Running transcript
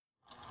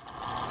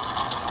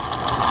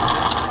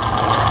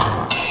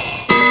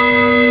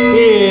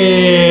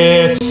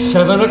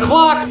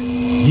o'clock.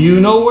 You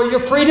know where your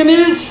freedom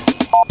is?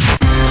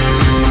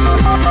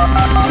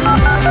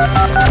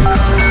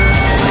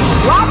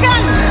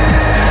 Welcome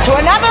to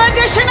another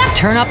edition of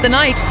Turn Up the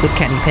Night with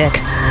Kenny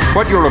Pick.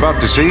 What you're about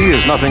to see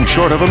is nothing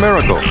short of a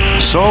miracle.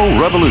 So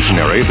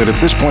revolutionary that at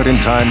this point in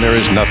time, there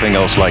is nothing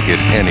else like it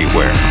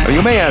anywhere. Now,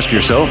 you may ask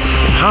yourself,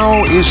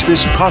 how is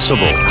this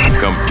possible?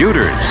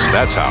 Computers,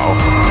 that's how.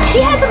 He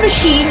has a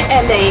machine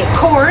and a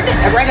cord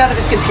right out of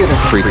his computer.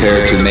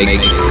 Prepare to make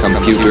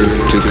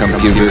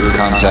computer-to-computer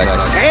contact.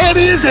 That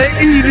is a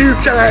genius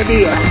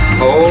idea.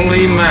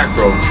 Holy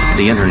mackerel.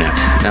 The internet,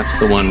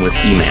 that's the one with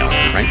email,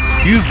 right?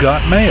 You've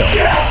got mail.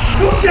 Yeah,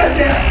 who said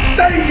that?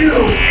 Thank you.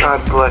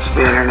 God bless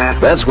the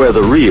internet. That's where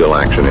the real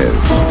action is.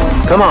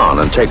 Come on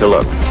and take a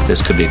look.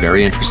 This could be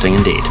very interesting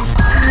indeed.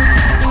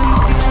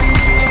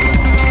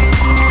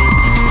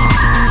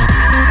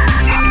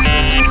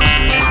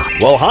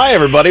 Well, hi,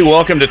 everybody.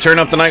 Welcome to Turn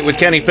Up the Night with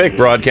Kenny Pick,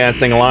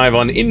 broadcasting live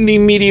on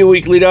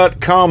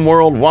IndieMediaWeekly.com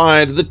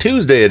worldwide, the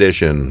Tuesday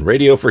edition,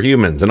 Radio for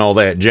Humans and all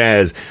that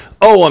jazz.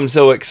 Oh, I'm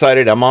so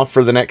excited. I'm off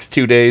for the next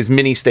 2 days,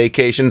 mini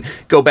staycation,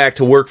 go back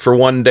to work for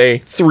 1 day,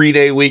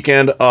 3-day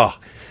weekend. Oh,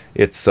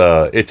 it's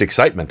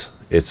excitement.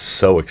 It's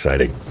so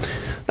exciting.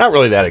 Not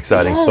really that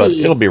exciting, but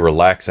it'll be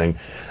relaxing.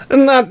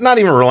 And not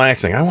even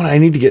relaxing. I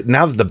need to get,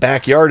 now that the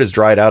backyard is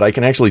dried out, I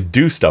can actually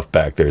do stuff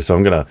back there. So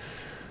I'm gonna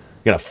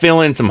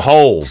fill in some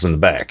holes in the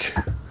back.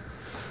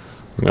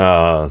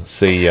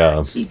 See,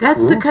 that's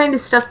the kind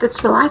of stuff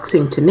that's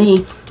relaxing to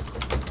me.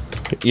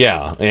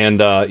 Yeah, and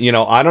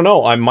I don't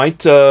know. I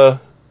might. Sorry,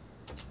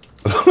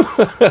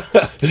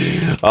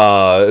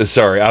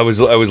 I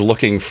was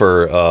looking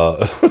for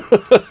a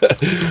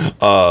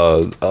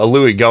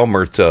Louis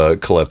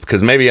Gohmert clip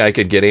because maybe I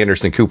could get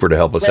Anderson Cooper to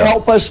help us out.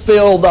 Help us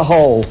fill the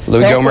hole.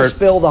 Louis help Gohmert. us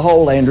fill the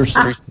hole,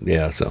 Anderson.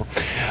 Yeah. So,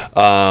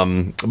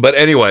 but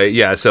anyway,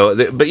 yeah.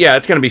 So, but yeah,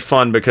 it's going to be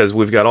fun because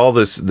we've got all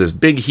this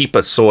big heap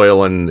of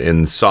soil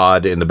and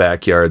sod in the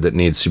backyard that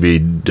needs to be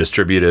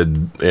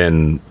distributed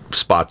in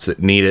spots that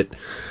need it.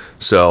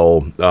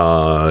 So,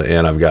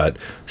 and I've got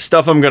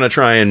stuff I'm going to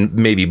try and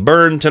maybe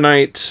burn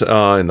tonight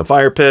in the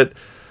fire pit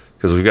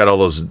because we've got all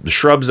those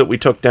shrubs that we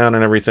took down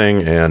and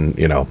everything. And,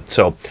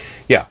 so,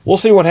 yeah, we'll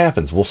see what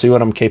happens. We'll see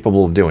what I'm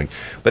capable of doing.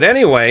 But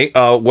anyway,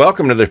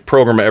 welcome to the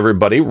program,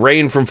 everybody.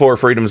 Rain from Four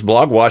Freedoms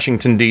blog,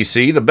 Washington,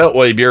 D.C., the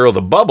Beltway Bureau,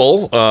 the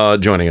Bubble,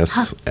 joining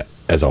us,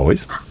 as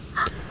always.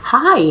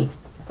 Hi.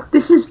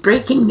 This is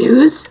breaking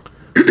news.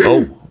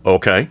 Oh,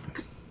 okay.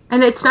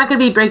 And it's not going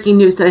to be breaking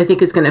news that I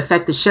think is going to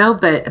affect the show,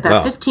 but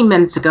about 15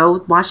 minutes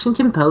ago,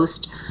 Washington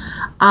Post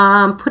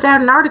put out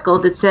an article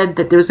that said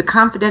that there was a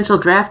confidential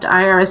draft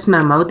IRS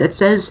memo that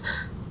says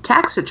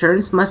tax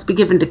returns must be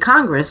given to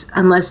Congress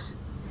unless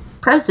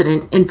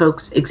president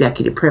invokes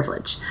executive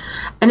privilege.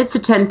 And it's a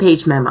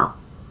 10-page memo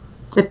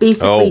that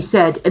basically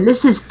said, and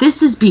this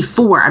is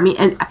before,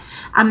 and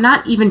I'm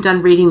not even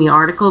done reading the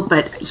article,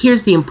 but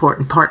here's the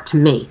important part to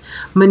me.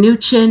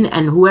 Mnuchin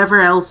and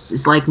whoever else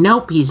is like,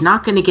 nope, he's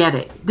not going to get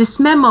it. This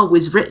memo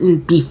was written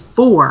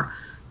before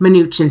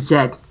Mnuchin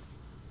said,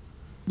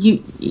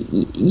 you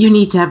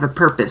need to have a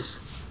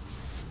purpose.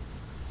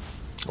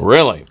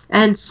 Really?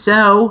 And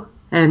so,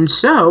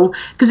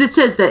 because it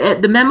says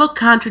that the memo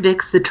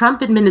contradicts the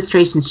Trump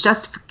administration's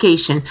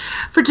justification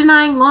for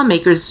denying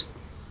lawmakers'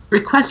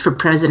 request for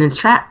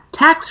president's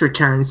tax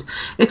returns,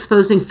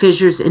 exposing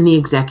fissures in the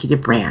executive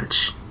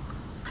branch.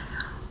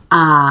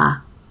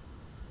 Well,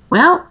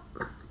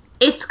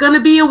 it's going to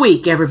be a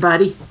week,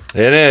 everybody.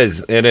 It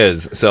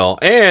is. So,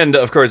 and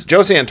of course, Joe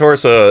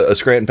Santorsa of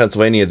Scranton,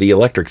 Pennsylvania, the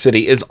Electric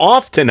City, is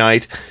off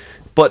tonight,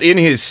 but in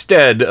his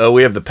stead,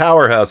 we have the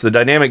powerhouse, the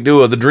dynamic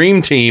duo, the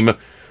dream team,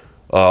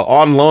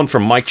 on loan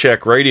from Mike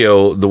Check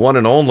Radio, the one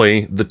and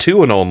only, the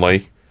two and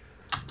only,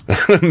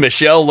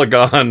 Michelle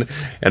Lagon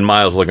and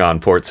Miles Lagon,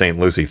 Port St.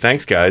 Lucie.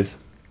 Thanks, guys.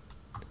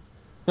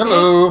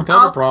 Hello.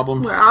 No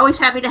problem. We're always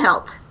happy to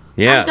help.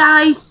 Yes.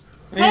 Hi, guys.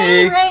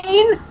 Hey,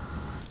 Rain.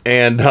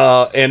 And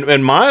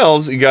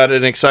Miles got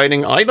an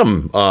exciting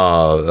item.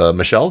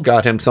 Michelle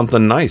got him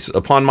something nice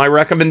upon my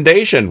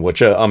recommendation,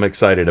 which I'm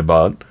excited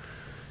about.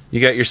 You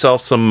got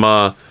yourself some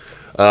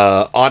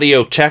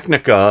Audio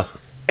Technica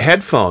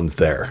headphones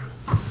there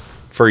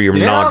for your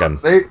noggin.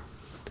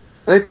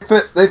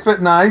 They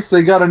fit nice.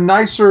 They got a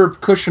nicer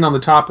cushion on the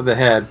top of the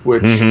head,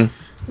 which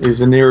is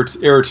an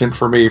irritant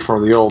for me for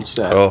the old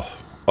set. Oh,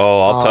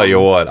 I'll tell you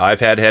what. I've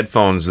had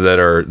headphones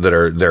that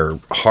they're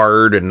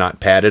hard and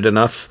not padded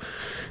enough,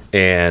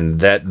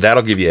 and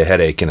that'll give you a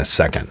headache in a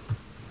second.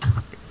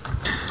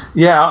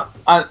 Yeah,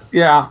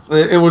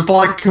 it was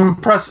like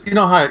compressed. You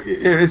know how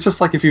it's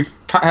just like if you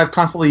have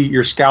constantly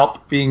your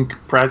scalp being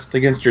pressed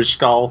against your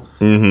skull.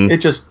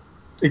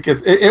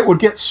 It would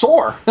get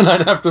sore, and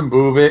I'd have to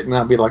move it, and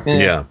I'd be like,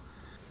 Yeah.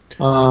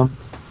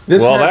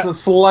 This has a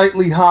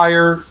slightly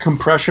higher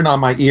compression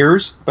on my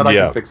ears, but I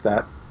can fix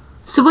that.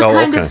 So what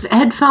kind of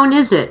headphone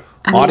is it?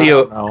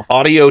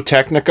 Audio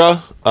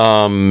Technica,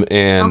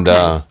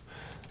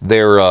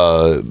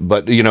 they're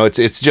but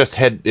it's just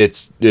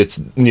it's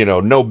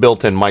no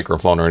built-in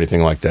microphone or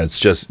anything like that. It's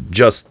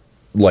just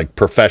like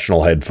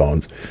professional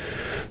headphones.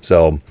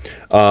 So,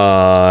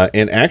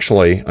 and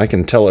actually, I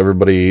can tell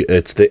everybody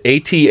it's the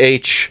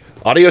ATH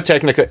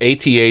Audio-Technica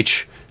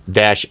ATH-M50X.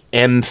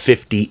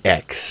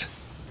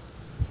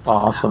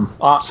 Awesome.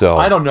 So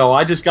I don't know.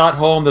 I just got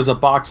home. There's a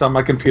box on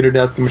my computer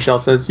desk, and Michelle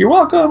says, "You're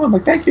welcome." I'm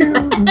like, "Thank you."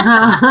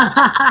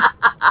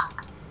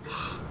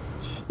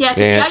 Yeah, 'cause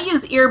I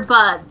use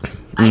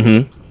earbuds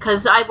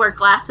because I wear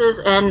glasses,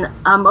 and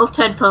most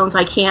headphones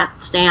I can't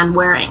stand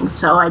wearing,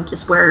 so I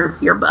just wear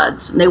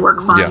earbuds, and they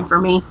work fine for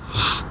me.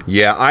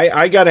 Yeah,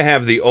 I got to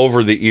have the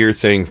over-the-ear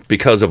thing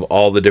because of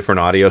all the different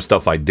audio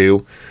stuff I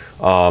do.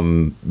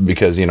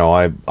 Because, you know,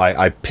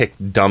 I pick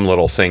dumb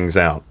little things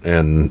out,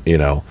 and, you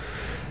know,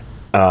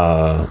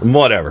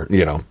 whatever,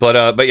 you know.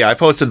 But yeah, I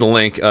posted the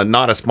link,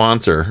 not a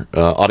sponsor,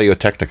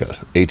 Audio-Technica,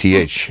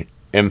 ATH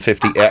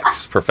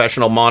M50X,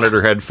 professional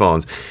monitor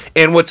headphones.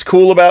 And what's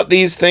cool about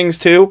these things,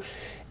 too,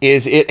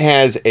 is it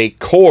has a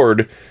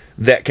cord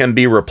that can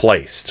be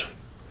replaced.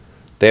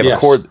 They have a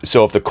cord,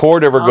 so if the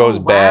cord ever goes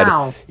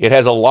bad, it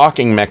has a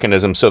locking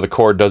mechanism so the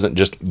cord doesn't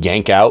just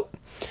yank out.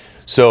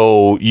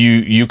 So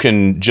you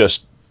can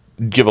just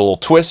give a little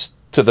twist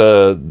to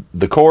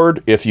the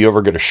cord if you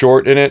ever get a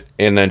short in it,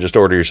 and then just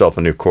order yourself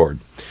a new cord.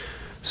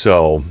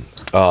 So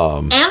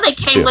and they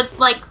came with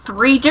like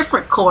 3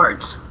 different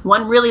cords.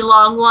 One really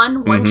long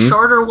one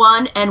shorter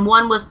one, and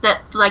one was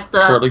that like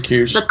the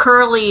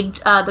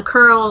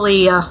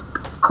curly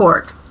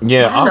cord.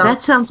 Yeah. Wow,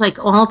 that sounds like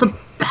all the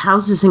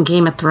houses in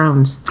Game of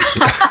Thrones.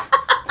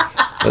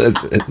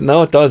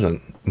 No, it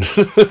doesn't.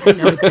 I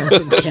know it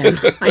doesn't, Ken.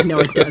 I know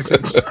it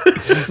doesn't.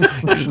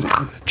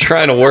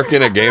 Trying to work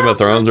in a Game of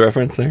Thrones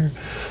reference there.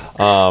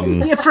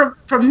 Yeah,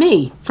 from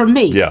me.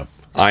 Yeah,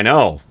 I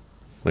know.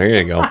 There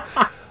you go.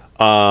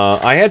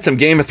 I had some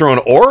Game of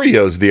Thrones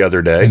Oreos the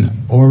other day.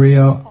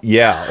 Oreo?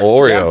 Yeah,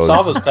 Oreos. Yeah, I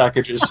saw those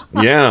packages.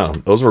 Yeah,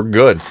 those were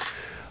good.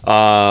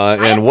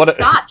 And what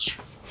Scotch.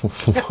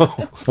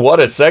 what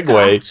a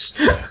segue.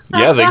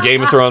 Yeah, the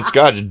Game of Thrones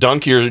Scotch.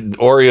 Dunk your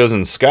Oreos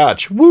in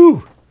Scotch.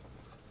 Woo!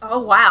 Oh,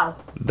 wow.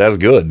 That's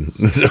good.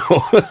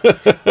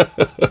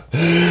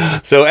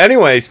 So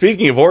anyway,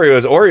 speaking of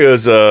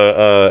Oreos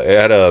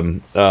had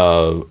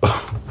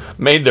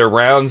made their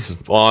rounds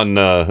on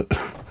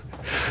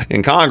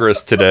in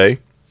Congress today.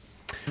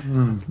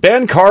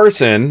 Ben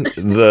Carson,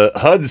 the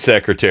HUD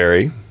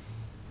secretary,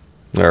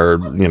 or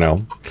you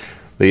know,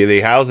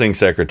 the housing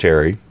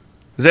secretary.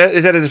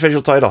 Is that his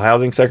official title?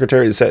 Housing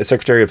secretary,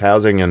 Secretary of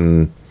Housing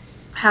and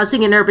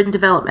Urban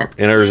Development.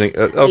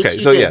 Okay,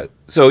 so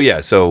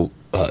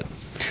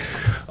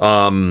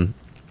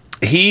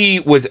he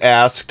was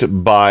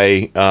asked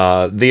by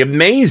the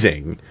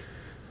amazing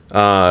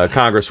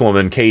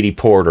Congresswoman Katie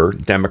Porter,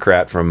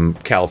 Democrat from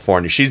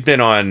California. She's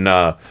been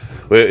on.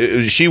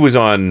 She was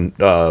on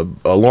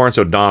Lawrence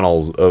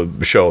O'Donnell's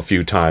show a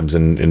few times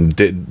and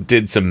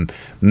did some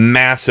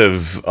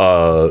massive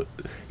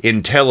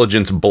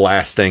intelligence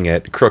blasting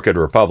at crooked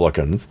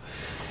Republicans.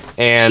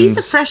 And she's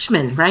a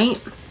freshman,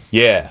 right?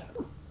 Yeah.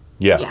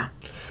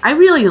 I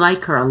really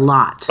like her a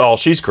lot. Oh,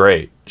 she's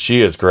great.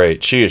 She is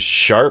great. She is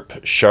sharp.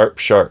 And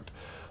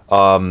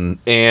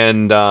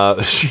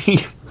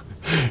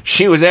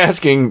she was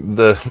asking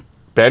the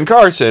Ben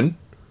Carson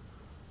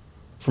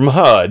from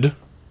HUD,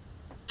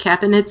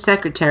 Cabinet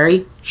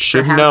Secretary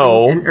should for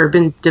know Housing and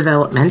Urban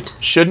Development,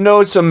 should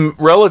know some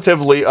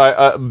relatively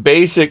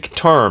basic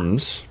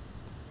terms.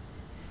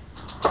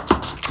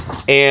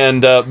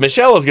 And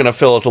Michelle is going to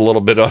fill us a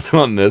little bit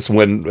on this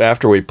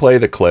after we play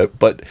the clip,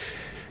 but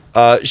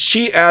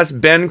she asked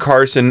Ben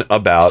Carson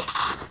about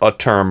a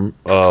term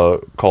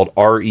called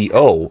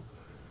REO,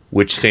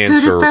 which stands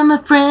Heard it for from a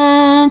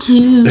friend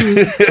who.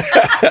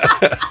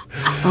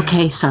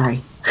 Okay, sorry.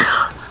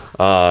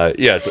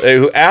 Yes,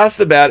 who asked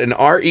about an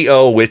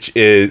REO, which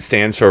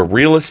stands for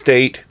real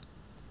estate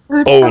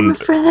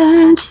owned.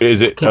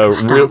 Is it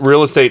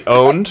real estate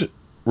owned?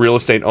 Real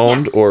estate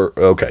owned, yes. Or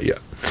okay, yeah.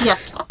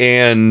 Yes.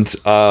 And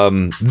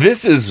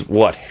this is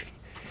what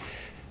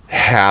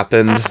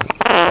happened.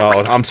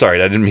 Oh, I'm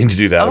sorry, I didn't mean to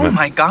do that. Oh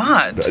my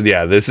God.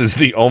 Yeah, this is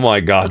the oh my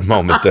God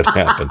moment that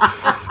happened.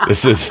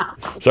 This is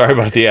sorry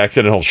about the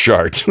accidental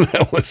shart.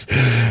 That was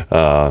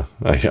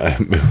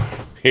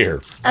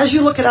here. As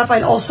you look it up,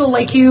 I'd also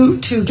like you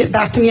to get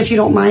back to me, if you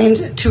don't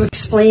mind, to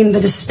explain the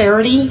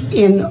disparity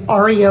in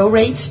REO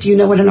rates. Do you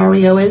know what an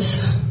REO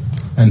is?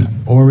 An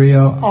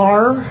Oreo?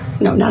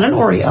 No, not an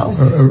Oreo.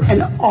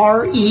 An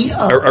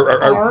REO.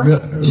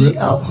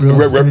 REO.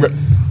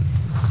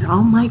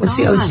 Oh my God. What's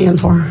the O stand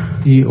for?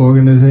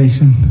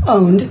 Organization.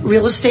 Owned.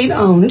 Real estate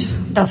owned.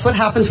 That's what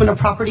happens when a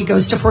property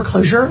goes to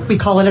foreclosure. We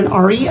call it an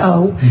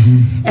REO.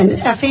 Mm-hmm. And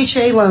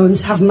FHA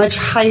loans have much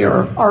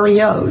higher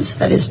REOs.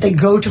 That is, they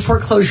go to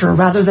foreclosure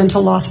rather than to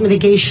loss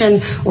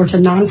mitigation or to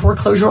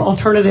non-foreclosure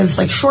alternatives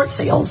like short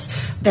sales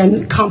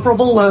than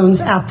comparable loans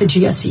at the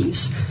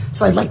GSEs.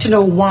 So I'd like to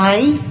know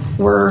why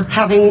we're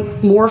having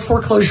more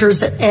foreclosures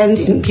that end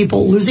in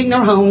people losing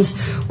their homes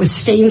with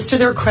stains to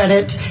their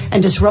credit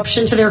and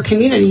disruption to their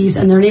communities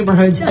and their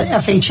neighborhoods at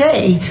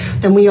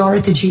FHA than we are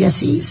at the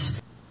GSEs.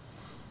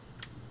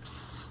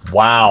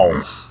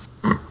 Wow.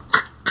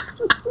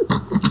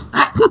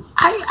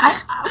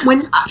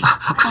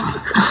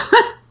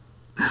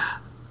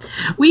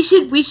 We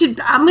should.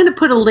 I'm going to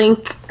put a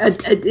link.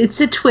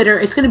 It's a Twitter.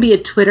 It's going to be a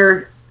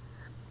Twitter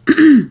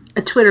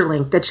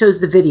link that shows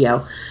the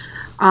video.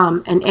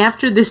 And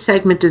after this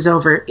segment is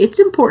over, it's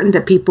important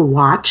that people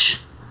watch.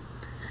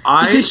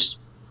 Because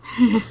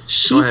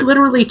she's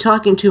literally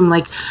talking to him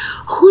like,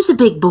 "Who's a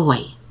big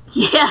boy?"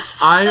 Yes.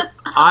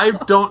 I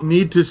don't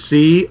need to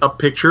see a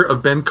picture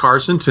of Ben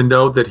Carson to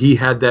know that he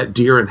had that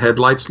deer in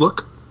headlights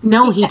look.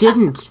 No, he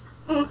didn't.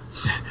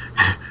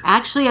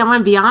 Actually, I'm going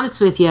to be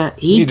honest with you.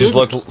 He just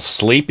looked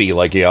sleepy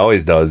like he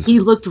always does. He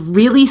looked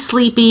really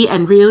sleepy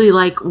and really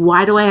like,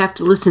 why do I have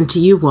to listen to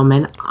you,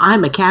 woman?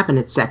 I'm a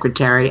cabinet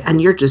secretary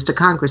and you're just a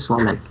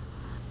congresswoman.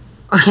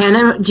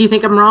 Do you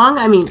think I'm wrong?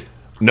 I mean,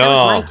 no, that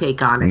was my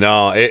take on it.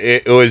 No,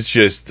 it was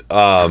just,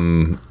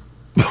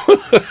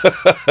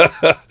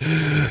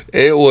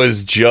 it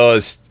was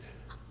just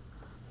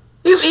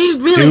it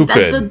really,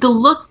 stupid. The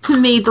look to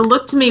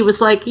me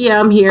was like,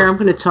 yeah, I'm here. I'm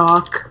going to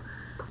talk.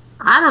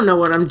 I don't know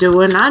what I'm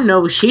doing. I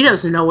know she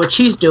doesn't know what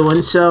she's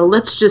doing. So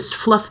let's just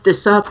fluff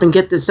this up and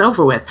get this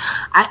over with.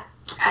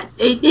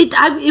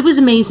 It was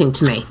amazing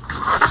to me.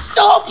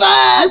 Stupid!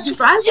 I was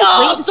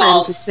waiting for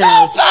him to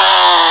say.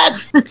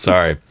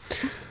 Sorry.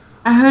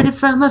 I heard it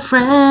from a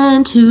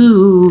friend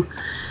who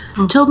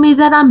told me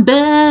that I'm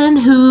Ben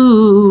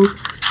who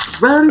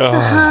runs the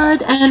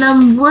HUD and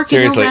I'm working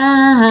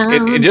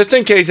around. Just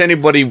in case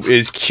anybody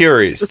is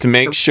curious, to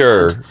make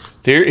sure,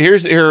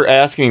 here's her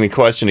asking the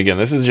question again.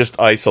 This is just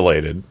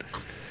isolated.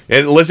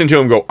 And listen to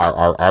him go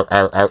ar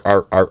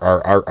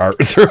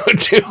through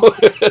it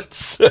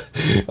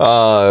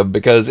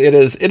because it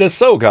is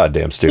so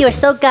goddamn stupid. You are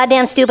so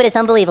goddamn stupid, it's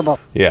unbelievable.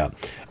 Yeah.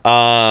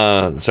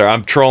 Sorry,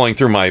 I'm trolling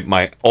through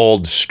my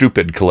old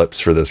stupid clips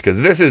for this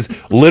because this is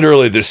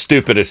literally the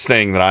stupidest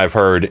thing that I've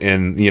heard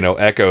in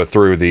echo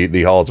through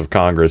the halls of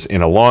Congress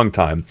in a long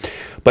time.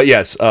 But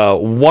yes,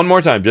 one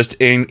more time, just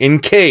in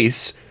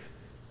case.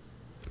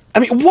 I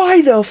mean,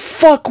 why the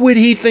fuck would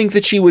he think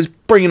that she was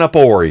bringing up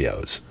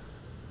Oreos?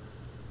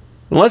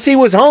 Unless he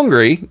was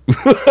hungry.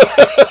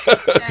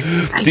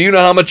 Do you know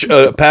how much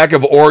a pack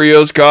of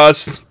Oreos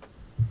costs?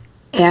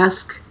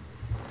 Ask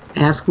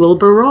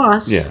Wilbur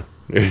Ross. Yeah.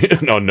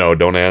 No,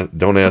 don't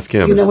ask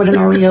him. You know what an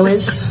Oreo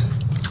is?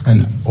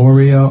 An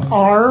Oreo?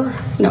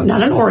 No,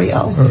 not an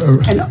Oreo.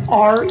 An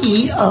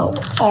REO.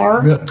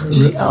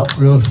 REO.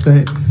 Real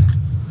estate?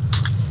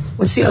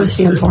 What's the O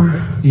stand for?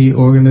 E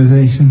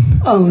organization.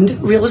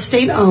 Owned. Real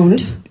estate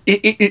owned.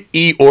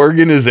 E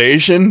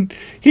organization?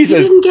 He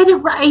says didn't get it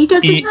right. He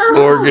doesn't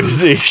know.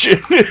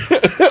 Organization.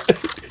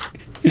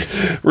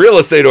 Real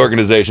estate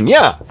organization.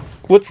 Yeah.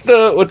 What's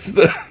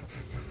the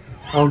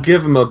I'll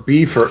give him a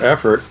B for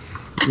effort.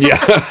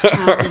 Yeah.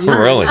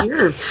 Really.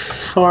 You're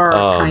far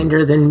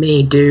kinder than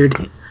me, dude.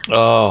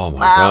 Oh my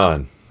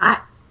God.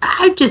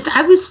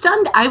 I was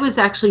stunned. I was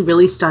actually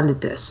really stunned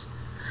at this.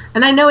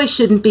 And I know I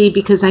shouldn't be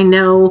because I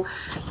know,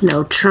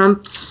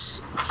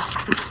 Trump's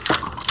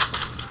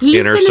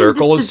inner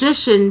circle in this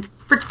position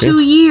for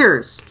 2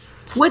 years.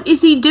 What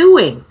is he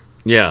doing?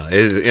 Yeah,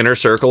 his inner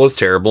circle is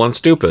terrible and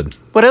stupid.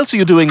 What else are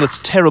you doing that's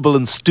terrible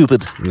and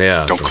stupid?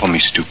 Yeah. Don't call me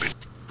stupid.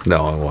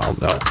 No, well,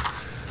 no.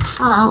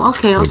 Oh,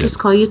 okay. I'll just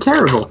call you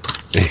terrible.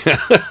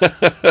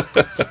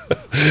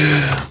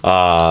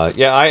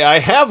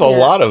 I have a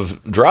lot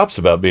of drops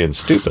about being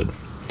stupid.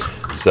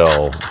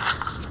 So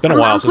it's been a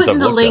while since I've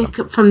looked at them. I'm putting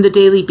the link from the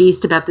Daily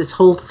Beast about this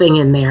whole thing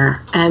in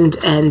there, and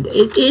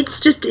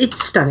it's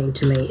stunning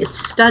to me. It's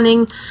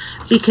stunning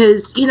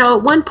because at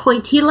one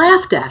point he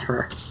laughed at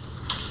her.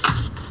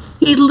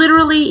 He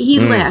literally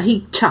laughed.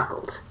 He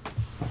chuckled,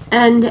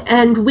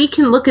 and we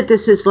can look at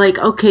this as like,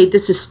 okay,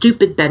 this is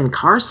stupid Ben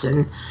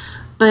Carson,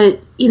 but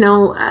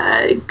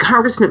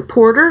Congressman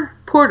Porter,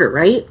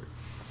 right?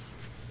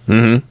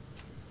 Mm-hmm.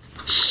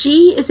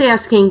 She is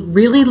asking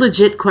really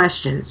legit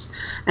questions.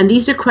 And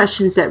these are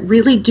questions that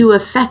really do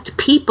affect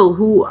people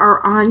who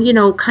are on,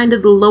 kind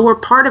of the lower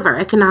part of our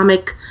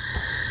economic.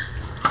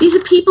 These are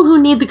people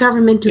who need the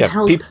government to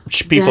help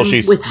people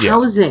them with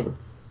housing.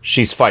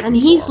 She's fighting. And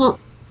he's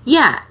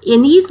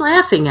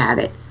laughing at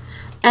it.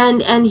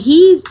 And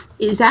he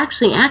is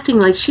actually acting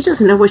like she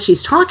doesn't know what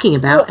she's talking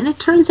about. And it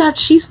turns out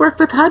she's worked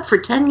with HUD for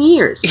 10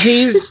 years.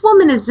 This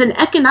woman is an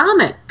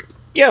economic.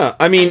 Yeah,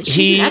 I mean,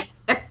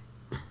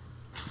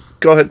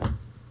 Go ahead.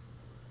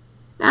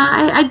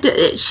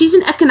 She's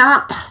an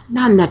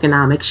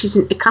she's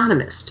an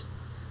economist.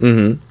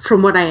 Mm-hmm.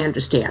 From what I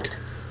understand.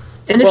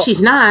 And if she's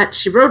not,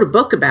 she wrote a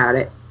book about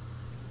it.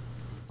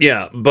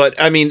 Yeah, but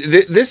I mean,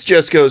 this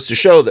just goes to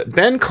show that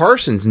Ben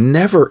Carson's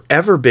never,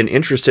 ever been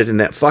interested in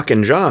that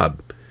fucking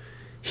job.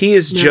 He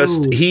is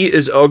he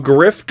is a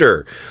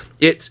grifter.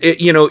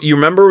 You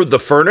remember the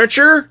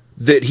furniture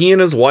that he and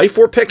his wife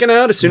were picking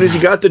out as soon as he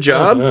got the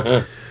job?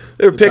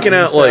 They were picking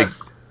out like...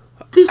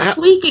 This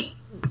week...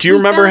 Do you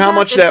remember how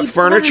much that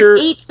furniture...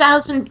 He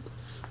bought an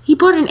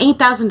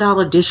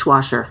 $8,000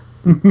 dishwasher.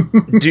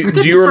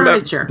 Do you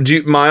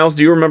remember, Miles,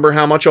 do you remember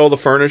how much all the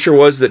furniture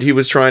was that he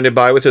was trying to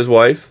buy with his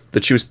wife?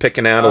 That she was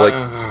picking out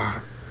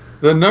of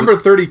The number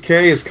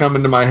 30K is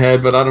coming to my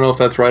head, but I don't know if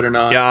that's right or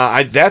not.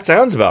 Yeah, that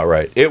sounds about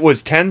right. It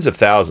was tens of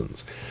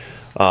thousands,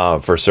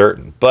 for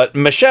certain. But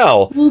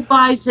Michelle, who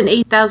buys an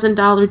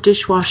 $8,000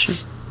 dishwasher?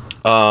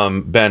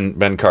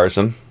 Ben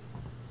Carson.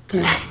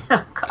 Okay.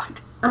 Oh God.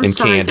 I'm and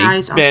sorry, Candy.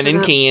 guys. Ben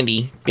and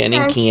Candy. Ben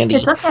and Candy.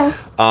 It's okay.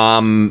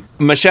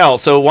 Michelle,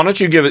 so why don't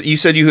you give it? You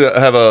said you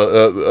have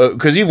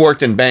because you've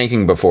worked in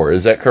banking before.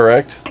 Is that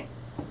correct?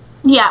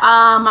 Yeah,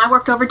 I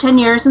worked over 10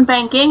 years in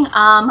banking.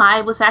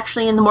 I was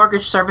actually in the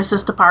mortgage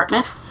services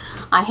department.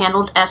 I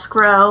handled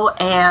escrow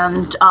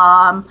and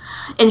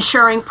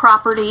insuring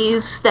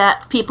properties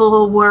that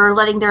people were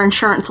letting their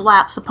insurance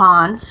lapse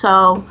upon.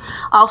 So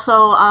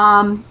also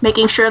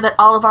making sure that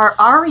all of our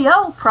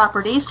REO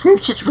properties,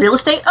 which is real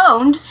estate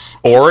owned.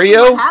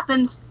 Oreo? What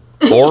happens?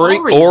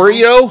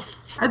 Oreo?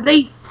 Are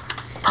they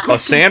a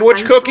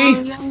sandwich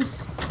cookie?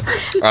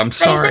 I'm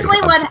sorry.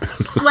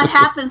 Basically, what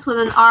happens with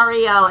an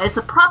REO is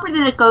a property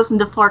that goes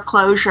into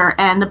foreclosure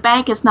and the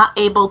bank is not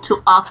able to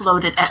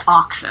offload it at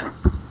auction.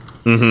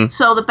 Mm-hmm.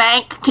 So the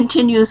bank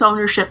continues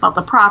ownership of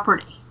the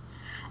property.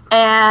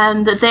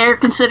 And they're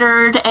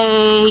considered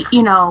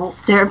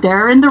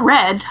they're in the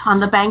red on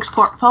the bank's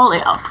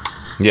portfolio.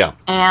 Yeah.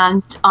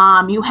 And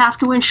you have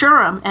to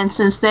insure them. And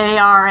since they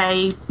are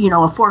a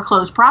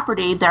foreclosed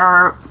property,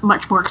 they're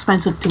much more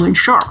expensive to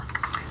insure.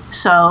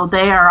 So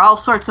they are all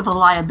sorts of a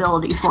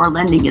liability for a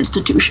lending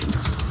institution.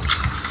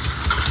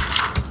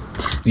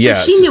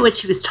 Yes. So she knew what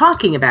she was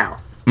talking about.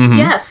 Mm-hmm.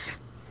 Yes.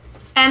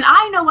 And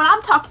I know what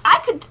I'm talking. I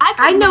could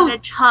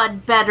manage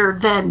HUD better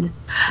than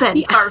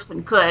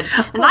Carson could,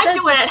 and I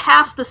do it at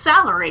half the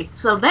salary.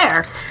 So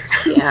there.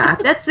 Yeah,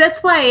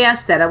 that's why I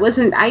asked that.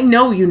 I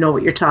know you know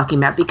what you're talking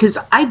about because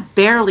I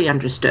barely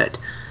understood.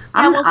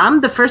 I'm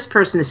the first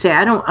person to say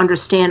I don't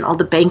understand all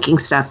the banking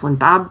stuff. When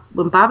Bob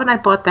and I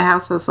bought the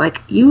house, I was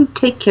like, "You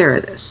take care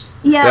of this."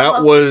 Yeah,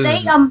 a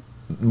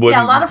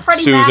lot of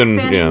Freddie Mac, Fannie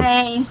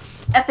Mae,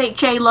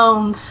 FHA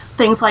loans,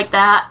 things like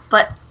that.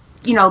 But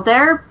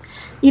they're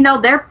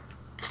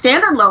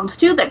standard loans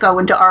too that go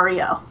into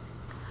REO.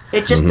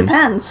 It just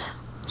depends.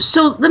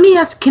 So let me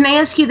ask, can I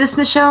ask you this,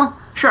 Michelle?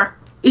 Sure.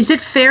 Is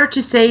it fair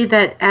to say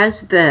that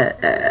as the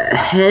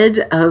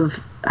head of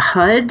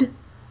HUD,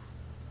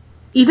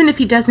 even if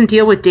he doesn't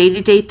deal with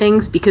day-to-day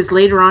things, because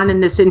later on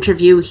in this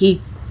interview, he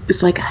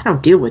was like, I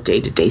don't deal with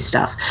day-to-day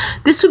stuff.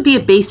 This would be a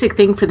basic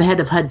thing for the head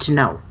of HUD to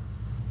know.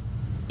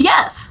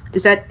 Yes.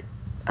 Is that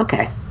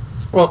okay?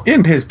 Well,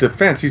 in his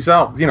defense, he's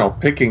out,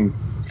 picking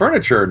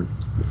furniture and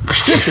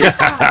stitches.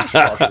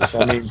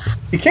 I mean,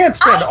 he can't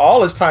spend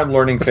all his time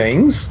learning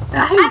things.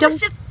 I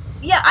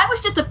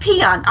was just a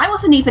peon. I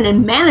wasn't even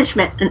in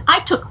management, and I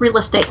took real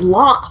estate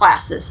law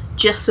classes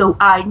just so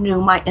I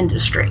knew my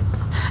industry.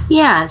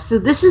 Yeah, so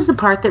this is the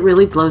part that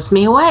really blows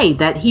me away,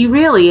 that he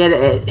really,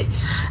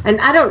 and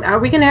I don't, are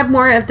we going to have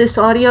more of this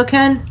audio,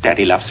 Ken?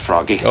 Daddy loves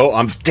Froggy.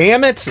 Oh,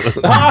 damn it.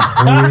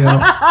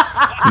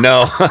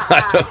 No.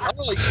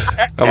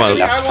 Daddy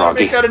loves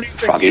Froggy.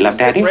 Froggy loves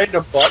Daddy.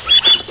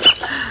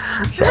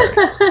 Sorry.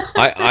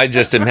 I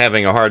just am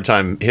having a hard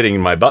time hitting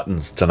my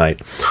buttons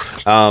tonight.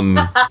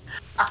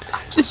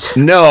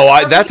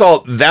 No,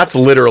 that's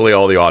literally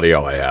all the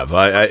audio I have.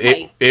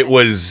 I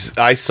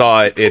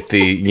saw it at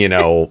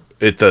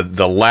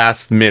the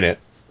last minute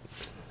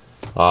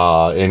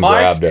and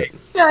grabbed it.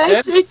 No,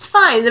 it's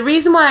fine. The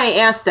reason why I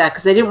asked that,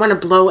 because I didn't want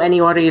to blow any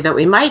audio that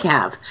we might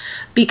have,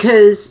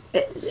 because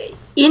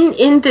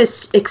in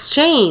this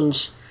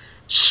exchange,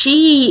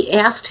 she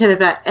asked him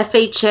about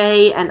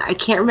FHA, and I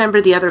can't remember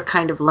the other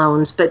kind of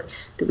loans, but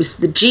there was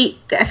the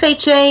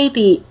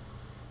FHA,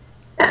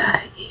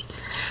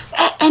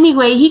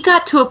 anyway, he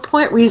got to a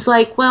point where he's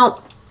like,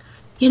 well,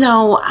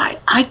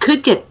 I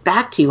could get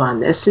back to you on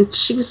this. And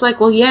she was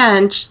like, well, yeah.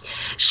 And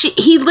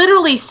he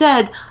literally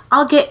said,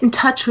 I'll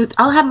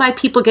have my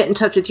people get in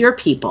touch with your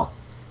people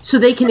so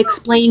they can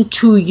explain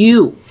to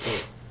you.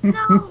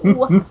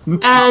 No.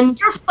 And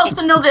you're supposed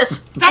to know this.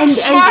 And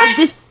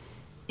this,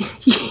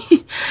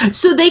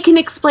 so they can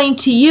explain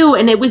to you.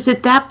 And it was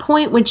at that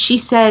point when she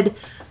said,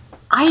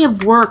 I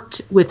have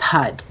worked with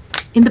HUD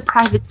in the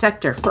private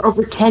sector for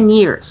over 10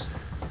 years.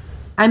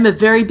 I'm a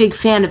very big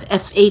fan of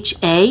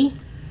FHA.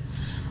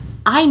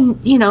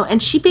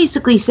 And she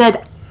basically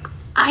said,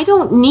 I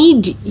don't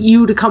need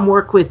you to come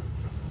work with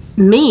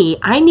me.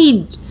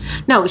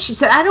 She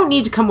said, I don't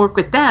need to come work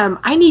with them.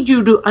 I need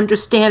you to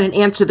understand and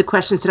answer the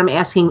questions that I'm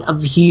asking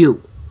of you.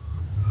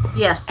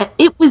 Yes. And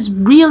it was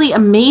really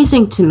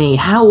amazing to me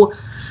how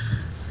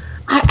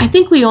I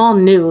think we all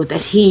knew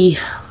that he,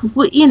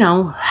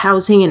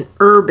 housing and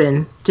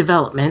urban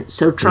development.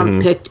 So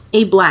Trump picked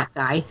a black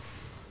guy,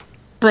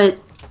 but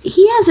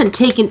he hasn't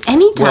taken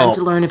any time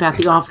to learn about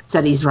the office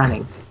that he's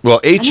running. Well,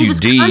 HUD, and he was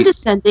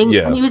condescending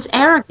and he was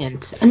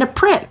arrogant and a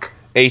prick.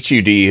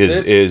 HUD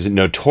is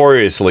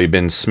notoriously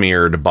been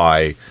smeared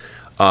by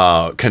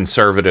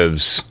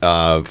conservatives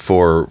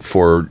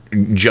for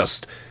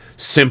just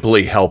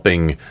simply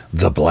helping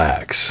the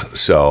blacks.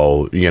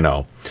 So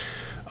my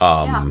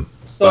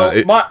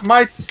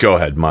go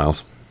ahead,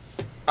 Miles.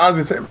 I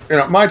was going to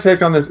say, my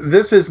take on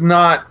this is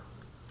not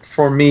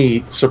for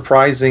me,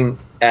 surprising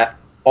at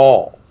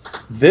all.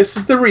 This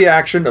is the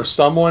reaction of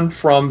someone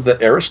from the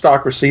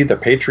aristocracy, the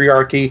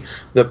patriarchy,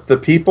 the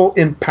people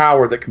in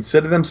power that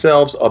consider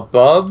themselves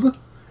above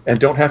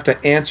and don't have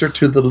to answer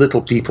to the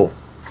little people.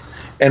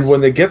 And when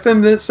they get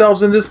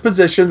themselves in this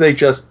position, they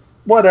just,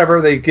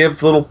 whatever, they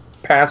give little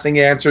passing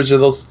answers,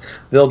 or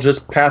they'll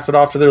just pass it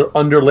off to their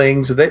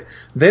underlings. They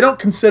don't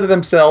consider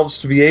themselves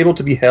to be able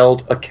to be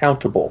held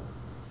accountable.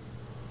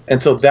 And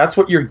so that's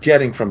what you're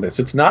getting from this.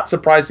 It's not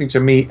surprising to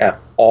me at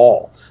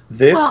all.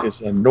 This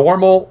is a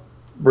normal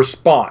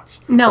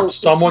response from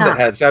someone that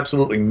has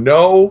absolutely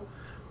no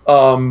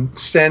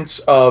sense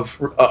of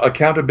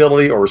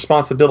accountability or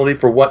responsibility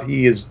for what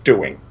he is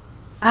doing.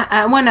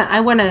 I want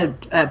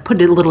to put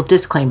a little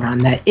disclaimer on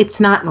that. It's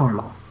not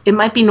normal. It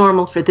might be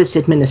normal for this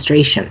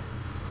administration,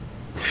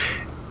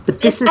 but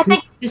this is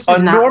not normal.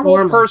 A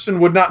normal person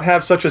would not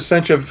have such a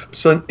sense of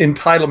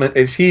entitlement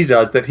as he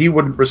does, that he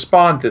wouldn't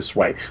respond this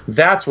way.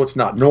 That's what's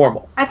not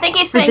normal. I think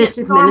he's saying it's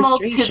normal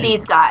to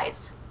these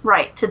guys,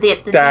 right? To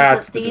these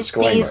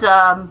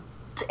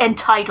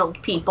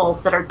entitled people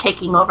that are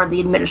taking over the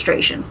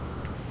administration.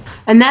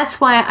 And that's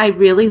why I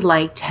really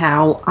liked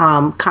how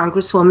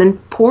Congresswoman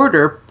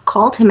Porter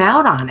called him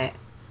out on it,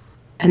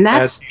 and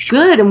that's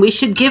good. And we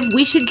should give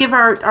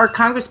our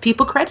Congress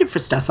people credit for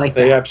stuff like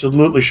that. They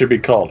absolutely should be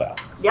called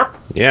out. Yep.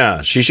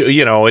 Yeah, she should.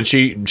 And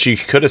she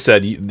could have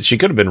said, she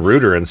could have been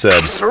ruder and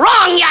said, "That's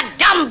wrong, you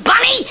dumb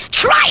bunny.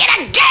 Try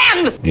it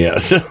again."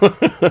 Yes.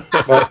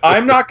 But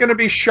I'm not going to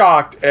be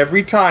shocked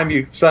every time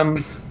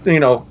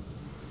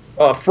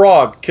a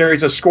frog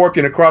carries a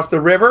scorpion across the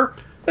river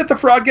that the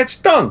frog gets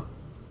stung.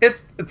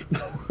 It's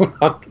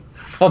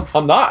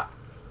I'm not.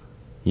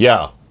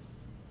 Yeah.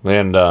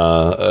 And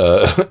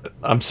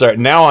I'm sorry.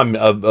 Now I'm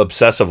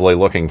obsessively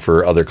looking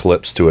for other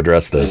clips to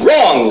address this.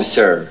 Wrong,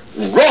 sir.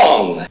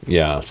 Wrong.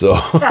 Yeah. So.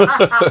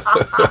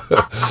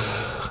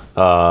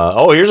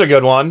 Here's a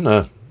good one.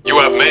 You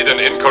have made an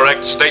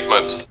incorrect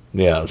statement.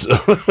 Yeah.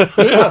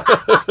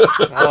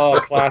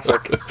 Oh,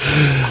 classic.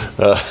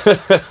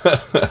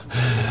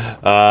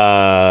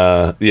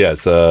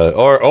 Yes.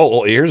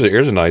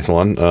 Here's a nice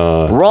one.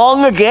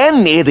 Wrong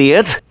again,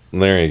 idiot.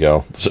 There you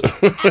go.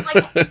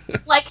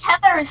 like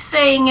Heather is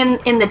saying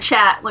in the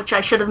chat, which I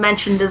should have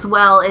mentioned as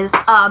well, is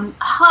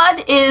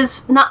HUD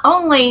is not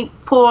only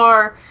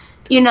for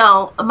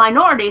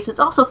minorities,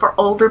 it's also for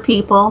older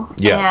people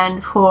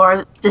and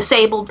for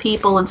disabled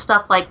people and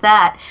stuff like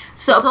that.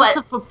 So it's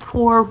also for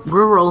poor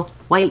rural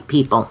white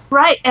people.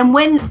 Right. And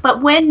when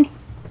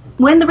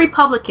the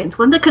Republicans,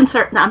 when the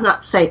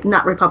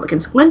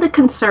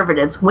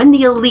conservatives, when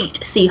the elite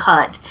see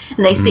HUD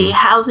and they see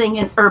housing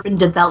and urban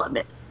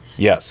development,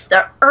 yes,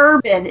 the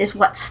urban is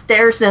what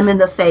stares them in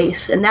the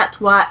face, and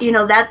that's why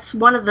that's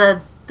one of the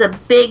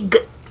big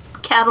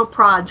cattle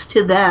prods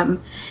to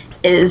them.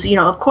 Is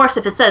of course,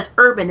 if it says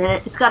urban in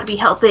it, it's got to be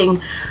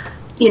helping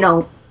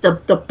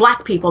the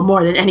black people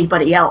more than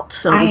anybody else.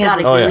 So I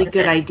have a really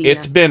good idea.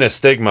 It's been a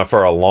stigma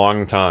for a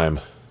long time.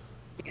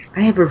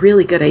 I have a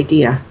really good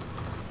idea.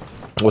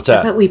 What's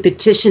that? How about we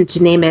petition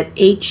to name it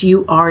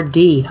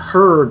HURD,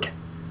 HURD.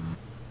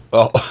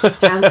 Oh.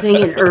 Housing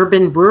and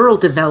Urban Rural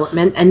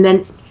Development, and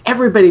then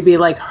everybody be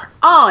like,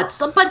 "Oh, it's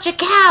a bunch of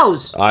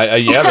cows."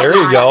 Yeah, there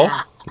you go.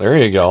 There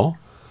you go.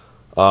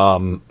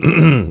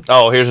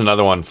 Here's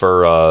another one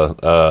for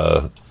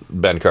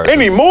Ben Carson.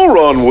 Any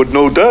moron would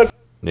know that.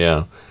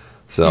 Yeah.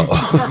 So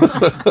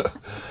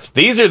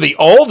these are the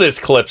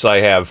oldest clips I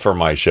have for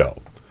my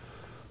show.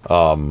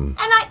 And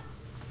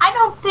I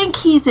don't think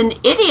he's an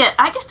idiot.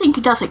 I just think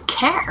he doesn't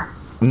care.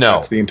 No.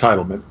 That's the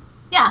entitlement.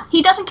 Yeah,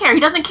 he doesn't care. He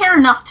doesn't care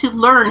enough to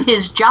learn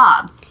his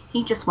job.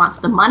 He just wants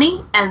the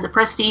money and the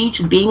prestige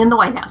of being in the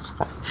White House.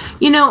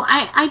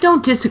 I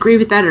don't disagree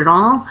with that at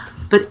all.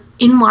 But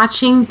in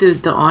watching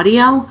the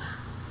audio,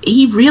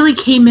 he really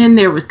came in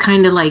there with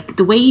kind of like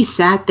the way he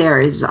sat there.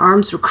 His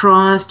arms were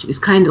crossed. He was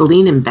kind of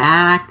leaning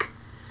back.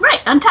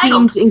 Right,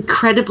 untitled. Seemed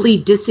incredibly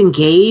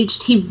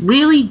disengaged. He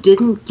really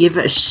didn't give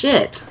a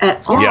shit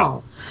at all. Yeah.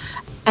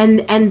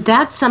 And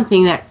that's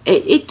something that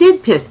it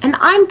did piss. And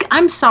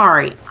I'm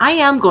sorry. I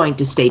am going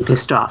to stay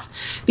pissed off,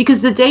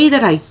 because the day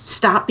that I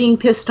stop being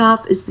pissed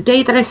off is the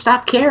day that I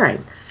stop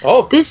caring.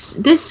 Oh,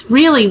 this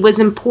really was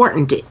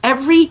important.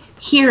 Every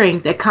hearing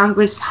that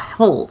Congress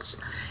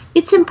holds,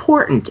 it's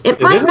important.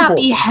 It might not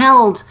be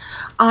held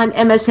on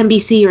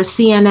MSNBC or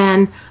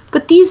CNN,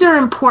 but these are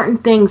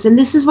important things, and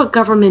this is what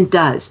government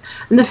does.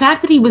 And the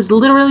fact that he was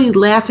literally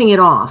laughing it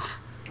off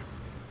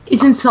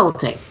is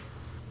insulting.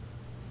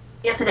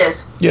 Yes, it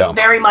is. Yeah.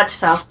 Very much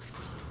so.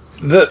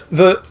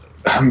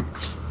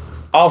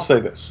 I'll say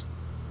this.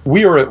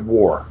 We are at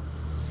war.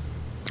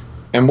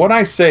 And when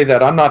I say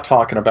that, I'm not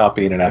talking about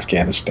being in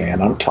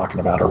Afghanistan. I'm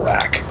talking about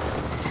Iraq.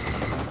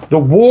 The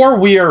war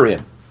we are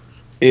in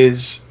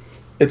it's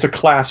a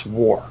class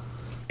war.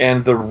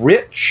 And the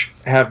rich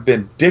have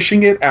been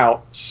dishing it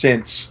out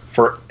since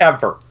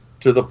forever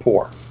to the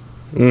poor.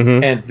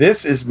 Mm-hmm. And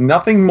this is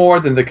nothing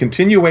more than the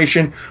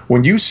continuation.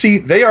 When you see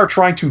they are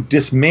trying to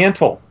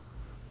dismantle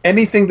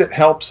anything that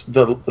helps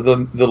the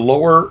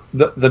lower,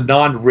 the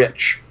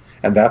non-rich.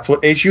 And that's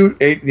what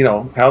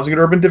Housing and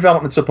Urban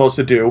Development is supposed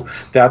to do.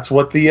 That's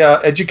what the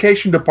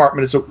Education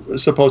Department is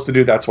supposed to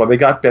do. That's why they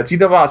got Betsy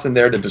DeVos in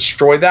there to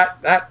destroy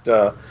that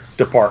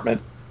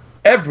department.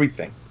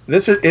 Everything.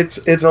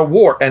 It's a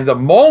war. And the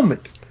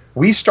moment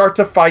we start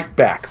to fight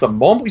back, the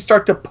moment we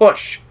start to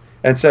push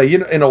and say,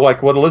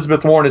 like what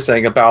Elizabeth Warren is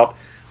saying about,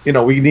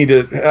 we need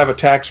to have a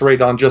tax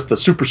rate on just the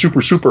super,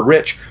 super, super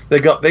rich. They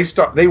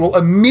will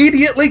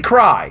immediately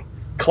cry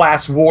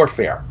class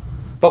warfare.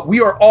 But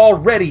we are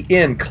already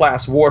in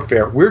class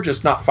warfare. We're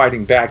just not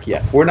fighting back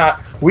yet.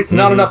 Not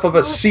enough of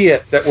us see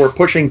it that we're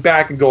pushing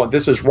back and going,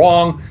 this is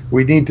wrong.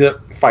 We need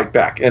to fight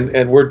back.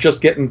 And we're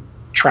just getting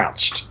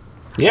trounced.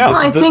 Yeah.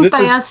 Well, I think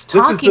by us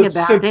talking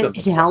about it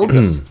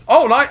helps.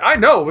 Oh, I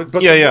know.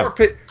 But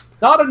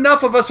not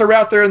enough of us are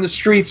out there in the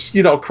streets,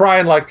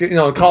 crying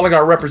calling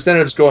our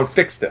representatives going,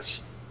 fix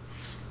this.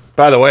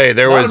 By the way,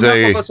 not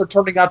enough of us are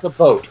turning out to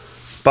vote.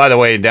 By the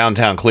way, in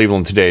downtown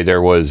Cleveland today, there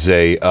was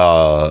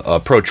a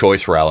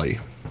pro-choice rally.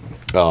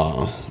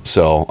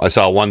 So I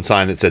saw one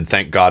sign that said,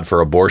 "Thank God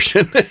for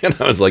abortion," and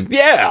I was like,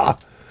 "Yeah."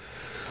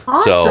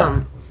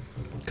 Awesome.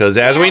 Because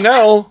as we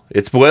know,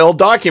 it's well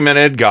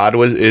documented, God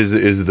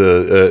is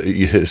the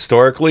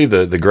historically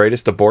the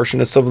greatest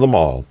abortionist of them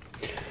all.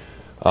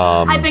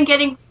 I've been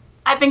getting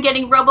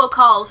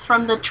robocalls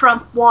from the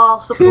Trump wall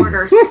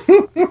supporters.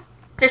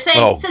 They're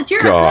saying, since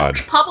you're a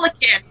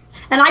Republican.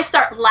 And I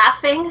start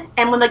laughing,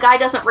 and when the guy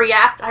doesn't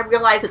react, I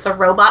realize it's a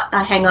robot,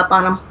 and I hang up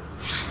on him.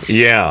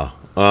 Yeah.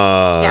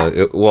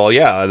 Well,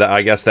 yeah,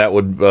 I guess that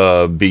would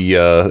be... You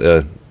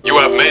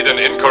have made an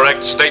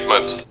incorrect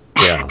statement.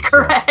 Yeah.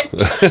 Correct.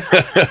 Is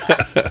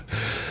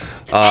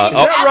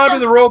that Robbie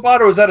the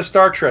Robot, or was that a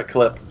Star Trek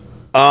clip?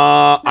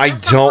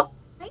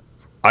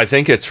 I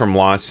think it's from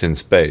Lost in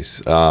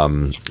Space. Yeah.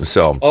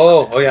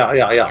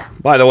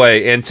 By the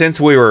way, and since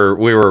we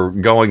were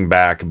going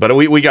back, but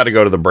we got to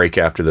go to the break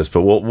after this. But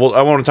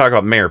I want to talk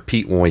about Mayor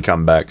Pete when we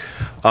come back.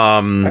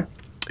 But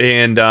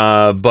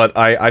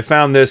I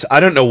found this. I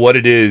don't know what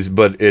it is,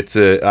 but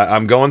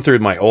I'm going through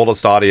my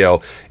oldest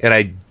audio, and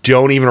I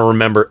don't even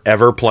remember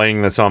ever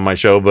playing this on my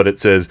show. But it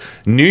says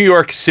New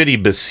York City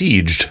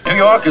besieged. New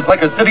York is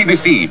like a city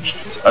besieged.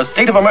 A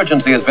state of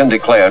emergency has been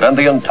declared, and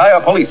the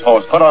entire police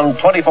force put on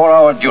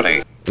 24-hour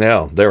duty.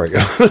 Yeah, there we go.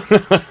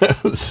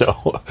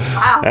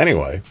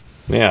 Anyway,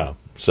 yeah.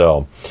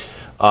 So,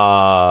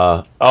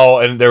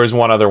 and there was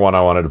one other one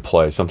I wanted to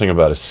play. Something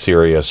about a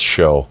serious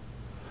show.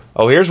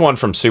 Oh, here's one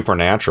from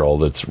Supernatural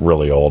that's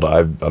really old.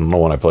 I don't know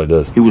when I played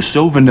this. He was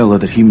so vanilla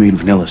that he made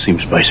vanilla seem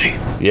spicy.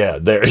 Yeah,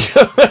 there you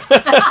go.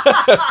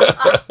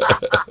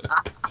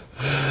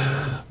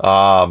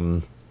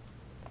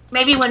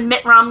 Maybe when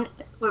Mitt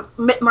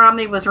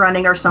Romney was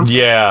running or something.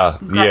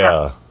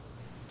 Yeah.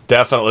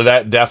 Definitely,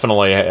 that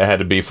definitely had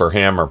to be for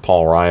him or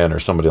Paul Ryan or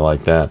somebody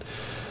like that.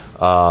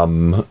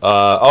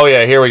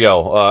 Here we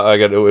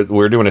go.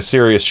 We're doing a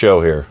serious show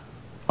here.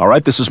 All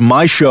right, this is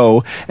my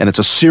show, and it's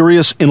a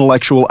serious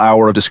intellectual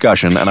hour of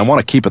discussion, and I want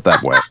to keep it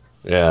that way.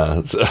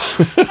 Yeah.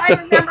 I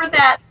remember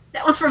that.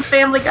 That was from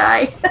Family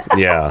Guy.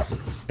 Yeah.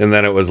 And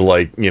then it was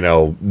like,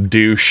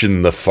 Douche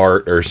and the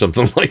Fart or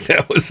something like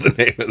that was the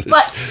name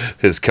of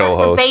his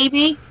co-host. The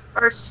baby,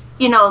 or,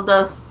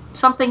 the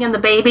something in the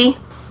baby.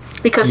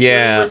 Because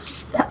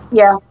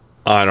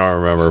I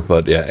don't remember,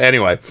 but yeah.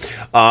 Anyway,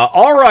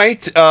 all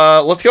right.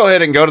 Let's go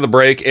ahead and go to the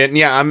break. And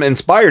yeah, I'm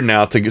inspired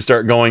now to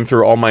start going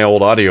through all my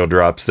old audio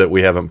drops that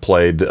we haven't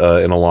played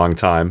in a long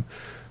time.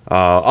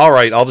 All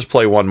right, I'll just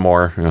play one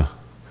more.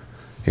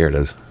 Here it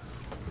is.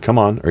 Come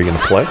on, are you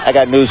going to play? I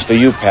got news for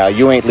you, pal.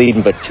 You ain't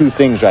leading but two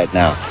things right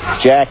now: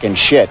 Jack and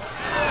shit.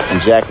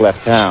 And Jack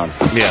left town.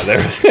 Yeah, there.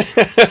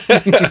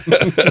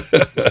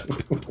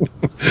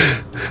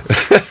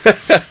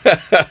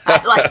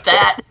 I like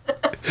that.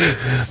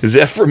 Is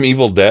that from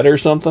Evil Dead or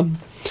something?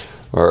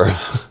 Or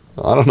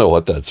I don't know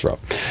what that's from.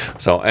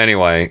 So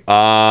anyway,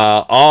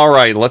 all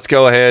right, let's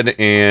go ahead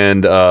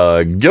and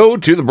go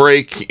to the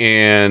break,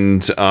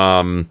 and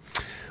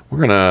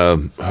we're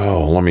gonna.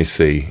 Let me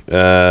see.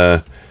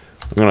 I'm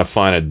gonna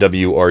find a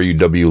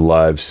WRUW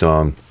live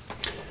song.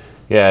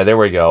 Yeah, there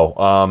we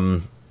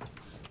go.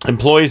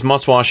 Employees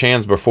must wash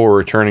hands before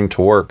returning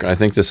to work. I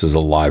think this is a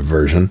live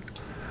version.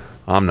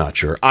 I'm not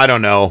sure. I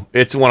don't know.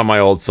 It's one of my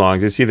old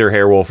songs. It's either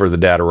Hairwolf or the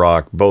Data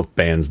Rock. Both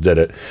bands did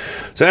it.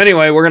 So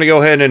anyway, we're going to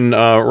go ahead and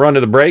run to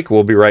the break.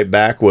 We'll be right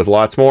back with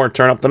lots more.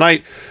 Turn Up the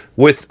Night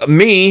with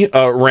me,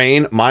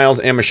 Rain, Miles,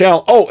 and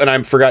Michelle. Oh, and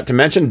I forgot to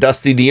mention,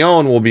 Dusty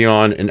Dion will be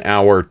on in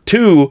hour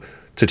 2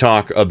 to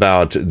talk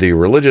about the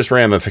religious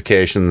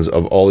ramifications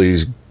of all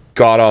these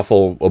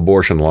god-awful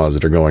abortion laws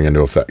that are going into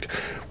effect.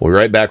 We'll be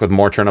right back with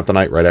more Turn Up the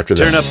Night right after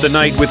this. Turn Up the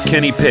Night with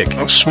Kenny Pick.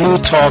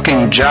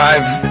 Smooth-talking,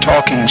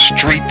 jive-talking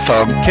street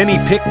thug.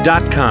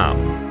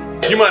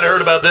 KennyPick.com. You might have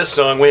heard about this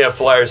song. We have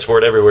flyers for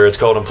it everywhere. It's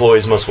called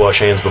Employees Must Wash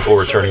Hands Before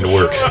Returning to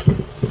Work.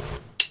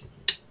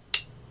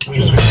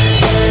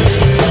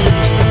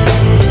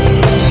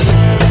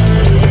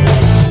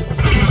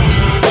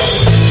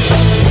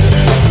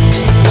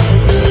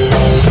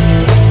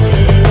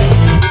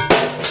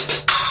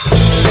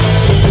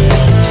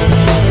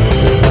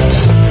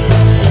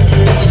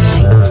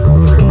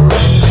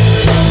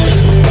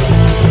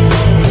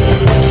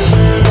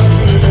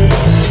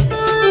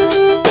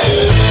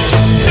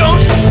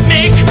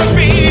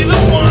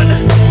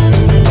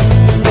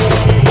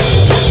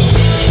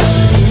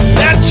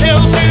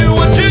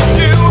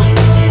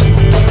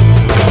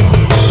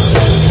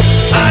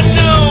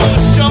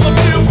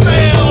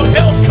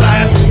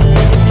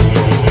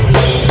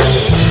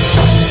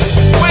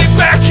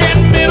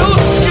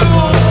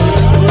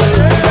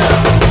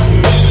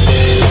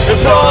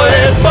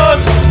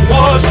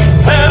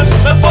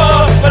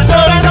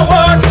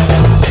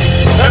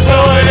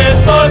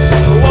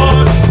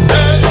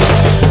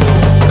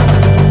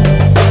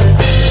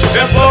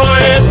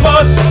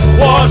 must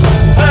wash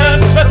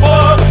hands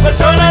before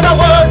returning to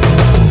work.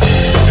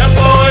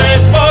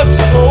 Employees must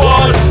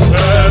wash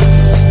hands.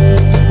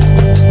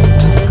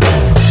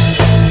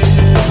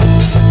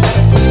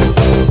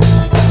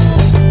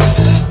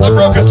 I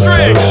broke a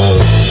string.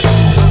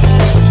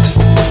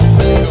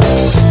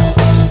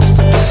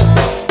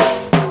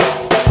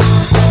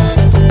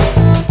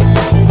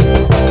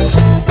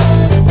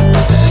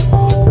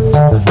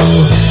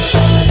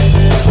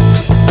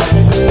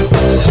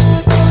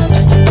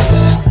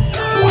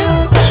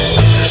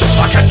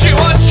 I'll cut you a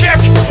check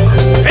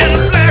and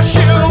flash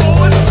you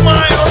a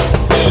smile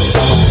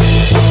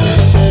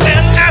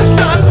and ask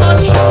not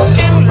much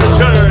in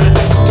return.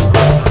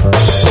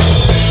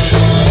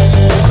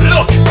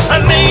 Look, I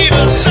need a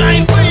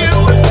sign for you,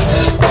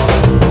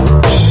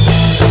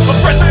 a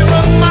friendly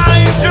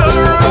reminder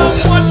of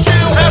what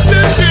you have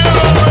to do.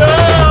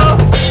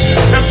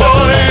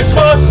 Employees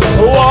must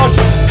wash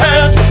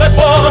hands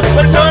before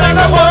returning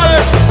to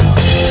work.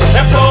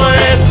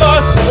 Employees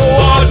must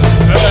wash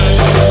hands.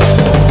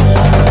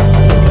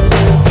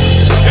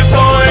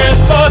 Employees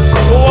must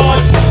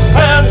wash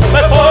hands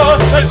before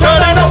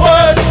returning to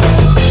work.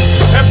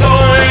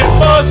 Employees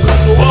must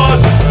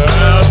wash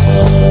hands.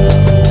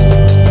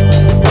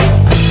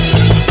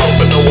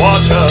 Open the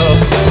water,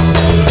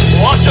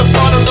 wash the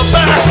front and the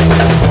back.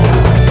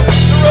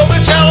 Throw the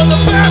towel in the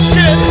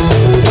basket.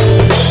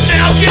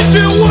 Now get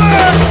to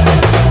work.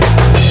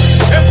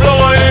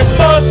 Employees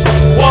must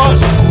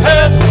wash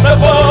hands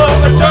before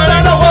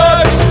returning to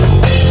work.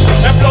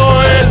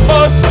 Employees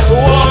must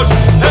wash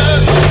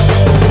hands.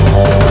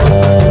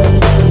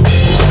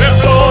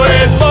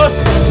 Employees must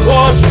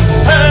wash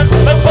hands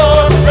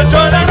before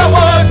returning to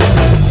work.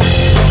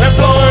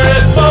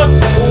 Employees must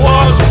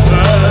wash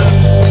hands.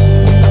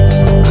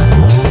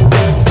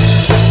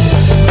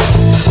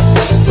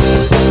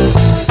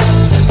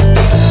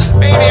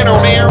 Man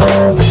over there.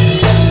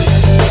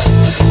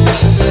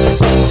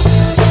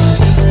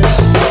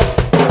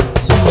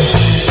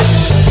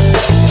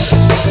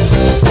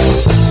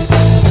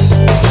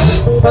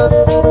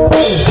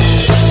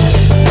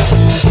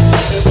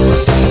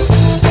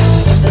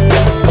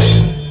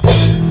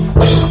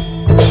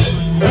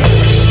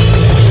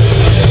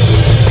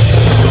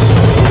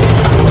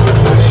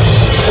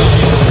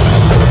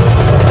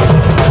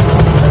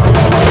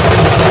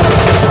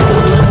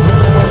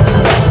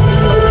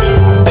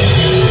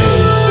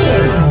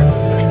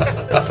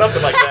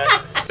 Something like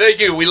that. Thank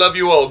you. We love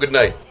you all. Good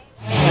night.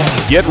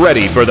 Get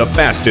ready for the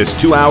fastest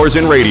 2 hours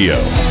in radio.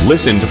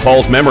 Listen to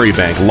Paul's Memory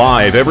Bank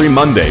live every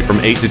Monday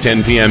from 8 to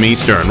 10 p.m.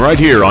 Eastern, right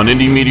here on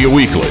Indie Media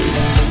Weekly.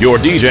 Your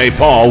DJ,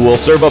 Paul, will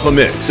serve up a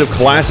mix of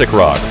classic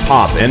rock,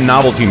 pop, and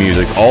novelty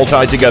music, all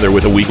tied together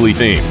with a weekly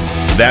theme.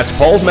 That's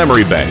Paul's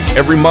Memory Bank,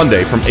 every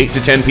Monday from 8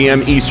 to 10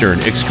 p.m. Eastern,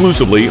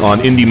 exclusively on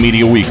Indie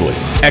Media Weekly.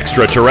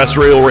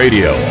 Extraterrestrial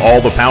radio, all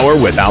the power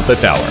without the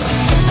tower.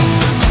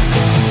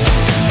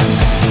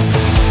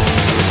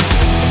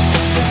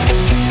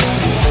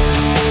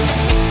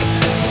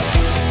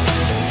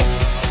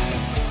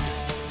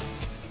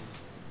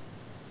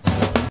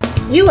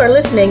 You are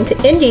listening to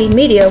Indie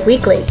Media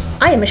Weekly.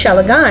 I am Michelle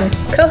Lagan,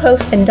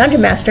 co-host and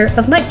Dungeon Master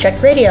of Mic Check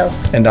Radio.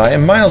 And I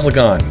am Miles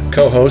Lagan,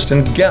 co-host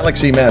and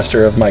Galaxy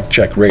Master of Mic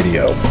Check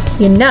Radio.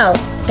 You know,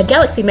 a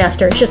Galaxy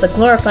Master is just a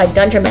glorified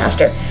Dungeon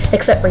Master,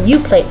 except for you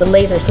plate with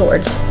laser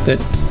swords.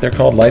 They're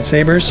called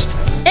lightsabers?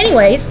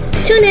 Anyways,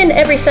 tune in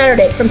every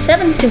Saturday from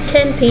 7 to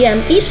 10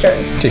 p.m. Eastern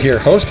to hear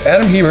host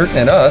Adam Hebert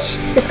and us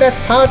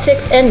discuss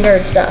politics and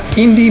nerd stuff.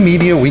 Indie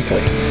Media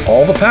Weekly.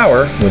 All the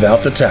power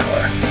without the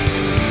tower.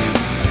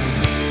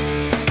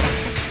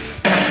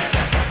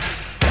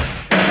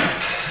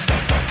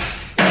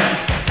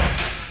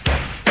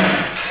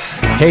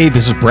 Hey,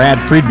 this is Brad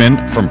Friedman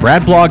from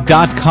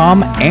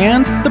BradBlog.com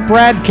and the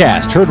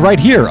Bradcast, heard right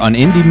here on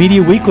Indie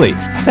Media Weekly.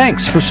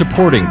 Thanks for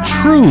supporting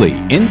truly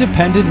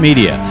independent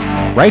media,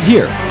 right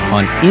here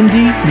on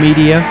Indie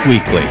Media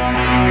Weekly.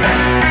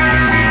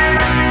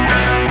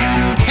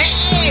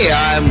 Hey,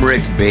 I'm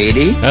Rick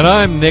Beatty. And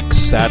I'm Nick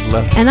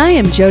Sadler. And I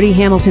am Jody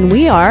Hamilton.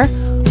 We are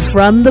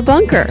From the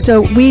Bunker.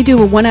 So we do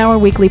a 1 hour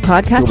weekly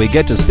podcast. We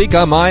get to speak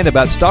our mind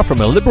about stuff from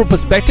a liberal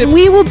perspective.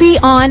 We will be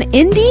on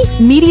Indie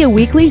Media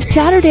Weekly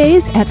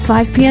Saturdays at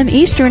 5 p.m.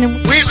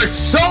 Eastern. We are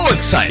so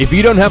excited. If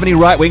you don't have any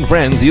right-wing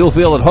friends, you'll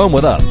feel at home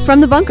with us. From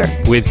the Bunker.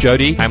 With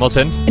Jody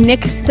Hamilton.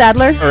 Nick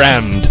Sadler.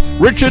 And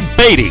Richard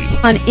Beatty.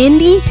 On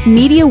Indie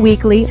Media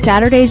Weekly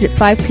Saturdays at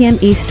 5 p.m.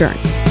 Eastern.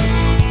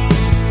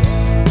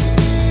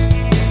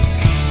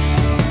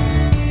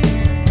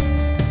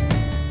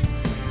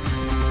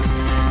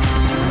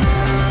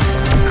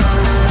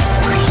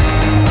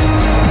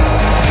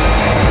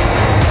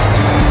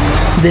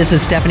 This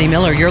is Stephanie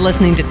Miller. You're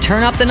listening to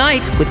Turn Up the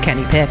Night with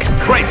Kenny Pick.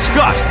 Great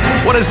Scott!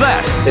 What is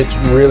that? It's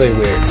really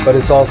weird, but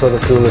it's also the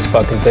coolest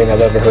fucking thing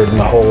I've ever heard in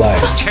my whole life.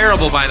 It's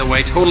terrible, by the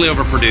way. Totally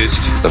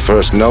overproduced. The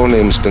first known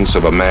instance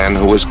of a man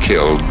who was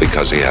killed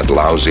because he had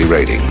lousy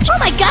ratings. Oh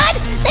my God!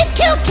 They've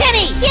killed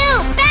Kenny!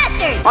 You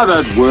bastard! I've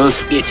had worse.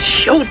 It's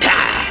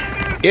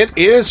showtime. It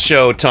is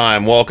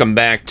showtime. Welcome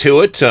back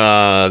to it.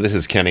 This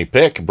is Kenny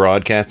Pick,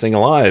 broadcasting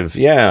live.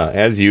 Yeah,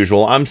 as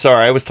usual. I'm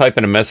sorry, I was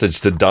typing a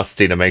message to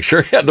Dusty to make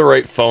sure he had the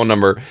right phone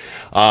number.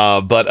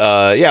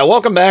 Yeah,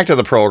 welcome back to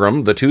the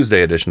program, the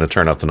Tuesday edition of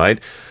Turn Up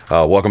Tonight.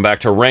 Welcome back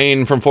to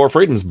Rain from Four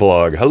Freedoms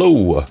blog.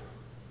 Hello.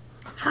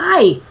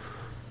 Hi.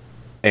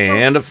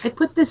 And so I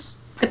put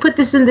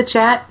this in the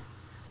chat.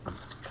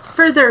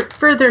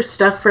 Further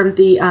stuff from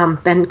the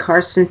Ben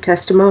Carson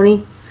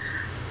testimony.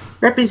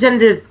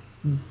 Representative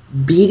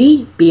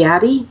Beatty,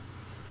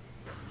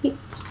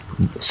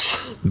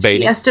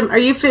 she asked him, "Are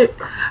you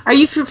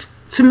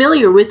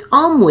familiar with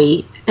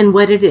OMWI and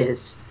what it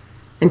is?"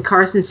 And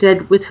Carson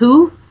said, "With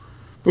who?"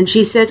 And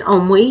she said,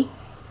 "OMWI."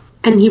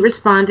 And he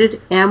responded,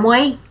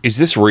 "Amway." Is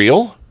this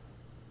real?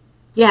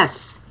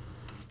 Yes.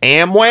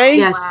 Amway?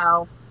 Yes.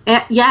 Wow.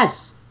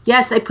 Yes.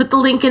 I put the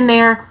link in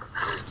there.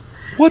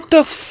 What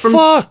the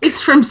fuck?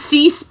 It's from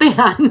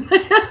C-SPAN.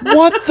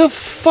 What the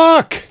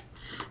fuck?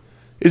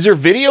 Is there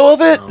video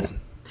of it?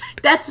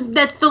 That's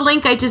the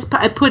link I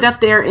put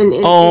up there in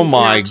oh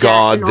my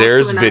god,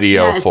 there's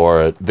video for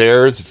it.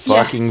 There's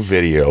fucking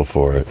video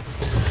for it.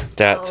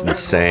 That's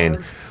insane.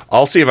 Lord.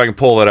 I'll see if I can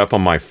pull that up on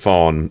my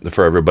phone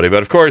for everybody.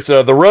 But of course,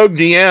 the Rogue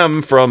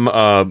DM from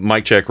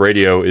Mike Check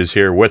Radio is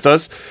here with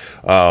us.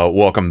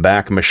 Welcome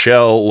back,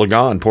 Michelle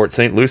Lagan, Port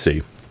St.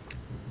 Lucie.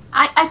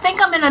 I think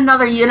I'm in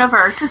another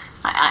universe.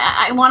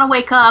 I want to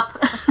wake up.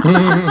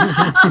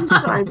 I'm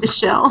sorry,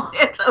 Michelle.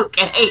 It's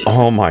okay.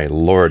 Oh my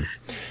lord.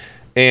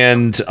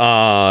 And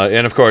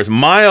of course,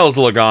 Miles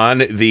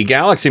Lagan, the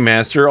Galaxy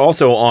Master,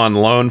 also on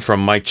loan from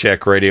Mike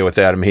Check Radio with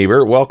Adam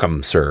Hebert.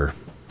 Welcome, sir.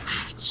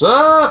 What's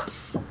up?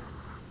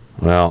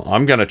 Well,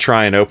 I'm going to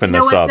try and open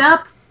this up. What's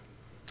up?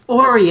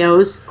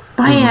 Oreos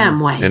by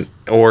Amway. And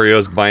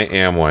Oreos by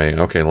Amway.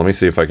 Okay, let me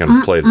see if I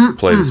can play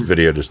this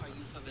video. Just. Are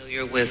you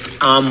familiar with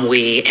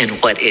Amway and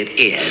what it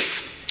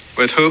is?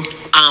 With who?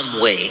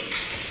 Amway.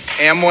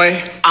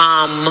 Amway?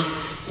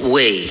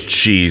 Amway.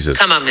 Jesus.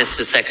 Come on,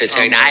 Mr.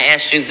 Secretary. Now, I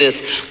asked you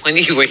this when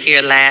you were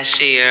here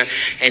last year,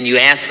 and you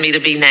asked me to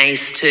be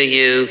nice to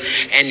you,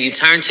 and you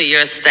turned to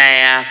your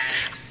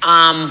staff,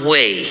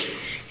 Amway,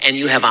 and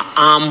you have an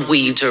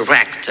Amway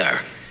director,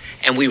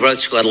 and we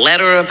wrote you a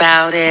letter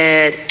about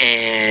it,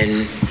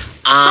 and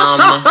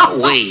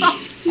Amway,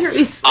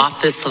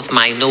 Office of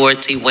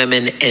Minority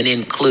Women and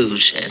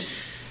Inclusion.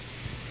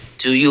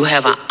 Do you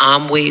have an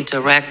Amway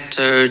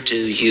director? Do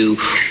you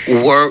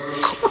work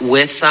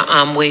with an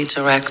Amway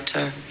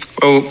director?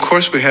 Well, of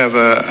course we have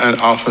an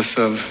office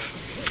of...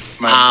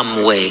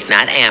 Amway,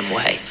 not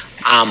Amway.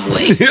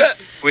 Amway.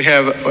 We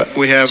have.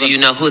 Do you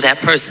know who that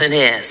person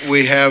is?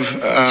 We have.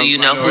 Do you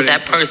know who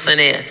that person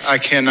is? I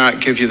cannot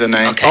give you the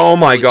name. Okay. Oh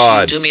my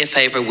God! Do me a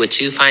favor. Would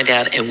you find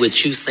out and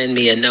would you send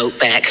me a note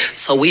back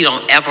so we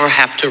don't ever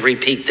have to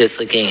repeat this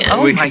again?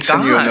 Oh we can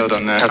send you a note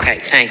on that. Okay.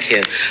 Thank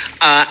you.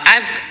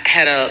 I've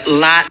had a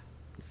lot.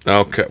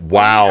 Okay.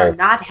 Wow. We are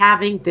not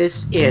having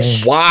this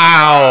ish.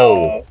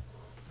 Wow.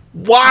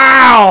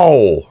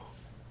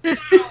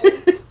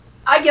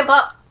 I give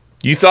up.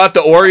 You thought the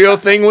Oreo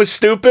thing was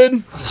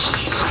stupid?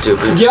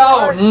 Stupid.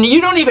 Yo,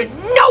 you don't even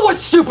know what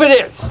stupid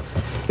is.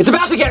 It's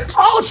about to get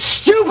all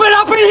stupid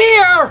up in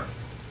here.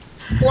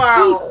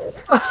 Wow.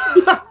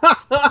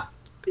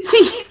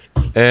 See,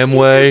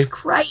 Amway. Jesus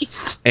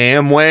Christ.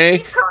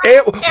 Amway.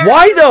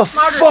 Why the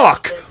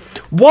fuck?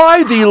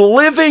 Why the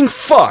living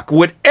fuck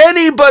would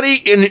anybody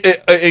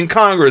in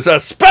Congress,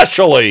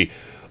 especially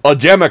a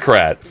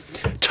Democrat,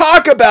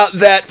 talk about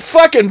that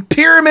fucking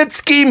pyramid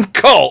scheme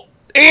cult,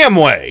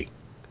 Amway?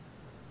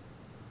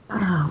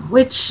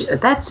 Which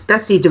that's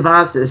Betsy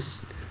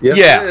DeVos's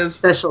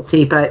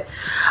specialty, but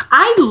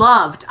I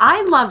loved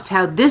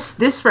how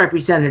this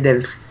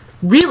representative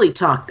really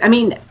talked. I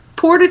mean,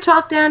 Porter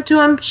talked down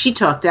to him. She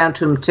talked down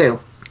to him too.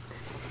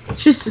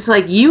 She's just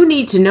like, you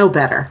need to know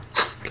better.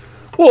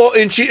 Well,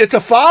 and it's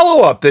a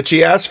follow up that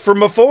she asked for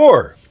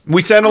before.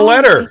 We sent a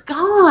letter.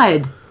 Oh my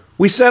God.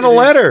 We sent a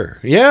letter.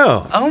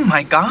 Yeah. Oh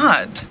my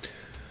God.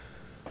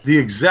 The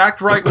exact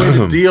right way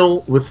to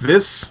deal with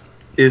this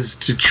is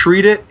to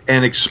treat it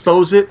and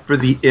expose it for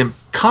the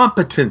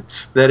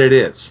incompetence that it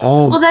is.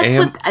 Oh, well, that's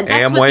what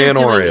Amway and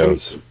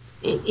Oreos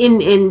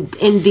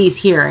in these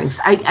hearings.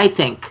 I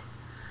think.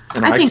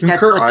 And I think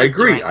concur. I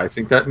agree. Doing. I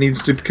think that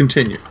needs to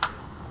continue.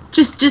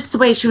 Just the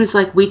way she was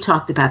like, we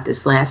talked about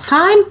this last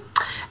time,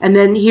 and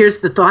then here's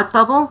the thought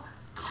bubble.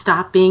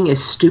 Stop being a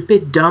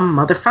stupid, dumb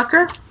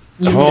motherfucker.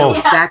 You know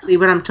exactly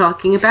what I'm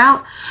talking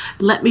about.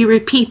 Let me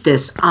repeat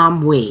this.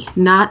 We,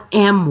 not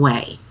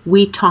Amway.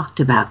 We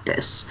talked about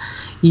this.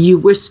 You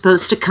were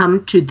supposed to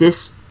come to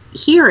this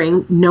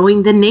hearing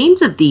knowing the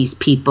names of these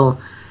people,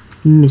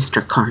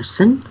 Mr.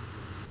 Carson.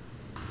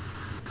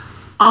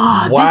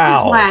 Oh, This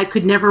is why I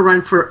could never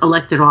run for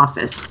elected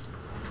office.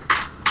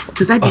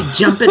 Because I'd be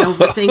jumping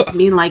over things,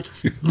 being like,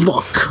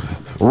 look.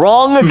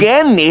 Wrong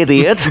again,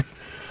 idiot.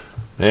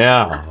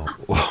 Yeah.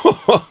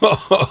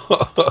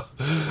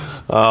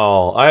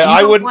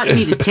 I would want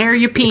me to tear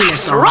your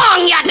penis off.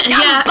 Wrong, you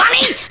dumb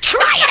bunny.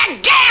 Try it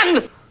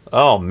again.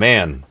 Oh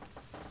man.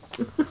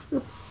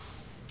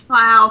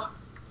 Wow.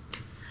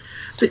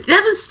 But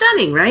that was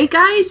stunning, right,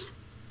 guys?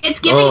 It's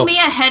giving me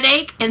a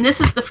headache, and this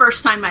is the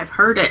first time I've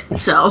heard it.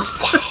 So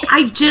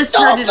I just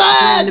heard it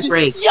during the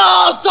break.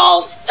 You're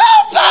so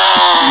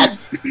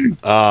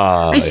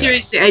stupid!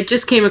 Seriously, I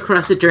just came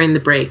across it during the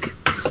break.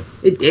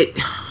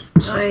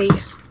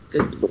 Nice.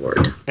 Good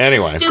Lord.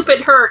 Anyway. Stupid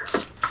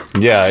hurts.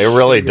 Yeah, it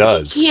really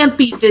does. He can't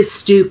be this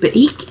stupid.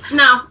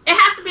 No, it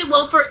has to be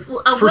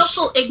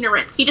willful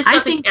ignorance. He just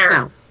doesn't think care.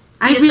 so.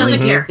 I really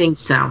think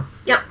so.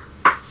 Yep.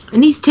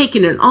 And he's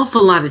taken an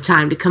awful lot of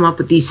time to come up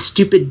with these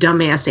stupid,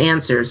 dumbass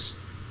answers.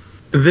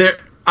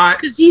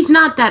 Because he's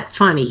not that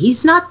funny.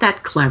 He's not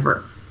that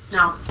clever.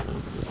 No.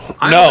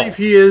 I believe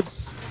he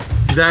is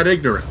that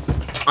ignorant.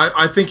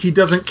 I think he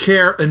doesn't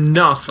care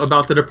enough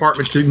about the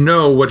department to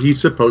know what he's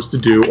supposed to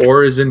do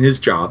or is in his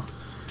job.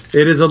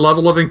 It is a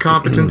level of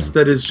incompetence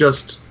that is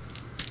just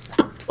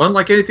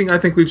unlike anything I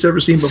think we've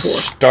ever seen before.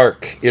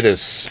 Stark. It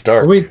is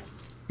stark. I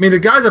mean, the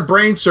guy's a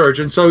brain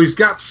surgeon, so he's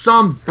got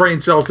some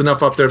brain cells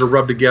enough up there to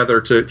rub together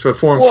to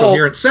form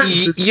coherent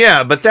sentences.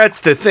 Yeah, but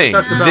that's the thing.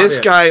 This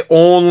guy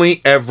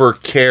only ever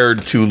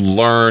cared to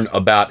learn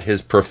about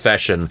his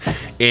profession,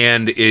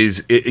 and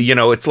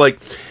it's like,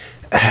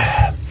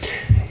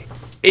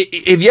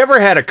 if you ever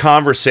had a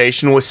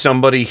conversation with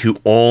somebody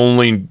who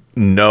only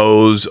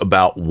knows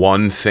about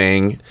one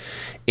thing,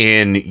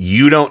 and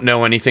you don't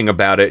know anything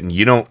about it, and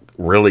you don't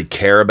really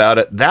care about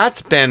it,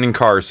 that's Ben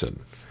Carson.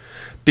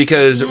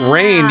 Because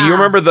Rain, do you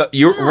remember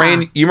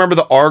Rain? You remember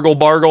the Argle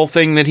Bargle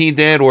thing that he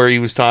did, where he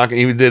was talking?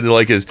 He did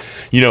like his,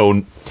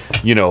 foot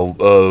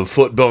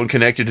bone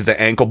connected to the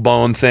ankle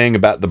bone thing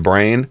about the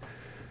brain.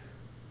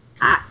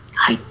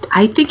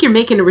 I think you're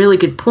making a really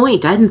good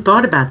point. I hadn't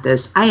thought about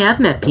this. I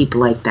have met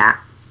people like that.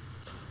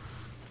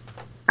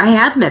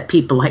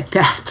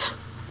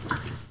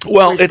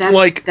 Well,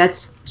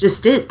 that's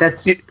just it.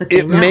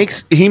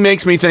 He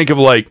makes me think of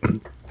like.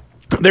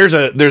 There's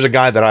a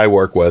guy that I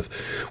work with.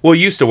 Well,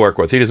 used to work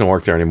with. He doesn't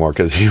work there anymore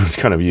because he was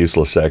kind of a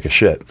useless sack of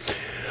shit.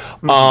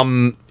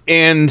 And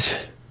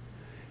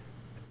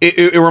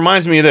it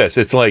reminds me of this.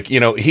 It's like,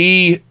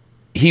 he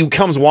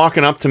comes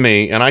walking up to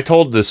me, and I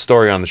told this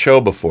story on the show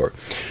before.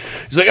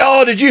 He's like,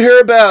 "Oh, did you hear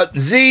about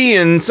Z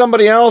and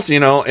somebody else?"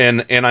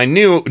 And I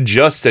knew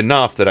just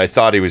enough that I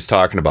thought he was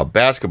talking about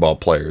basketball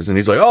players. And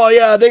he's like, "Oh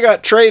yeah, they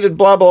got traded,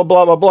 blah blah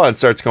blah blah blah," and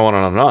starts going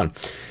on and on.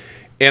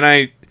 And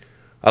I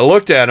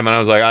looked at him and I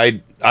was like,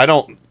 I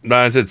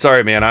said,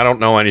 "Sorry, man, I don't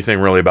know anything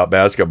really about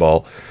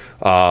basketball.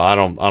 I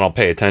don't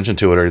pay attention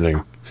to it or anything."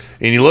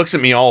 And he looks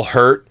at me all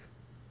hurt,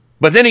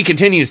 but then he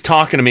continues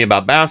talking to me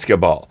about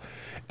basketball.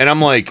 And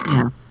I'm like,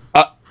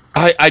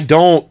 I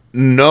don't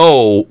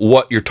know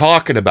what you're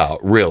talking about,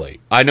 really.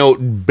 I know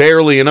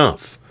barely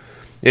enough.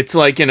 It's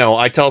like,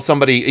 I tell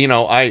somebody,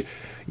 muy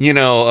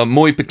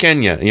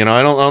pequeña,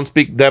 I don't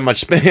speak that much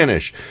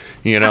Spanish,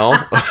 and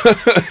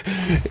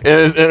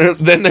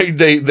then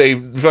they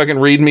fucking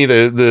read me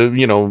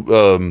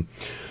the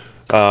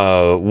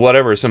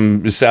whatever,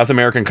 some South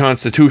American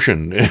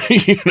Constitution,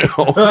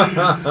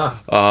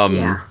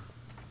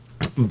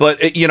 But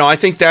I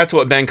think that's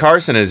what Ben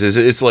Carson is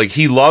it's like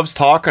he loves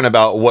talking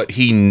about what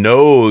he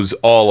knows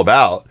all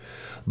about.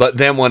 But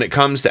then when it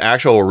comes to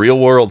actual real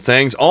world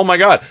things, oh my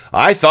God,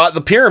 I thought the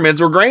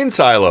pyramids were grain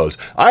silos.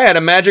 I had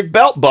a magic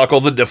belt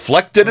buckle that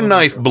deflected a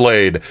knife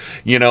blade,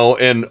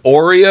 and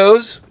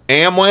Oreos,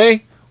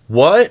 Amway,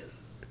 what?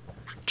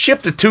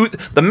 Chipped a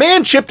tooth. The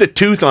man chipped a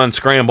tooth on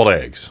scrambled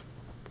eggs.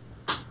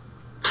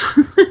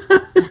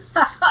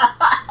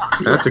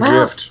 That's a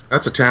gift.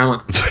 That's a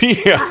talent.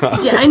 Yeah,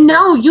 I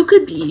know. You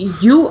could be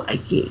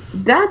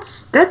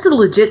that's a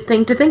legit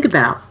thing to think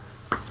about.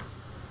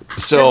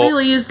 So it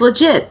really is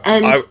legit,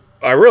 and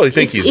I really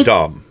think he's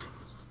dumb.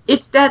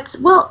 If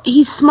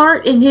he's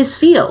smart in his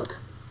field.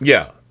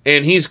 Yeah,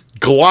 and he's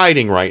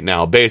gliding right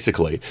now.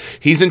 Basically,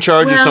 he's in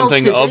charge of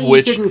something of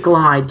which he didn't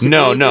glide.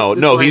 No.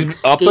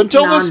 He's up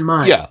until this.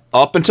 Yeah,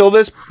 up until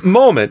this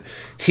moment,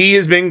 he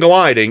has been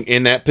gliding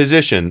in that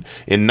position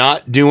and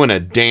not doing a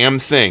damn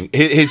thing.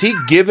 Has he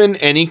given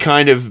any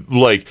kind of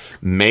like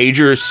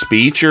major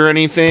speech or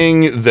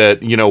anything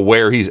that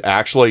where he's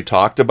actually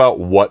talked about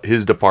what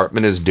his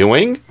department is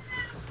doing?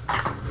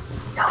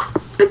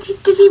 But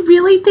did he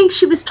really think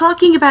she was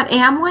talking about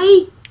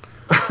Amway?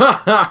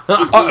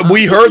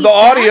 We heard the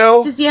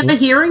audio. Does he have a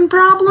hearing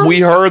problem?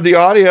 We heard the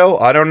audio.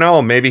 I don't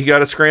know. Maybe he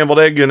got a scrambled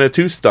egg and a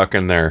tooth stuck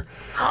in there.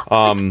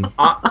 I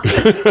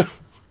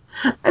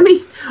mean,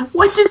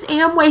 what does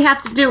Amway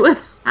have to do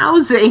with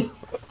housing?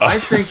 I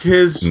think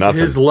his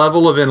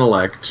level of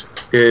intellect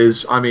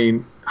is,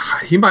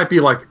 he might be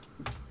like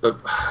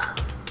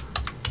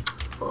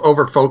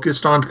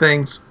over-focused on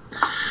things.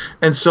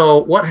 And so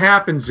what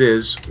happens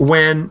is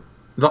when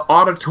the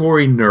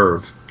auditory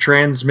nerve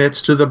transmits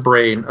to the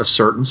brain a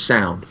certain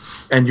sound,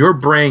 and your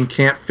brain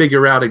can't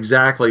figure out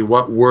exactly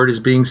what word is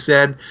being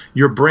said,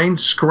 your brain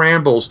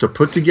scrambles to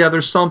put together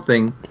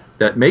something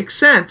that makes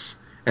sense,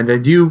 and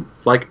then you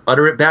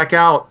utter it back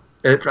out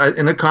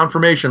in a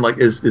confirmation, like,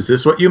 is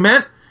this what you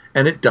meant?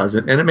 And it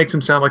doesn't, and it makes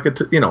him sound like and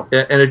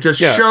it just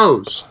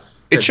shows.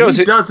 It shows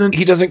he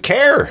doesn't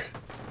care.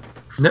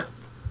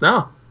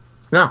 No.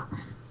 No.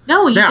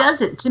 No, he Now-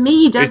 doesn't. To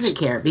me, he doesn't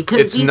care because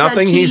It's he's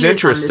nothing had 2 he's years on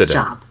interested this in.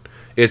 job.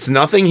 It's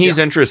nothing he's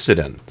interested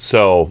in.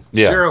 So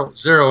yeah,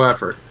 Zero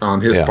effort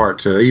on his Yeah. part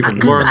to even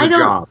 'Cause learn I the don't-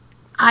 job.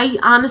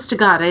 Honest to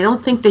God, I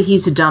don't think that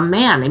he's a dumb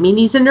man. I mean,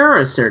 he's a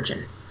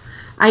neurosurgeon.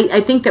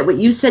 I think that what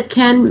you said,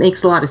 Ken,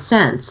 makes a lot of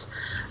sense.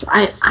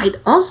 I'd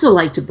also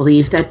like to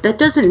believe that that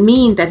doesn't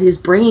mean that his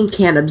brain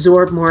can't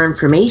absorb more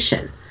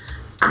information.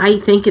 I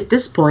think at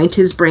this point,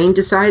 his brain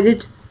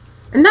decided,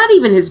 and not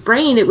even his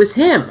brain, it was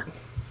him.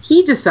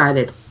 He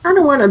decided, I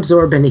don't want to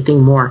absorb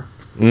anything more.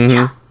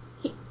 Mm-hmm.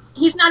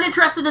 He's not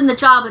interested in the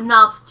job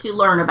enough to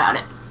learn about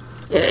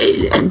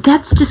it.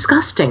 That's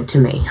disgusting to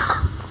me.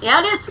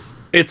 Yeah, it is.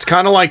 It's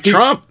kind of like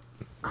Trump.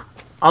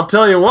 I'll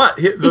tell you what,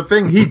 the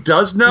thing he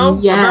does know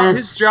about his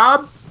Yes.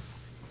 job,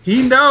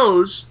 he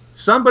knows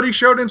somebody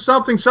showed him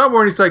something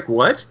somewhere, and he's like,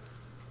 what?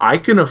 I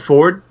can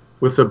afford,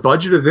 with the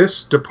budget of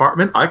this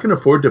department, I can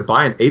afford to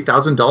buy an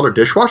 $8,000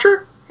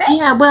 dishwasher?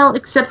 Yeah, well,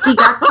 except he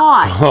got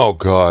caught. Oh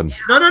God.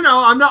 No,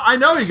 I'm not. I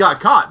know he got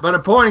caught, but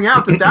I'm pointing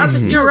out that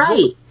You're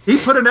right. He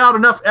put in out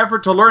enough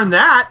effort to learn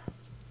that.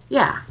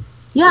 Yeah.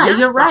 Yeah, Yeah,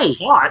 you're right.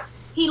 Caught.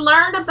 He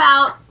learned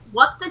about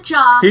what the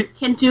job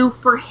can do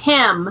for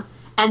him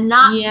and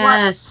not Yes.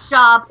 what the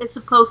job is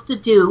supposed to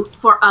do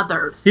for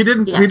others. He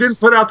didn't. He didn't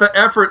put out the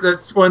effort.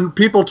 That's when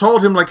people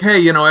told him, like, "Hey,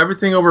 you know,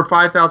 everything over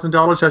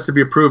 $5,000 has to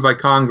be approved by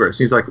Congress."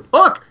 He's like,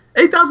 "Look,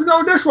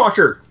 $8,000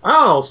 dishwasher.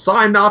 I'll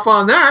sign off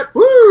on that.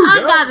 Woo! I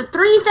got a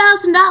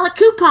 $3,000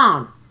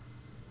 coupon.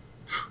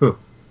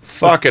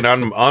 Fucking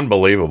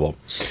unbelievable.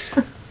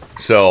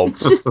 So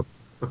It's just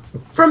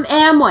from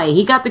Amway.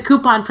 He got the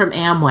coupon from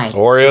Amway.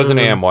 Oreos and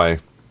Amway.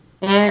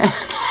 Eh.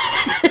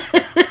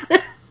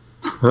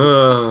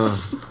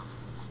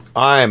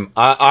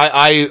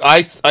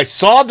 I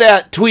saw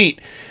that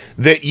tweet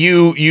that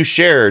you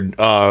shared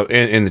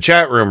in the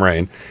chat room,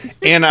 Rain,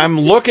 and I'm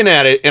looking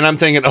at it and I'm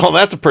thinking, oh,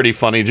 that's a pretty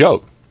funny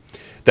joke.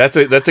 That's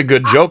a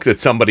good joke that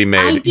somebody made.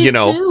 I did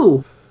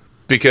too.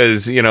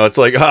 Because, it's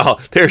like, oh,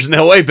 there's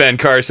no way Ben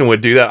Carson would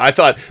do that. I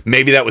thought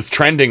maybe that was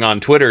trending on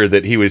Twitter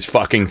that he was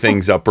fucking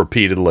things up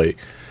repeatedly.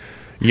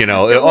 The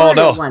oh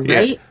no, Oreo one,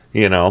 right?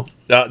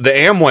 The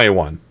Amway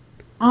one.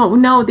 Oh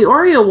no, the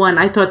Oreo one.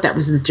 I thought that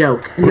was the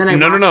joke, and then I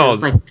watched it, I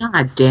was like,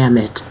 God damn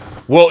it!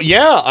 Well,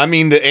 yeah, I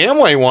mean the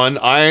Amway one.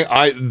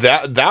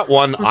 That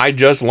one I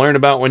just learned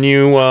about when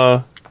you.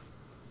 Oh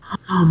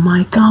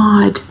my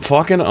God!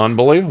 Fucking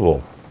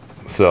unbelievable.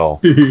 So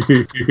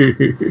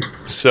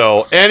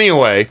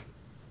anyway.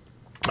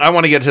 I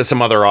want to get to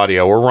some other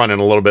audio. We're running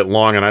a little bit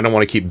long, and I don't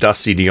want to keep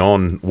Dusty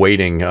Dion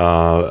waiting in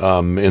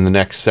the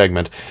next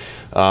segment.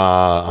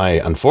 I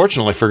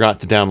unfortunately forgot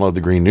to download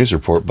the Green News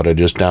Report, but I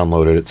just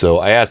downloaded it. So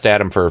I asked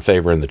Adam for a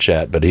favor in the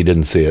chat, but he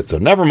didn't see it. So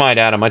never mind,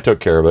 Adam. I took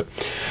care of it.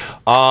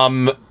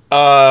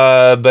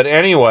 But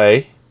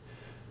anyway,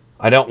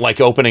 I don't like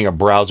opening a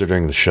browser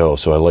during the show.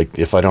 So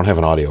if I don't have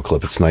an audio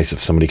clip, it's nice if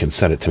somebody can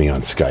send it to me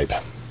on Skype.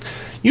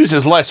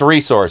 Uses less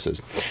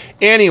resources.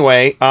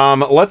 Anyway,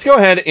 let's go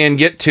ahead and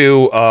get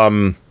to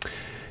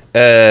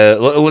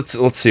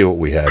let's see what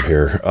we have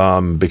here,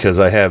 because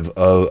I have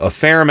a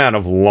fair amount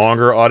of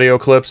longer audio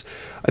clips.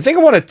 I think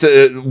I want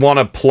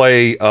to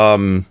play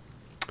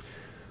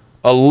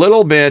a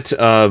little bit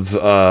of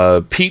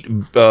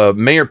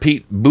Mayor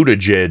Pete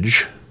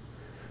Buttigieg.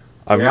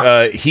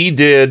 He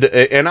did,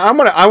 and I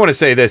want to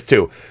say this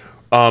too.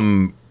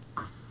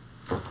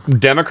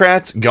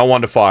 Democrats, go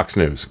on to Fox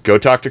News. Go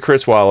talk to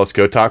Chris Wallace.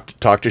 Go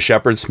talk to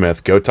Shepard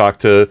Smith. Go talk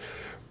to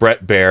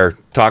Brett Baer.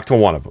 Talk to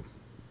one of them.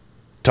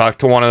 Talk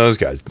to one of those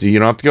guys. You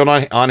don't have to go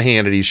on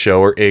Hannity's show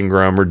or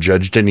Ingram or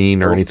Judge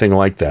Deneen or anything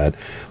like that.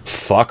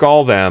 Fuck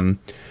all them.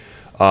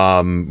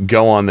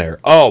 Go on there.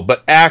 Oh,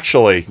 but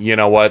actually, you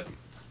know what?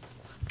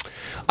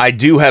 I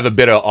do have a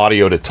bit of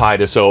audio to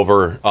tide us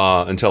over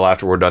until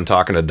after we're done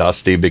talking to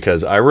Dusty,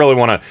 because I really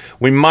want to.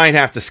 We might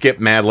have to skip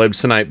Mad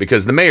Libs tonight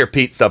because the Mayor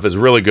Pete stuff is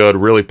really good,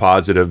 really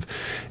positive,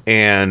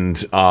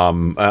 and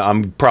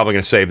I'm probably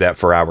going to save that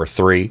for hour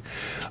 3.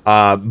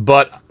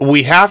 But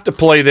we have to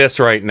play this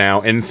right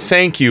now, and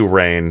thank you,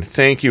 Rain.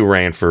 Thank you,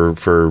 Rain,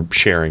 for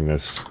sharing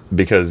this,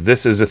 because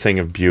this is a thing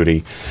of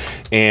beauty,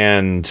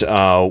 and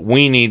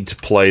we need to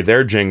play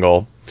their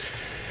jingle.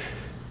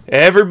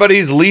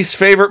 Everybody's least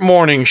favorite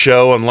morning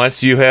show,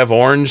 unless you have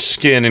orange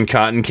skin and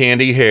cotton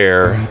candy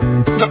hair.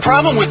 The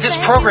problem with this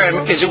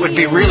program is it would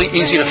be really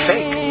easy to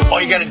fake.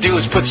 All you got to do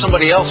is put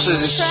somebody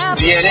else's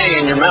DNA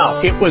in your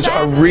mouth. It was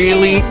a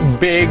really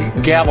big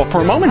gavel.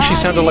 For a moment, she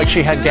sounded like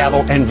she had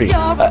gavel envy. So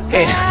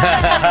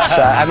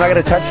I'm not going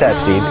to touch that,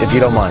 Steve, if you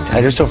don't mind.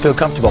 I just don't feel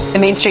comfortable. The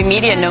mainstream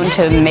media known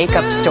to make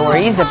up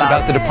stories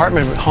about the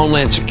Department of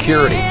Homeland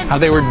Security, how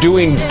they were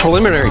doing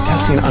preliminary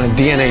testing on a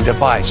DNA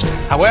device.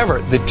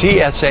 However, the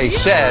TSA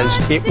says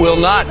it will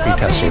not be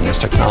testing this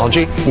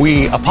technology.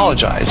 We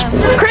apologize for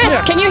it.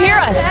 Chris, can you hear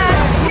us?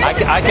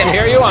 I can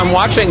hear you. I'm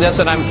watching this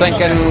and I'm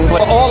thinking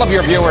what all of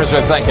your viewers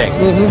are thinking.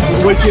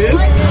 Mm-hmm. Which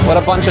is? What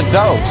a bunch of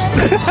dopes.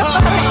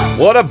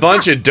 What a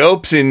bunch of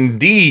dopes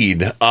indeed.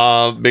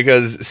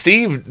 Because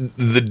Steve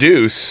the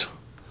Deuce,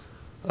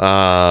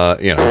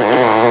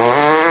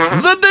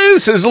 The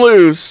deuce is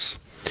loose.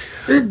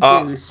 The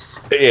deuce.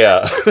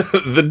 Yeah.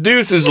 The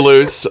deuce is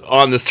loose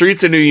on the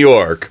streets of New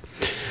York.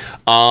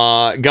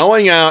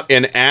 Going out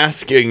and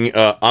asking,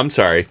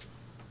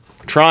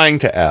 trying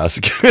to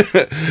ask.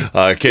 Can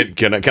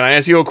I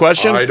ask you a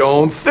question? I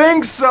don't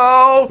think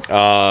so.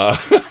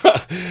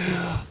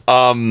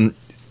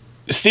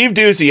 Steve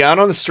Doocy out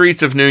on the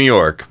streets of New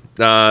York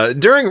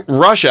during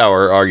rush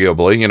hour,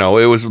 arguably. You know,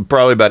 it was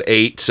probably about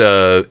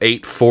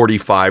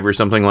 8:45 or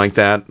something like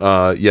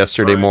that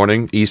yesterday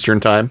morning Eastern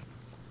time.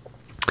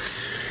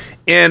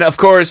 And of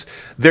course,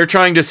 they're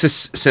trying to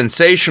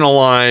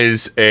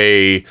sensationalize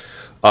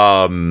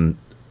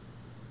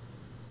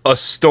a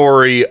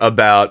story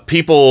about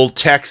people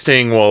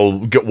texting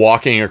while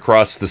walking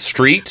across the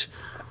street.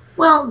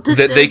 Well,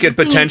 they could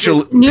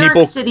potentially New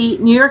York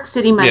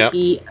City might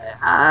be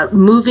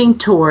moving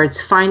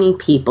towards fining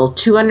people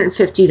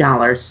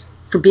 $250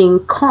 for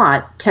being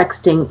caught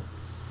texting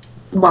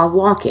while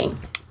walking.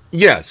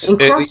 Yes, in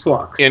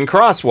crosswalks. In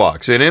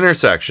crosswalks, in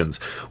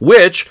intersections,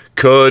 which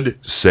could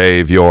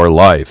save your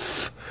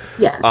life.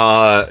 Yes.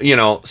 You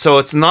know, so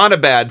it's not a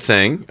bad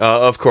thing.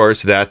 Of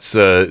course, that's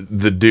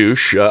the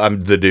douche.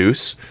 I'm the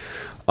deuce.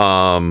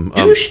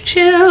 Douche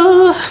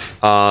chill.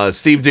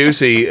 Steve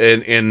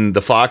Doocy and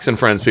the Fox and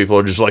Friends people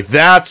are just like,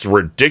 that's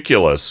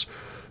ridiculous.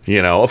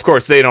 You know, of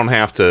course, they don't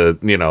have to,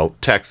 you know,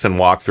 text and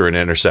walk through an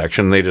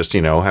intersection. They just,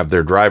 you know, have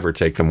their driver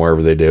take them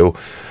wherever they do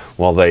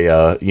while they,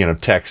 you know,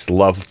 text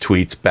love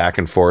tweets back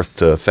and forth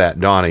to Fat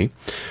Donnie.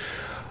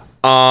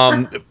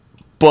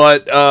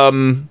 But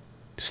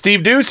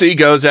Steve Doocy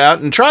goes out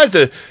and tries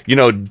to, you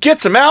know, get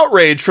some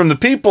outrage from the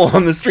people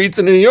on the streets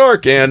of New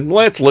York, and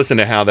let's listen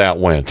to how that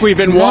went. We've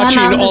been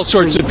watching all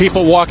sorts of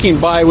people walking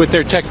by with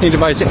their texting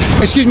devices.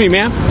 Excuse me,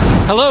 ma'am.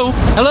 Hello?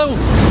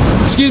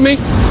 Excuse me?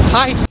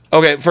 Hi.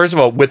 Okay, first of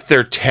all, with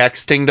their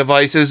texting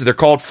devices, they're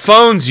called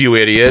phones, you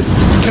idiot.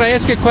 Can I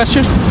ask you a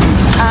question?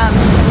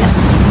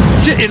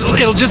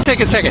 It'll just take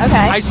a second. Okay.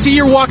 I see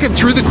you're walking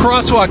through the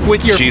crosswalk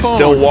with your phone. She's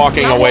still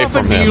walking away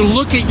from him. How often do you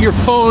look at your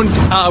phone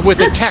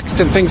with a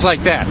text and things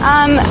like that?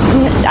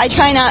 I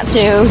try not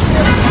to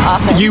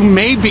often. You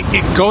may be,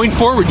 going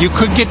forward, you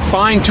could get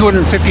fined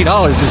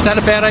 $250. Is that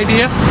a bad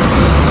idea?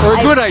 Or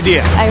a good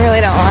idea? I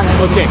really don't want to.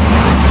 Okay.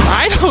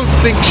 I don't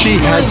think she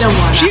has.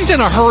 She's in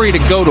a hurry to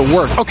go to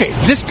work. Okay,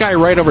 this guy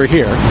right over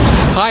here.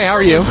 Hi, how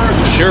are you?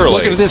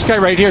 Surely. Look at this guy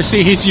right here.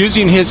 See, he's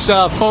using his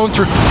phone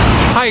through.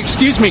 Hi,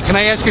 excuse me. Can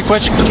I ask a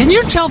question? Can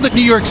you tell that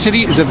New York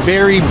City is a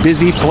very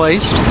busy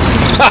place?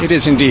 It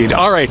is indeed.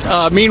 All right.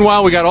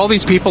 Meanwhile, we got all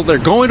these people. They're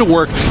going to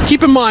work.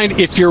 Keep in mind,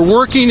 if you're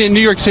working in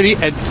New York City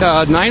at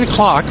 9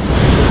 o'clock,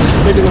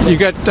 you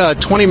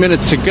got 20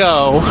 minutes to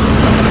go,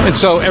 and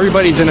so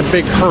everybody's in a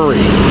big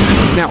hurry.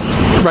 Now,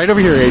 right over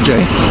here,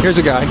 AJ, here's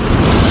a guy.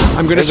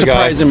 I'm going to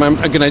surprise him. I'm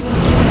going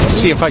to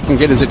see if I can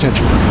get his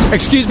attention.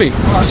 Excuse me,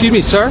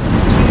 sir.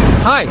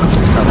 Hi.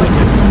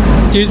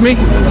 Excuse me.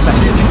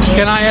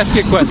 Can I ask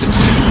you a question?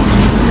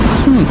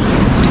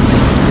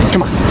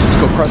 Come on, let's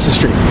go across the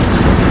street.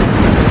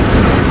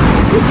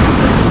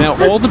 Now,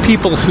 all the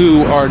people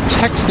who are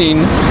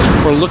texting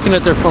or looking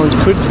at their phones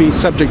could be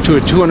subject to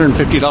a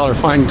 $250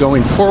 fine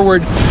going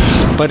forward,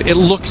 but it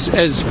looks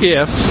as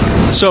if,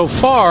 so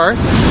far,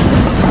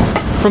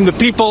 from the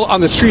people on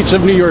the streets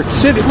of New York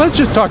City, let's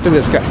just talk to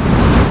this guy.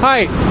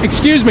 Hi,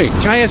 excuse me,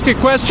 can I ask you a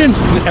question?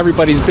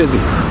 Everybody's busy.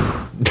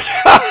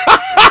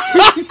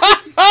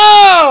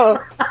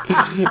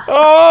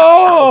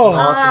 Oh,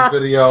 awesome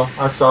video.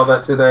 I saw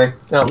that today.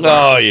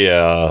 Oh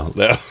yeah.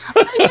 I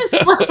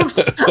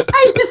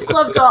just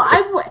loved all.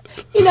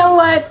 You know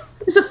what?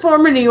 As a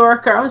former New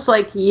Yorker, I was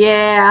like,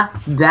 yeah,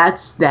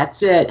 that's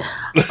it.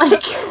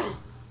 Like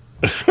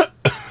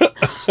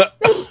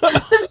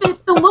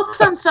the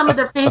looks on some of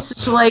their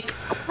faces were like,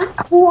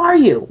 who are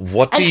you?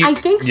 What do and you? I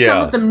think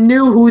some of them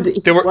knew who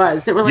he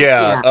was. They were like,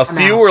 yeah, a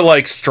few were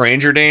like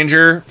stranger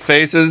danger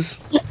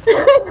faces.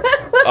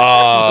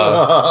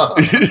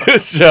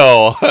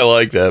 So I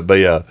like that, but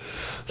yeah.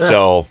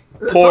 So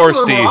poor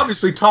Steve. Were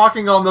obviously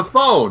talking on the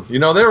phone. You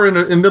know, they were in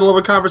the middle of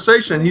a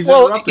conversation. And he's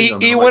interrupting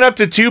them. He went up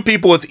to two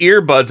people with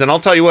earbuds, and I'll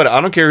tell you what,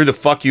 I don't care who the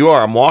fuck you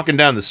are. I'm walking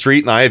down the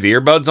street and I have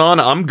earbuds on.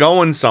 I'm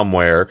going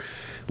somewhere.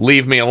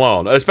 Leave me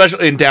alone,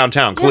 especially in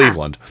downtown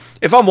Cleveland.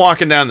 If I'm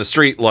walking down the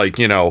street, like,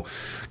 you know,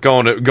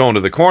 going to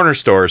the corner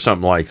store or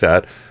something like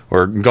that,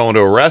 or going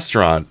to a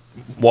restaurant,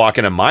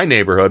 walking in my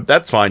neighborhood,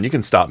 that's fine. You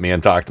can stop me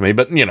and talk to me,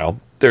 but you know,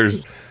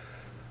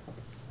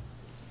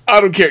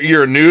 I don't care.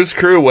 You're a news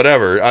crew,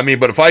 whatever. I mean,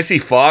 but if I see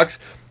Fox,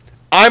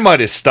 I might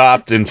have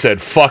stopped and said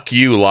 "fuck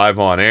you" live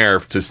on air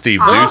to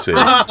Steve Doocy.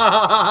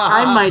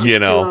 I might, you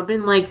know, I've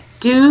been like,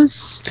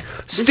 Deuce,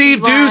 Steve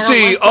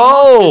Doocy.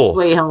 Oh,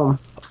 way home.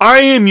 I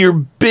am your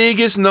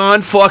biggest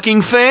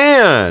non-fucking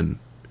fan.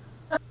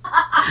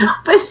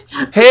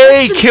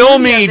 Hey, kill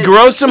me.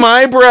 Grow some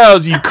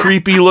eyebrows, you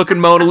creepy-looking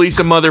Mona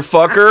Lisa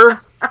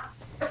motherfucker.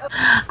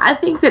 I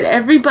think that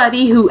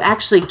everybody who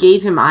actually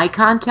gave him eye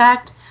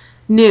contact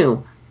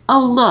knew,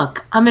 oh,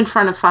 look, I'm in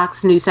front of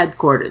Fox News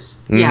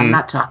headquarters. Mm-hmm. Yeah, I'm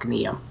not talking to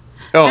you.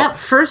 That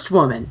first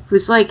woman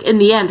who's like, in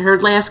the end,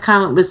 her last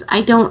comment was,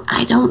 I don't,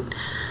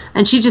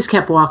 and she just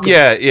kept walking.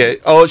 Yeah.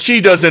 Oh, she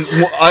doesn't.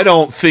 I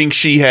don't think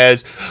she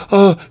has.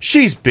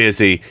 She's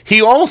busy.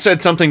 He almost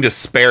said something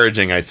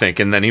disparaging, I think,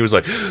 and then he was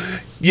like,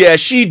 yeah,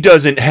 she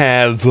doesn't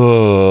have.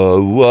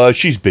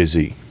 She's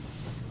busy.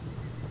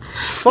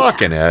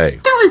 Fucking A.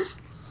 There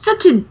was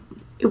such a.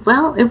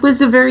 Well, it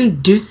was a very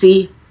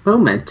Ducey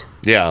moment.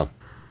 Yeah.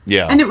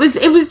 And it was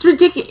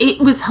ridiculous. It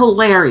was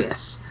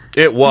hilarious.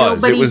 It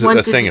was. Nobody it was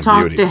wanted a thing to of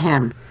talk beauty. to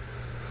him.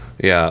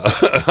 Yeah.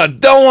 I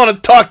don't want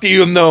to talk to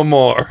you no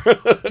more.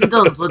 I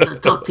don't want to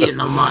talk to you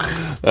no more.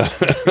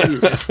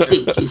 You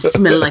stink. You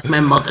smell like my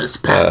mother's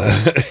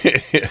pants.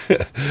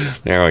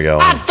 There we go.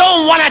 I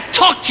don't want to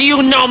talk to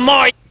you no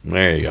more.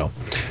 There you go.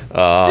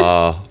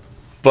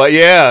 But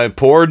yeah,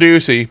 poor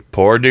Ducey.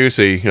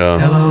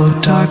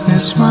 Hello,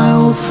 darkness, my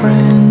old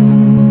friend.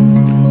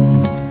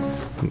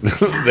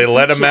 They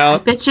let him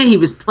out. I bet you he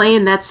was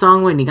playing that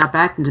song when he got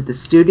back into the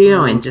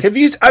studio and just.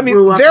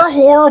 They're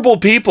horrible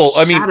people.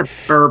 I mean, shot of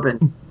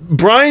bourbon.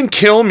 Brian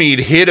Kilmeade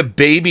hit a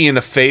baby in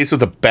the face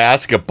with a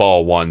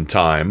basketball one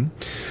time.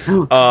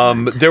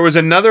 There was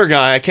another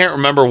guy, I can't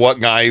remember what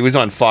guy. He was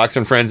on Fox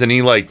and Friends, and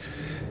he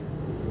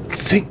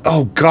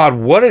oh God,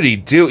 what did he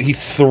do?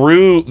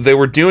 They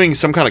were doing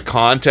some kind of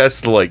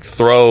contest to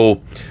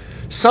throw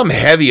some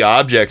heavy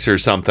objects or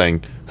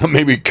something.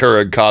 Maybe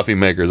Keurig coffee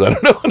makers. I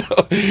don't know.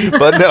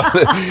 But no,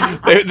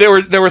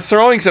 they were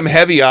throwing some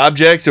heavy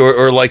objects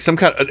or like some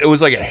kind of, it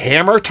was like a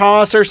hammer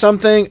toss or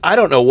something. I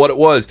don't know what it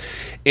was.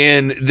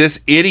 And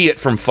this idiot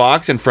from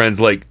Fox and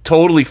Friends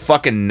totally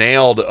fucking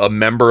nailed a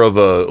member of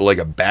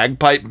a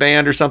bagpipe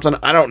band or something.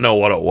 I don't know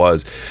what it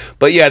was.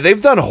 But yeah,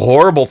 they've done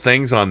horrible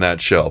things on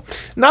that show.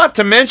 Not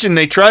to mention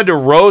they tried to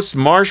roast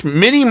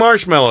mini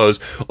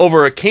marshmallows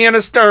over a can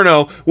of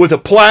Sterno with a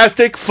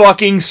plastic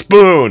fucking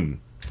spoon.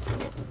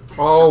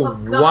 Oh,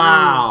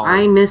 wow.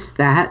 I missed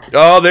that.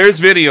 Oh, there's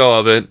video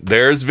of it.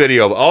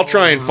 I'll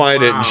try and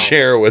find it and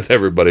share it with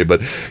everybody.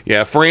 But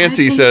yeah,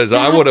 Francie says,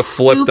 I would have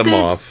flipped them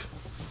off.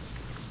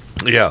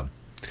 Yeah.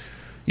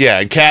 Yeah,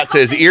 and Kat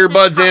says,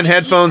 earbuds in,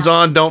 headphones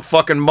on, don't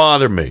fucking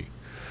bother me.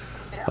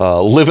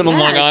 Living in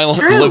Long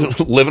Island,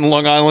 living in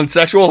Long Island,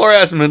 sexual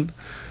harassment.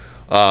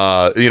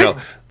 The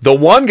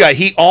one guy,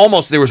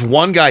 there was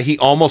one guy, he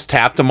almost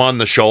tapped him on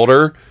the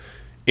shoulder.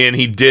 And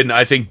he didn't.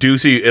 I think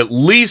Ducey at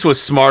least was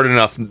smart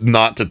enough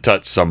not to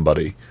touch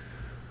somebody.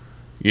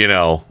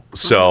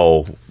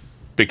 So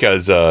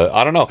because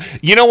I don't know.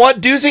 You know what,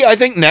 Ducey? I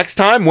think next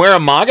time wear a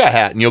MAGA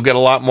hat and you'll get a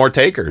lot more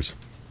takers.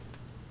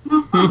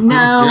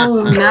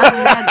 No,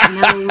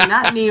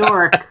 not New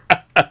York.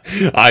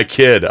 I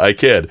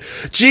kid.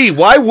 Gee,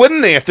 why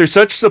wouldn't they? If they're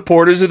such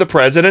supporters of the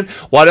president,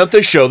 why don't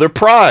they show their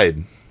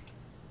pride?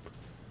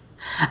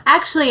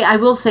 Actually, I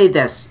will say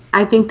this.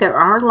 I think there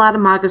are a lot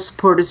of MAGA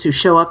supporters who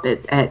show up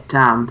at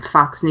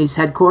Fox News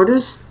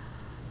headquarters.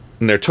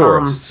 And they're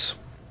tourists.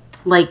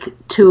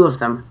 2 of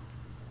them.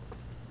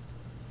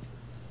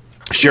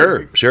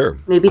 Sure.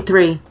 Maybe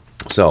 3.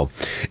 So,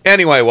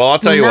 anyway, well, I'll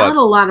tell you what. Not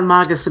a lot of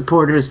MAGA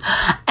supporters.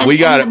 And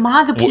the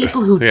MAGA people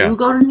who do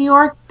go to New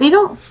York, they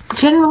don't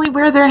generally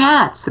wear their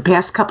hats the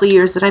past couple of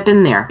years that I've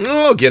been there.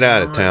 Oh, get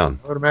out of town.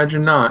 I would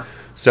imagine not.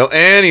 So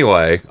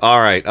anyway, all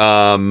right,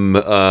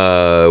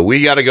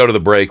 we got to go to the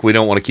break. We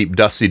don't want to keep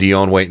Dusty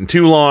Dion waiting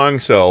too long,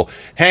 so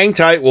hang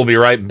tight. We'll be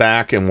right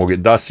back, and we'll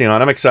get Dusty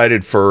on. I'm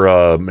excited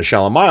for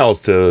Michelle and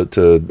Miles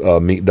to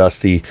meet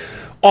Dusty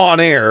on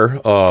air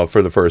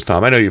for the first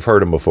time. I know you've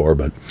heard him before,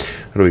 but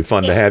it'll be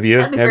fun to have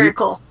you. Very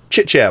cool.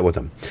 Chit-chat with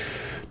him.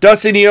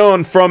 Dusty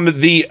Dion from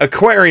the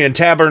Aquarian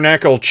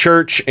Tabernacle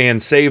Church and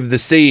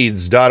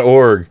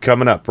SaveTheSeeds.org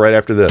coming up right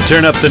after this.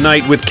 Turn up the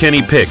night with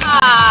Kenny Pick.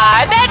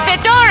 Ah,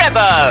 that's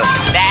adorable.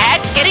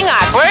 That's getting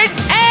awkward.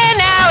 And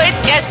now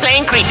it's just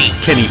plain creepy.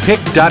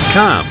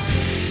 KennyPick.com.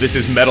 This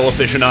is metal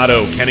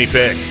aficionado Kenny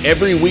Pick.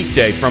 Every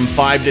weekday from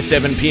 5 to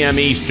 7 p.m.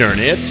 Eastern,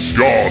 it's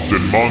Gods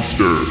and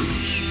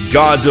Monsters.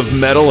 Gods of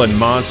Metal and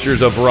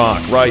Monsters of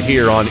Rock right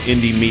here on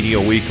Indie Media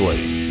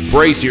Weekly.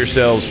 Brace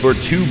yourselves for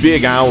 2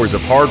 big hours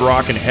of hard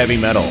rock and heavy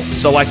metal,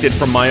 selected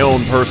from my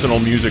own personal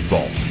music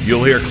vault.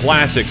 You'll hear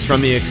classics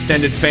from the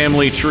extended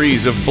family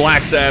trees of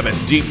Black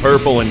Sabbath, Deep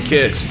Purple, and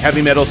Kiss,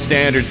 heavy metal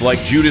standards like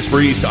Judas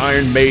Priest,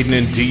 Iron Maiden,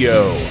 and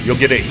Dio. You'll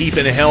get a heap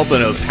and a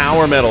helping of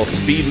power metal,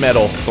 speed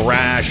metal,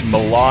 thrash,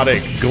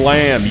 melodic,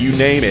 glam, you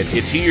name it,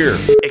 it's here.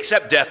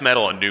 Except death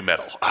metal and nu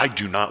metal. I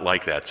do not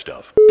like that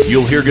stuff.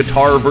 You'll hear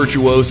guitar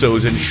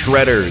virtuosos and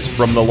shredders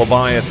from the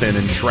Leviathan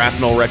and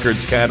Shrapnel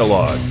Records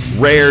catalogs.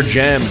 Rare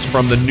gems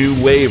from the new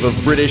wave of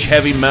British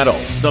heavy metal.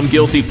 Some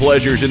guilty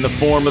pleasures in the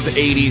form of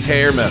 80s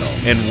hair metal.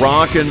 And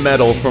rock and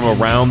metal from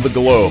around the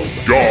globe.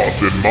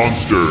 Gods and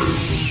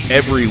Monsters.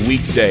 Every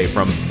weekday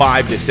from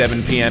 5 to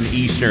 7 p.m.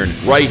 Eastern,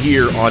 right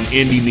here on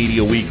Indie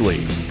Media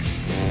Weekly.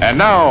 And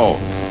now,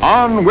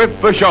 on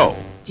with the show.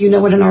 Do you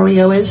know what an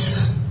REO is?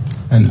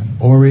 An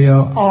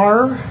Oreo?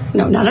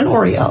 No, not an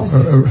Oreo.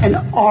 An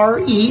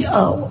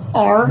REO.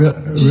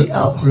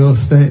 REO. Real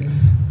estate?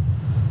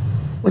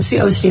 What's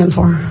the O stand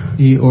for?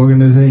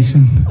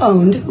 Organization.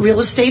 Owned. Real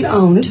estate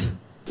owned.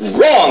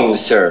 Wrong,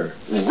 sir.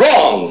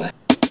 Wrong.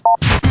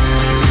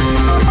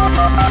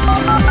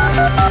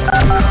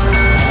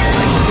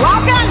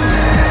 Welcome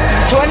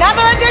to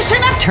another edition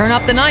of Turn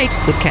Up the Night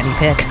with Kenny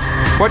Pick.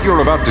 What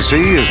you're about to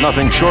see is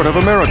nothing short of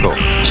a miracle.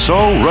 So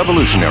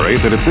revolutionary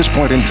that at this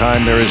point in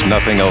time, there is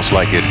nothing else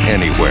like it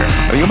anywhere.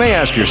 Now, you may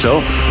ask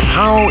yourself,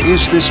 how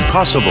is this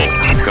possible?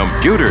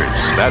 Computers,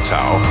 that's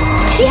how.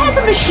 He has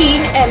a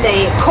machine and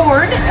a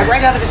cord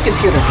right out of his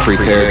computer.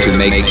 Prepare to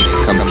make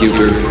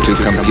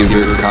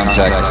computer-to-computer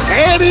contact.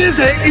 That is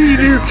an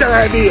idiot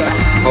idea.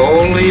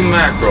 Holy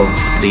mackerel.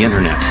 The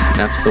internet.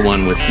 That's the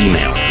one with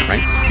email,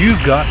 right?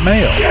 You've got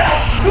mail.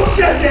 Who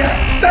said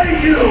that?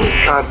 Thank you.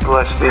 God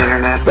bless the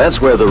internet. That's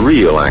where the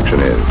real action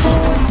is.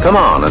 Come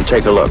on and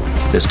take a look.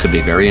 This could be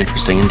very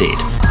interesting indeed.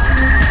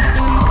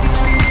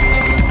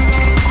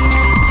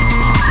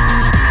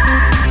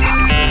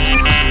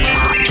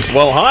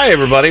 Well, hi,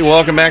 everybody.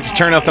 Welcome back to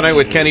Turn Up the Night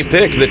with Kenny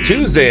Pick, the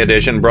Tuesday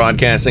edition,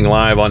 broadcasting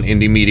live on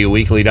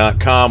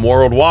IndieMediaWeekly.com,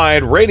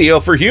 worldwide radio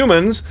for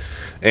humans.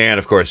 And,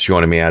 of course,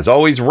 joining me, as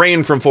always,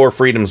 Rain from Four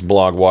Freedoms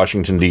blog,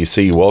 Washington,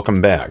 D.C.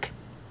 Welcome back.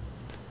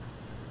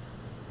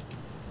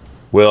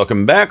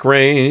 Welcome back,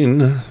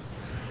 Rain.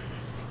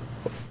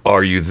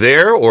 Are you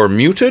there or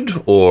muted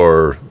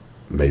or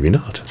maybe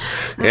not?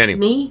 Anyway,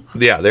 Me?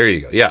 Yeah, there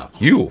you go. Yeah,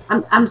 you.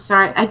 I'm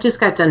sorry. I just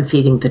got done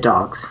feeding the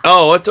dogs.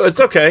 Oh, it's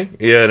okay.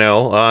 You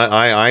know,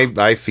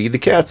 I feed the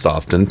cats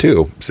often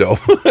too. So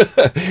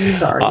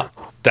Sorry.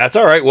 That's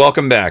all right.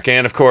 Welcome back.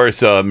 And of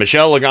course,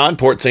 Michelle Lagon,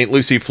 Port St.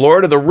 Lucie,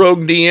 Florida, the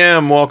Rogue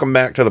DM. Welcome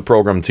back to the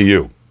program to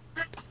you.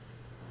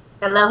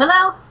 Hello,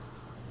 hello.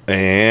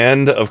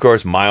 And of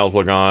course, Miles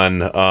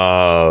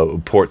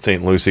Lagon, Port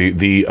St. Lucie,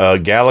 the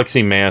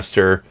Galaxy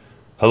Master.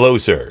 Hello,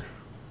 sir.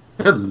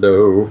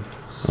 Hello.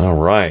 All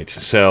right.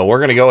 So we're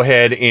going to go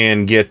ahead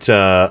and get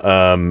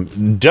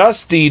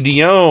Dusty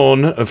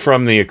Dion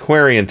from the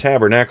Aquarian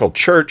Tabernacle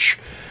Church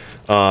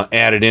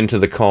added into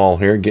the call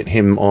here. Get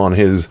him on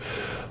his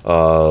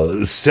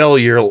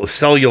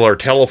cellular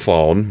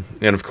telephone.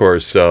 And of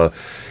course,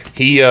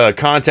 he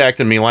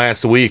contacted me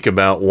last week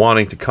about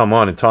wanting to come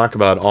on and talk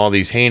about all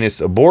these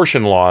heinous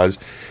abortion laws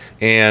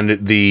and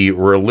the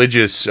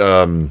religious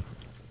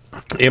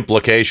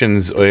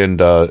implications and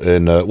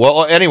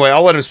well, anyway,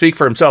 I'll let him speak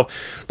for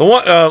himself. The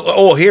one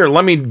here,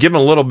 let me give him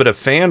a little bit of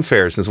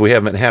fanfare since we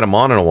haven't had him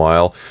on in a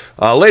while.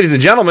 Ladies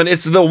and gentlemen,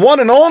 it's the one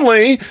and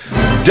only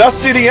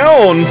Dusty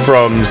Dion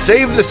from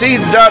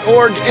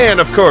SaveTheSeeds.org and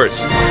of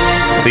course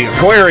the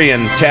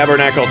Aquarian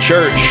Tabernacle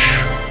Church.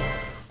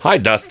 Hi,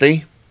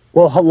 Dusty.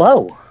 Well,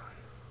 hello.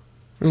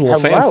 There's a little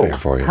fanfare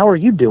for you. How are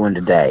you doing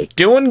today?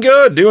 Doing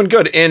good.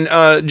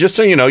 And just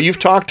so you know, you've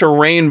talked to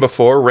Rain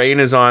before. Rain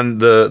is on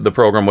the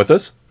program with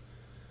us.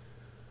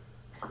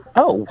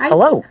 Oh, Hi.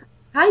 hello.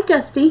 Hi,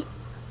 Dusty.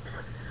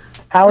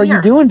 How are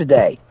you doing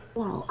today?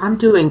 Well, I'm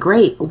doing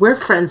great. We're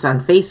friends on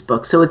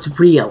Facebook, so it's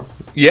real.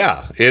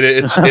 Yeah,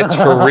 it's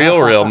for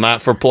real,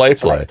 not for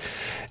play.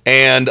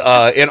 And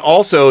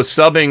also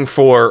subbing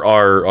for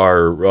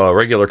our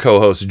regular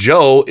co-host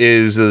Joe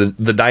is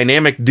the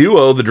dynamic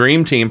duo, the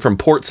Dream Team from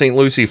Port St.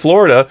 Lucie,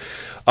 Florida.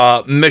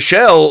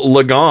 Michelle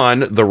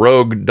Lagon, the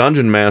Rogue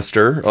Dungeon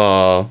Master.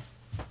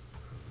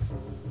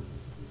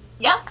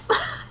 Yep.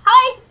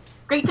 Hi.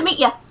 Great to meet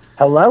you.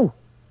 Hello.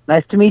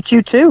 Nice to meet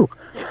you too.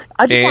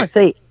 I just want to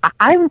say,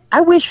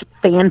 I wish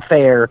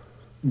fanfare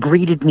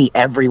greeted me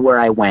everywhere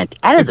I went.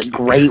 That is a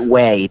great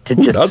way to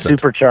just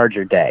supercharge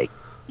your day.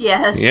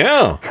 Yes.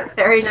 Yeah.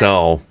 Very nice.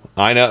 So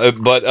I know,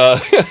 but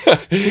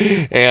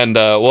and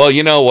well,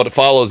 you know what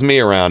follows me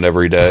around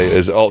every day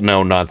is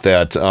no, not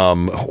that.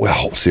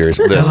 Well,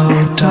 seriously, this.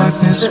 Hello,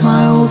 darkness,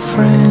 my old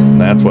friend.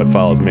 That's what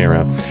follows me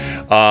around.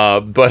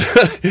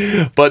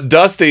 But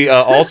Dusty,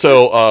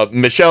 also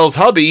Michelle's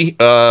hubby,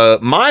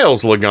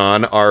 Miles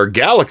Lagon, our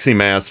Galaxy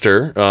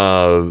Master,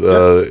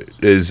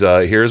 is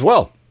here as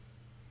well.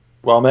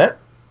 Well met.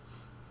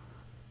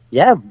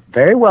 Yeah,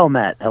 very well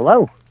met.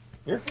 Hello.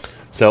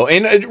 So,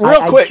 and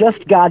real quick, I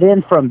just got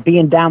in from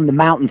being down the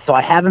mountain, so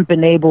I haven't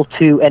been able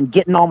to, and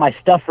getting all my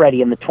stuff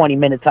ready in the 20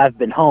 minutes I've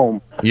been home.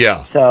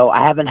 Yeah. So I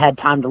haven't had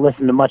time to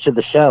listen to much of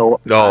the show.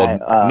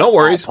 Oh, no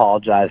worries. I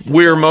apologize.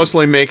 We're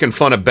mostly making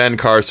fun of Ben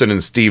Carson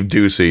and Steve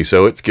Ducey,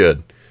 so it's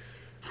good.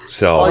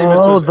 So.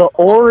 Oh, the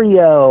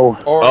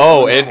Oreo.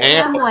 Oh, and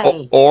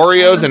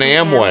Oreos and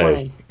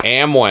Amway.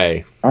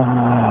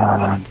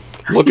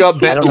 Look up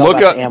Ben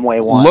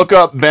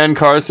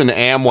Carson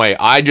Amway.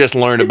 I just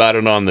learned about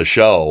it on the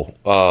show,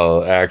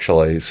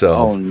 actually. So.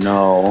 Oh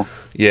no.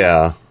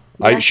 Yeah.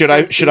 Should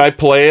I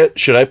play it?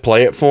 Should I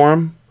play it for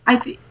him?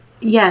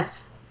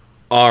 Yes.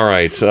 All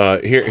right.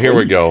 Here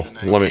we go.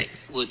 Let me.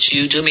 Would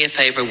you do me a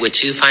favor?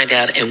 Would you find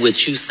out and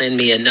would you send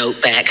me a note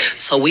back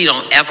so we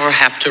don't ever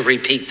have to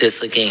repeat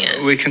this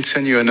again? We can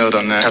send you a note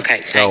on that.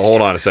 Okay. Oh,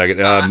 hold on a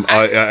second.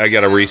 I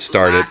got to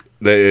restart it.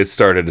 It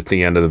started at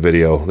the end of the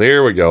video.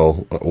 There we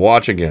go.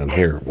 Watch again.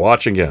 Here,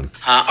 watch again.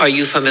 Are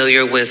you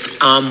familiar with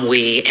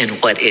Amway and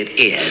what it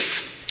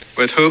is?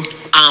 With who?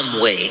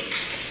 Amway.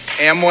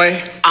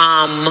 Amway?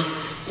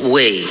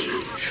 Amway.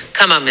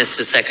 Come on,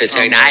 Mr.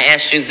 Secretary. Now, I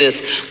asked you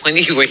this when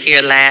you were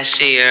here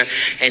last year,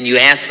 and you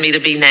asked me to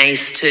be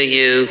nice to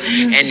you,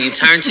 and you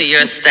turned to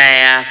your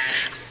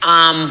staff,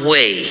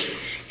 we,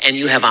 and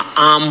you have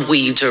an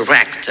we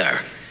director,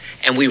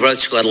 and we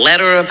wrote you a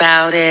letter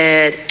about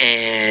it,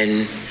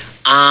 and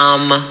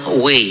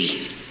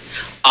we,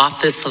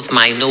 Office of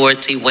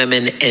Minority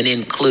Women and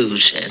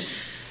Inclusion.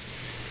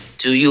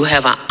 Do you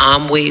have an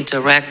OMWE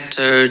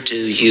director? Do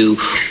you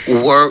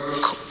work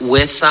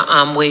with an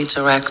OMWE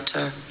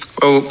director?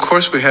 Well, of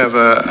course we have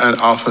an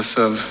office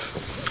of...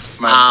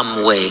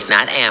 OMWE,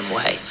 not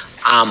Amway.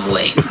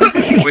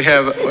 OMWE. We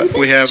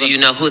have... Do you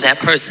know who that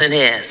person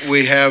is?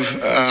 We have...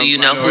 Do you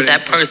know who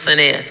that person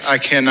is? I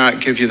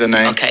cannot give you the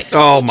name. Okay.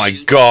 Oh my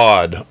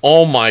God.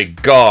 Oh my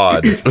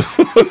God.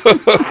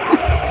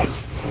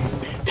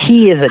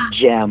 He is a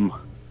gem.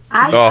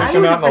 I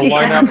would have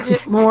respected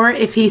it more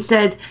if he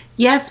said,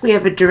 yes, we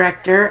have a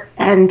director,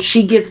 and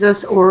she gives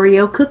us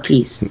Oreo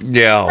cookies.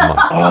 Yeah. Oh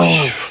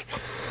my.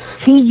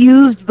 He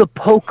used the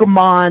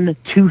Pokemon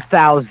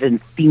 2000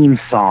 theme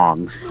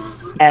song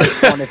as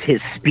one of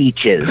his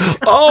speeches.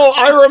 Oh,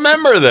 I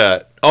remember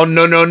that. Oh,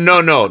 no.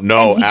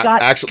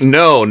 Actually,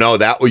 no.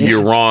 That was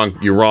You're wrong.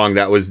 You're wrong.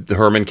 That was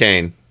Herman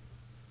Cain.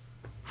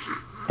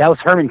 That was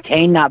Herman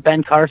Cain, not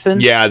Ben Carson?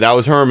 Yeah, that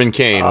was Herman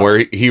Cain,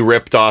 where he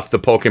ripped off the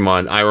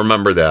Pokemon. I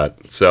remember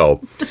that.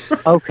 So,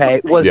 okay,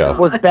 was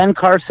Ben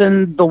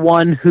Carson the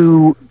one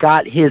who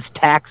got his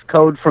tax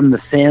code from The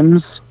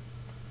Sims?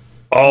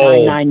 Oh,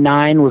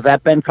 999, was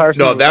that Ben Carson?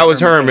 No, that was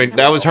Herman.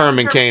 That was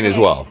Herman Cain as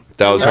well.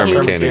 That was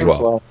Herman Cain as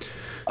well.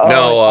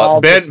 No,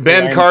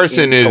 Ben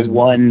Carson is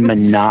one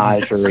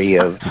menagerie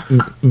of.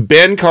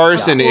 Ben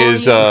Carson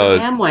is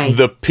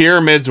the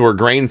pyramids were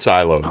grain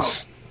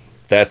silos.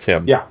 That's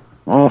him. Yeah.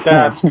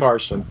 That's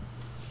Carson.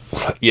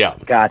 Yeah.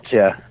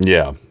 Gotcha.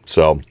 Yeah.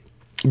 So,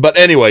 but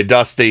anyway,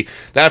 Dusty,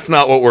 that's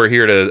not what we're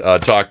here to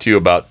talk to you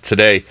about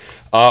today.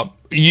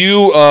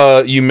 You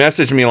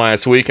messaged me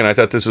last week, and I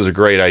thought this was a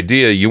great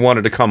idea. You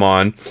wanted to come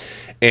on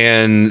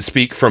and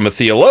speak from a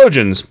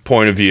theologian's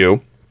point of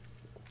view,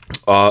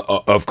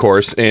 of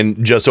course.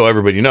 And just so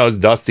everybody knows,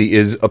 Dusty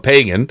is a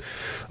pagan,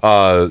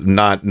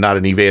 not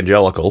an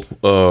evangelical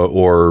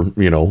or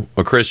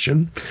a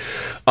Christian.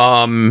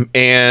 You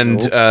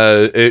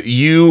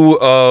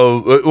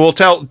well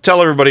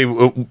tell everybody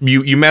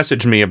you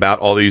messaged me about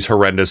all these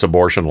horrendous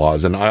abortion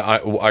laws, and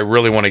I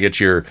really want to get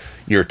your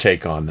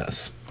take on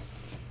this.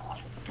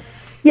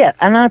 Yeah,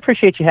 and I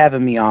appreciate you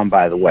having me on.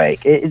 By the way,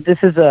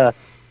 this is a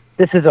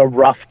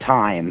rough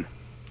time.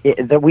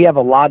 We have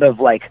a lot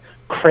of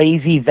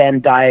crazy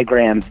Venn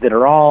diagrams that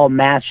are all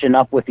matching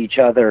up with each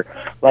other,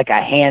 like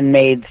A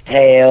Handmaid's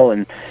Tale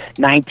and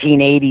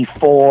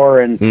 1984,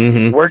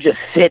 and we're just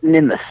sitting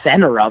in the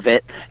center of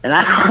it. And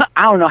I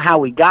don't know how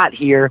we got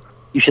here.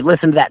 You should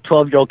listen to that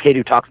 12-year-old kid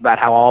who talks about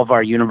how all of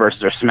our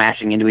universes are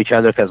smashing into each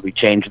other because we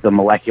changed the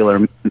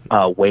molecular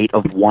weight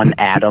of one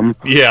atom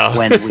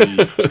when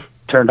we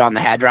turned on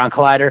the Hadron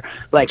Collider.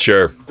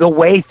 Sure. The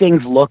way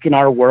things look in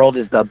our world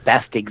is the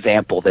best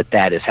example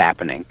that is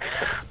happening.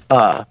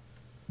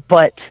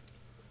 But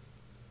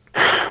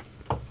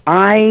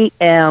I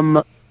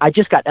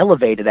just got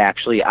elevated,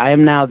 actually. I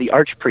am now the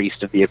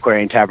archpriest of the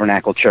Aquarian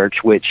Tabernacle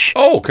Church, which...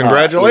 Oh,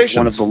 congratulations. Is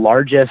one of the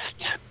largest...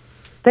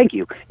 Thank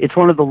you. It's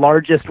one of the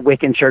largest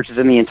Wiccan churches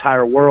in the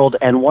entire world,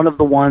 and one of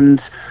the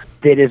ones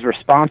that is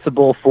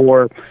responsible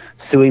for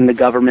suing the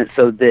government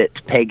so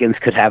that pagans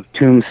could have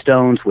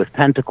tombstones with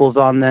pentacles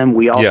on them.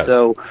 We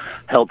also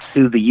helped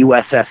sue the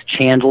USS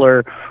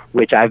Chandler,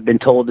 which I've been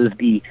told is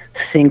the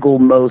single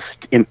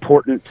most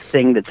important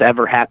thing that's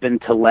ever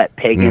happened to let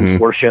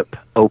pagans worship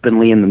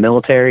openly in the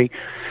military.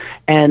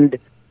 And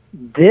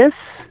this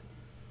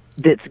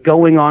that's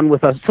going on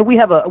with us. So we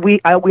have we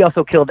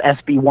also killed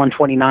SB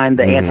 129,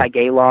 the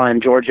anti-gay law in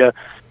Georgia.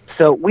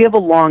 So we have a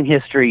long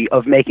history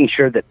of making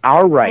sure that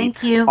our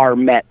rights are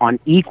met on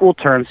equal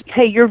terms.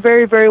 Hey, you're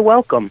very, very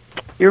welcome.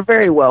 You're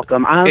very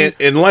welcome.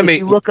 And let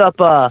me look up.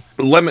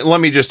 Let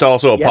me just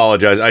also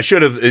apologize. I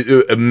should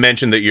have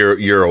mentioned that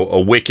you're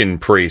a Wiccan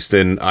priest,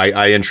 and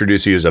I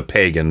introduced you as a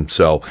pagan.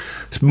 So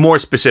more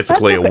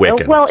specifically, a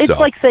Wiccan. Well, it's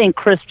like saying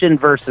Christian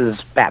versus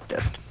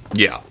Baptist.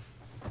 Yeah,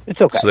 it's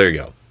okay. So there you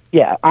go.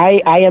 Yeah,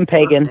 I am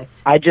pagan.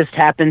 Perfect. I just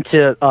happen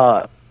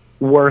to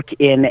work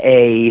in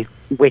a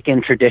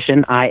Wiccan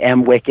tradition. I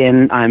am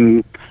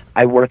Wiccan.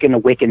 I work in a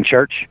Wiccan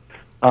church,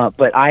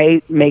 but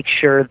I make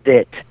sure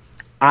that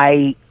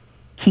I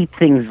keep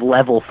things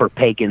level for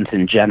pagans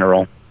in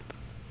general.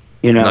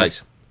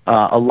 Nice.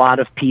 A lot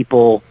of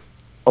people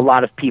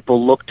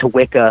look to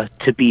Wicca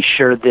to be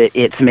sure that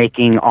it's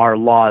making our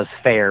laws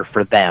fair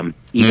for them,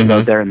 even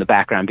though they're in the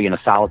background being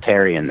a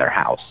solitary in their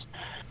house.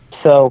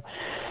 So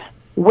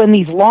when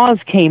these laws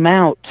came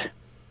out,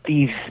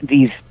 these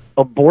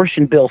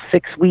abortion bill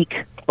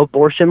 6-week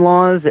abortion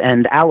laws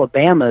and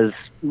Alabama's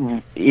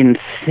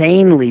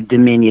insanely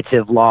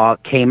diminutive law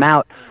came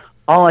out,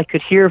 all I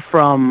could hear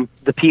from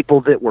the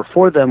people that were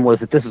for them was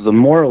that this is a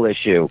moral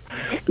issue,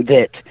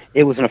 that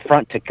it was an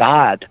affront to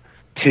God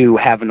to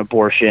have an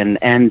abortion.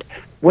 And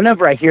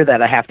whenever I hear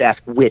that, I have to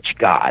ask which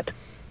God.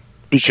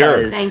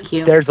 because Thank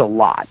you. there's a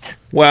lot.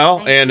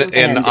 Well, and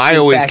I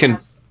always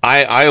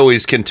I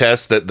always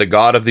contest that the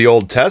God of the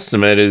Old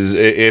Testament is,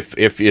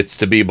 if it's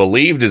to be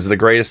believed, is the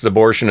greatest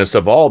abortionist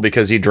of all,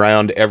 because he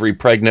drowned every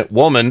pregnant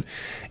woman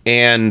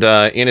and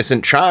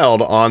innocent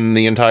child on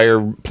the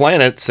entire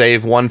planet,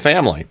 save one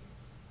family.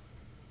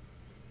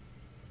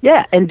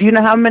 Yeah, and do you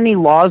know how many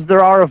laws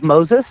there are of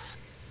Moses?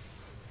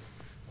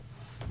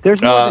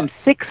 There's more than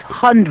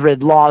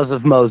 600 laws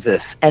of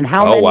Moses, and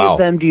how many of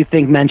them do you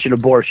think mention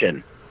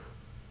abortion?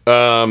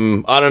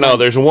 I don't know.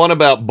 There's one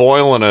about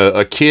boiling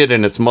a kid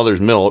in its mother's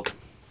milk.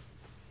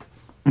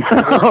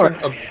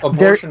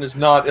 Abortion is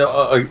not.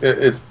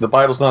 It's the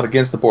Bible's not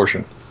against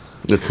abortion.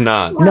 It's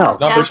not. No.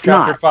 Numbers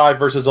chapter 5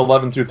 verses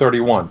 11 through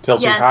 31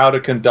 tells you how to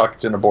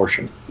conduct an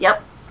abortion.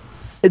 Yep.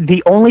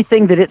 The only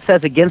thing that it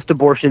says against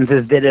abortions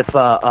is that if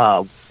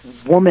a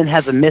woman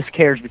has a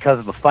miscarriage because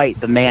of a fight,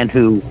 the man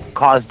who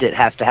caused it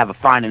has to have a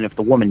fine, and if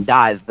the woman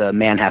dies, the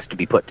man has to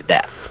be put to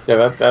death.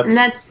 Yeah,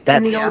 that's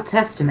in the Old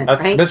Testament,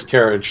 that's right?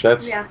 miscarriage.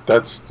 That's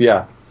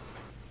Yeah,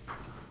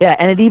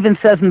 and it even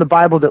says in the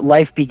Bible that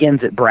life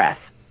begins at breath.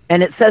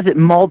 And it says it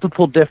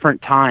multiple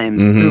different times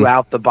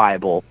throughout the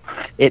Bible.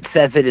 It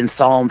says it in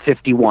Psalm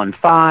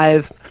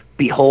 51:5.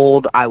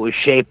 Behold, I was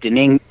shaped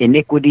in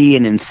iniquity,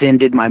 and in sin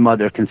did my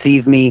mother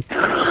conceive me.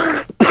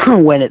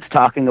 When it's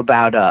talking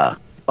about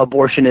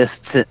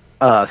abortionists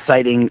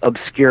citing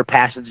obscure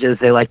passages,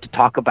 they like to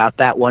talk about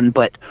that one.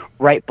 But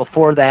right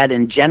before that,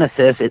 in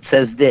Genesis, it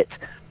says that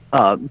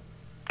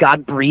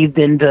God breathed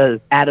into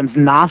Adam's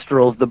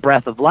nostrils the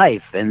breath of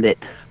life, and that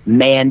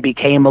man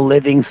became a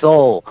living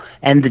soul.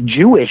 And the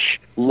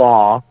Jewish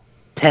law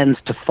tends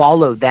to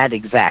follow that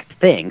exact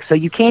thing. So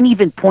you can't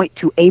even point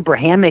to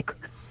Abrahamic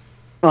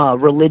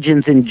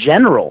religions in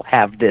general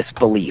have this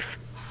belief.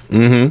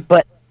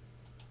 But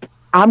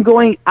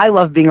I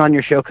love being on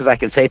your show because I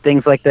can say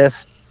things like this.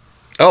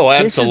 Oh,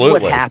 absolutely. This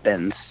is what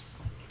happens.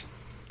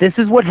 This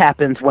is what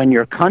happens when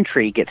your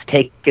country gets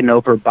taken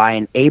over by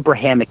an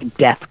Abrahamic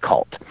death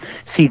cult.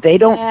 See, they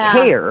don't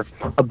care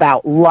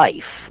about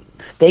life.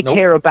 They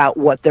care about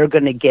what they're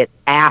going to get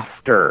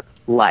after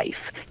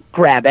life.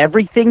 Grab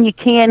everything you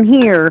can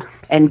here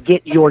and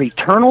get your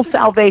eternal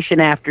salvation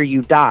after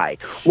you die,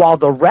 while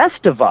the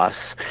rest of us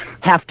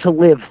have to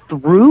live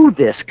through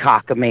this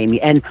cockamamie.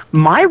 And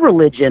my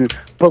religion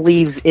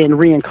believes in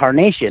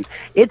reincarnation.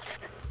 It's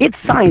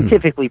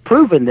scientifically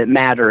proven that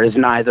matter is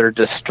neither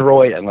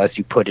destroyed, unless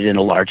you put it in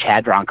a large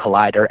hadron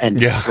collider and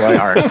destroy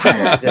our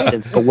entire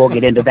existence, but we'll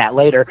get into that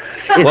later.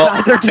 It's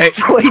neither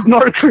destroyed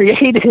nor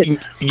created.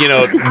 You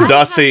know,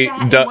 Dusty...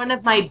 one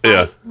of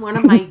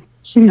my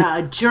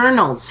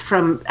journals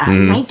from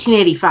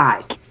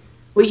 1985,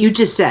 what you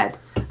just said.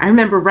 I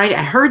remember I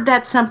heard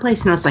that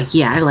someplace, and I was like,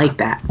 yeah, I like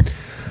that.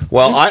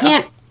 Well,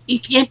 you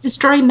can't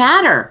destroy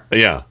matter.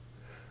 Yeah.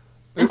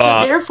 And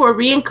so therefore,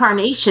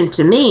 reincarnation,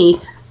 to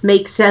me,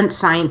 makes sense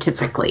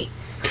scientifically.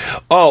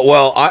 Oh,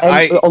 well,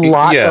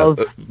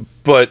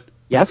 but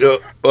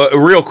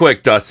real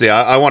quick, Dusty,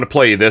 I want to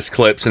play you this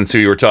clip since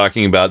we were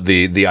talking about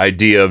the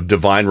idea of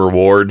divine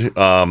reward.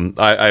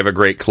 I have a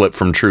great clip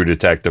from True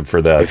Detective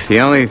for that. If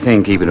the only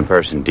thing keeping a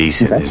person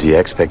decent is the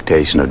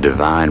expectation of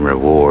divine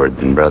reward,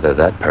 then, brother,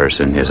 that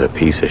person is a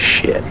piece of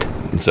shit.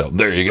 So,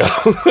 there you go.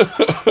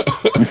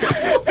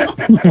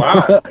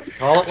 Wow.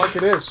 Call it like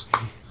it is.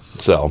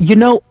 So, you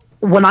know,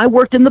 when I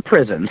worked in the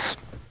prisons,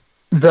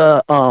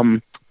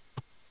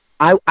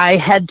 I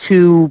had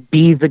to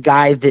be the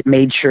guy that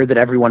made sure that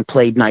everyone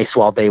played nice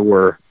while they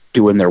were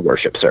doing their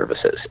worship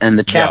services. And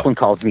the chaplain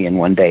calls me in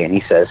one day and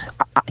he says,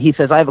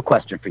 I have a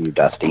question for you,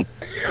 Dusty.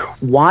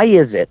 Why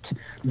is it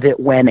that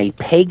when a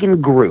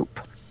pagan group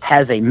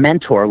has a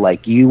mentor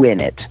like you in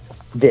it,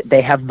 that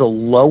they have the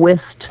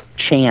lowest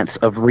chance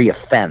of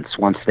reoffense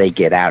once they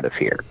get out of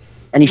here?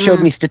 And he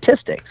showed me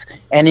statistics.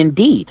 And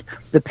indeed,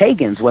 the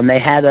pagans, when they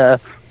had a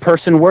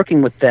person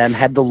working with them,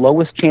 had the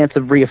lowest chance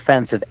of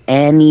reoffense of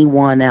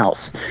anyone else.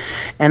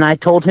 And I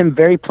told him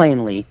very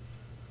plainly,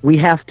 we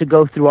have to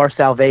go through our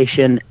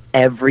salvation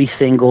every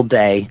single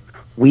day.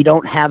 We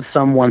don't have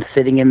someone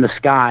sitting in the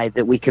sky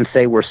that we can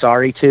say we're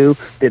sorry to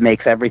that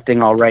makes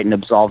everything all right and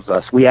absolves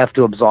us. We have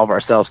to absolve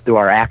ourselves through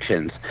our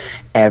actions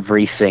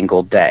every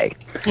single day.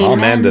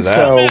 Amen to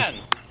that.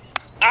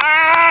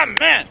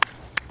 Amen.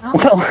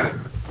 Well,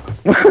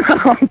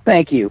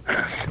 thank you.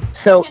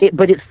 So,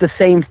 but it's the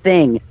same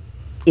thing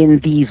in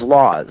these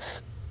laws.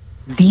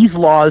 These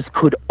laws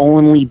could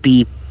only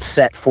be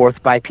set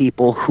forth by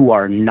people who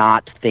are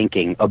not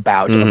thinking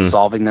about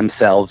absolving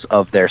themselves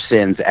of their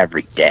sins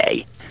every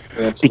day.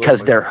 Absolutely.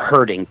 Because they're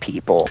hurting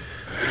people.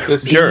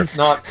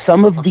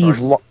 Some of these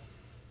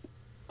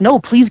No,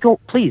 please go,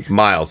 please.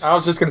 Miles. I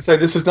was just going to say,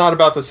 this is not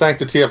about the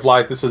sanctity of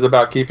life. This is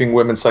about keeping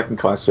women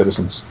second-class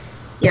citizens.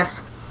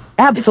 Yes.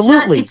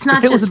 Absolutely. It's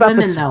not just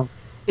women, though.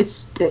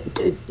 It's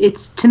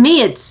to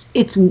me,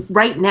 it's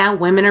right now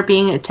women are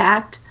being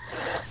attacked,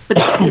 but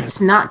it's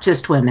not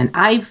just women.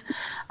 I've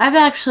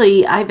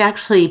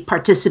actually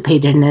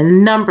participated in a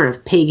number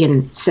of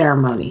pagan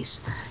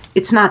ceremonies.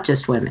 It's not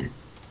just women.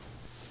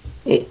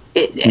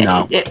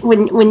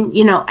 When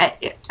you know,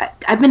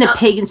 I I've been at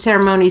pagan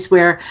ceremonies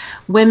where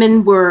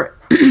women were,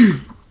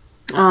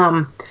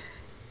 my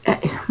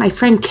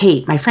friend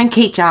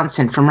Kate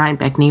Johnson from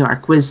Rhinebeck, New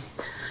York, I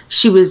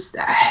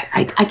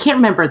can't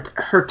remember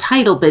her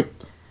title, but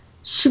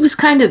she was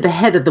kind of the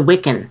head of the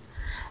Wiccan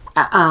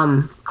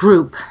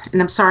group.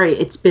 And I'm sorry,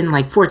 it's been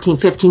like 14,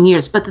 15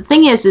 years. But the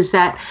thing is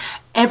that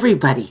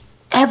everybody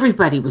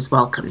was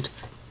welcomed.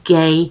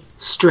 Gay,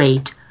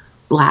 straight,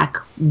 black,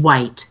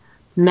 white,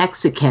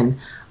 Mexican,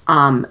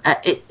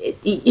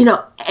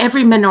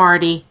 every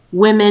minority,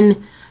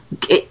 women,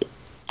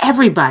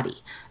 everybody.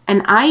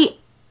 And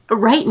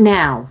right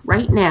now,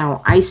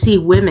 I see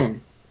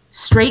women,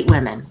 straight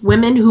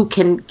women who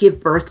can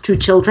give birth to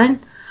children.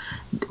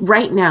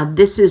 Right now,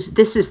 this is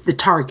the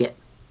target.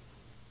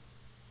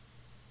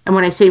 And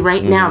when I say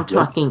right now, I'm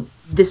talking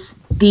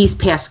these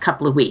past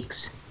couple of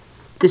weeks.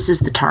 This is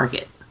the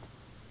target.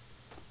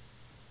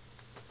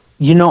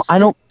 I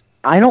don't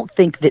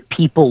think that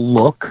people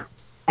look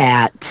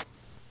at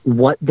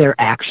what they're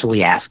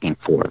actually asking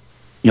for.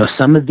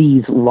 Some of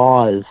these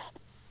laws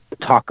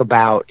talk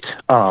about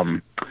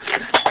how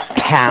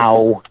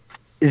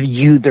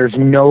there's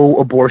no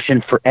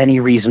abortion for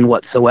any reason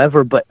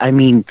whatsoever. But I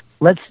mean,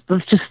 let's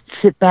just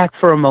sit back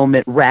for a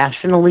moment,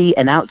 rationally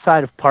and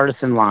outside of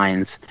partisan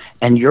lines,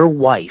 and your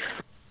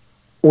wife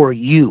or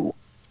you.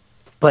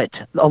 But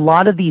a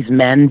lot of these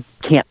men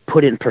can't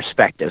put it in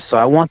perspective, so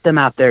I want them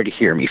out there to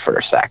hear me for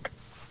a sec.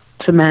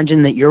 Let's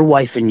imagine that your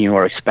wife and you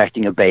are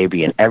expecting a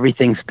baby, and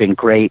everything's been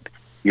great.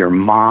 Your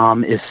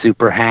mom is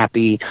super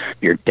happy.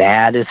 Your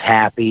dad is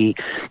happy.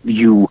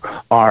 You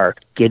are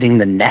getting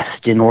the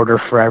nest in order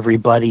for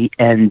everybody,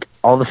 and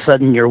all of a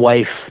sudden your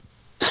wife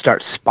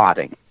starts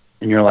spotting,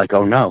 and you're like,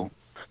 oh no.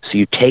 So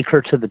you take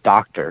her to the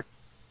doctor,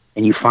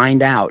 and you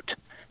find out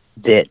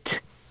that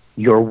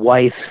your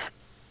wife,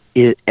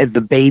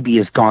 the baby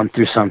has gone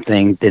through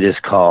something that is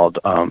called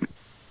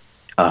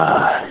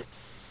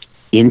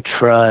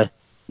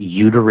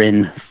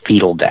intrauterine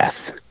fetal death.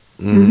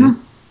 Mm-hmm.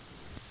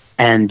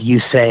 And you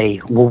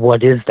say, well,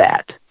 what is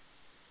that?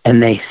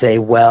 And they say,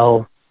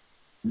 well,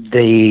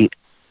 the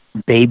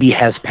baby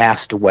has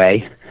passed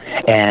away,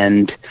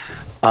 and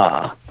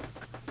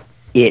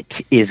it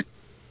is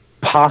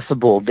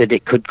possible that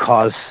it could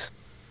cause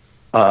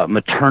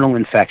maternal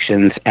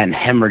infections and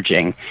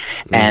hemorrhaging,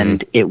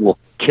 and it will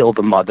kill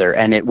the mother,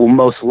 and it will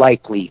most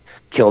likely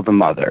kill the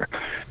mother.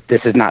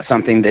 This is not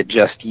something that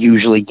just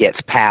usually gets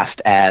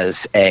passed as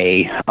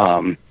a,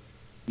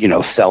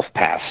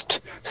 self-passed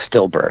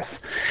stillbirth.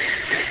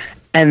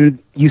 And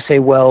you say,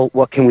 well,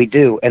 what can we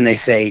do? And they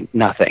say,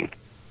 nothing.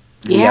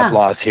 We have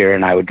laws here,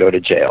 and I would go to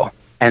jail.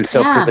 And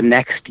so for the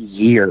next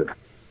year,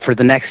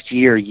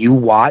 you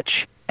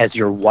watch as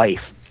your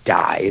wife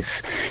dies.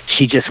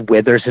 She just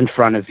withers in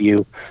front of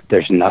you.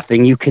 There's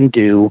nothing you can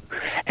do,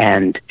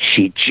 and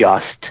she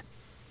just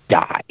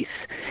dies.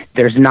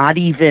 There's not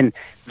even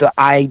the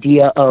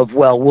idea of,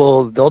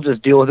 well, they'll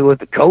just deal with it with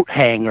the coat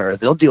hanger.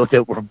 They'll deal with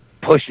it with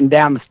pushing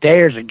down the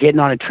stairs or getting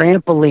on a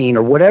trampoline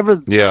or whatever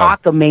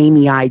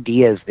cockamamie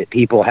ideas that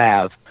people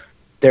have.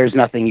 There's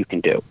nothing you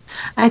can do.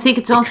 I think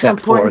it's also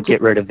important to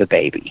get rid of the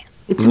baby.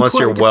 It's unless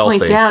important you're wealthy.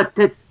 To point out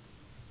that,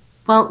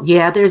 well,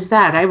 yeah, there's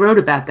that. I wrote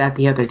about that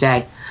the other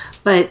day.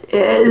 But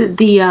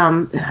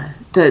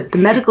the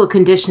medical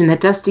condition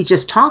that Dusty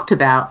just talked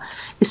about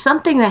is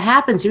something that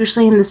happens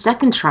usually in the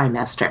second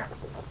trimester,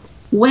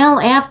 well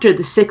after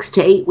the 6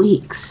 to 8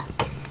 weeks.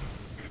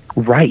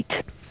 Right.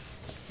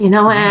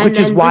 And which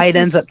is why it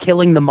ends up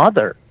killing the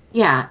mother.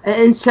 Yeah,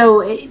 and so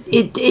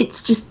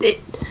it's just.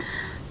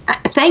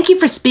 Thank you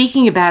for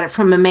speaking about it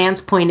from a man's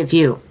point of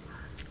view.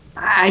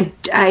 I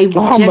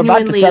genuinely. I'm about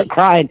to start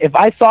crying. If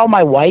I saw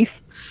my wife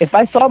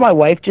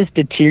just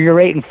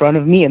deteriorate in front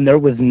of me and there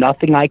was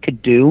nothing I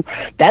could do,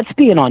 that's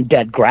being on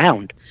dead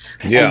ground.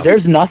 Yeah. And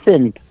there's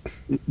nothing.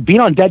 Being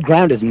on dead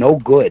ground is no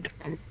good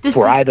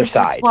for either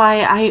side. This is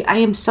why I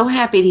am so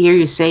happy to hear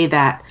you say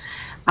that.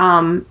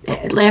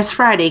 Last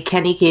Friday,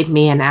 Kenny gave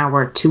me an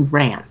hour to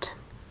rant.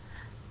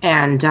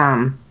 And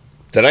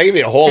did I give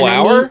you a whole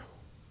hour?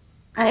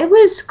 I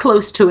was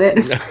close to it.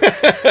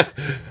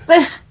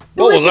 But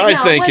what was I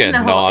thinking?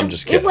 No, I'm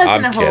just kidding. It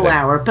wasn't a whole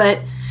hour, but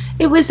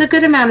it was a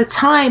good amount of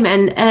time,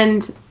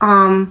 and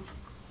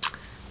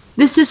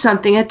this is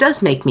something that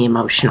does make me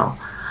emotional.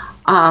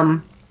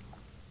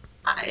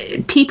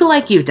 People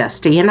like you,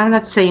 Dusty, and I'm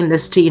not saying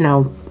this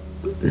to,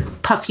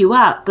 puff you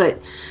up, but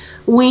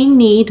we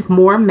need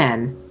more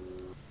men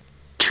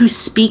to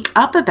speak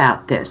up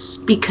about this,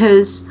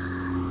 because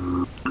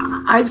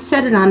I've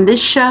said it on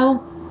this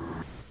show,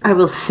 I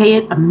will say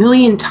it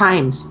 1,000,000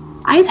 times.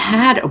 I've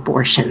had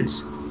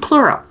abortions,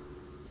 plural,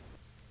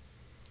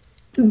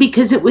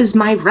 because it was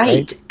my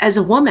right as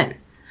a woman.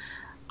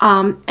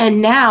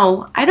 And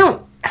now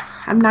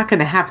I'm not going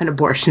to have an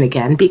abortion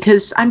again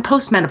because I'm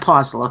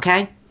postmenopausal,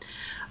 okay?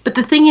 But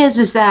the thing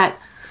is that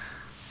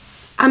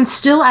I'm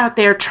still out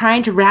there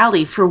trying to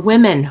rally for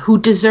women who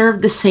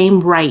deserve the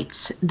same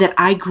rights that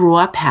I grew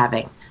up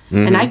having.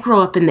 Mm-hmm. And I grew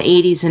up in the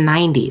 80s and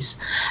 90s.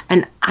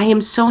 And I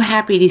am so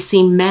happy to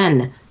see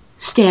men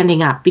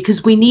standing up,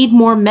 because we need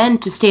more men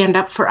to stand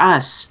up for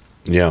us.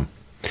 Yeah.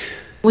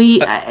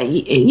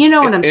 You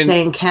know what I'm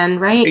saying, Ken,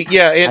 right?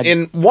 Yeah,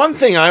 and one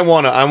thing I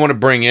want to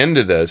bring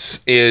into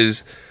this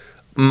is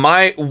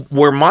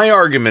where my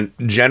argument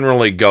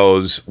generally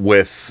goes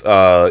with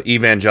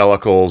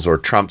evangelicals or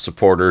Trump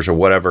supporters or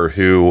whatever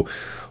who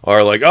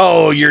are like,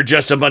 oh, you're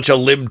just a bunch of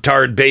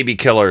libtard baby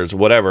killers,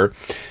 whatever,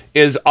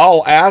 is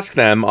I'll ask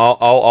them,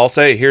 I'll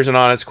say, here's an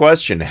honest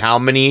question: how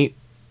many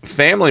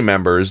family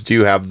members do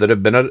you have that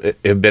have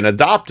been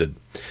adopted?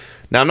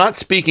 Now, I'm not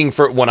speaking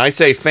for, when I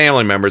say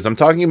family members, I'm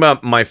talking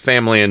about my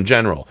family in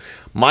general.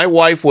 My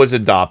wife was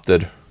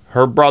adopted.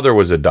 Her brother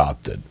was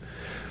adopted.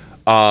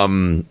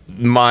 My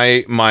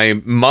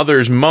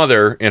mother's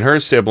mother and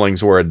her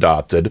siblings were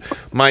adopted.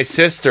 My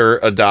sister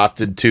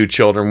adopted 2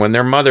 children when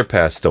their mother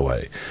passed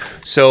away.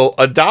 So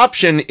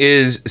adoption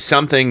is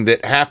something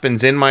that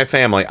happens in my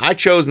family. I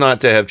chose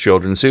not to have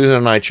children. Susan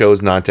and I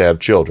chose not to have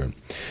children.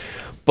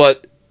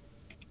 But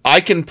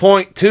I can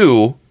point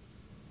to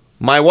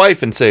my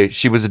wife and say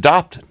she was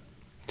adopted.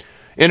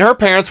 And her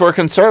parents were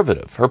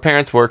conservative.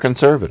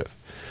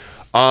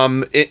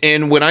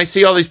 And when I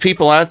see all these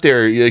people out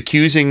there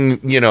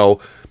accusing,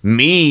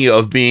 me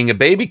of being a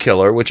baby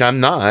killer, which I'm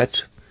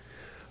not,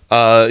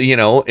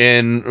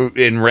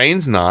 and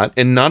Rain's not,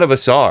 and none of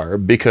us are,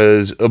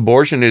 because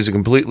abortion is a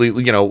completely,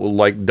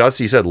 like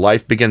Dusty said,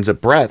 life begins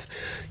at breath.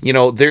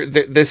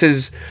 This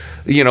is,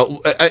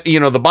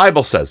 the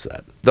Bible says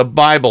that. The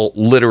Bible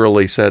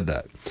literally said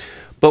that.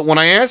 But when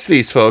I ask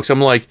these folks, I'm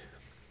like,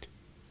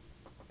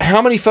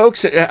 how many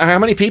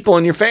people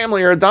in your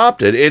family are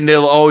adopted? And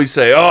they'll always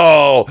say,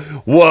 oh,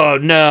 whoa,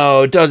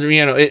 no, it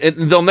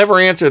doesn't, they'll never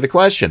answer the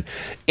question.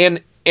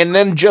 And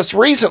then just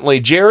recently,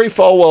 Jerry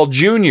Falwell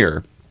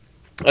Jr.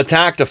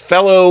 attacked a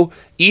fellow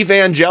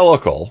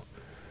evangelical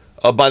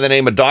by the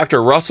name of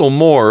Dr. Russell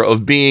Moore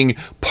of being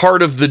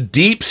part of the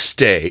deep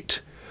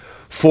state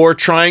for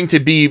trying to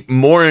be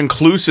more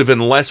inclusive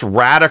and less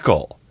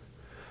radical.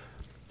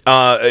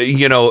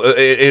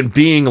 And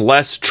being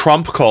less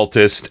Trump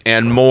cultist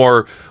and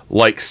more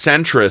like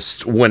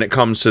centrist when it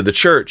comes to the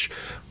church.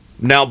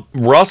 Now,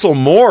 Russell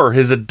Moore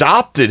has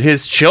adopted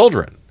his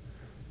children,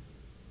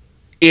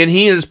 and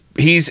he's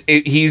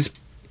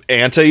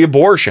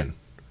anti-abortion,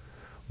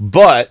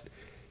 but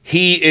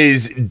he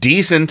is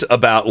decent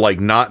about like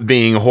not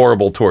being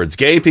horrible towards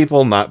gay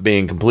people, not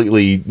being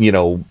completely,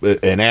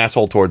 an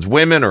asshole towards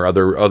women or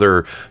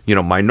other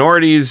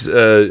minorities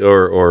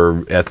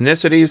or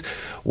ethnicities,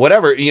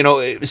 whatever,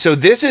 So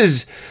this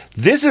is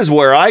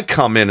where I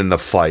come in the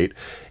fight,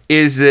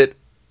 is that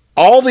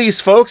all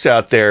these folks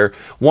out there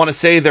want to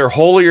say they're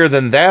holier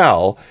than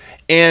thou,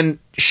 and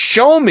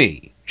show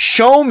me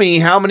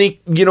how many,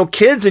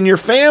 kids in your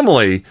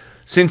family,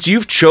 since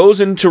you've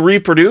chosen to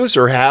reproduce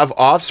or have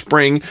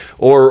offspring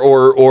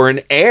or an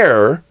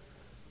heir,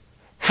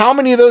 how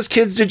many of those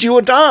kids did you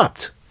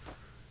adopt?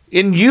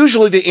 And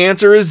usually the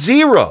answer is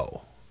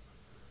 0.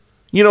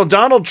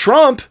 Donald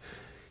Trump,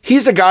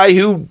 he's a guy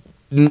who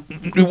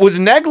was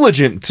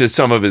negligent to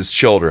some of his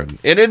children,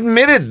 and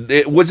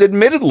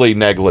admittedly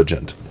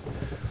negligent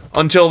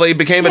until they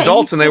became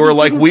adults, and they were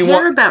like, "We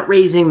want about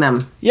raising them."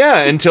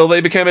 Yeah, until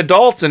they became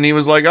adults, and he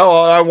was like,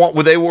 "Oh,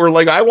 They were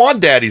like, I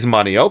want Daddy's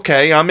money.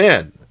 Okay, I'm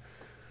in."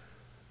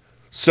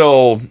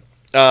 So,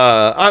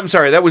 I'm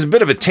sorry, that was a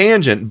bit of a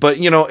tangent, but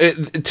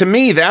to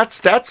me,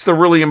 that's the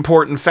really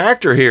important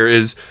factor here.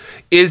 Is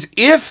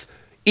if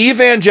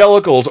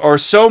evangelicals are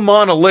so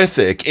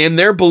monolithic in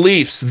their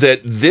beliefs that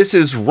this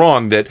is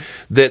wrong, that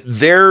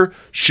there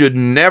should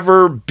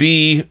never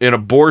be an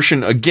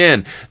abortion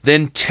again,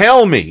 then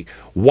tell me,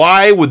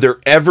 why would there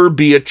ever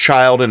be a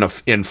child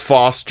in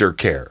foster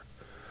care?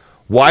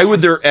 Why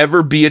would there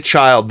ever be a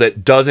child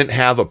that doesn't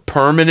have a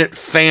permanent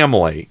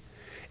family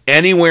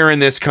anywhere in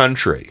this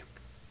country?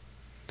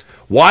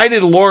 Why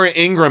did Laura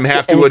Ingraham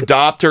have to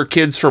adopt her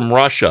kids from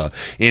Russia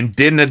and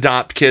didn't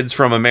adopt kids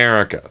from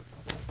America?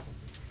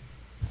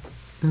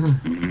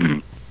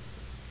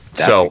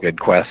 That's a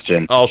good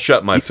question. I'll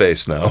shut my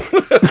face now.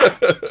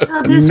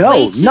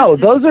 No,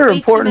 those are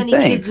important too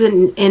many things.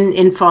 Kids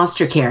in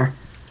foster care.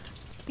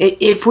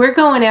 If we're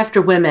going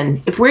after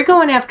women, I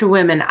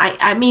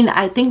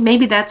think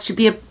maybe that should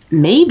be a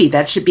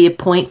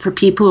point for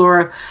people who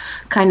are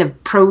kind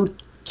of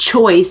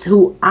pro-choice,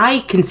 who I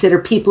consider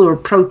people who are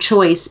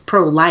pro-choice,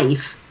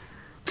 pro-life,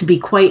 to be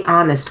quite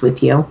honest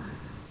with you.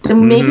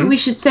 Then maybe we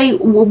should say,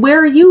 well, where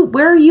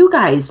are you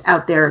guys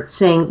out there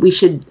saying we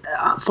should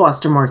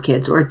foster more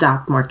kids or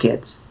adopt more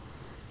kids?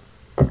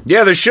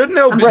 Yeah, there should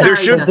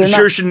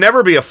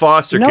never be a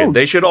foster kid.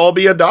 They should all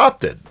be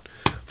adopted,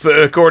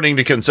 according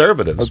to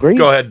conservatives. Agreed.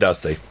 Go ahead,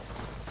 Dusty.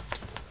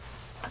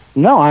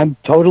 No, I'm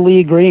totally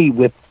agree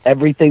with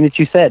everything that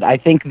you said. I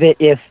think that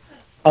if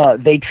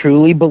they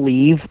truly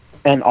believe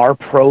and are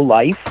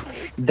pro-life,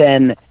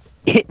 then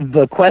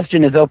the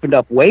question is opened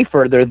up way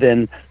further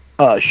than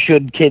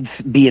should kids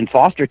be in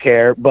foster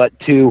care, but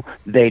to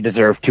they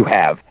deserve to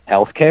have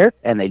health care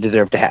and they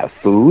deserve to have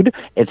food.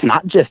 It's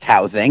not just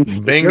housing.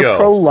 Bingo. If you're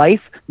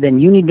pro-life, then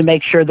you need to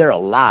make sure they're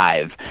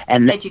alive.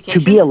 And to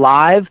be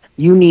alive,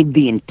 you need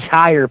the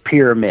entire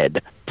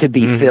pyramid to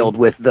be filled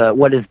with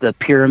the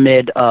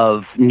pyramid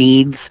of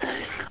needs.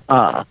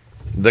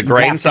 The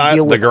grain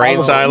silo. The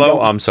grain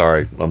silo. I'm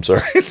sorry. I'm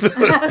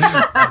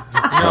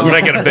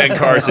making a Ben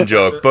Carson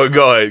joke, but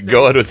go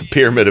ahead with the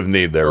pyramid of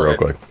need there, real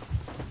quick.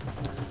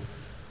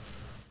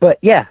 But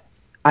yeah,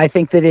 I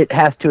think that it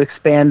has to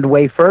expand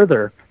way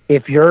further.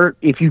 If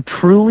you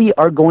truly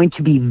are going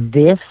to be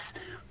this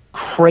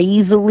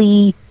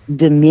crazily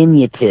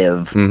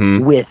diminutive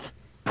with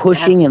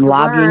pushing and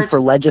lobbying for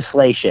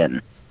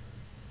legislation,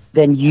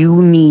 then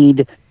you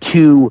need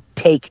to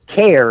take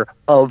care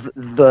of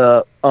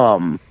the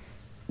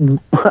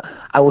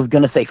I was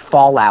going to say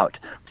fallout,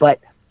 but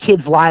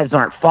kids' lives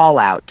aren't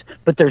fallout,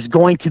 but there's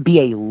going to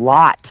be a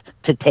lot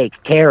to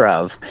take care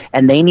of,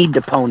 and they need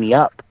to pony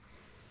up.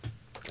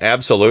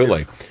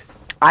 Absolutely.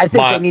 I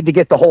think they need to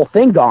get the whole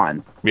thing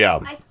gone. Yeah.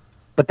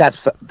 But that's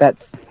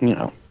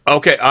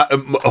Okay,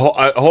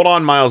 hold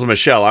on, Miles and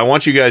Michelle. I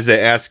want you guys to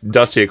ask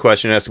Dusty a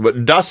question.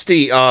 But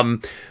Dusty,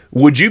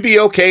 would you be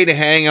okay to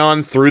hang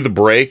on through the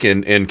break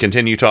and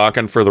continue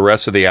talking for the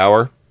rest of the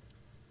hour?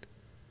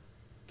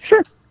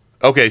 Sure.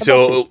 Okay,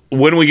 so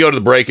when we go to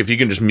the break, if you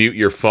can just mute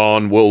your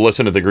phone, we'll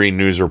listen to the Green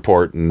News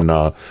Report and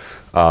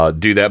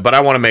do that. But I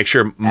want to make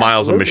sure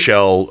Miles and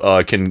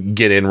Michelle can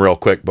get in real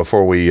quick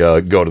before we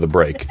go to the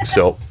break.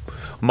 So,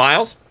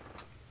 Miles?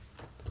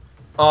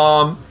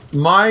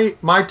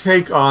 My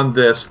take on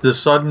this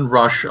sudden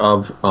rush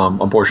of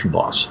abortion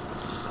laws,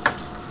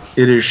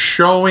 it is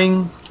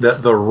showing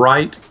that the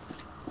right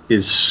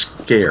is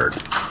scared.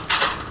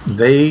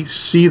 They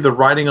see the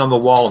writing on the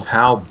wall of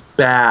how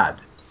bad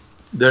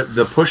the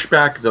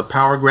pushback, the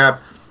power grab.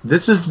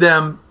 This is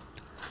them.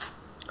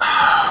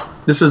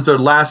 This is their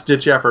last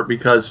ditch effort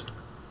because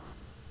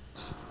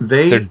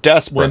they're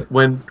desperate.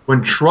 When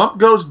Trump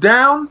goes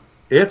down,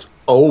 it's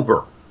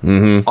over.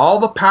 Mm-hmm. All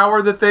the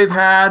power that they've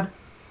had.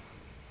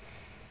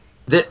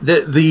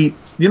 The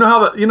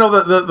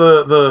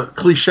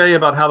cliche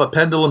about how the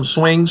pendulum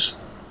swings.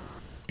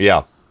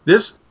 Yeah.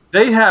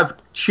 They have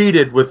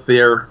cheated with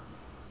their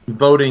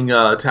voting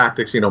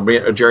tactics,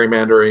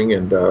 gerrymandering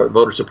and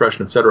voter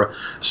suppression, etc.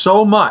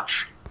 so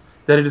much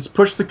that it has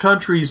pushed the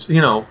country's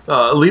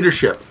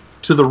leadership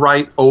to the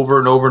right over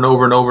and over and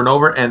over and over and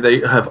over, and they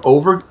have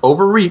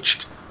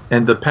overreached,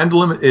 and the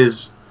pendulum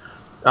is.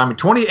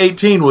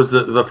 2018 was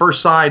the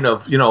first sign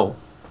of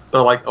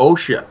like, oh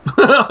shit.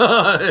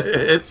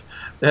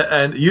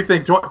 And you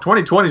think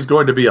 2020 is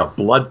going to be a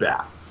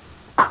bloodbath.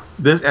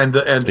 This and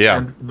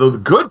the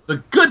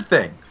good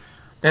thing,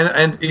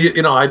 and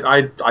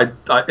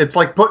it's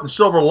like putting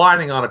silver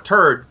lining on a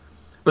turd.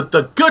 But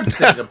the good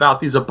thing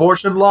about these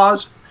abortion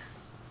laws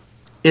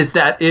is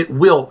that it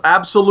will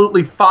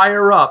absolutely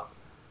fire up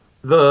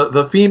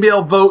the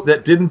female vote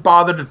that didn't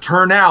bother to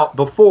turn out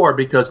before,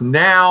 because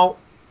now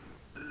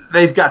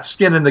they've got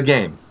skin in the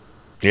game.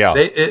 Yeah,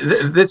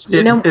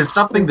 it's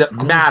something that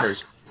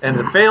matters. And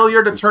the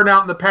failure to turn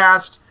out in the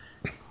past,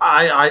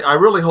 I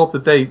really hope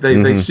that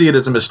they see it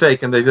as a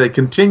mistake and they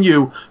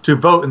continue to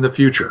vote in the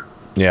future.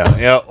 Yeah.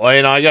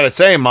 And I got to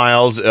say,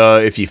 Miles,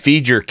 if you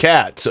feed your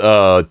cat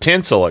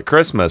tinsel at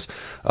Christmas,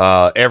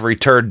 every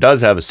turd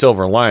does have a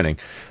silver lining.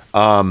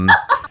 But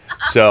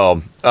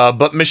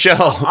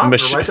Michelle, I'm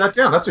gonna write that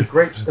down. That's a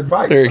great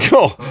advice. There you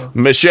go,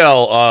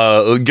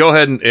 Michelle. Go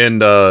ahead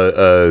and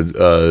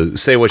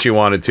say what you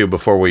wanted to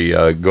before we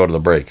go to the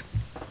break.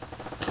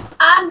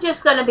 I'm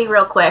just going to be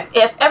real quick.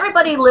 If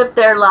everybody lived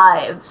their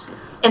lives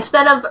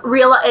instead of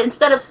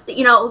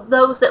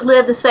those that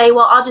live to say,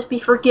 well, I'll just be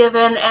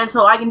forgiven and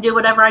so I can do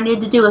whatever I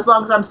need to do as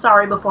long as I'm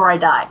sorry before I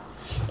die.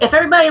 If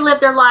everybody lived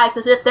their lives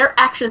as if their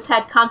actions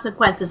had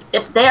consequences,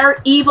 if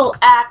their evil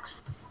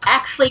acts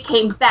actually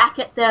came back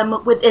at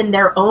them within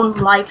their own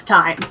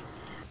lifetime,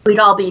 we'd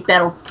all be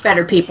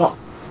better people.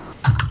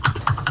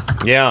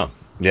 Yeah,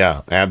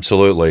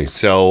 absolutely.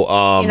 So,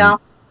 oh,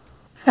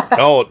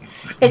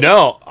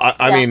 no,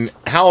 I mean,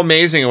 how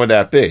amazing would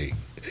that be?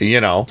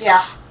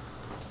 Yeah.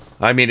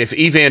 I mean, if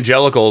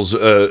evangelicals,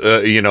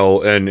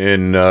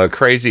 and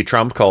crazy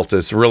Trump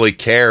cultists really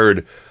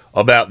cared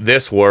about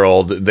this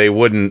world, they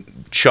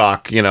wouldn't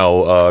chalk,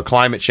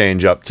 climate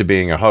change up to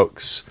being a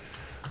hoax.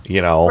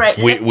 Right.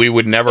 We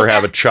would never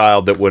have a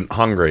child that went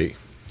hungry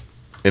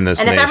in this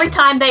nation. And if every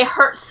time they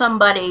hurt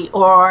somebody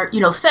or,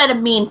 said a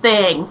mean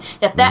thing,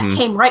 if that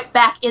came right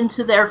back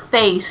into their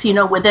face,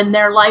 within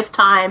their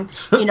lifetime,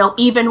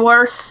 even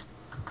worse,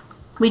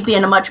 we'd be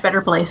in a much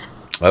better place.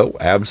 Oh,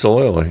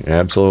 absolutely.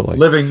 Absolutely.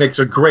 Living makes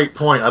a great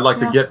point. I'd like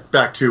to get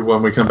back to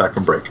when we come back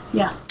from break.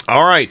 Yeah.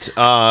 All right.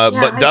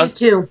 But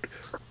Dusty, too.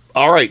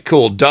 All right,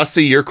 cool.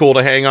 Dusty, you're cool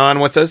to hang on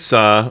with us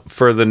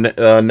for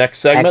the next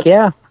segment? Heck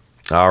yeah.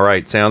 All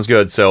right, sounds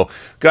good. So,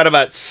 got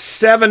about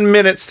 7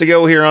 minutes to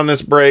go here on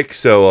this break.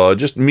 So,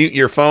 just mute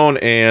your phone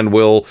and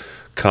we'll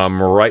come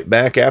right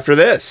back after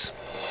this.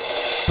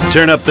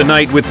 Turn up the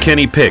night with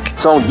Kenny Pick.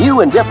 So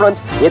new and different,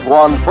 it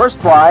won first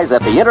prize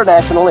at the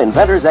International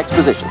Inventors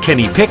Exposition.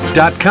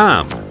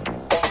 KennyPick.com.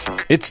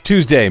 It's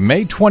Tuesday,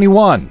 May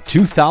 21,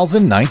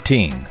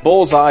 2019.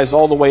 Bullseyes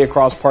all the way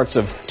across parts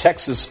of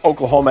Texas,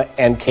 Oklahoma,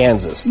 and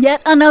Kansas. Yet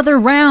another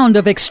round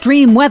of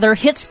extreme weather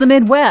hits the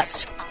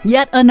Midwest.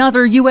 Yet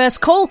another U.S.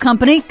 coal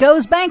company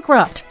goes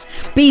bankrupt.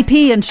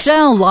 BP and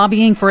Shell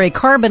lobbying for a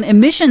carbon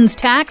emissions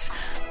tax.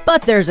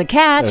 But there's a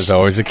catch. There's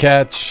always a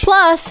catch.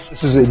 Plus,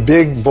 this is a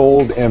big,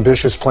 bold,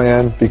 ambitious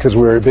plan because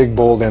we're a big,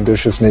 bold,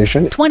 ambitious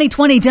nation.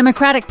 2020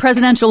 Democratic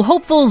presidential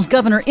hopefuls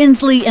Governor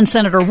Inslee and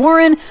Senator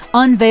Warren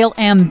unveil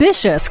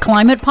ambitious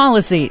climate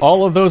policies.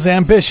 All of those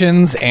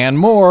ambitions and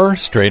more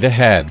straight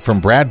ahead.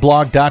 From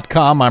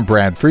BradBlog.com, I'm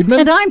Brad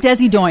Friedman. And I'm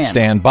Desi Doyen.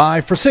 Stand by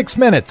for 6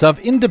 minutes of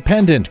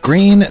independent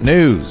green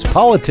news,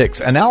 politics,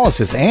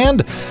 analysis,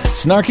 and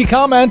snarky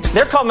comment.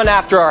 They're coming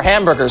after our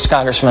hamburgers,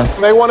 Congressman.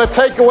 They want to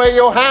take away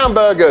your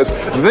hamburgers.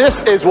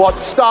 This is what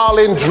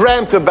Stalin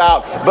dreamt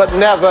about but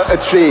never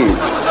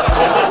achieved.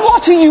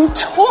 What are you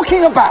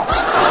talking about?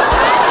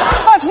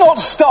 That's not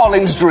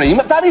Stalin's dream.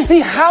 That is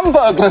the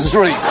Hamburglar's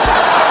dream.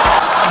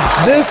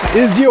 This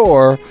is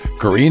your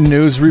Green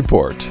News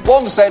Report.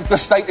 One said the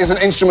state is an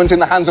instrument in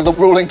the hands of the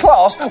ruling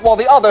class, while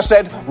the other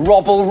said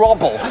robble,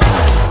 robble.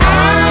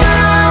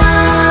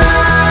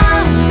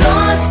 I'm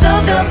gonna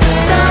soak up the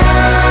sun.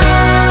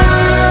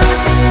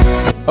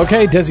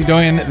 Okay, Desi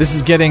Doyen, this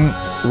is getting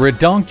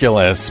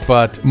redonkulous,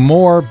 but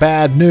more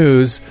bad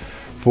news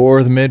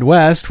for the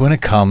Midwest when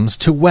it comes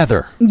to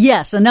weather.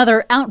 Yes,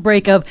 another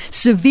outbreak of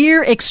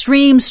severe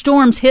extreme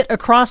storms hit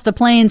across the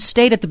Plains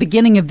state at the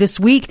beginning of this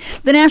week.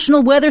 The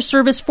National Weather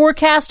Service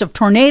forecast of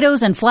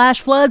tornadoes and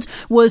flash floods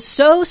was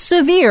so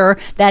severe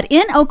that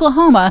in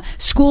Oklahoma,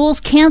 schools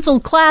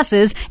canceled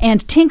classes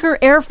and Tinker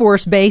Air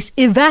Force Base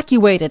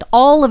evacuated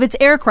all of its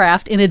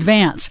aircraft in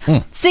advance.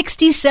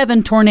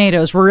 67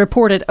 tornadoes were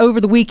reported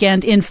over the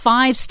weekend in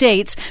 5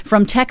 states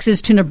from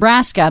Texas to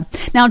Nebraska.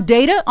 Now,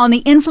 data on the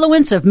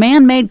influence of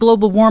man-made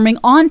global warming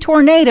on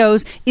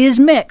tornadoes is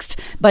mixed,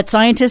 but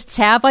scientists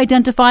have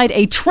identified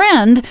a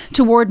trend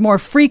toward more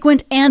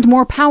frequent and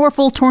more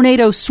powerful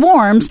tornado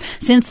swarms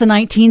since the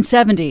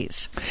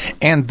 1970s.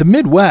 And the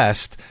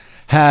Midwest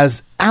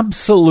has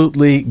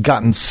absolutely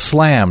gotten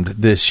slammed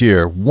this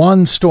year.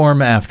 One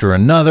storm after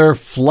another,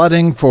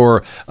 flooding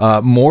for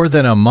more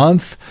than a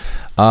month.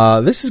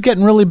 This is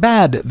getting really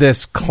bad,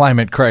 this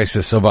climate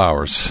crisis of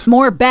ours.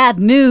 More bad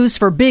news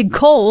for big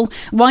coal.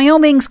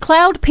 Wyoming's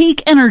Cloud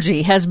Peak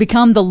Energy has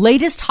become the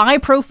latest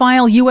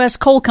high-profile U.S.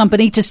 coal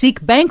company to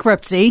seek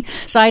bankruptcy,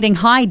 citing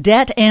high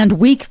debt and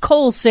weak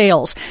coal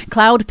sales.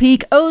 Cloud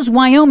Peak owes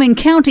Wyoming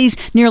counties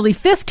nearly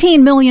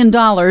 $15 million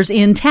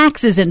in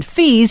taxes and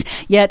fees,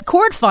 yet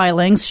court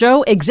filings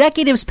show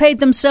executives paid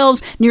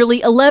themselves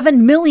nearly $11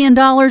 million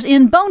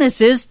in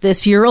bonuses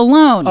this year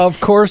alone. Of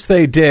course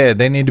they did.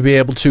 They need to be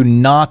able to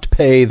not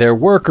pay their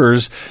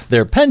workers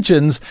their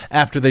pensions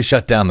after they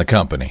shut down the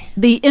company.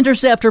 The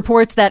Intercept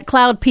reports that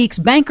Cloud Peak's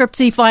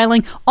bankruptcy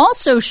filing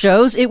also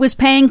shows it was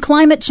paying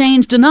climate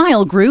change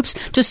denial groups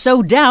to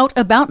sow doubt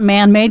about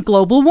man-made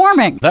global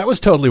warming. That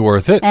was totally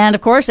worth it. And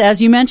of course, as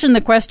you mentioned,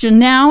 the question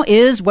now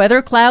is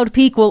whether Cloud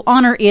Peak will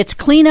honor its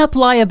cleanup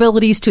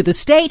liabilities to the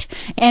state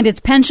and its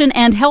pension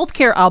and health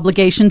care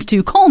obligations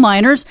to coal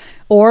miners,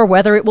 or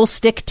whether it will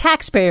stick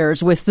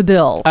taxpayers with the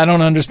bill. I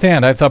don't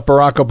understand. I thought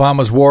Barack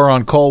Obama's war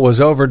on coal was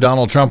over.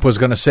 Donald Trump was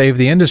going to save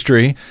the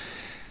industry.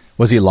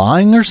 Was he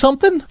lying or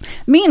something?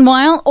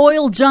 Meanwhile,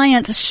 oil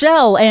giants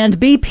Shell and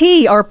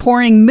BP are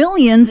pouring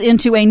millions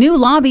into a new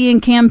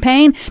lobbying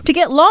campaign to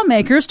get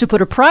lawmakers to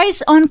put a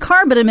price on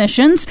carbon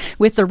emissions,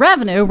 with the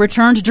revenue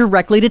returned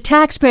directly to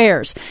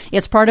taxpayers.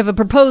 It's part of a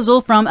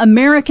proposal from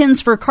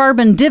Americans for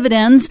Carbon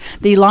Dividends,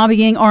 the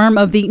lobbying arm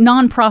of the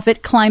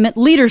nonprofit Climate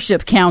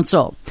Leadership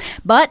Council.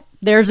 But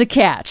there's a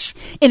catch.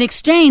 In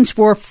exchange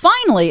for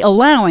finally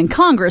allowing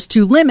Congress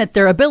to limit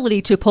their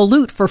ability to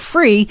pollute for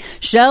free,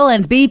 Shell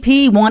and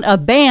BP want a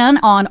ban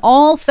on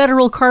all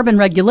federal carbon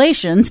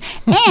regulations,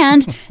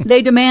 and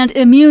they demand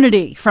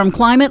immunity from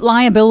climate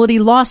liability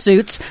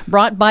lawsuits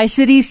brought by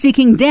cities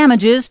seeking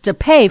damages to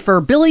pay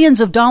for billions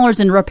of dollars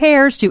in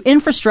repairs to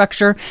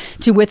infrastructure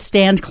to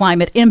withstand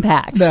climate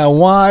impacts. Now,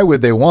 why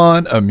would they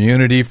want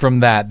immunity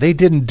from that? They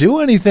didn't do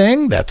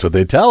anything. That's what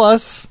they tell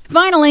us.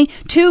 Finally,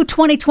 2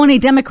 2020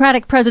 Democratic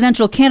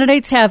presidential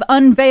candidates have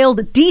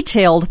unveiled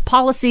detailed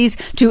policies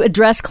to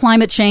address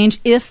climate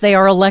change if they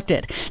are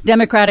elected.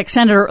 Democratic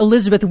Senator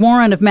Elizabeth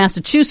Warren of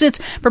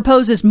Massachusetts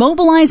proposes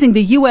mobilizing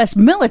the U.S.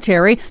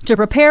 military to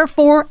prepare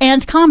for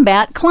and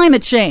combat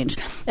climate change,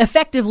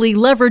 effectively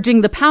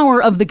leveraging the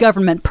power of the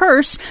government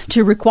purse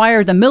to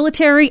require the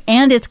military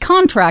and its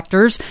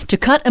contractors to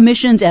cut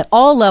emissions at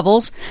all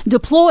levels,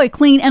 deploy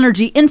clean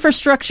energy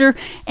infrastructure,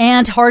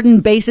 and harden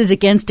bases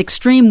against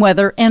extreme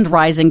weather and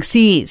rising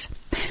seas.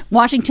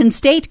 Washington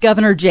State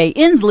Governor Jay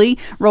Inslee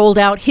rolled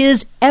out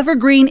his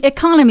Evergreen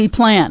Economy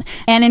Plan,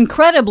 an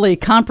incredibly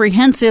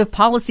comprehensive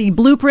policy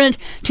blueprint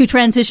to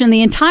transition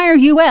the entire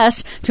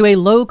U.S. to a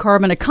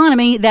low-carbon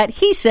economy that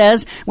he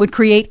says would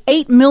create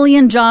 8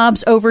 million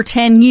jobs over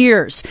 10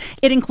 years.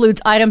 It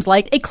includes items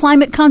like a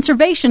climate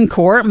conservation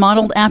corps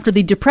modeled after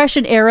the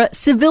Depression-era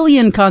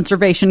Civilian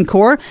Conservation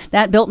Corps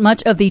that built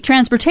much of the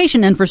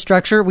transportation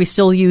infrastructure we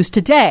still use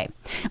today.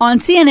 On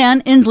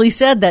CNN, Inslee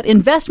said that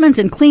investments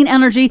in clean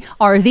energy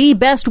are the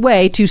best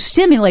way to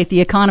stimulate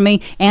the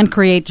economy and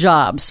create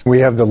jobs. We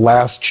have the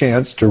last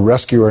chance to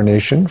rescue our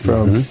nation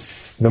from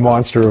the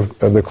monster of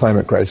the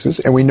climate crisis.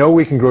 And we know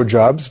we can grow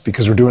jobs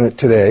because we're doing it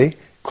today.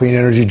 Clean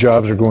energy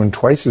jobs are growing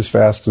twice as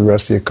fast as the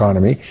rest of the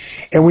economy.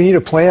 And we need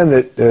a plan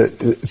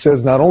that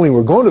says not only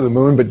we're going to the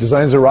moon, but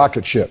designs a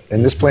rocket ship.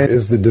 And this plan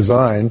is the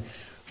design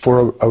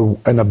for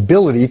an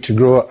ability to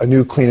grow a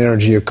new clean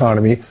energy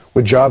economy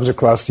with jobs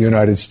across the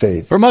United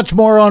States. For much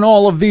more on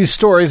all of these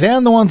stories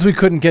and the ones we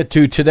couldn't get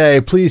to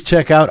today, please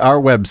check out our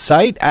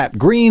website at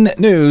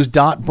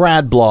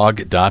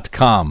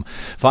greennews.bradblog.com.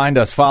 Find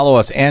us, follow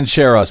us, and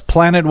share us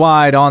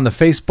planet-wide on the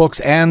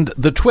Facebooks and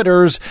the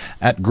Twitters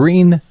at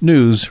Green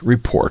News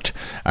Report.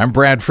 I'm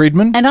Brad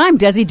Friedman. And I'm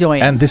Desi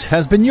Doyen. And this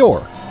has been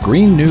your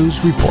Green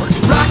News Report.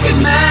 Rocket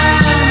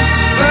Man,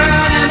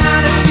 burning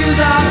out his fuse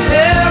out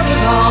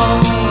here alone.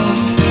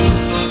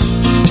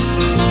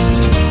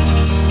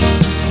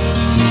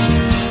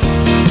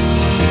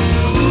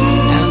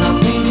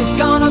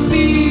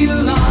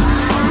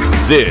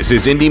 This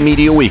is Indie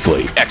Media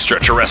Weekly,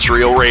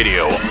 extraterrestrial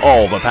radio,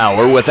 all the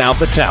power without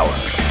the tower.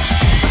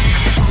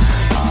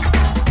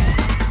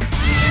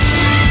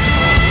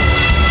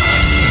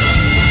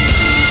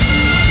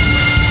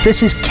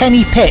 This is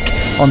Kenny Pick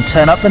on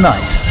Turn Up the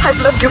Night. I've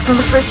loved you from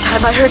the first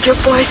time I heard your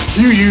voice.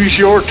 You use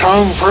your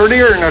tongue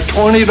prettier than a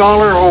 $20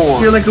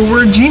 whore. You're like a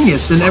word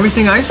genius, and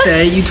everything I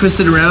say, you twist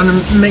it around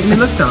and make me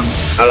look dumb.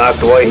 I like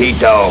the way he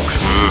talks.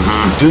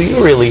 Do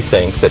you really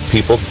think that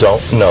people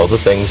don't know the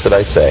things that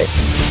I say?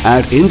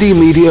 At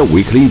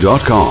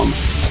IndieMediaWeekly.com.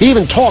 He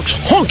even talks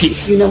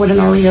honky. You know what an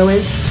Oreo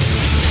is?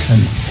 An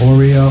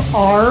Oreo?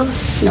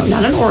 No,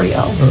 not an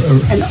Oreo.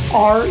 An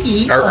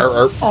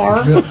R-E-O.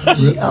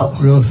 R-E-O.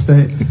 Real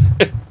estate.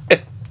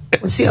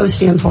 What's the O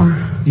stand for?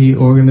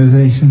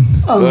 Organization.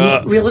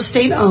 Real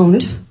estate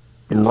owned.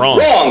 Wrong.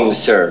 Wrong,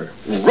 sir.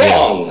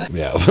 Wrong.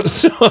 Yeah.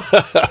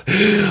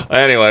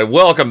 Anyway,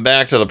 welcome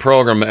back to the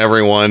program,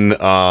 everyone.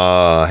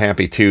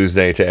 Happy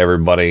Tuesday to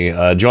everybody.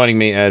 Joining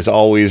me, as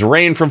always,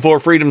 Rain from For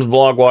Freedom's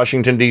blog,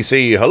 Washington,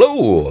 D.C.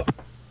 Hello.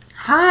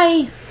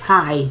 Hi.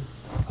 Hi.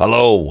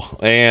 Hello.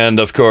 And,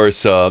 of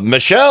course,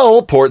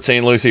 Michelle, Port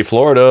St. Lucie,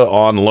 Florida,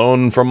 on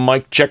loan from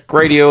Mike Check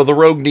Radio, the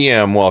Rogue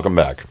DM. Welcome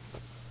back.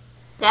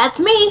 That's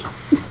me.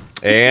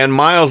 And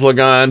Miles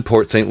Lagon,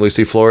 Port St.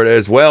 Lucie, Florida,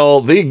 as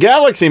well. The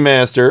Galaxy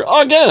Master,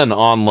 again,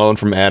 on loan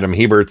from Adam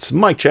Hebert's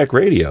Mike Check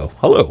Radio.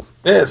 Hello.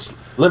 Yes.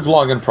 Live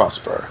long and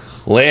prosper.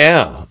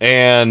 Yeah.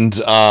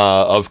 And,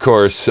 of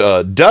course,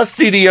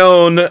 Dusty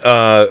Dion,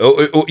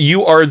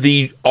 you are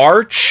the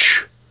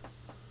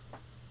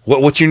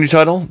What's your new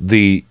title?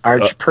 The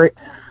Archpriest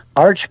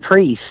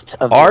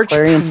of the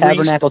Aquarian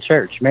Tabernacle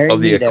Church. Merry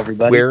Meet,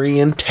 everybody.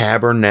 Aquarian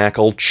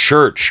Tabernacle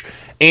Church.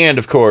 And,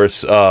 of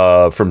course,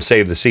 from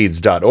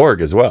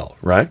SaveTheSeeds.org as well,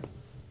 right?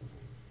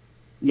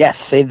 Yes,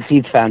 Save the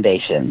Seeds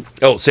Foundation.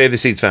 Oh, Save the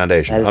Seeds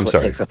Foundation. I'm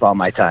sorry. Takes up all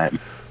my time.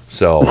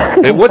 So,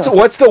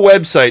 what's the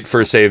website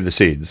for Save the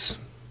Seeds?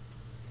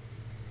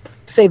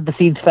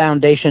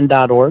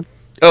 SaveTheSeedsFoundation.org.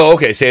 Oh,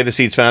 okay.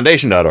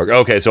 SaveTheSeedsFoundation.org.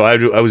 Okay, so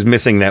I was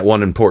missing that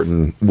one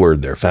important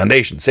word there.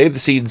 Foundation.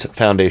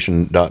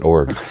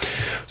 SaveTheSeedsFoundation.org.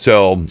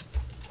 So,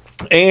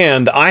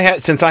 and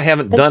since I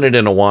haven't done it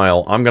in a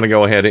while, I'm going to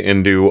go ahead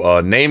and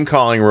do name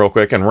calling real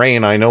quick. And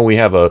Rain, I know we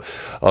have a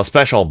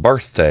special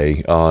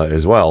birthday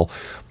as well,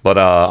 but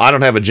I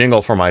don't have a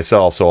jingle for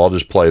myself, so I'll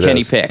just play this.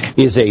 Kenny Pick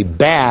is a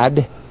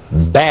bad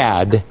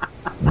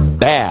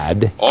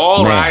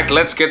All man. right,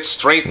 let's get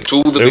straight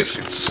to the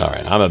biscuits. All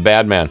right, I'm a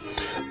bad man.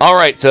 All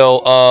right,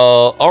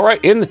 so,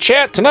 in the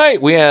chat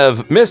tonight, we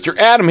have Mr.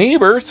 Adam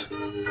Hebert,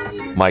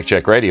 Mike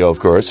Check Radio, of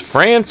course,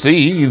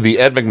 Francie, the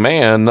Ed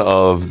McMahon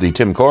of the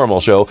Tim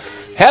Corrimal Show,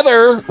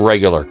 Heather,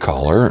 regular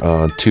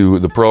caller to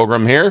the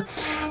program here,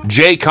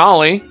 Jay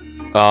Colley,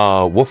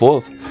 woof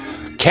woof,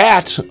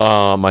 Kat,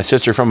 my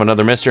sister from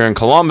another mister in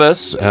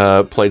Columbus,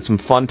 played some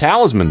fun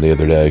Talisman the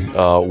other day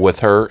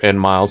with her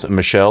and Miles and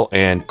Michelle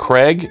and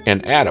Craig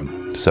and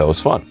Adam, so it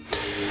was fun.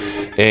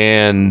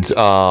 And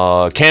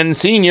Ken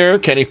Sr.,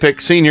 Kenny Pick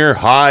Sr.,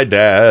 hi,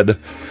 Dad.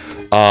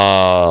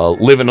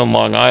 Living on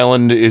Long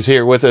Island is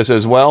here with us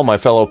as well, my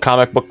fellow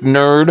comic book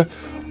nerd,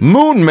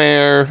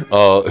 Moonmare,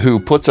 who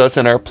puts us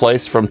in our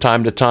place from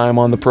time to time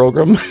on the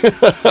program.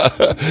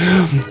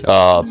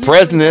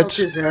 President.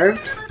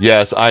 Deserved.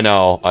 Yes, I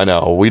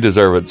know. We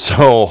deserve it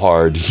so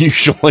hard,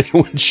 usually,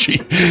 when she...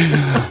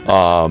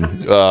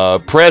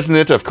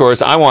 President, of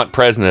course. I want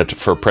President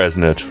for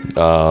President,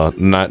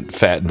 not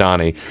Fat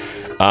Donnie.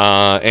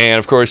 And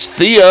of course,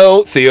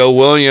 Theo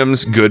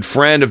Williams, good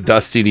friend of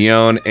Dusty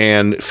Dion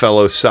and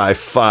fellow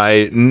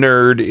sci-fi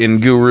nerd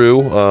and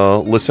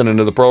guru, listening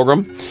to the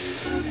program.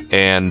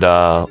 And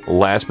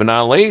last but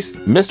not least,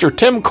 Mr.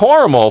 Tim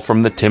Corrimal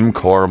from the Tim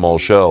Corrimal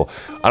Show.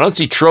 I don't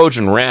see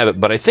Trojan Rabbit,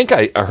 but I think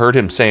I heard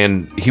him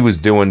saying he was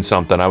doing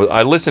something.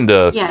 I listened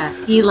to. Yeah,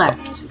 he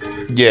left.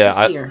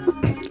 Yeah. Here.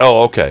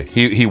 Oh, okay.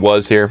 He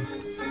was here.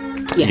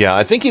 Yes. Yeah,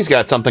 I think he's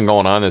got something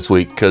going on this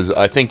week because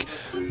I think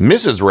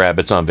Mrs.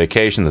 Rabbit's on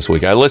vacation this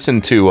week. I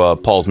listened to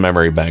Paul's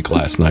Memory Bank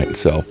last night,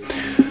 so.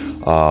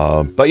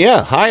 But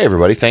yeah, hi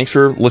everybody. Thanks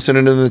for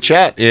listening to the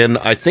chat. And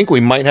I think we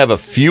might have a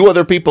few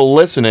other people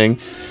listening.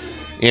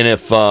 And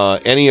if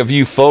any of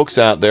you folks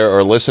out there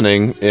are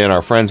listening and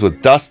are friends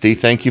with Dusty,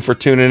 thank you for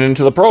tuning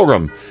into the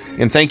program.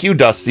 And thank you,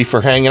 Dusty,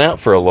 for hanging out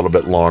for a little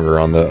bit longer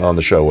on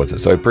the show with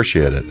us. I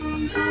appreciate it.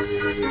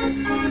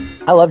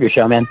 I love your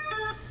show, man.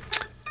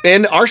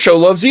 And our show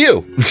loves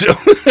you.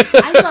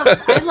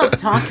 I love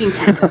talking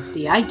to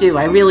Dusty. I do.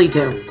 I really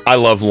do. I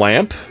love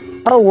Lamp.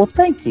 Oh, well,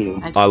 thank you.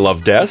 I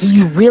love Desk.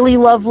 You really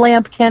love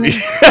Lamp, Kenny?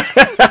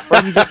 Or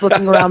are you just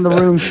looking around the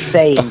room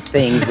saying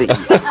things that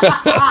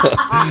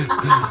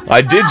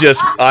I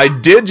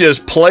did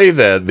just play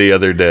that the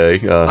other day.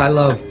 I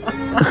love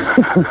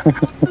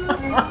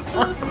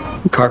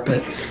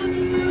Carpet.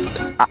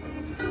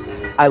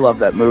 I love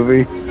that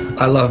movie.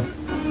 I love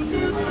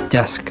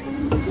Desk.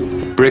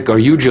 Brick, are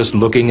you just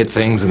looking at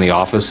things in the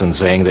office and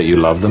saying that you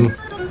love them?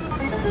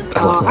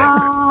 I love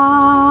Lamp.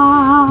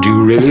 Do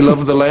you really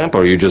love the lamp, or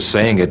are you just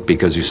saying it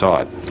because you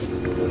saw it?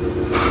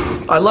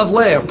 I love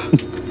Lamp.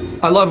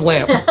 I love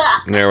Lamp.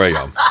 There we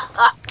go.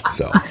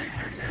 So.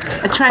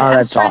 I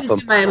was trying to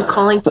do my I'm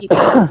calling people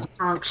to the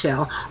conch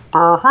shell.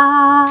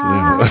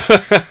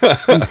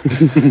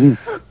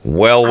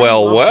 Well,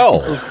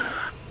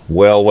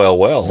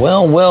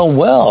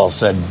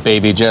 said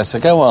baby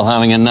Jessica while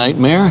having a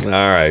nightmare. All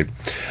right.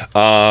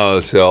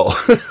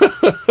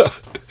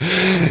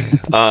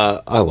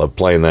 I love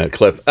playing that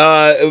clip.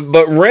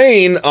 But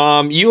Rain,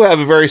 you have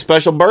a very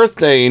special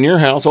birthday in your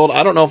household.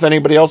 I don't know if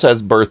anybody else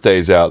has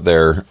birthdays out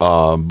there,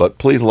 but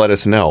please let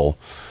us know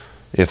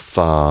if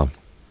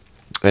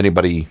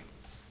anybody.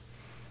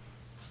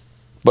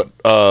 But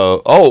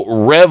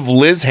Rev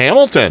Liz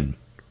Hamilton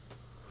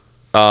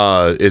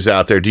is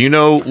out there. Do you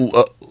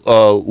know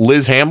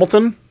Liz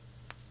Hamilton?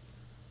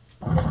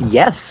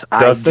 Yes,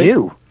 I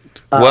do.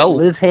 Well,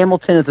 Liz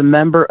Hamilton is a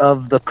member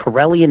of the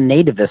Karelian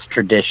nativist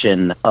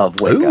tradition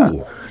of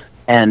Wicca,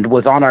 and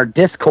was on our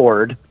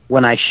Discord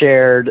when I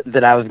shared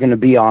that I was going to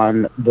be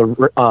on the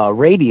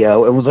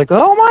radio, and was like,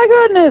 "Oh my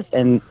goodness!"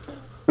 and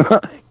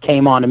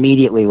came on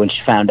immediately when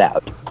she found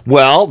out.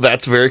 Well,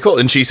 that's very cool.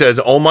 And she says,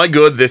 "Oh my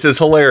good, this is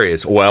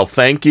hilarious." Well,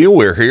 thank you.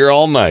 We're here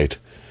all night.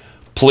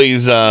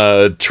 Please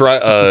try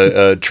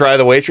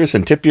the waitress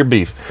and tip your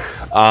beef.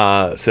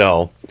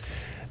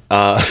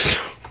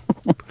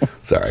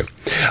 Sorry.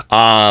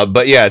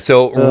 But yeah,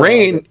 so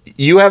Rain,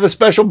 you have a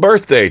special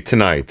birthday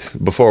tonight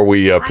before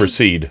we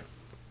proceed.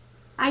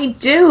 I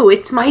do.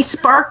 It's my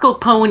Sparkle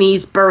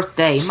Pony's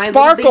birthday. My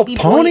Sparkle little baby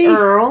Pony? boy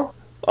Earl.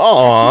 Aww.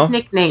 That's his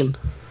nickname.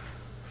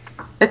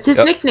 That's his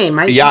nickname.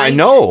 I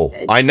know.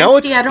 I know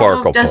Dusty, it's I don't know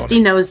Sparkle if Dusty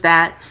Pony. knows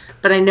that,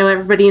 but I know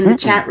everybody in the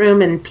chat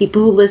room and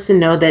people who listen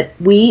know that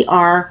we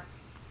are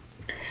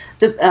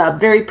the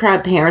very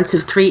proud parents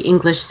of 3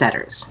 English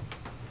setters.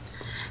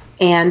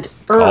 And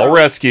Earl All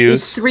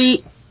rescues. is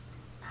 3...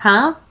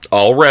 Huh?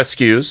 All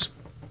rescues.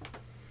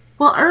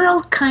 Well,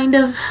 Earl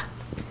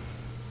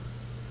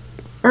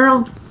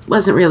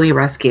wasn't really a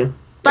rescue.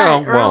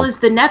 But Earl is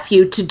the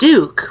nephew to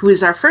Duke, who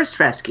is our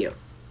first rescue.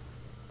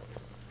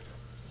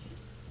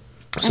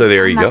 So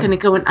there you go.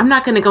 I'm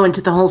not going to go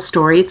into the whole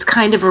story. It's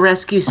kind of a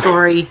rescue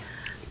story,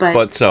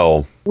 but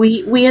so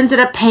we ended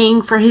up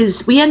paying for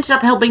his. We ended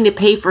up helping to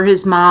pay for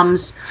his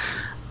mom's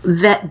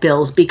vet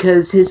bills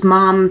because his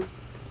mom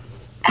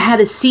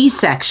had a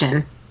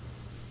C-section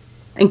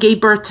and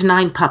gave birth to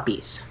 9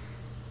 puppies.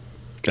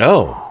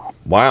 Oh,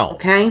 wow.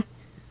 Okay,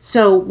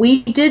 so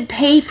we did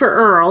pay for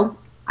Earl.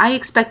 I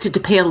expected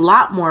to pay a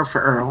lot more for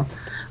Earl,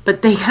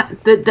 but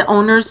the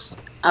owners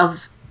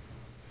of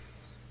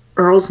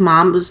Earl's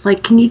mom was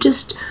like, "Can you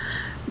just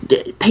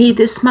pay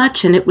this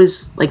much?" And it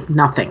was like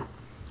nothing.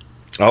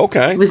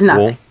 Okay, it was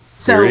nothing. Well,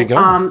 so, there you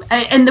go.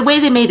 And the way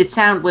they made it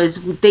sound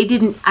was they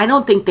didn't. I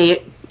don't think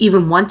they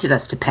even wanted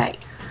us to pay.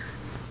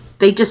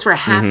 They just were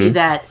happy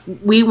that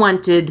we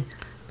wanted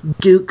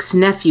Duke's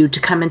nephew to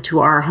come into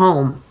our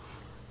home.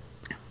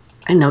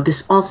 I know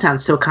this all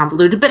sounds so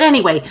convoluted, but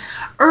anyway,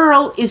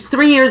 Earl is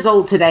 3 years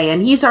old today,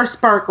 and he's our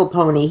Sparkle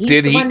Pony.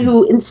 He's one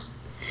who,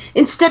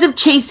 instead of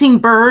chasing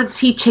birds,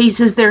 he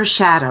chases their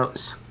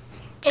shadows.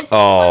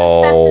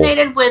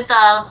 Fascinated with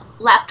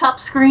laptop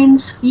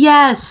screens.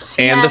 Yes,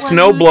 and the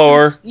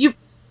snowblower.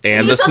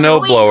 And the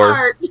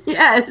snowblower.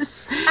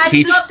 Yes,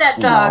 I love that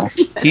dog.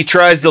 He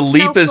tries to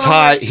leap as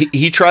high.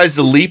 He tries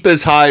to leap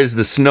as high as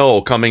the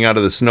snow coming out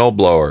of the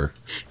snowblower.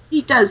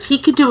 He does. He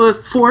could do a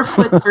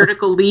 4-foot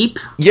vertical leap.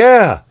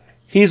 Yeah,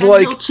 he's and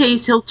like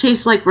he'll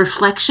chase like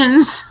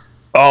reflections.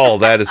 Oh,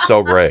 that is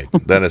so great.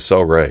 That is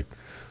so great.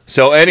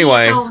 So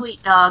anyway, He's a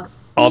sweet dog.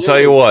 I'll tell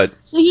you what.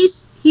 So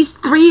he's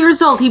 3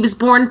 years old. He was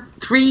born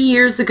 3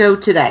 years ago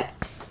today.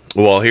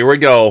 Well, here we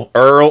go.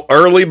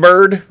 Early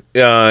bird.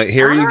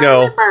 Here you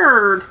go.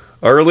 Bird.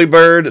 Early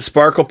bird,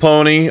 Sparkle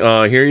Pony.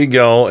 Here you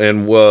go.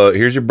 And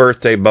here's your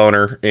birthday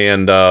boner.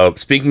 And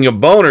speaking of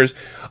boners,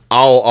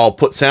 I'll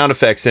put sound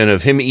effects in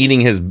of him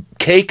eating his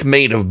cake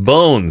made of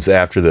bones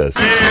after this.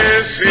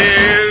 This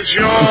is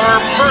your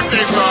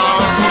birthday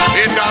song.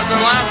 It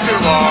doesn't last too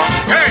long.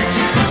 Hey!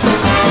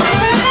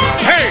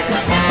 Hey!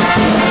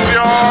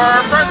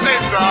 Your birthday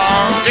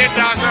song. It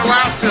doesn't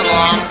last too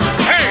long.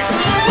 Hey!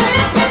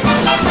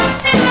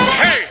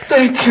 Hey!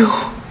 Thank you.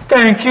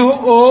 Thank you,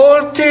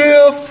 all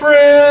dear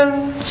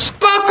friends,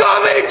 for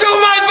coming to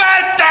my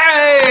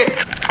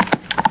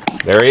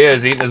birthday! There he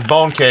is, eating his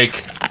bone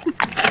cake.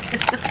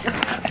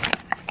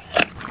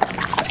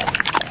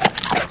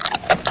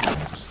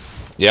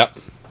 Yep.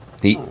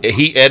 He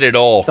ate it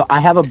all. So I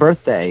have a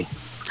birthday.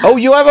 Oh,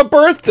 you have a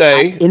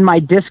birthday? In my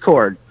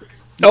Discord.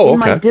 Oh,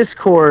 In okay. my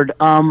Discord,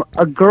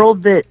 a girl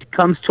that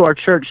comes to our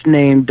church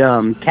named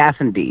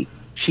Cassidy.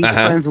 She's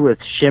friends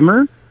with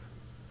Shimmer.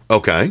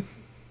 Okay.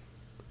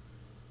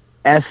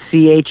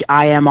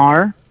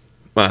 SCHIMR.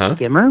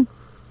 Skimmer?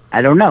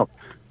 I don't know.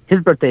 His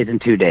birthday's in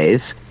 2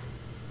 days.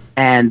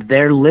 And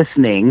they're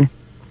listening.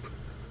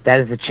 That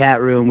is a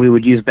chat room we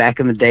would use back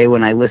in the day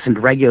when I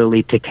listened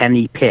regularly to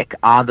Kenny Pick.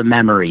 The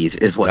memories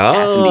is what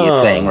Cassidy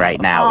is saying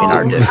right now in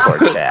our Discord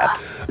chat.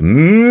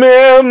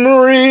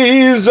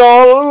 Memories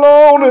all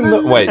alone in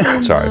the... Wait,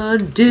 sorry.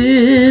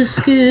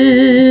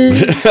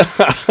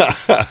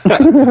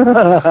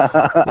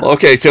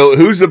 Okay, so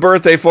who's the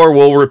birthday for?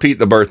 We'll repeat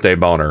the birthday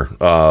boner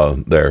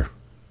there.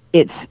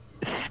 It's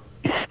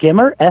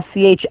Skimmer,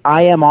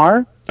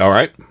 SCHIMR. All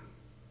right.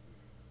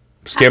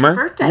 Skimmer?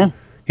 Birthday.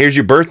 Here's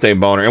your birthday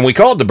boner. And we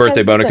call it the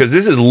birthday boner because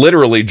this is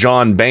literally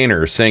John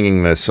Boehner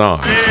singing this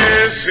song.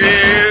 This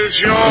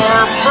is your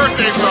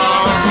birthday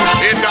song.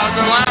 It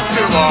doesn't last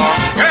too long.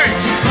 Hey!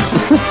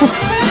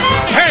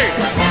 Hey!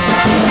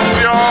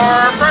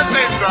 Your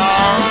birthday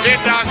song. It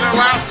doesn't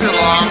last too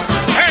long.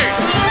 Hey!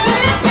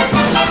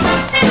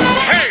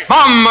 Hey!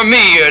 Mamma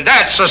mia,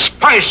 that's a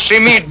spicy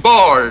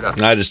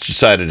meatball. I just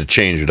decided to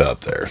change it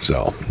up there.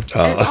 So,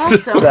 And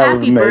also,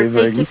 happy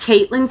birthday to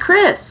Caitlin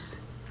Chris.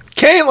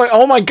 Caitlin,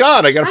 oh my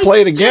God, I got to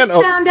play it again.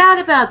 Just found out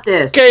about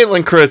this.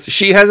 Caitlin Chris,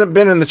 she hasn't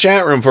been in the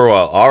chat room for a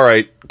while. All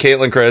right,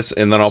 Caitlin Chris,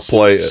 and then I'll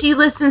play it. She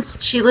listens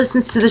to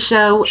the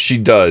show. She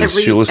does.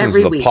 She listens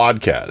to the week.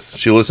 podcast.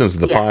 She listens to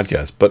the Yes.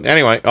 podcast. But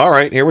anyway, all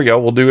right, here we go.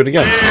 We'll do it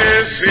again.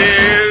 This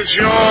is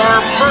your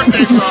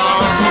birthday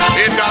song.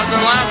 It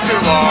doesn't last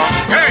too long.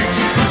 Hey!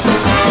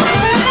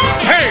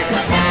 Hey!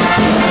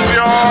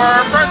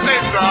 Your birthday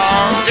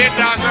song. It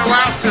doesn't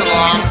last too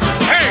long.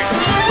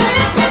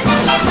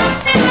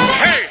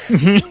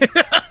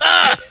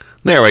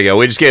 There we go.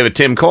 We just gave a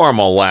Tim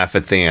Cormall laugh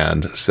at the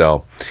end.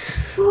 So,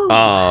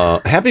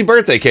 happy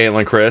birthday,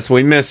 Caitlin Chris.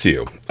 We miss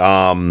you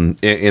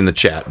in the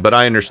chat, but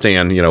I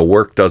understand,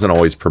 work doesn't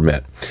always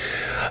permit.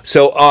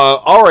 So,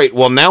 all right.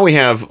 Well, now we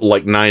have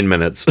like 9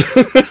 minutes.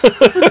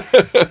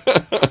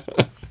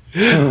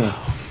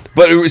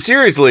 But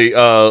seriously,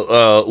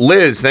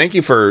 Liz, thank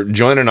you for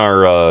joining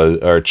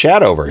our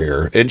chat over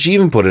here. And she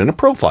even put in a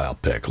profile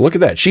pic. Look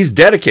at that. She's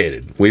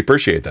dedicated. We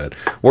appreciate that.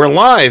 We're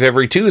live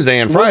every Tuesday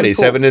and Friday,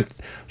 Really cool.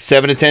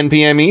 7 to 10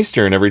 p.m.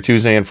 Eastern, every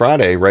Tuesday and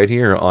Friday, right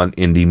here on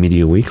Indie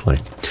Media Weekly.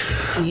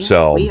 Yes,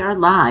 So we are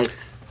live.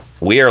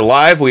 We are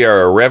live. We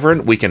are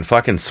irreverent. We can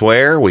fucking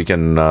swear. We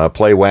can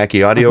play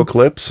wacky audio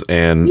clips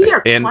and We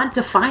are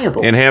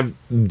quantifiable. and have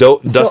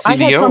Dusty I had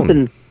Dion.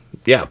 something-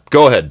 Yeah,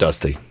 go ahead,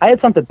 Dusty. I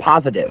had something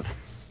positive.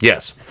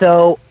 Yes.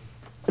 So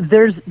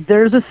there's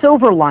a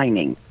silver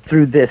lining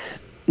through this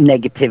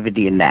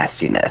negativity and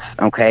nastiness,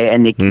 okay?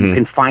 And you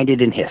can find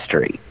it in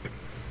history.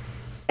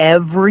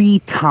 Every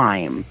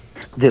time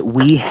that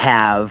we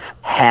have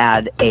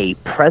had a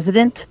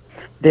president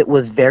that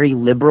was very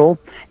liberal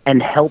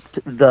and helped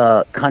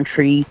the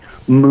country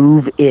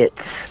move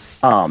its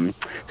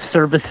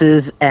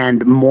services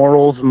and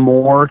morals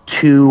more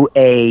to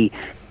a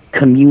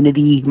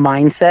community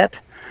mindset,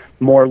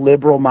 more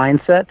liberal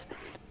mindset,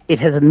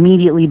 it has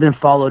immediately been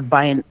followed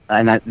by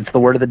and it's the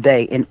word of the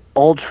day, an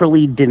ultra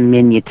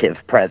diminutive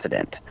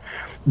president.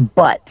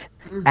 But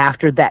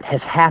after that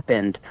has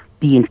happened,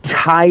 the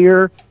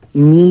entire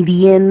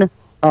median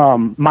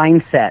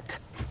mindset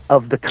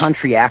of the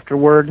country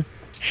afterward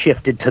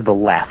shifted to the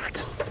left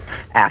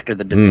after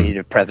the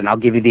diminutive president. I'll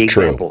give you the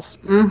examples.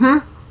 Mm-hmm.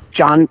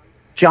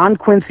 John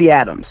Quincy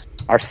Adams,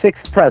 our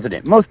sixth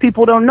president. Most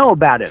people don't know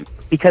about him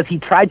because he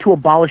tried to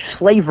abolish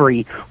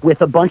slavery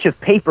with a bunch of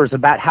papers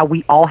about how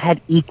we all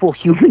had equal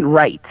human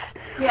rights.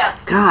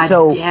 Yes. God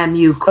damn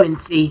you,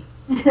 Quincy.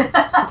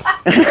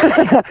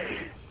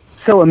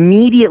 So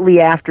immediately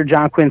after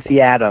John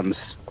Quincy Adams,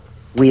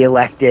 we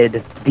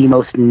elected the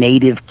most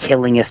native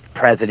killingest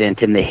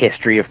president in the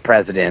history of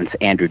presidents,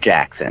 Andrew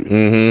Jackson.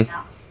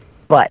 Mm-hmm.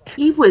 But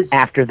he was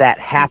after that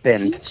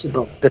happened,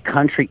 the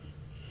country,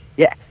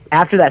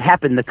 after that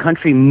happened, the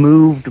country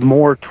moved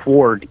more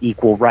toward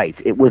equal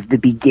rights. It was the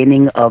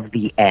beginning of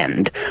the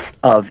end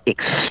of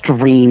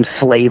extreme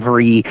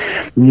slavery,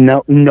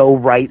 no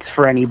rights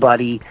for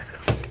anybody,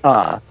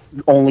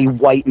 only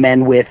white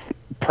men with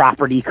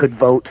property could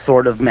vote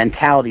sort of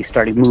mentality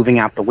started moving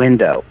out the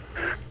window.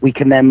 We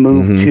can then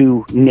move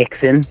to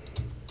Nixon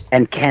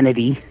and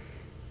Kennedy,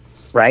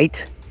 right?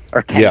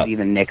 Or Kennedy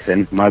then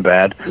Nixon, my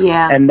bad.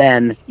 Yeah. And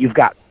then you've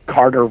got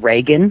Carter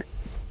Reagan,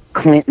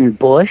 Clinton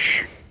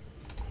Bush,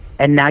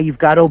 and now you've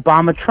got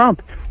Obama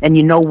Trump. And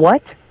you know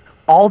what?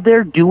 All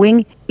they're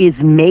doing is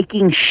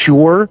making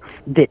sure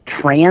that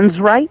trans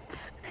rights,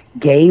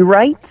 gay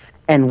rights,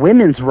 and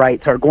women's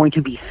rights are going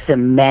to be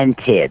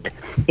cemented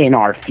in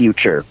our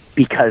future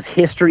because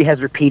history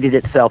has repeated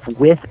itself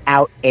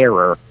without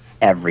error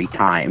every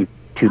time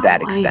to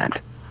that extent.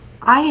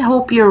 I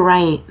hope you're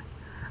right.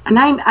 And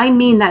I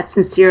mean that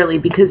sincerely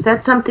because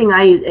that's something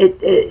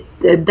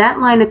that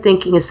line of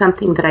thinking is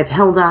something that I've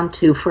held on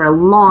to for a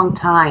long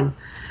time.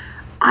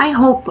 I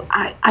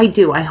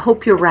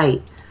hope you're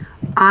right.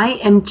 I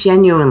am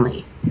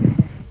genuinely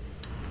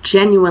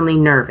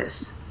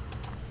nervous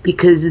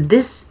because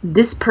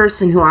this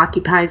person who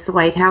occupies the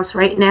White House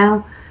right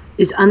now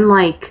is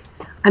unlike.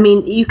 I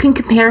mean, you can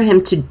compare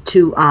him to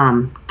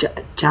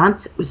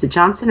Johnson. Was it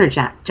Johnson or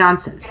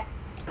Johnson?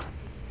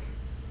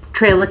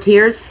 Trail of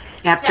Tears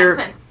after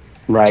Jackson.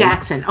 Right.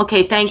 Jackson.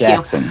 Okay, thank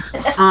Jackson.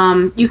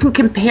 you. You can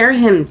compare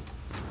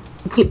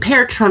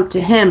Trump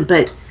to him,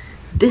 but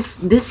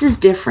this is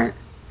different,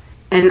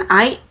 and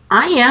I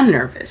am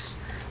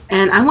nervous.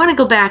 And I want to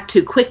go back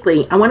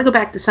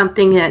to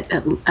something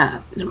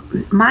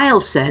that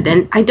Miles said,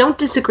 and I don't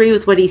disagree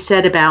with what he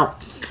said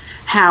about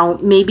how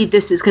maybe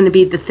this is going to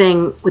be the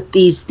thing with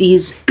these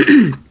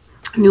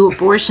new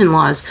abortion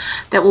laws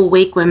that will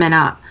wake women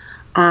up.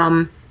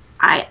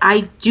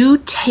 I do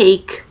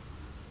take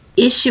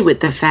issue with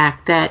the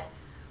fact that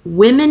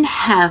women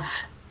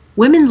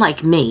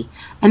like me,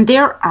 and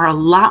there are a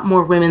lot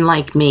more women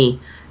like me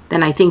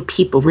than I think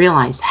people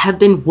realize, have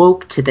been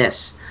woke to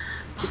this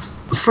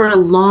for a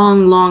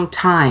long, long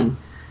time.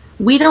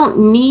 We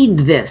don't need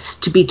this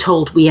to be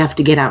told we have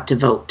to get out to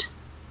vote.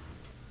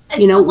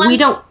 We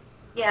don't.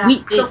 Yeah,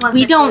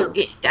 we don't.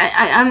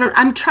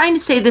 I'm trying to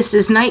say this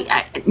is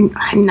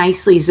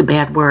nicely is a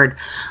bad word,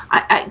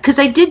 because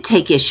I did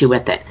take issue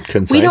with it.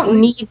 Concisely?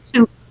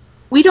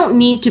 We don't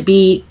need to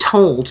be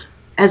told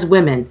as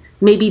women.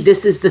 Maybe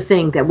this is the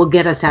thing that will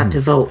get us out to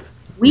vote.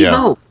 We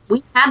vote.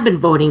 We have been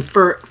voting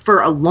for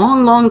a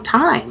long, long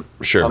time.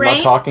 Sure. I'm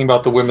not talking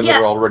about the women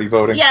that are already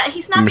voting. Yeah,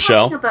 he's not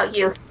Michelle? talking about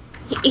you.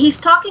 He's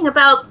talking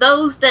about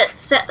those that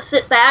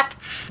sit back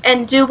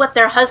and do what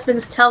their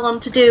husbands tell them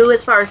to do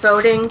as far as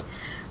voting,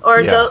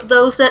 or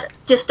those that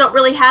just don't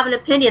really have an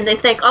opinion. They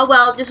think, oh,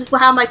 well, this is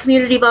how my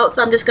community votes.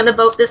 I'm just going to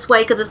vote this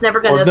way because it's never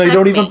going to affect me. Or they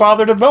don't even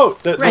bother to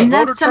vote. The Right.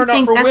 voter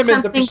turnout for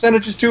women, the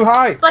percentage is too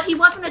high. But he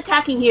wasn't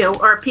attacking you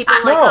or people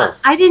like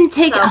us. I didn't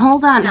take it.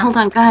 Hold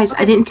on, guys.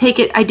 I didn't take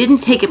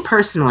it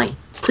personally.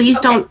 Please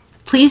don't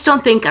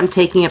think I'm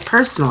taking it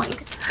personally.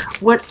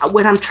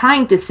 What I'm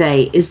trying to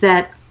say is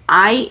that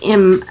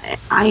I'm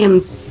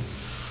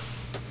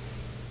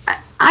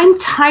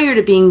tired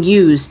of being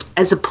used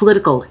as a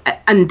political,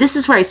 and this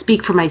is where I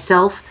speak for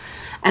myself,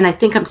 and I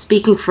think I'm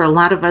speaking for a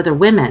lot of other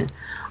women.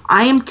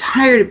 I am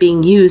tired of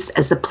being used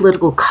as a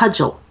political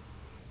cudgel.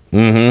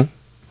 Mm-hmm.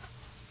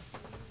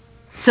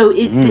 So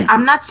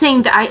I'm not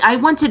saying that I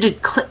wanted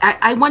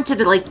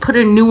to like put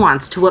a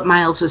nuance to what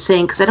Miles was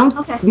saying, because I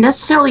don't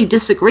necessarily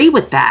disagree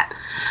with that.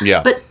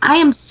 Yeah. But I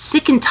am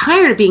sick and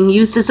tired of being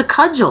used as a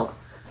cudgel.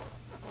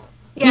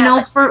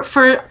 Yeah.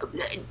 For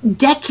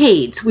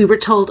decades we were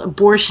told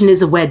abortion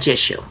is a wedge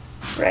issue.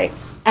 Right.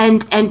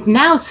 And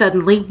now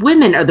suddenly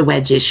women are the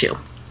wedge issue.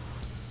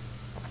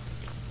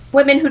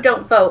 Women who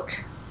don't vote.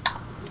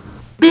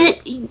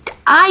 But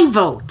I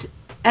vote,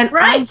 and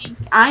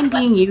I'm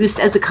being used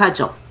as a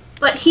cudgel.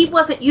 But he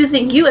wasn't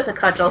using you as a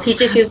cudgel.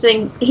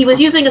 He was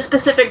using a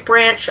specific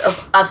branch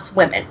of us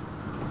women,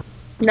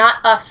 not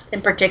us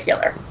in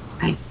particular.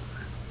 Right.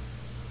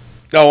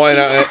 Oh, I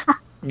know.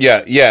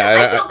 Yeah.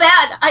 I feel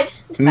bad.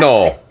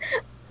 No.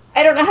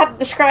 I don't know how to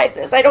describe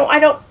this. I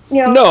don't.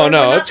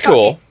 No, it's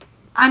cool.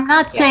 I'm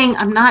not saying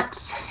I'm not.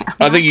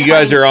 I think you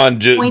guys are on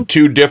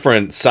two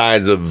different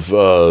sides of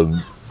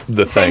the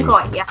thing. Same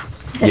coin, yeah.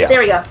 Yeah. There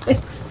we go.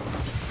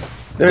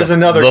 There's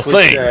another the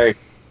cliche.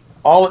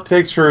 All it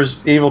takes for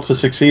evil to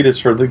succeed is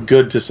for the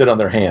good to sit on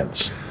their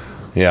hands.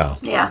 Yeah.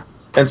 Yeah.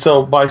 And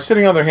so by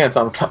sitting on their hands,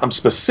 I'm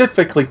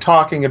specifically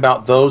talking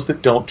about those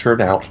that don't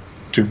turn out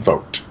to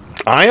vote.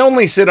 I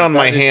only sit on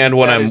my hand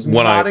when That does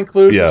not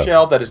include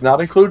Michelle. That does not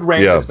include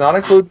Rain. That does not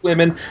include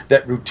women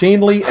that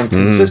routinely and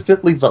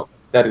consistently vote.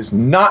 That is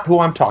not who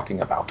I'm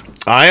talking about.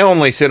 I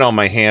only sit on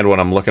my hand when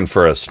I'm looking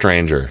for a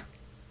stranger.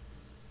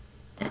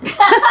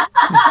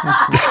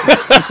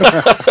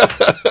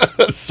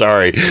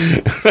 Sorry.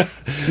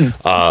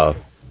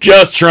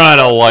 Just trying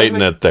to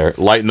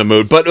lighten the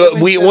mood. But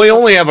we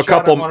only have a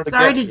couple.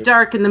 Sorry to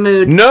darken the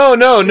mood.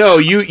 No.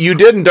 You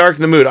didn't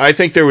darken the mood. I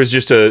think there was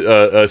just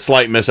a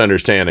slight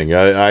misunderstanding.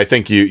 I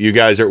think you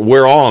guys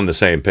we're all on the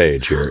same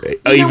page here,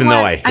 even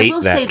though I hate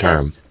that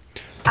term.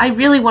 I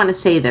really want to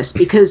say this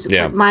because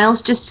what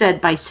Miles just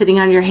said by sitting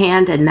on your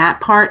hand and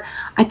that part,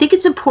 I think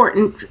it's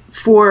important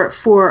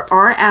for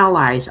our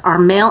allies, our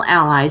male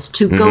allies,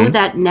 to go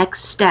that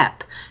next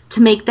step to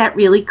make that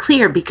really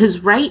clear. Because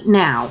right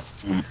now,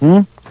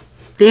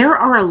 there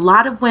are a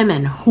lot of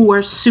women who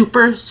are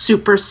super,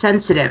 super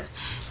sensitive,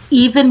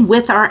 even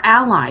with our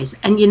allies.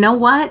 And you know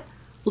what?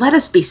 Let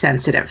us be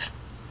sensitive.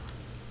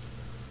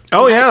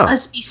 Oh, yeah. Let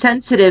us be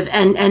sensitive.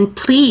 And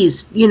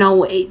please,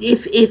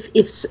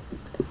 if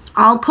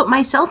I'll put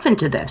myself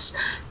into this.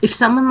 If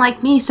someone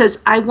like me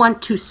says, I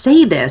want to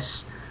say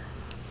this,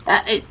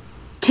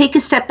 take a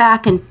step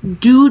back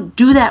and do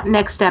that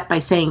next step by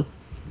saying,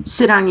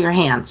 sit on your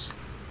hands.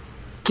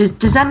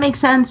 Does that make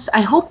sense?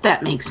 I hope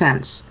that makes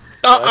sense.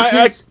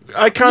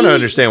 I kind of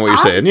understand what you're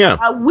saying,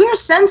 yeah. We're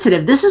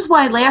sensitive. This is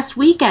why last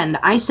weekend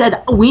I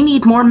said we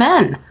need more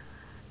men.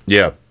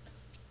 Yeah.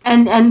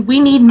 And we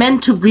need men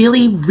to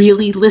really,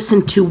 really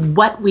listen to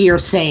what we are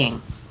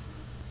saying.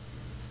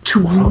 To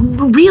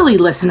really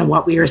listen to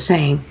what we are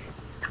saying.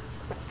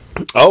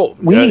 Oh.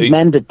 We need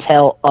men to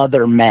tell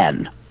other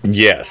men.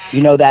 Yes.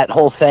 You know that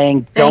whole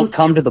saying, don't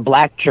come to the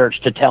black church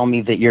to tell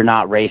me that you're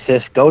not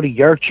racist. Go to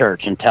your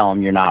church and tell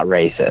them you're not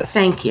racist.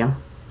 Thank you.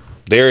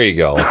 There you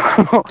go.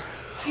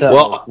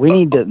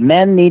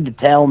 Men need to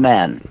tell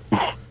men.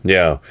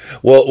 Yeah.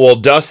 Well,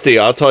 Dusty,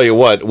 I'll tell you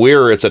what,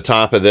 we're at the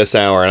top of this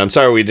hour, and I'm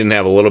sorry we didn't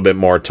have a little bit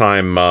more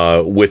time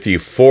with you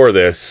for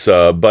this,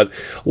 but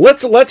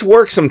let's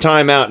work some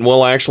time out, and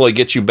we'll actually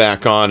get you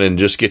back on and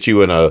just get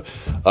you in a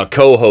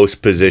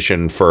co-host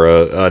position for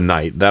a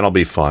night. That'll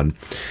be fun.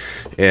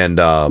 And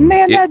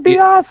that'd be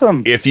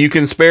awesome. If you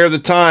can spare the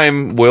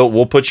time,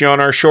 we'll put you on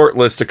our short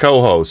list of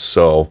co-hosts,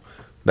 so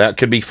that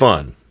could be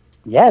fun.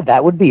 Yeah,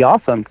 that would be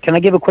awesome. Can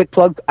I give a quick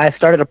plug? I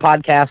started a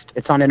podcast.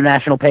 It's on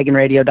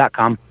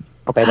internationalpaganradio.com.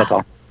 Okay, that's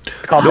all.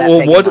 It's called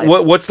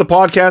what's the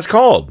podcast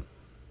called?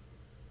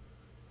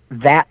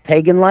 That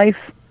Pagan Life.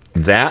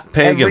 That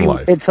Pagan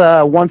Life. It's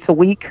once a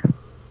week.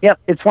 Yep,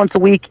 it's once a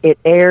week. It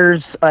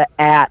airs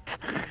at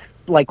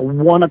like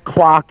 1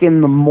 o'clock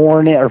in the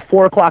morning or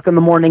 4 o'clock in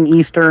the morning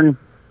Eastern,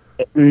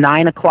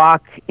 9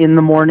 o'clock in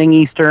the morning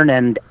Eastern,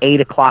 and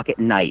 8 o'clock at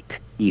night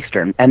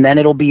Eastern. And then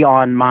it'll be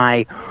on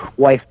my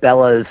wife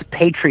Bella's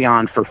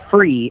Patreon for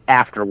free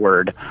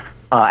afterward,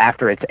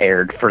 after it's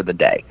aired for the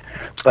day.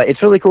 But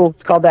it's really cool.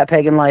 It's called That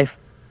Pagan Life.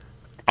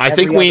 I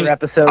think we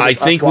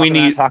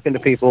need talking to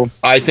people.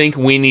 I think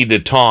we need to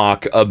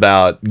talk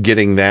about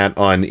getting that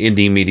on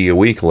Indie Media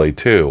Weekly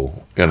too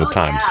in a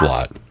time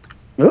slot.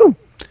 Ooh.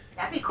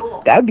 That'd be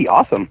cool. That'd be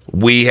awesome.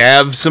 We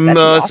have some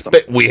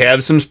we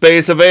have some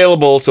space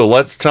available, so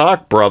let's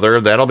talk,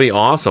 brother. That'll be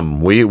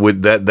awesome. We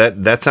would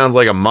that sounds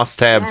like a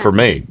must-have for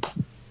me.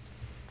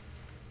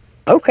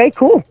 Okay,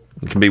 cool.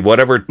 It can be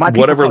whatever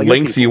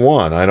length you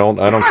want. I don't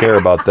care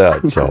about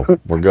that. So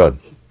we're good.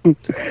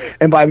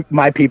 And by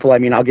my people, I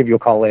mean I'll give you a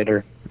call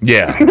later.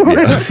 Yeah.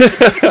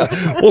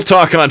 We'll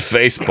talk on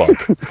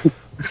Facebook.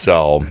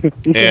 So,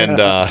 and,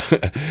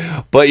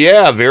 but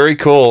yeah, very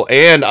cool.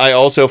 And I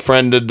also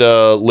friended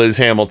Liz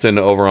Hamilton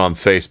over on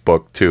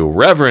Facebook too.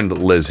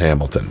 Reverend Liz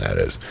Hamilton, that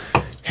is.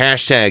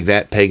 Hashtag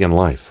That Pagan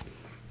Life.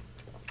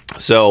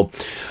 So,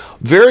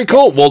 very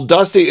cool. Well,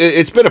 Dusty,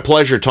 it's been a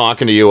pleasure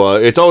talking to you.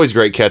 It's always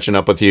great catching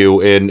up with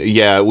you. And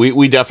yeah,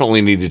 we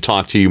definitely need to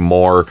talk to you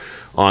more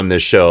on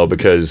this show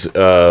because,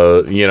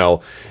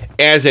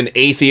 as an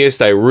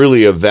atheist, I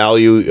really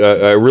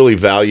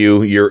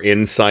value your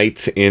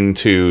insight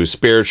into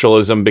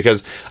spiritualism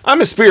because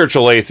I'm a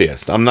spiritual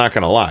atheist. I'm not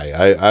going to lie.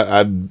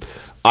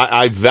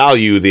 I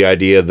value the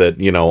idea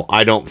that,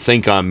 I don't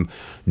think I'm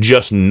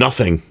just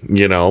nothing,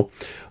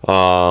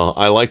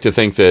 I like to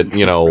think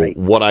that,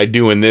 what I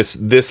do in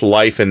this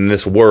life in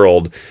this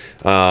world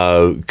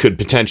could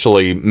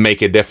potentially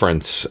make a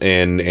difference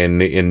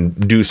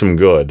and do some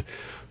good.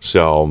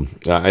 So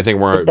I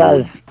think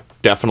we're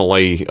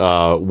definitely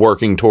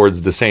working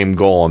towards the same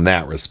goal in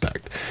that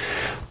respect.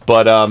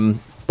 But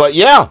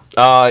yeah,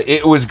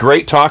 it was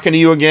great talking to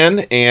you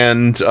again.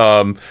 And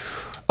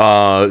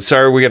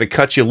sorry we got to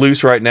cut you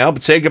loose right now.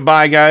 But say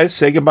goodbye, guys.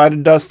 Say goodbye to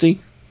Dusty.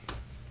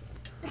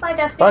 Bye,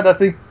 Dusty. Bye,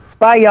 Dusty.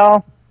 Bye,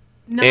 y'all.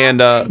 No. And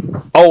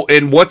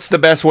and what's the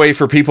best way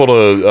for people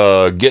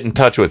to get in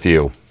touch with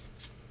you?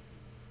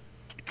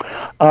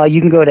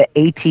 You can go to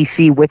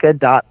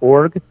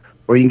atcwicca.org.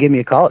 Or you can give me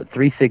a call at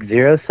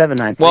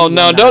 360-793. Well,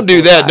 no, don't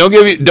do that. Don't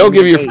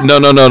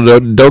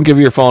give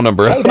your phone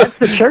number. Hey, that's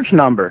the church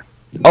number.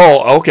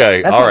 Oh,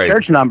 okay. That's all the right.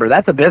 Church number.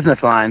 That's a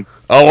business line.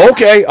 Oh,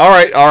 okay. All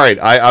right.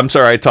 I'm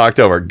sorry I talked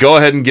over. Go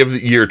ahead and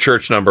give your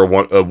church number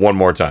one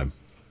more time.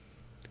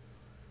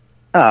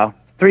 Oh,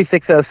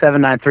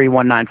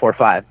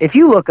 360-793-1945. If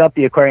you look up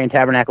the Aquarian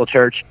Tabernacle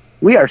Church,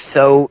 we are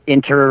so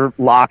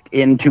interlocked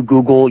into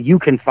Google. You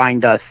can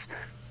find us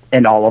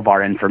and all of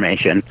our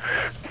information.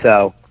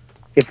 So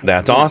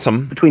That's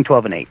awesome. Between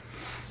 12 and 8.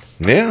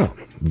 Yeah,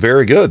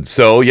 very good.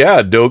 So,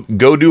 yeah,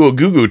 go do a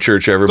Goo Goo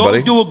Church, everybody.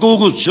 Go do a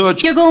Google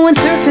Church. You're going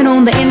surfing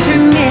on the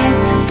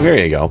internet. There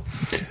you go.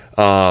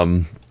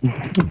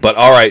 But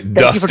all right, Thank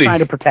Dusty. you for trying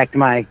to protect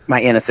my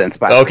innocence.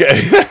 By the way.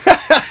 Okay.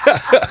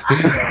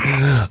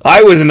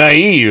 I was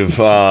naive,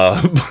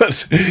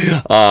 but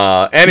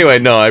anyway,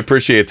 no, I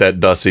appreciate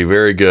that, Dusty.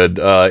 Very good.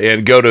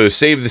 And go to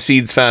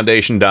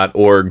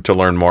SaveTheSeedsFoundation.org to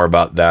learn more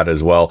about that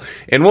as well.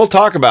 And we'll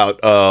talk about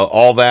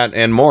all that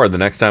and more the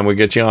next time we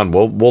get you on.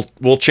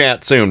 We'll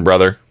chat soon,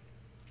 brother.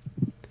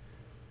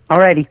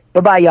 Alrighty.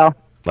 Bye-bye, y'all.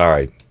 All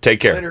right. Take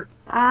care. Later.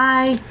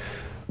 Bye.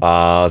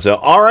 So,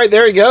 all right,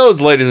 there he goes,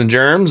 ladies and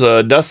germs.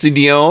 Dusty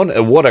Dion,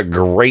 what a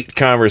great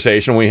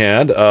conversation we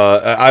had.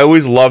 I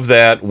always love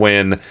that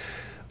when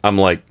I'm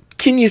like,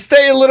 can you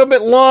stay a little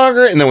bit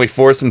longer? And then we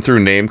force him through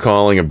name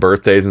calling and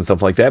birthdays and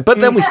stuff like that. But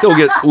then we still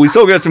get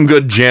some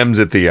good gems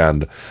at the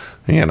end,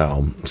 you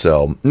know.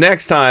 So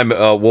next time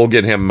we'll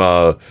get him.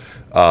 I'd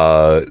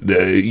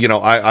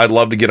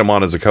love to get him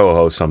on as a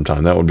co-host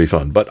sometime. That would be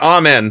fun. But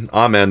amen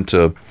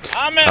to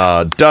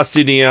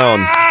Dusty Dion.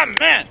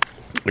 Amen.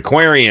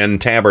 Aquarian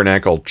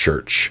Tabernacle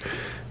Church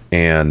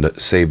and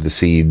Save the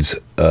Seeds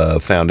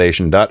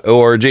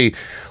Foundation.org.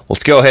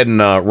 Let's go ahead and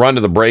run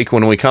to the break.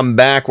 When we come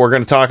back, we're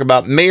going to talk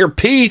about Mayor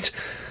Pete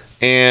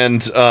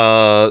and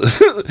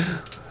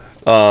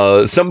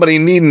somebody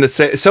needing to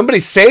say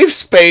somebody's safe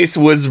space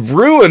was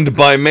ruined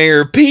by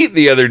Mayor Pete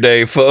the other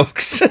day,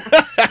 folks.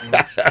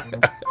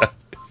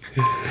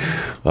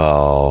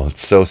 Oh,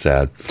 it's so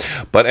sad.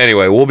 But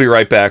anyway, we'll be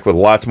right back with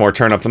lots more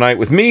Turn Up the Night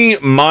with me,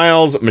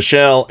 Miles,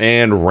 Michelle,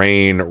 and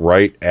Rain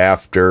right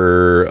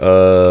after,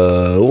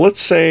 let's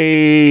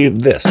say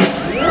this.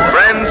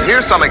 Friends,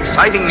 here's some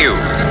exciting news.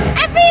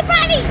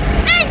 Everybody,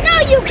 I know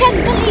you can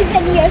believe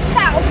in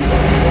yourself.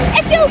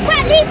 If you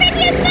believe in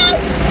yourself,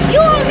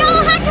 you will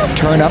know how to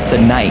Turn Up the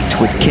Night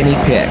with Kenny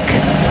Pick.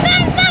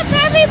 Thumbs up,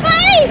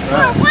 everybody,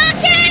 for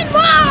rock and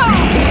roll.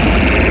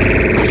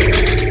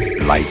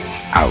 Light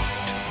out,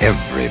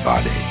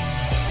 everybody.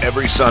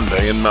 Every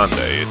Sunday and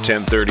Monday at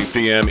 10:30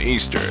 p.m.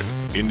 Eastern,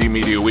 Indie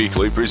Media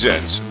Weekly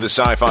presents the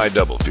Sci-Fi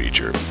Double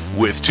Feature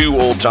with two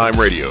old-time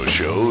radio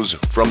shows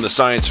from the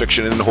science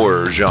fiction and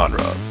horror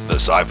genre. The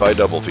Sci-Fi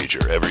Double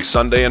Feature every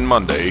Sunday and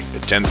Monday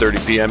at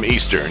 10:30 p.m.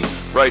 Eastern,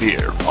 right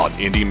here on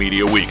Indie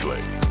Media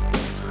Weekly.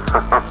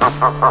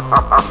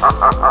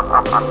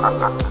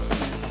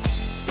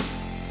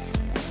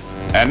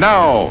 And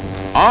now,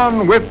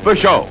 on with the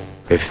show.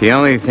 If the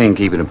only thing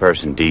keeping a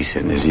person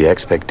decent is the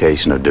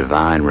expectation of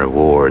divine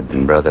reward,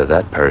 then, brother,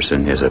 that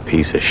person is a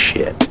piece of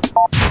shit.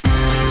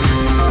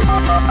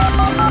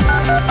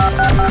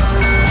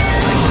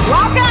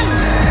 Welcome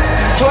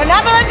to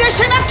another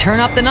edition of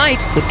Turn Up the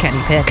Night with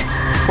Kenny Pick.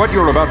 What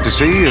you're about to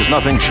see is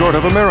nothing short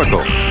of a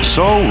miracle.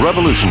 So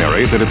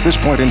revolutionary that at this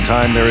point in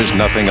time there is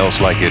nothing else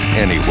like it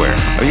anywhere.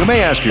 Now, you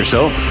may ask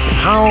yourself,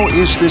 how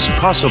is this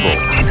possible?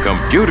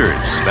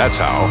 Computers, that's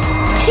how.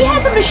 He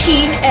has a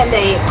machine and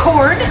a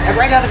cord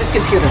right out of his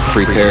computer.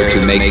 Prepare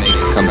to make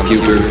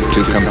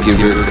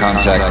computer-to-computer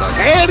contact.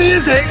 That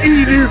is an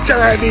idiot's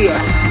idea.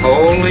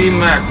 Holy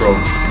mackerel.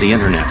 The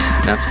internet,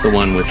 that's the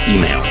one with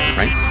email,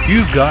 right?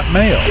 You've got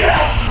mail. Yeah,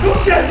 who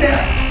said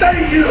that?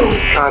 Thank you.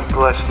 God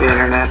bless the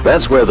internet.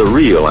 That's where the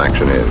real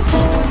action is.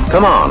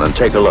 Come on and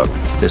take a look.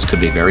 This could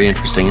be very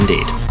interesting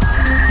indeed.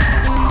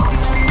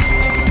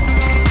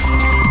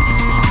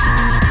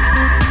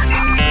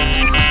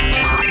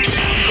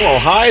 Well,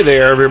 hi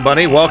there,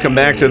 everybody. Welcome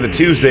back to the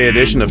Tuesday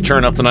edition of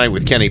Turn Up the Night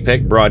with Kenny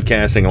Pick,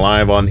 broadcasting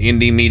live on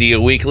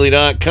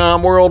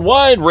IndieMediaWeekly.com,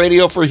 worldwide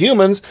radio for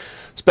humans.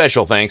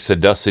 Special thanks to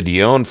Dusty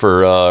Dion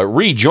for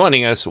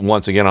rejoining us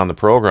once again on the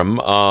program.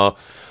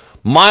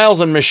 Miles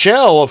and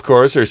Michelle, of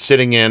course, are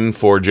sitting in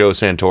for Joe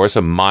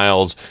Santorsa.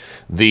 Miles,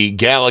 the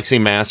Galaxy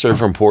Master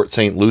from Port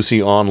St.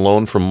 Lucie, on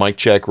loan from Mike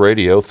Check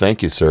Radio.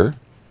 Thank you, sir.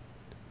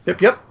 Yep.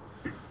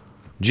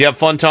 Did you have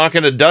fun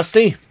talking to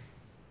Dusty?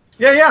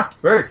 Yeah.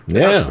 Very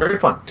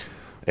fun.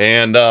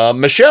 And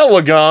Michelle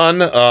Lagan,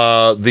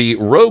 the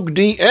Rogue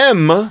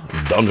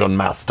DM Dungeon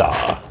Master.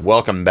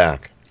 Welcome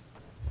back.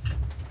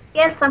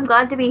 Yes, I'm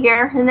glad to be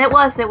here, and it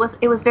was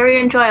very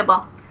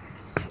enjoyable.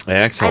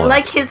 Excellent. I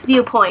like his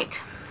viewpoint.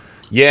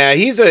 Yeah,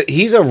 he's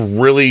a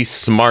really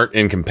smart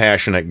and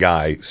compassionate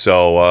guy.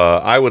 So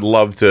I would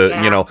love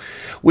to,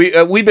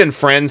 we've been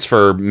friends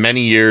for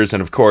many years,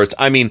 and of course,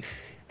 I mean,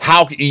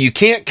 how you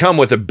can't come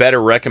with a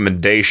better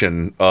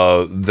recommendation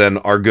than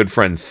our good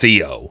friend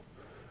Theo.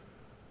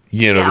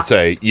 To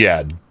say,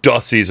 yeah,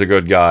 Dusty's a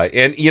good guy.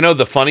 And,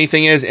 the funny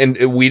thing is,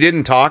 and we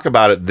didn't talk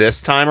about it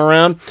this time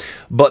around,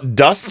 but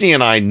Dusty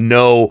and I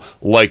know,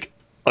 like,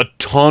 a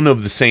ton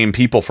of the same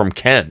people from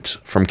Kent,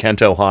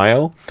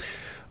 Ohio.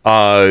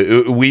 I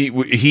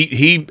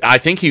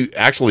think he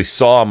actually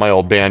saw my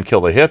old band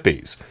Kill the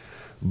Hippies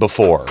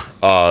before.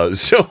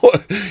 So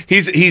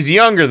he's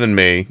younger than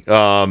me.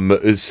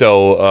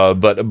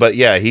 But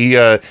yeah, he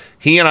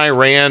and I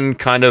ran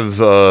kind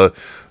of,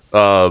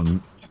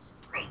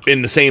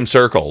 in the same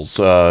circles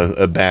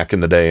back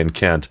in the day in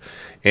Kent,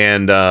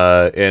 And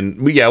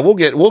we'll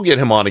get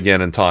him on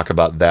again and talk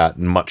about that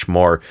and much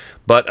more.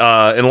 But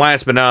and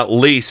last but not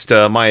least,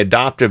 my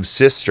adoptive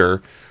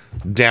sister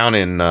down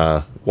in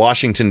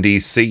Washington,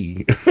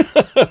 D.C.,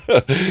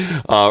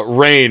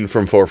 Rain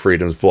from Four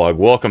Freedoms blog.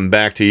 Welcome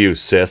back to you,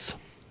 sis.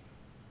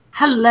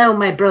 Hello,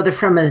 my brother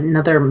from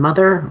another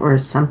mother or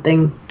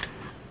something.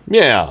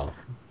 Yeah.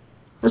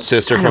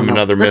 Sister from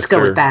another Let's mister.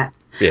 go with that.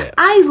 Yeah.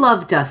 I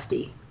love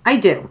Dusty. I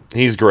do.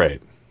 He's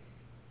great.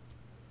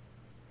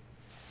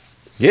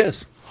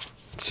 Yes.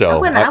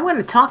 So I want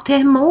to talk to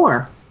him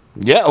more.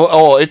 Yeah,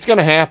 oh, it's going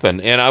to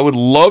happen, and I would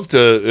love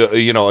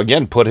to,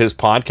 again, put his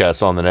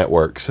podcast on the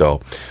network.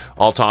 So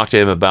I'll talk to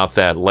him about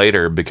that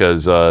later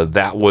because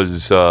that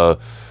was,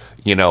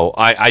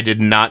 I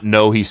did not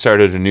know he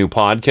started a new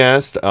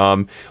podcast.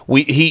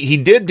 He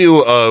did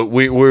do.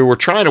 We were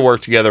trying to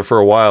work together for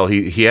a while.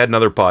 He had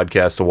another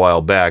podcast a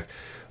while back,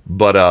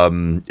 but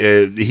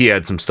he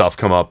had some stuff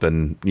come up,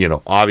 and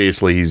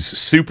obviously he's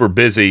super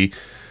busy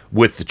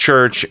with the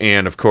church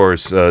and, of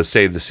course,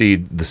 Save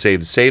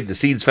the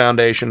Seeds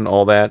Foundation,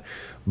 all that.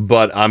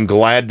 But I'm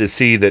glad to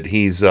see that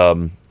he's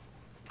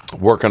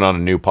working on a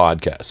new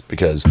podcast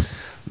because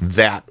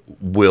that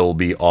will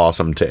be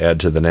awesome to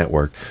add to the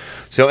network.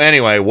 So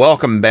anyway,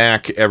 welcome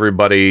back,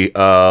 everybody.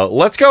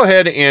 Let's go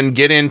ahead and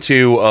get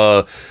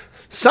into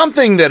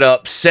something that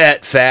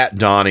upset Fat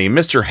Donnie,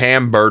 Mr.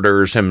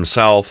 Hamburgers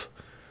himself.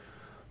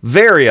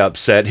 Very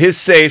upset. His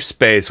safe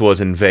space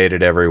was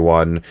invaded,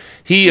 everyone.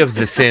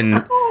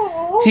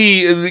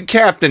 The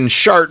Captain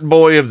Shart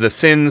Boy of the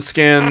thin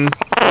skin.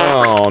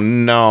 Oh,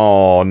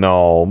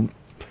 no.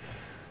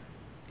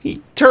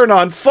 He turned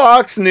on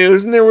Fox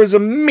News and there was a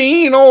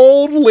mean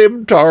old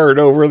libtard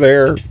over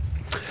there.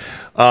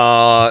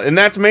 And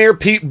that's Mayor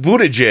Pete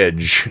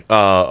Buttigieg,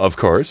 of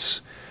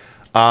course,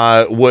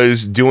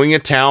 was doing a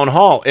town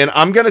hall. And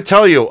I'm going to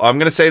tell you, I'm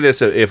going to say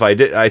this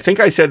I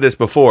think I said this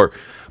before,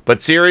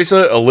 but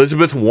seriously,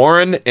 Elizabeth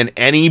Warren and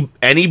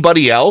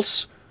anybody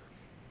else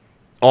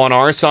on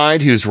our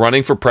side who's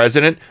running for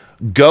president,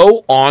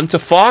 go on to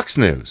Fox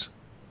News.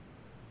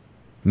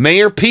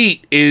 Mayor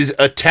Pete is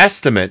a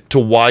testament to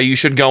why you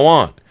should go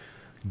on.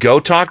 Go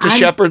talk to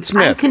Shepard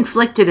Smith. I'm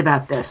conflicted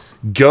about this.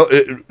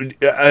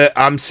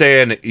 I'm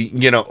saying,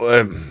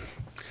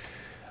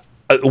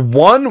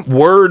 one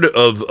word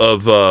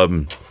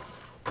of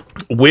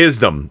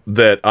wisdom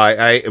that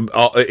I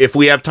if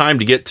we have time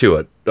to get to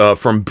it,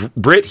 from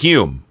Britt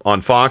Hume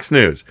on Fox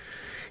News.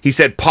 He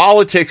said,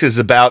 politics is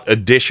about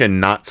addition,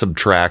 not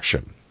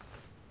subtraction.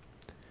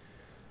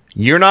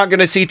 You're not going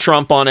to see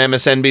Trump on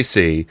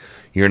MSNBC.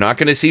 You're not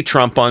going to see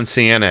Trump on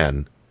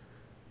CNN.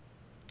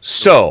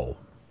 So,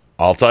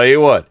 I'll tell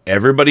you what,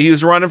 everybody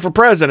who's running for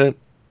president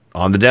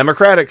on the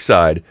Democratic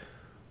side,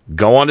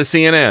 go on to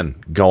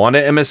CNN, go on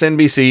to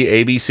MSNBC,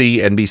 ABC,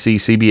 NBC,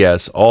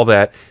 CBS, all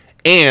that,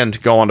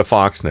 and go on to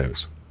Fox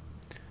News.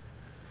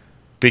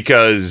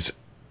 Because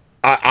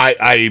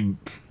I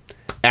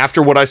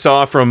after what I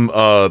saw from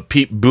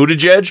Pete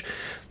Buttigieg,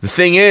 the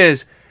thing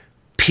is,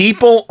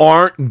 people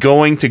aren't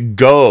going to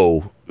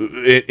go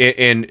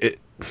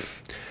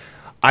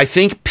I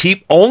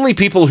think only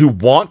people who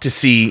want to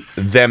see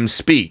them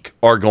speak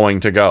are going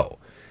to go.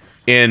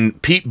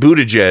 And Pete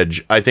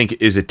Buttigieg, I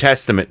think, is a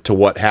testament to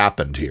what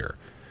happened here.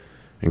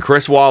 And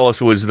Chris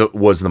Wallace was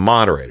the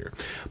moderator.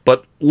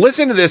 But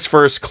listen to this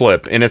first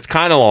clip, and it's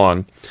kind of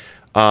long.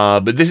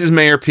 But this is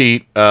Mayor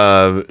Pete,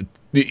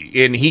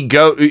 and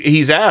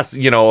he's asked,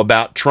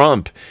 about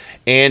Trump,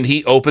 and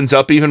he opens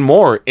up even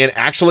more and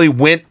actually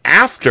went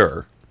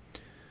after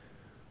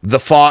the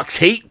Fox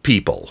hate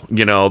people,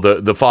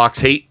 the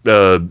Fox hate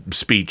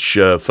speech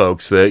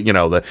folks,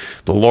 the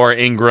Laura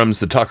Ingrams,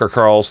 the Tucker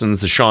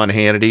Carlsons, the Sean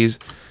Hannitys.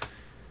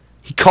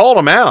 He called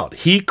them out.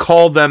 He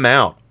called them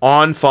out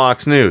on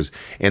Fox News,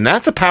 and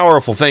that's a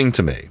powerful thing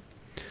to me.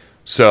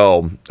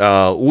 So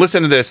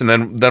listen to this,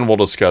 and then we'll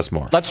discuss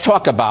more. Let's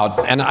talk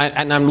about, and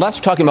I'm less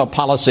talking about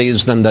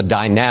policies than the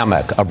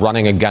dynamic of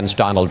running against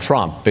Donald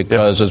Trump,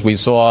 because as we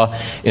saw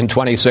in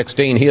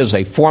 2016, he is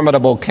a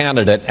formidable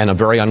candidate and a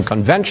very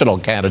unconventional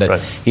candidate.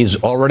 Right.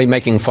 He's already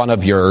making fun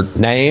of your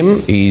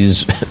name.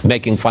 He's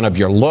making fun of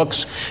your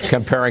looks,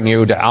 comparing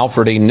you to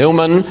Alfred E.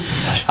 Newman.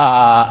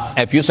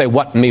 If you say,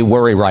 "What me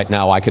worry right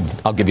now,"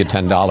 I'll give you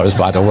 $10,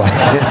 by the way.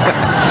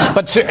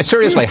 But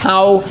seriously,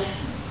 How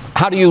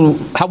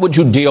would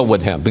you deal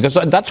with him? Because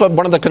that's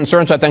one of the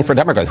concerns, I think, for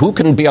Democrats. Who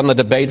can be on the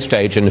debate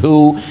stage, and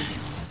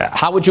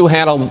how would you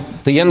handle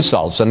the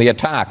insults and the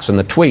attacks and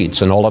the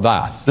tweets and all of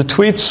that? The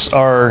tweets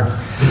are,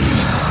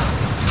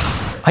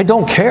 I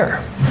don't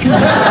care.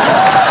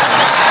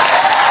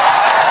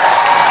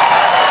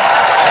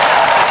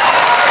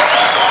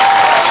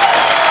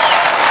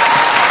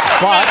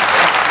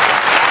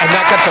 And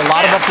that gets a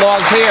lot of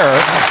applause here.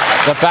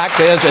 The fact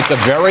is, it's a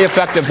very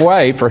effective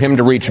way for him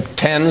to reach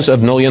tens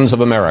of millions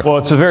of Americans. Well,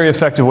 it's a very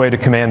effective way to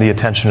command the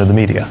attention of the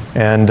media.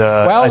 And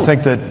I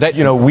think that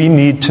we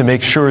need to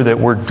make sure that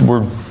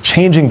we're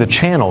changing the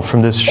channel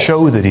from this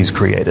show that he's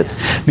created.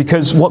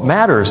 Because what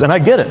matters, and I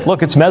get it,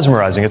 look, it's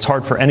mesmerizing. It's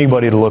hard for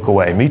anybody to look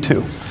away. Me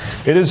too.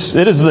 It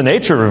is the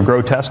nature of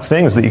grotesque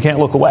things that you can't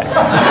look away.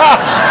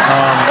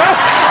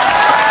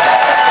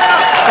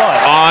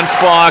 On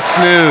Fox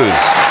News.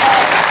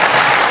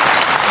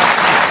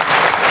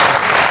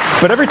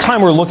 But every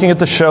time we're looking at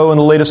the show and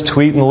the latest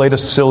tweet and the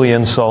latest silly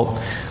insult,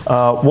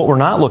 what we're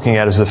not looking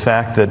at is the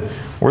fact that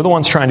we're the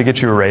ones trying to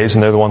get you a raise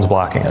and they're the ones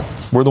blocking it.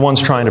 We're the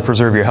ones trying to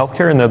preserve your health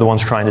care and they're the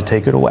ones trying to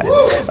take it away.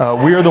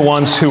 We are the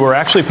ones who are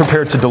actually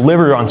prepared to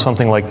deliver on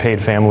something like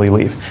paid family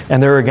leave,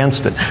 and they're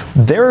against it.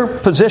 Their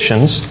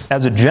positions,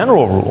 as a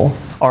general rule,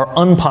 are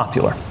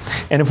unpopular.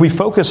 And if we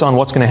focus on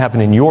what's going to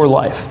happen in your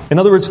life, in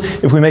other words,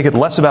 if we make it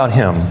less about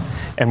him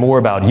and more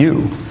about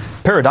you,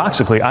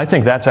 paradoxically, I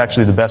think that's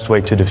actually the best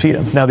way to defeat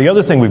him. Now, the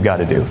other thing we've got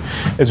to do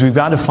is we've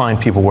got to find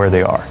people where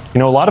they are. You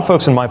know, a lot of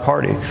folks in my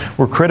party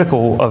were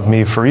critical of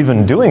me for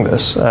even doing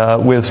this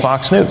with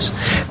Fox News.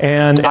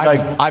 And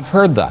I've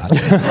heard that.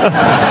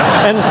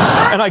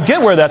 and I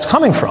get where that's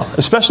coming from,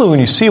 especially when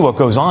you see what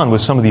goes on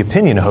with some of the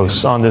opinion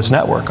hosts on this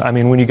network. I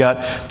mean, when you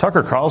got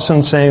Tucker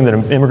Carlson saying that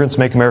immigrants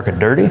make America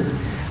dirty,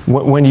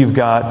 when you've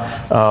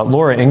got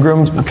Laura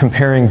Ingraham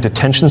comparing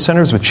detention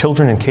centers with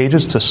children in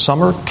cages to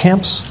summer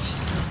camps,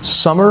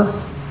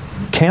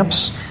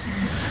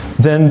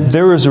 then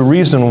there is a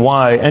reason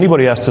why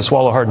anybody has to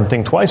swallow hard and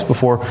think twice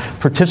before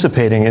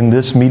participating in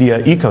this media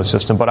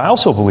ecosystem. But I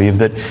also believe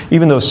that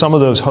even though some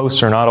of those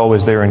hosts are not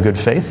always there in good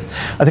faith,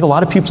 I think a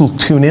lot of people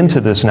tune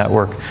into this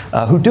network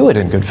who do it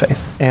in good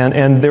faith.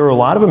 And there are a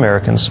lot of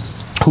Americans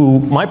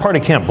who my party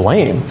can't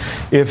blame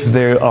if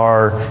they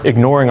are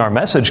ignoring our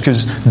message,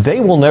 because they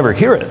will never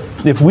hear it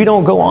if we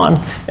don't go on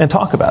and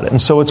talk about it. And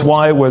so it's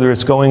why, whether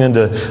it's going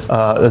into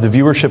the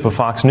viewership of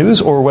Fox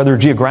News or whether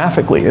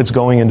geographically it's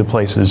going into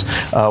places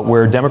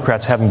where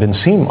Democrats haven't been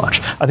seen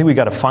much, I think we've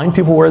got to find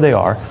people where they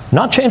are,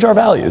 not change our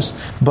values,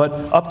 but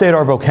update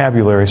our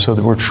vocabulary so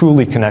that we're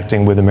truly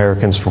connecting with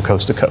Americans from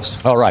coast to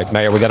coast. All right,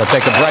 Mayor, we got to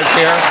take a break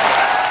here.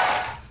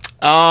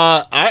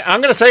 I'm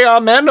going to say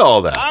amen to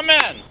all that.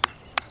 Amen.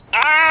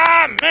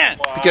 Amen.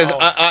 Because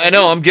I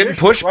know I'm getting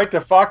pushed right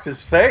to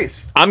Fox's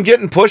face. I'm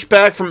getting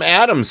pushback from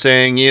Adam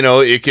saying, you know,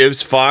 it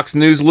gives Fox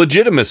News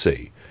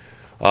legitimacy.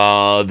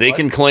 They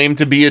can claim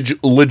to be a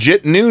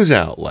legit news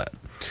outlet.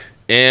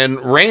 And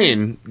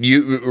Rain,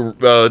 you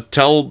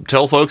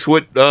tell folks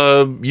what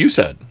you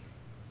said.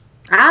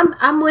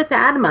 I'm with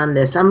Adam on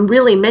this. I'm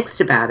really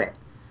mixed about it.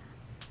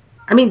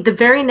 I mean, the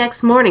very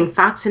next morning,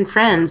 Fox and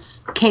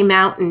Friends came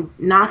out and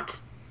knocked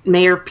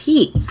Mayor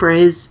Pete for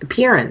his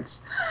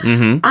appearance.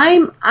 Mm-hmm.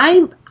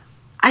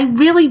 I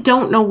really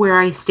don't know where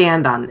I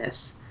stand on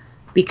this,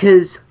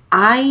 because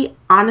I,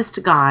 honest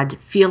to God,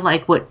 feel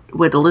like what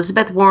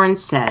Elizabeth Warren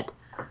said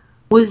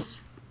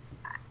was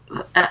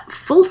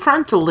full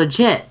frontal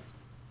legit.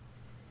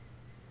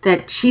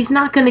 That she's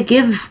not going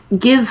to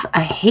give a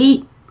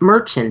hate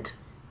merchant,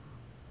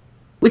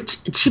 which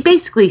she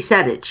basically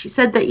said it. She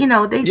said that, you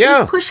know, they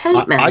push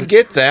hate men. I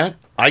get that.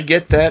 I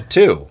get that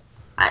too.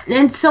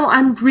 And so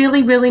I'm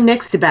really, really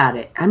mixed about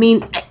it. I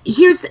mean,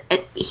 here's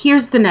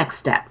the next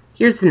step.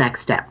 Here's the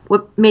next step.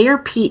 What Mayor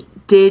Pete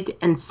did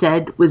and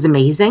said was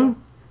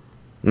amazing.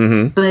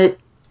 Mm-hmm. But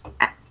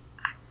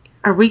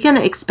are we going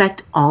to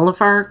expect all of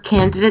our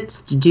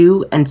candidates to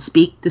do and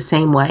speak the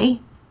same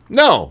way?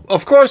 No,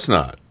 of course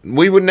not.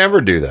 We would never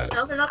do that.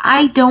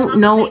 I don't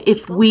know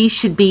if we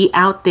should be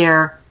out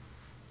there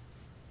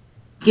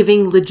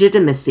giving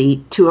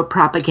legitimacy to a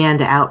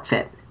propaganda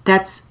outfit.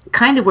 That's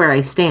kind of where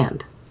I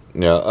stand.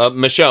 Yeah,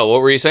 Michelle,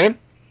 what were you saying?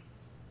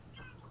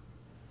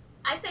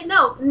 I say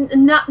no.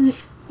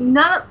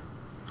 Not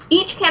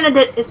each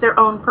candidate is their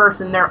own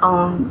person, their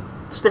own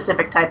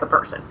specific type of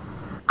person.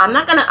 I'm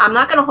not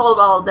gonna hold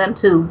all of them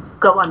to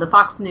go on the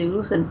Fox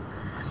News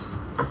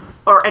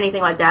or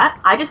anything like that.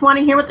 I just want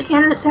to hear what the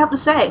candidates have to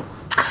say.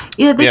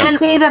 Yeah, they can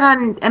say that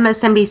on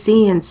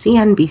MSNBC and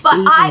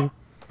CNBC.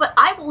 But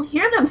I will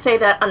hear them say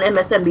that on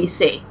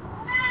MSNBC.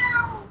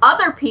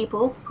 Other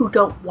people who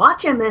don't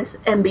watch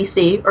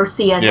MSNBC or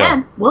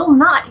CNN will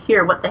not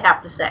hear what they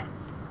have to say.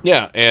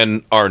 Yeah,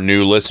 and our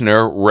new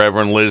listener,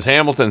 Reverend Liz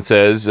Hamilton,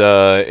 says,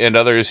 and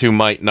others who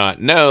might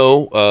not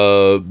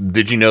know,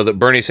 did you know that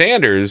Bernie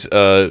Sanders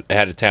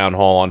had a town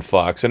hall on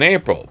Fox in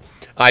April?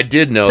 I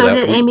did know that.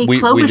 So did Amy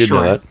Klobuchar. We did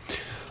know that.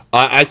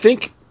 I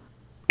think,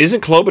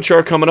 isn't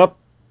Klobuchar coming up?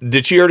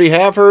 Did she already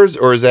have hers,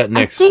 or is that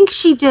next? I think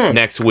she did.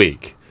 Next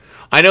week.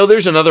 I know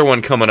there's another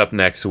one coming up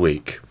next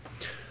week.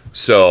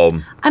 So,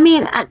 I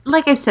mean,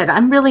 like I said,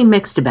 I'm really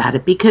mixed about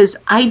it, because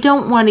I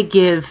don't want to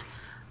give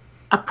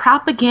a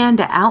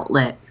propaganda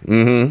outlet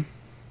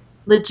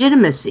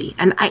legitimacy.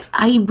 And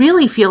I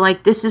really feel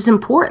like this is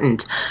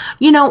important.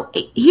 You know,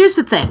 here's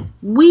the thing.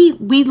 We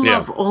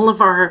love all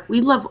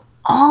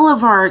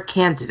of our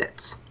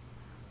candidates,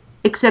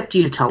 except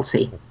you,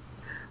 Tulsi.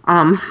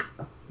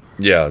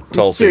 Yeah,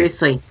 Tulsi.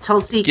 Seriously,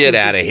 Tulsi. Get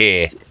out of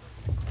here.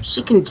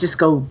 She can just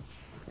go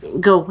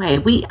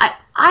away.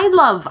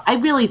 I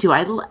really do.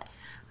 I don't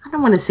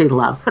want to say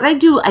love, but I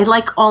do. I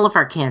like all of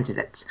our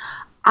candidates.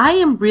 I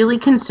am really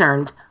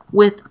concerned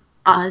with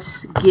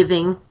us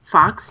giving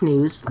Fox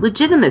News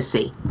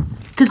legitimacy,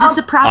 because it's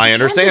a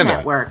propaganda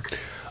network.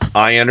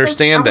 I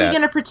understand Are that. we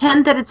going to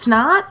pretend that it's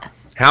not?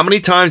 How many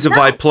times have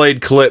I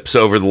played clips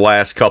over the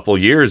last couple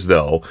years,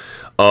 though,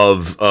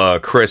 of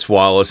Chris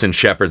Wallace and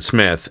Shepard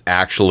Smith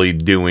actually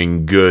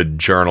doing good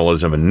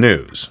journalism and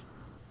news?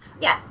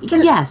 Yeah.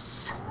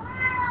 Yes.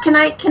 Can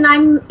I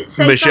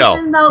say Michelle.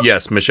 something though?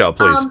 Yes, Michelle,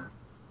 please.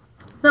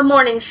 The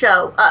morning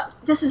show.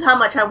 This is how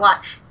much I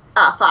watch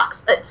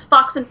Fox. It's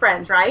Fox and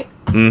Friends, right?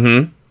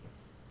 Mm-hmm.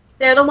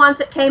 They're the ones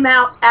that came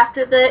out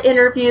after the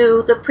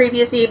interview the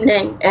previous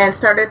evening and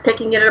started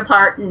picking it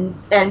apart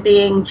and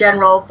being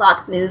general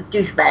Fox News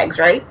douchebags,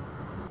 right?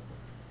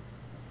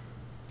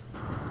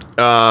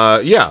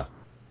 Yeah.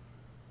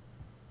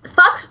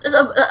 Fox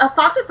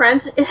and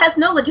Friends, it has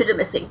no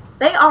legitimacy.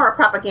 They are a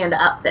propaganda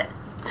outfit.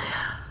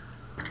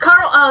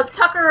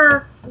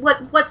 Tucker,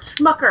 what's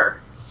Schmucker?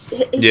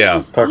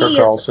 Tucker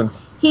Carlson.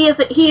 He is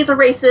a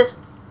racist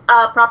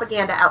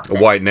propaganda outfit.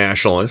 A white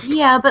nationalist.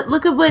 Yeah, but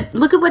look at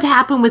what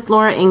happened with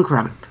Laura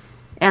Ingraham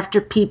after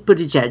Pete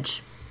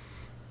Buttigieg.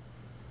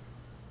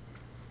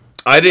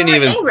 I didn't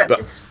Laura even.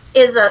 Ingraham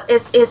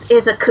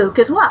is a kook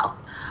as well.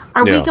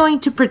 Are we going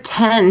to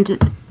pretend?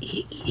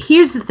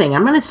 Here's the thing.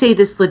 I'm going to say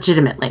this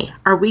legitimately.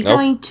 Are we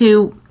going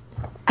to?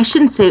 I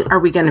shouldn't say. Are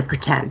we going to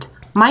pretend?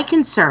 My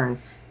concern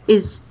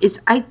is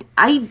I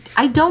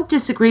don't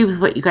disagree with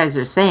what you guys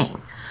are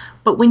saying,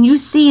 but when you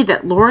see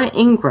that Laura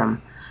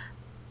Ingraham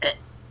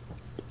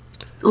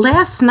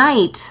last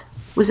night,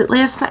 was it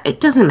last night? It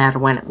doesn't matter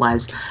when it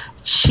was.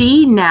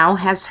 She now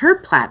has her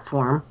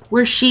platform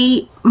where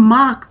she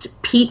mocked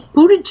Pete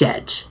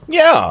Buttigieg.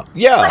 Yeah,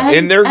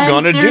 and they're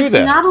going to do that.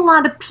 There's not a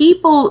lot of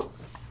people.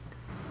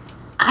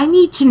 I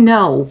need to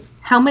know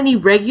how many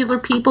regular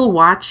people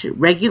watch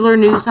regular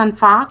news on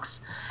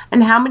Fox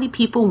and how many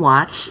people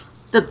watch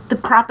the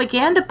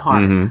propaganda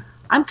part. Mm-hmm.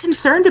 I'm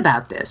concerned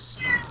about this.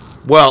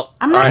 Well,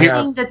 I'm not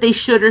saying that they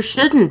should or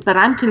shouldn't, but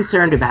I'm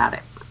concerned about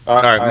it.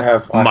 I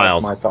have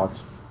Miles. my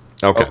thoughts.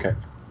 Okay.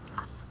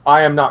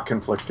 I am not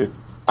conflicted.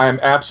 I am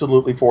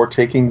absolutely for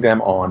taking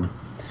them on.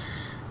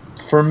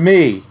 For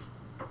me,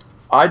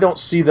 I don't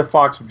see the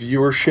Fox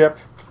viewership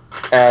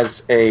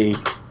as a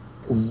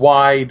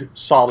wide,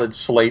 solid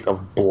slate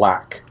of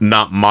black.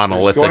 Not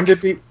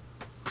monolithic.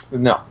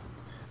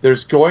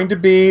 There's going to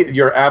be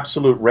your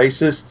absolute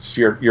racists,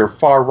 your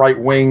far right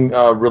wing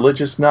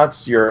religious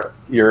nuts, your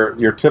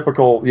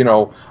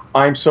typical,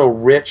 I'm so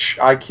rich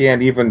I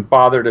can't even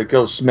bother to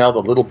go smell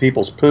the little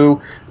people's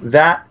poo.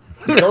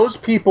 Those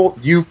people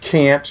you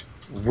can't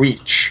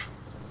reach.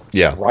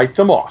 Yeah. Write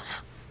them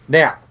off.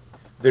 Now,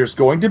 there's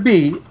going to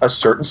be a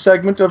certain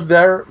segment of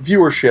their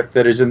viewership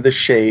that is in the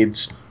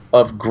shades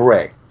of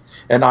gray.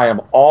 And I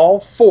am all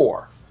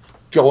for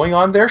going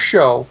on their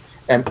show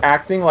and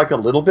acting like a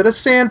little bit of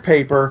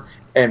sandpaper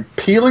and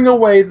peeling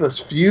away those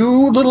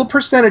few little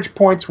percentage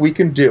points we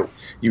can do.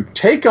 You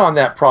take on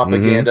that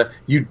propaganda.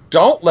 Mm-hmm. You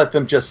don't let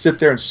them just sit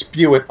there and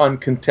spew it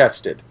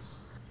uncontested.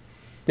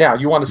 Now,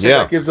 you want to say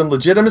that gives them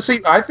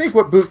legitimacy? I think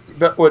what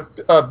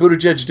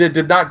Buttigieg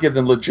did not give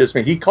them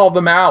legitimacy. He called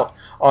them out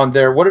on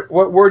their what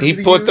word?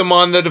 He put them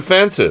on the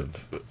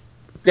defensive.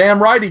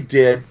 Damn right he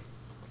did.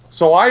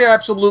 So I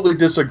absolutely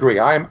disagree.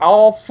 I am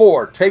all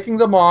for taking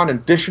them on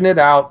and dishing it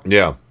out.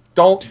 Yeah.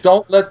 Don't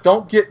let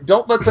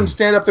them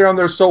stand up there on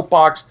their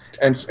soapbox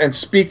and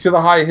speak to the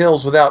high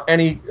hills without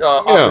any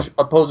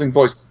opposing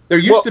voice. There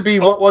used to be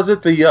what was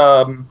it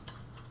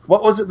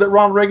that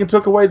Ronald Reagan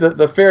took away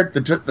the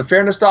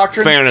fairness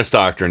doctrine? Fairness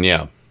doctrine,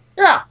 yeah.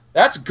 Yeah,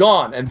 that's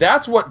gone, and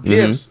that's what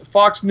gives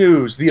Fox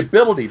News the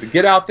ability to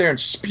get out there and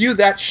spew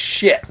that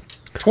shit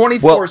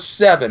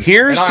 24/7.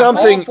 Here's and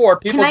something I'm all for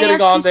people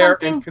getting on there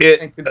and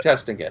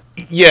contesting it.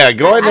 Yeah,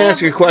 go ahead and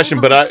ask a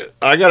question, but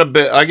I got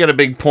a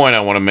big point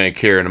I want to make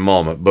here in a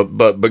moment.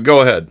 But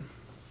go ahead,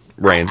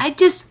 Rain. A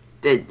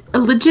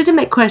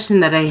legitimate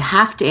question that I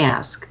have to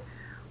ask: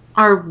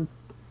 Are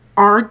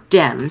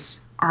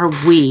Dems? Are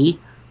we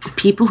the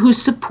people who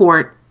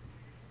support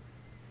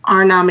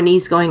our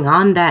nominees going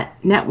on that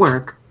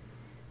network,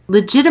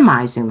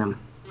 legitimizing them?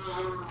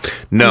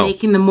 No,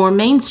 making them more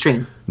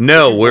mainstream.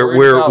 No, we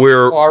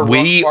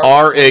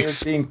are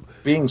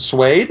being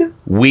swayed.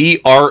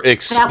 We are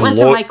That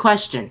wasn't my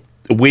question.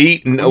 When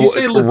you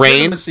say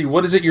legitimacy,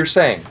 what is it you're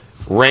saying?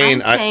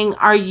 Rain, I'm saying,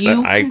 are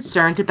you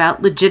concerned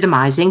about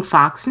legitimizing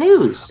Fox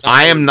News?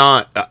 I am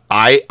not.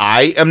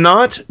 I am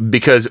not,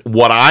 because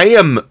what I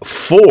am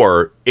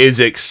for is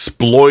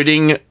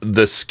exploiting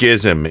the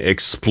schism,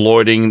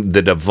 exploiting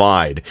the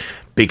divide.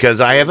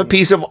 Because I have a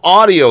piece of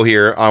audio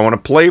here I want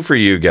to play for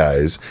you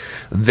guys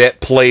that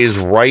plays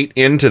right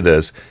into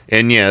this.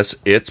 And yes,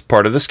 it's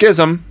part of the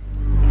schism.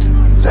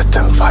 Let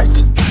them fight.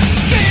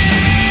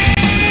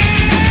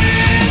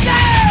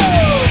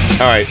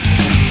 All right.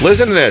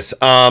 Listen to this.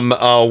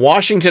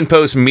 Washington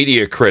Post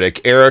media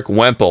critic Eric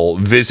Wemple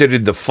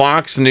visited the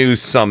Fox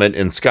News Summit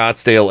in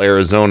Scottsdale,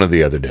 Arizona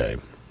the other day.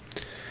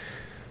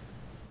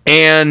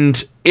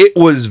 And it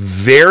was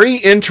very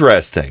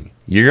interesting.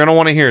 You're going to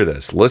want to hear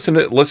this. Listen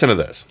to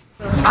this.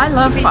 I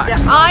love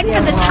Fox. On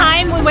for the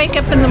time we wake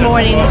up in the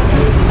morning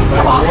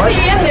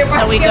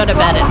till we go to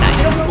bed at night.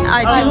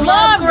 I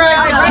love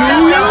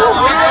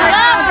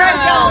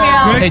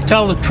radio. They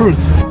tell the truth.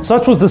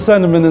 Such was the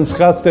sentiment in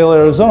Scottsdale,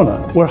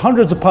 Arizona, where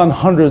hundreds upon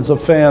hundreds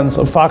of fans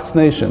of Fox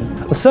Nation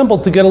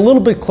assembled to get a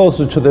little bit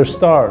closer to their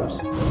stars.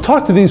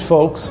 Talk to these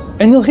folks,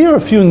 and you'll hear a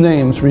few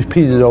names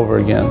repeated over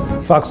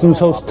again. Fox News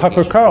host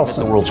Tucker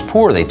Carlson. The world's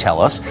poor, they tell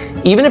us,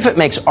 even if it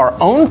makes our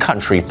own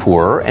country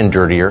poorer and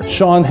dirtier.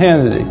 Sean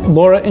Hannity,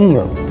 Laura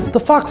Ingraham, the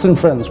Fox and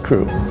Friends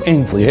crew,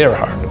 Ainsley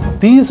Earhardt.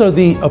 These are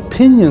the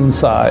opinion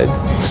side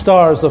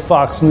stars of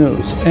Fox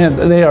News, and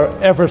they are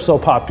ever so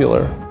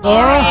popular.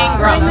 Laura.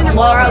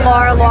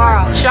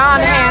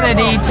 Sean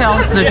Hannity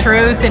tells the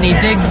truth and he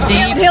digs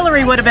deep.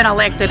 Hillary would have been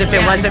elected if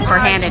it wasn't for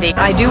Hannity.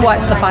 I do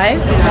watch The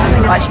Five,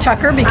 watch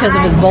Tucker because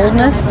of his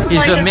boldness.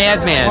 He's a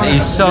madman.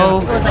 He's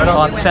so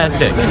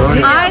authentic.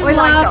 I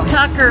love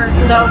Tucker,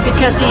 though,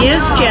 because he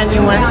is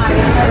genuine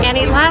and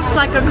he laughs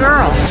like a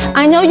girl.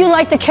 I know you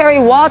like to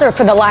carry water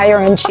for the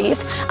liar-in-chief.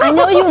 I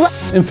know you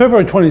In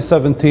February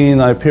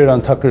 2017, I appeared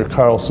on Tucker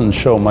Carlson's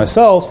show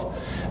myself,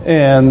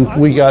 and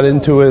we got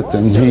into it,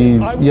 and he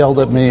yelled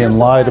at me and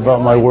lied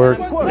about my work.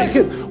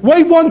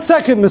 Wait 1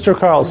 second, Mr.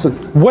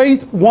 Carlson.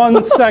 Wait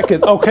 1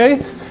 second,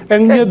 okay?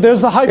 And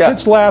there's the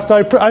high-pitched laugh.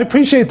 I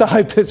appreciate the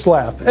high-pitched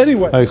laugh.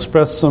 Anyway. I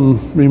expressed some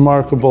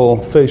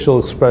remarkable facial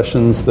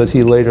expressions that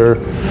he later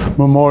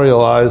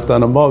memorialized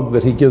on a mug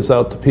that he gives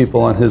out to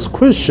people on his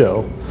quiz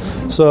show.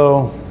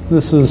 So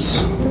this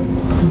is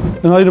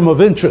an item of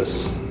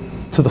interest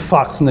to the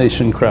Fox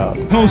Nation crowd.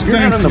 You're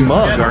not on the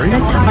mug, are you?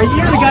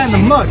 You're the guy in the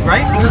mug,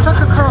 right? Does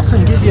Tucker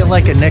Carlson give you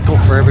like a nickel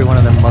for every one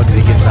of them mugs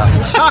he gives out?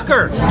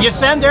 Tucker, you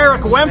send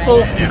Eric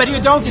Wemple, but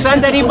you don't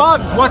send any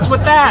mugs. What's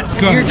with that?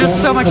 You're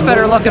just so much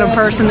better looking in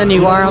person than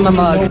you are on the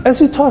mug. As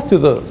you talk to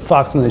the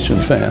Fox Nation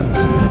fans,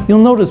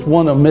 you'll notice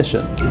one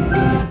omission,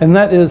 and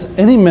that is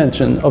any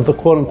mention of the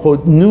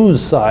quote-unquote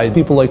news side,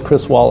 people like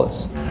Chris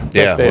Wallace.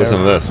 Yeah, Bear, listen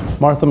to this.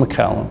 Martha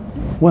McCallum.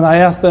 When I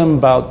asked them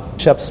about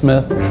Shep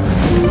Smith,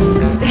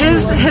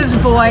 His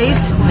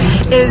voice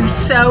is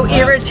so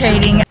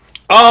irritating.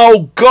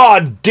 Oh,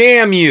 God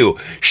damn you.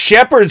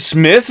 Shepard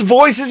Smith's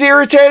voice is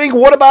irritating?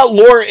 What about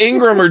Laura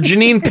Ingraham or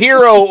Janine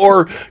Pirro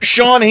or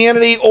Sean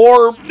Hannity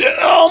or...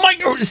 Oh, my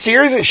God.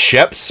 Seriously?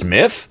 Shep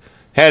Smith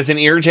has an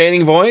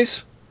irritating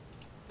voice?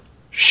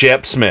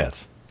 Shep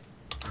Smith.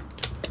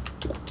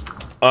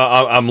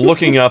 I'm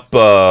looking up...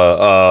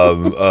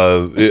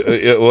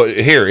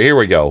 here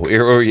we go.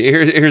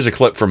 Here's a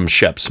clip from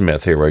Shep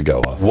Smith. Here we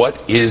go.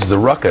 What is the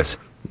ruckus?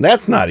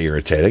 That's not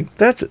irritating.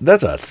 That's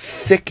a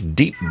thick,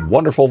 deep,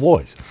 wonderful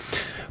voice.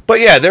 But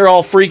yeah, they're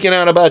all freaking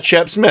out about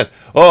Shep Smith.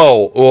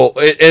 Oh, well,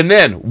 and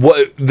then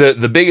what?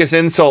 The biggest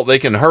insult they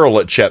can hurl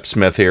at Shep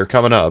Smith here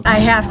coming up. I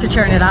have to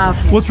turn it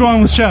off. what's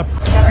wrong with Shep?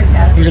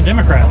 He's a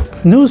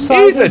Democrat. News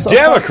He's a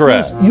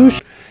Democrat.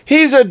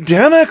 He's a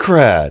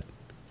Democrat.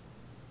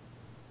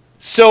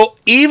 So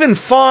even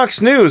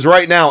Fox News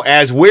right now,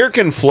 as we're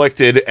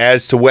conflicted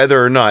as to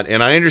whether or not,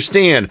 and I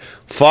understand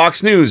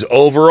Fox News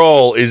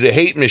overall is a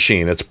hate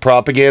machine. It's a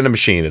propaganda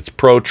machine. It's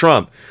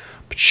pro-Trump.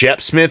 But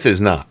Shep Smith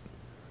is not.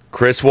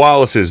 Chris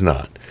Wallace is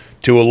not.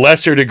 To a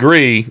lesser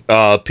degree,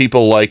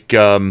 people like,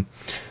 Cavuto's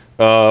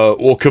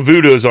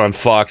on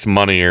Fox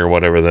Money or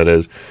whatever that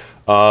is.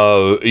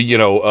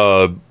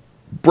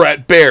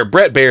 Brett Baer.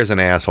 Brett Baer's an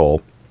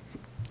asshole.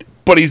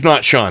 But he's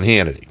not Sean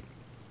Hannity.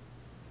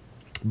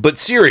 But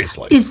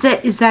seriously. Is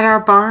that our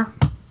bar?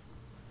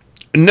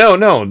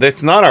 No,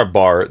 that's not our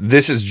bar.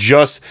 This is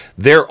just,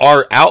 there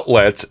are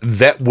outlets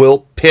that will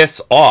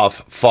piss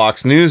off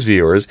Fox News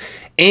viewers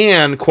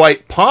and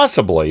quite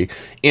possibly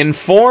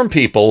inform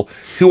people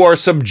who are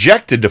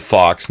subjected to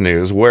Fox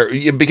News,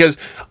 because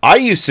I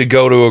used to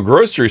go to a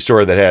grocery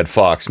store that had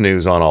Fox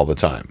News on all the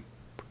time.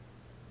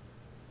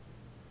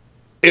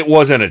 It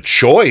wasn't a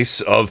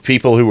choice of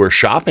people who were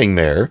shopping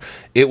there.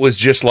 It was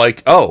just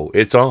like, oh,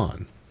 it's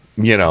on,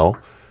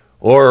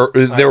 Or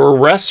there were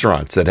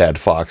restaurants that had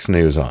Fox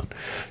News on.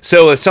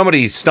 So if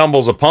somebody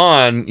stumbles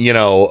upon,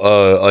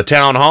 a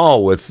town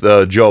hall with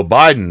Joe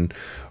Biden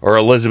or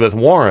Elizabeth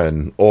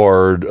Warren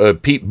or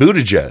Pete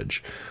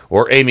Buttigieg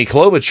or Amy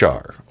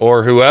Klobuchar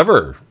or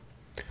whoever,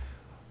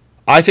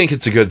 I think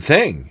it's a good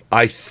thing.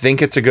 I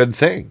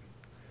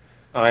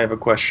have a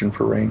question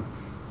for Rain.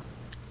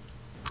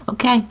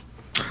 Okay.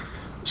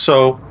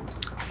 So,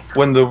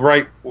 when the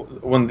white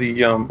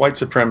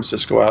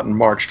supremacists go out and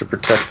march to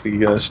protect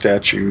the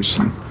statues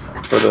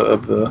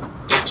of the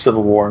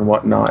Civil War and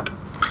whatnot,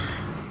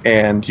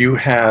 and you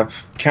have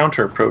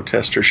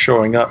counter-protesters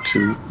showing up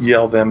to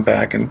yell them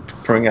back and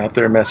bring out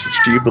their message,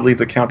 do you believe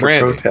the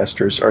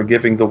counter-protesters are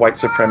giving the white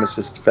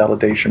supremacists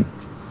validation?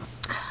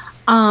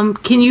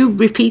 Can you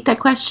repeat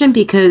that question?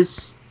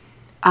 Because,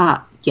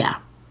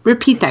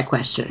 repeat that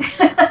question.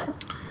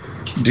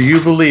 Do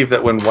you believe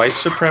that when white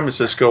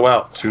supremacists go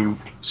out to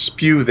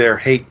spew their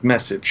hate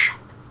message,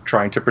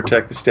 trying to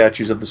protect the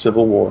statues of the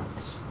Civil War,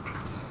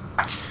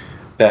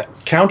 that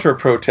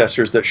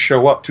counter-protesters that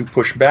show up to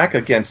push back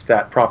against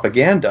that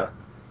propaganda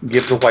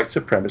give the white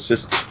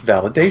supremacists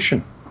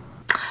validation?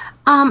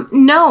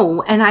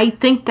 No, and I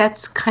think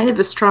that's kind of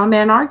a straw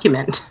man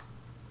argument.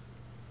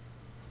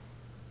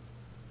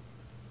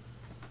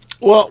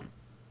 Well,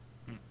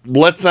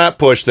 let's not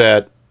push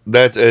that.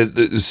 That's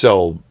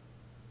so.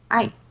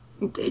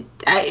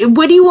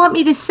 What do you want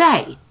me to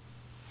say?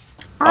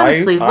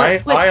 Honestly, what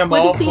is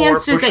the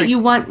answer that you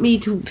want me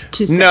to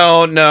say?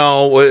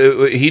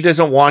 No, he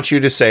doesn't want you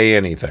to say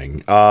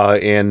anything. I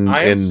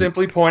am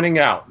simply pointing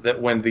out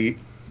that when the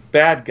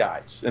bad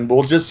guys, and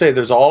we'll just say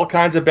there's all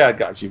kinds of bad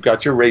guys. You've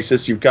got your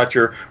racists, you've got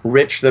your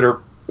rich that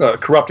are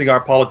corrupting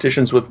our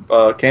politicians with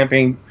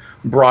campaign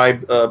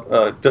bribe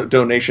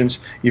donations.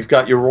 You've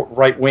got your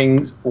right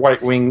wing.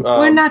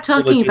 We're not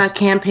talking about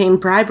campaign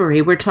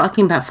bribery. We're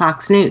talking about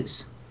Fox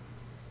News.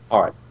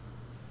 All right.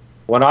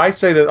 When I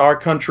say that our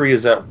country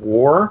is at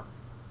war,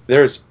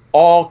 there's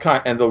all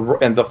kind, and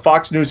the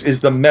Fox News is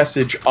the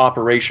message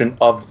operation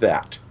of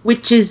that.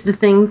 Which is the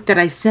thing that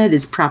I said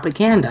is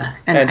propaganda,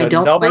 and I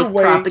don't like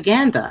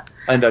propaganda.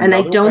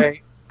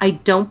 I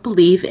don't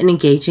believe in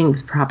engaging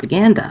with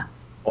propaganda.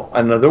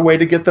 Another way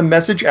to get the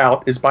message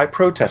out is by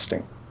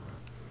protesting.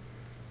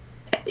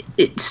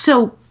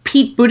 So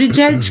Pete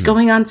Buttigieg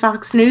going on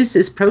Fox News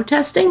is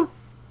protesting?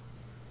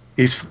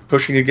 He's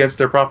pushing against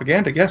their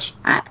propaganda, yes.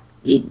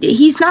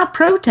 He's not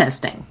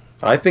protesting.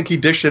 I think he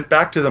dished it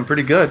back to them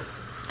pretty good.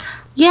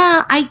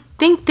 Yeah, I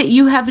think that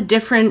you have a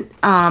different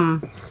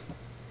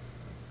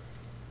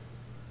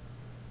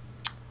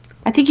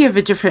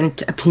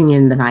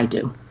opinion than I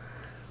do.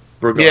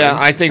 Yeah,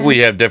 I think we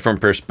have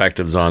different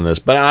perspectives on this,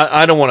 but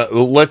I don't want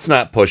to. Let's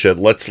not push it.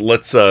 Let's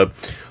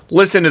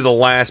listen to the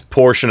last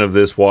portion of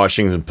this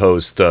Washington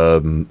Post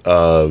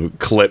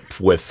clip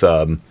with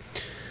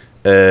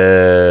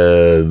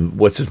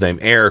what's his name,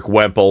 Eric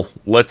Wemple.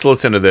 Let's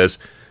listen to this,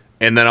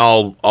 and then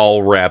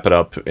I'll wrap it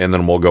up, and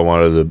then we'll go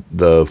on to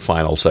the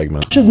final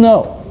segment. You should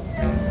know,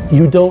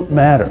 you don't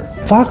matter.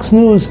 Fox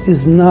News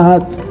is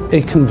not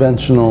a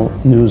conventional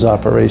news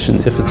operation,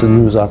 if it's a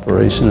news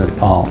operation at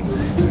all.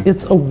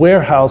 It's a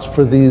warehouse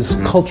for these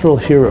cultural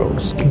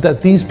heroes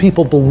that these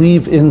people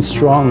believe in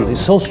strongly,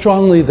 so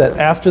strongly that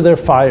after they're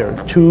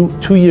fired, two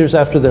years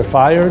after they're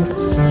fired,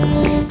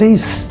 they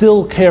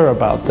still care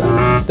about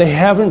them. They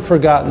haven't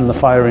forgotten the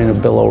firing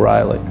of Bill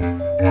O'Reilly.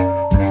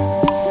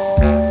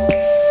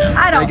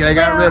 They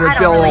got rid of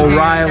Bill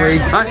O'Reilly.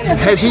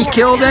 Has he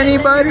killed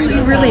anybody?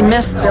 We really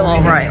missed Bill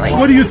O'Reilly.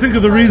 What do you think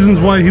of the reasons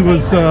why he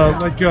was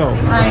let go?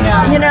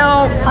 You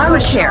know, I'm a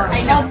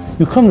cares.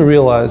 You come to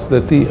realize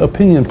that the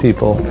opinion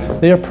people,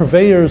 they are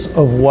purveyors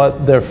of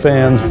what their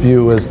fans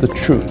view as the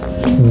truth.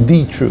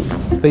 The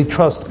truth. They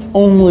trust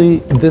only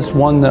this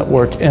one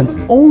network and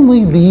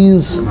only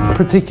these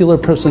particular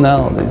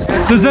personalities.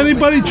 Does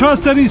anybody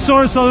trust any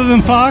source other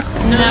than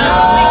Fox?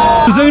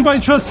 No. Does anybody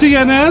trust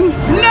CNN?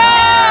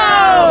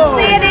 No!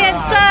 CNN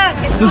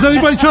sucks! Does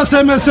anybody trust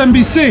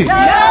MSNBC?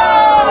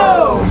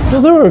 No!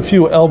 Well, there were a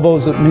few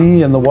elbows at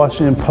me and the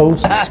Washington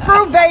Post.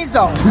 Screw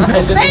Bezos!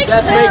 Fake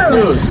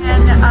news!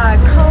 And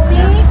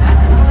Comey,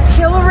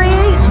 Hillary,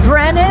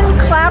 Brennan,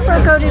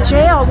 Clapper go to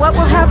jail. What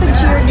will happen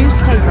to your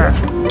newspaper?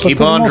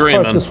 Keep on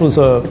dreaming. This was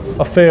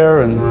a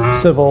fair and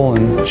civil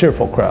and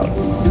cheerful crowd.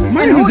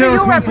 My name is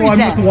Eric Wemple. I'm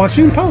with the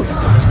Washington Post.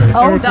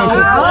 Oh, the Washington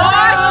Post!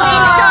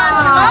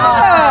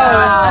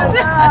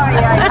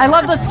 I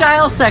love the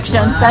style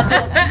section. That's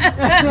it.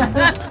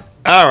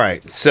 All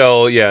right,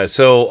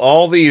 so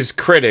all these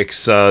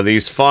critics,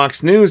 these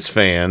Fox News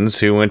fans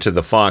who went to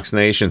the Fox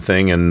Nation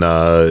thing in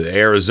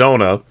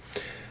Arizona,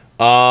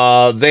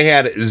 they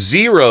had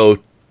zero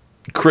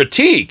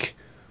critique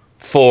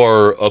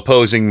for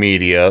opposing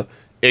media,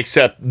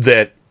 except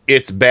that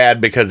it's bad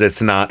because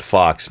it's not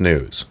Fox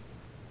News.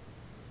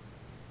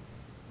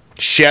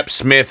 Shep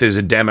Smith is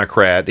a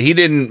Democrat. He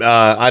didn't.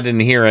 I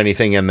didn't hear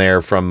anything in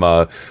there from.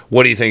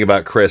 What do you think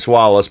about Chris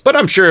Wallace? But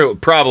I'm sure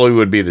it probably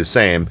would be the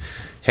same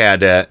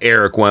had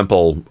Eric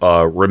Wemple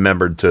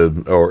remembered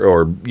to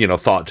or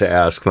thought to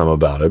ask them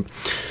about it.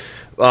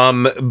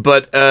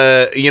 But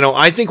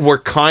I think we're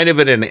kind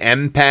of at an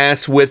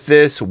impasse with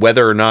this,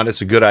 whether or not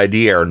it's a good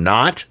idea or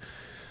not.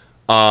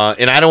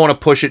 And I don't want to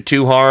push it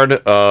too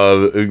hard,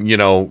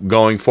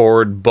 going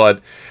forward.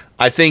 But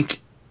I think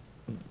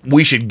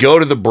we should go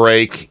to the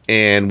break,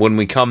 and when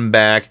we come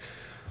back,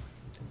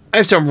 I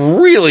have some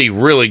really,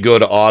 really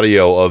good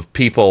audio of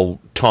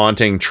people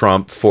taunting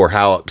Trump for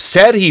how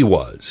upset he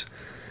was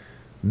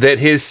that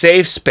his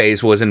safe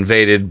space was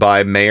invaded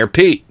by Mayor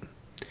Pete.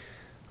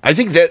 I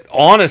think that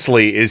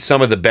honestly is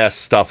some of the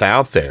best stuff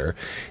out there,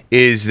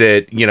 is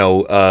that,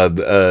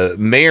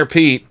 Mayor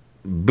Pete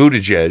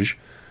Buttigieg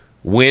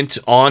went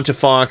on to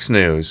Fox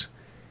News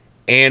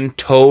and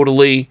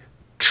totally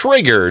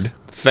triggered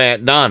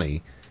Fat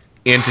Donnie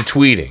into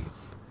tweeting.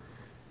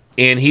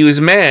 And he was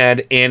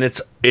mad, and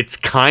it's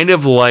kind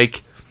of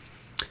like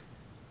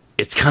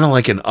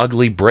an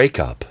ugly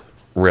breakup,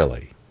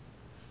 really.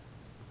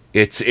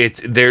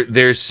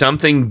 There's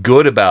something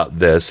good about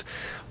this.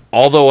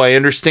 Although I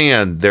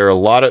understand there are a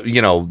lot of,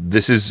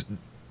 this is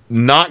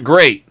not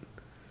great.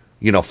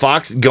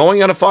 Fox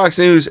going on to Fox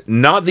News,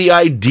 not the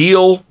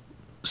ideal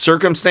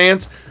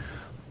circumstance,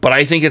 But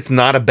I think it's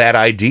not a bad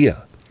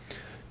idea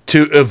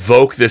to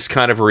evoke this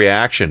kind of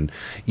reaction,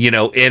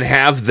 and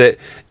have the,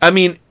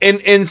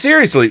 and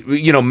seriously,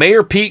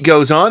 Mayor Pete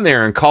goes on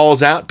there and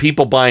calls out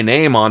people by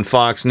name on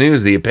Fox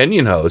News, the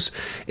opinion hosts,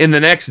 and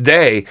the next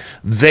day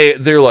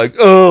they're like,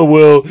 oh,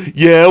 well,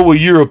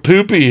 you're a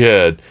poopy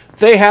head.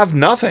 They have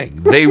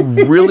nothing. They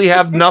really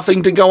have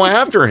nothing to go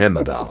after him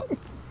about,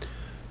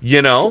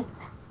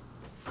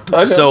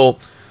 So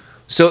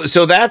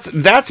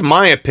that's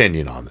my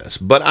opinion on this,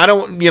 but I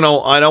don't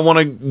want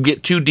to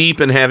get too deep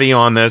and heavy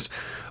on this.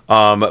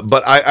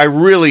 But I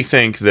really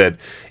think that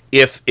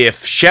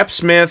if Shep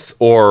Smith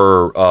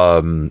or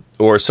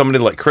somebody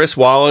like Chris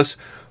Wallace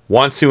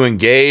wants to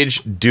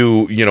engage,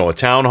 do a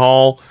town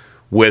hall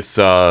with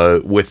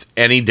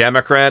any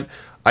Democrat,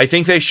 I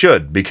think they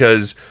should,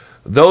 because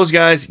those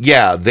guys,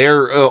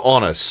 they're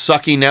on a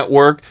sucky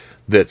network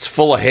that's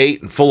full of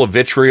hate and full of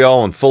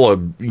vitriol and full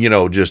of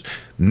just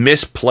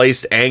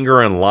misplaced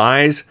anger and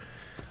lies.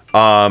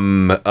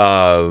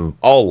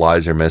 All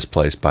lies are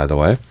misplaced, by the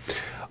way.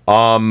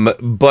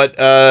 But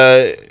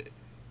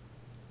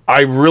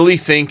I really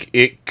think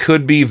it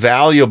could be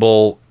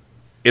valuable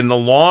in the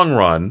long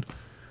run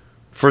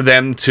for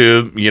them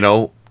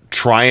to,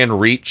 try and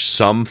reach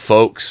some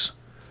folks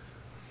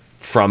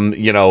from,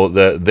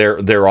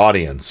 their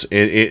audience,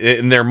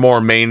 in their more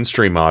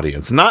mainstream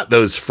audience, not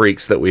those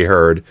freaks that we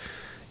heard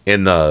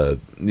in the,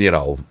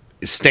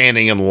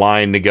 standing in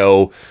line to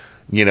go,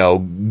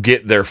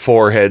 get their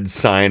foreheads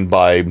signed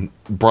by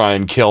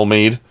Brian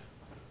Kilmeade.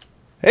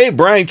 Hey,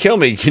 Brian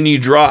Kilmeade, can you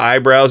draw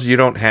eyebrows you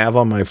don't have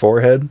on my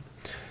forehead?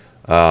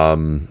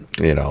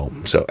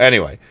 So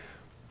anyway,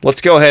 let's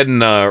go ahead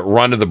and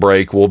run to the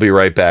break. We'll be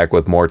right back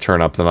with more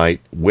Turn Up the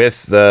Night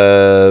with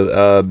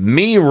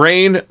me,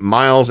 Rain,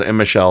 Miles, and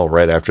Michelle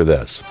right after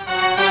this.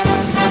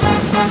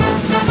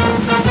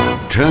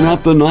 Turn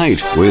Up the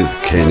Night with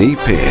Kenny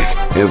Pick.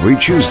 Every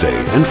Tuesday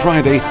and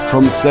Friday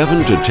from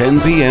 7 to 10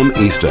 p.m.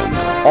 Eastern.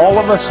 All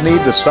of us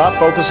need to stop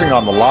focusing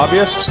on the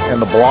lobbyists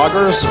and the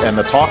bloggers and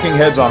the talking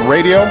heads on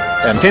radio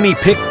and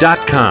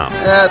KennyPick.com.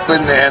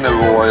 Banana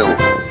oil.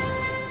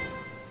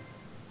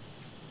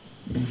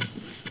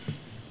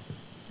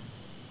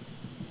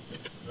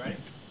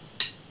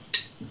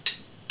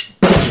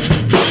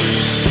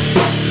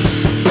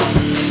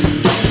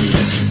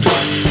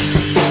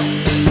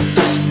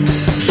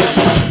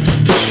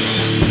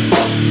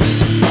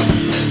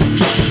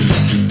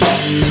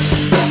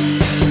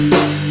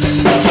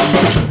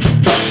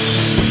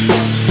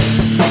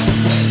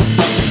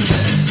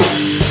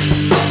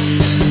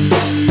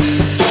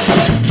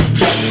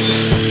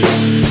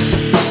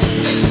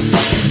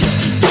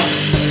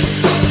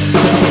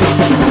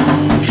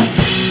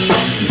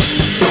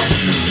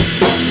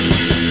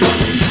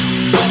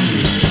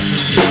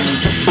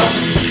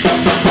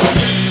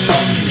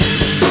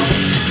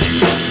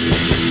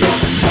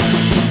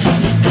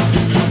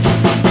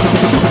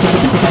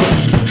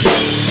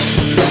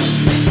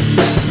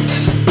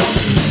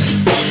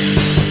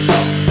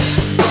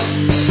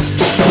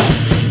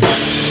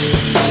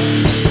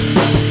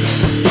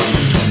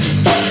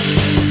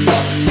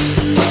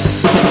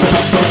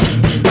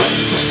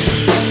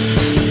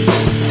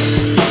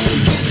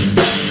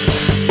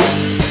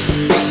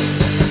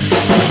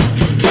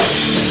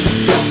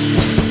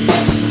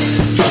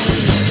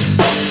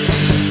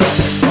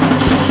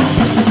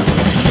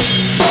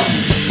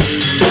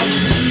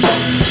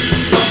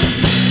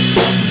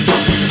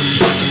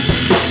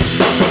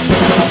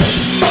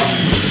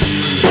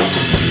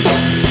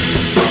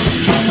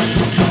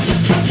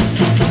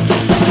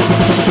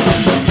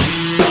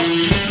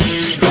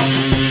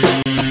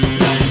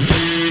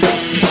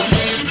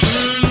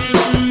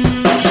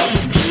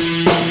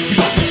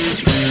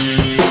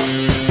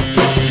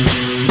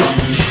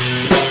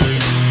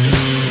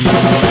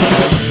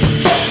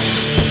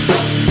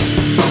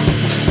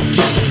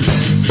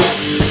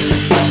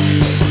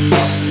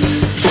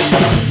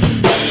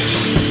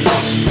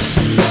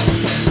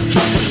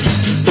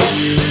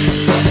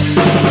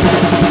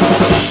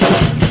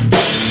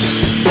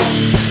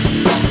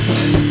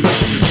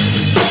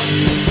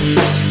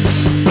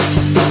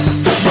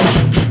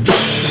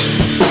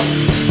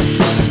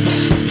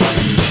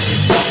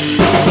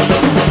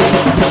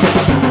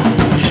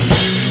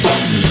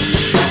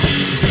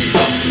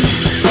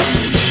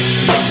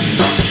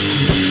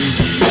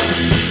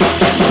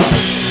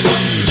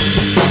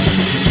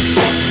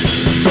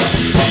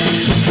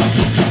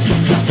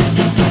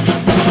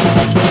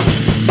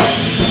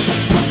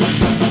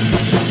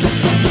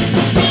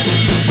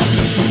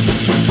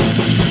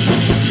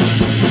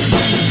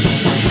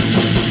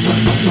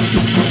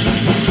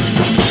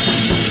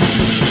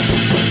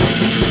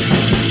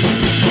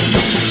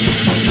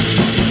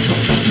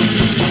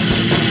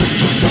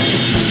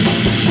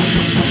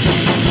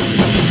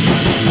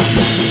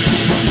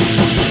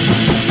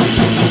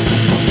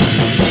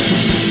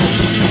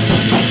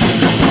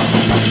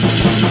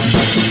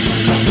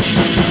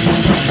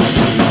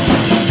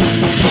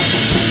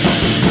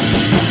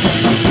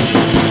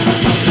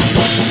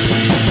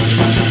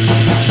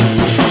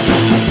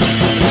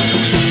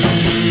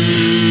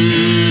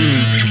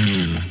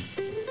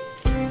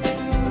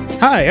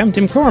 Hi, I'm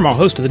Tim Corrimal,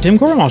 host of The Tim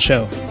Corrimal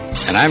Show.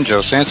 And I'm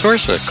Joe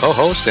Santorsa,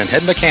 co-host and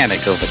head mechanic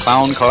of the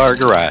Clown Car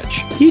Garage.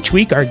 Each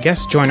week, our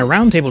guests join a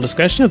roundtable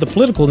discussion of the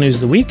political news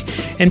of the week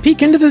and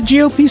peek into the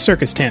GOP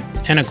circus tent.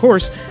 And of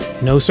course,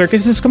 no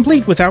circus is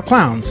complete without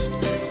clowns.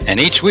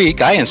 And each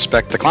week, I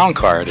inspect the clown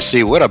car to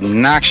see what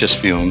obnoxious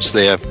fumes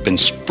they have been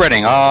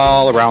spreading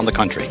all around the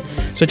country.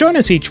 So join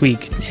us each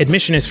week.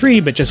 Admission is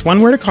free, but just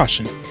one word of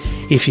caution.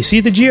 If you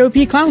see the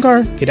GOP clown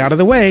car, get out of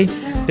the way.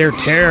 They're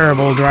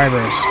terrible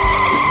drivers.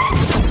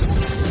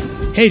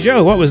 Hey,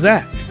 Joe, what was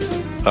that?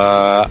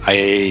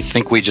 I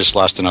think we just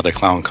lost another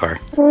clown car.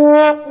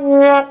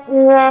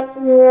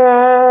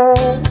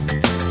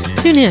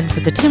 Tune in for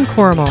the Tim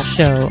Corrimal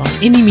Show on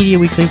Indie Media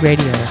Weekly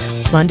Radio.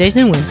 Mondays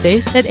and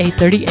Wednesdays at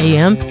 8:30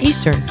 a.m.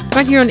 Eastern,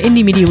 right here on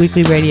Indie Media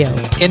Weekly Radio.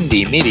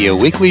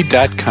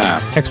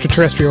 IndieMediaWeekly.com.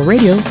 Extraterrestrial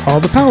radio,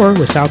 all the power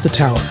without the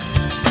tower.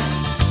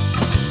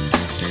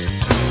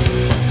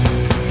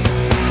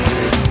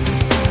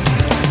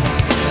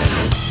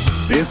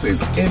 This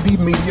is Indie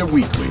Media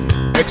Weekly,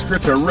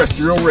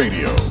 Extraterrestrial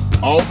Radio,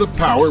 all the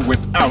power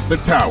without the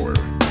tower.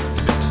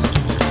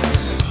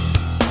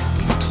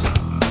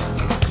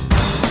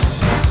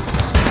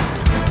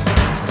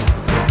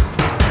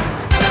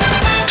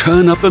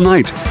 Turn Up the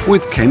Night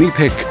with Kenny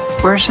Pick.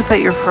 Where is it that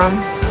you're from?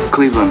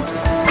 Cleveland.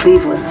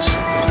 Cleveland.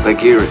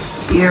 Like Erie.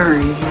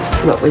 Erie.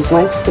 What was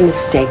once the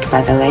mistake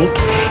by the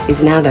lake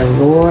is now the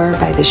roar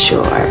by the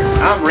shore.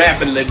 I'm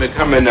rapidly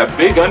becoming a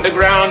big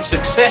underground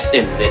success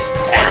in this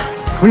town.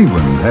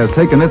 Cleveland has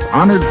taken its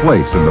honored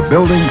place in the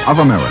building of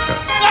America.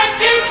 Thank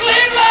you,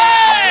 Cleveland!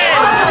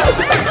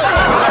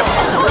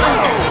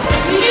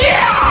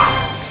 Yeah!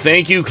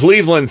 Thank you,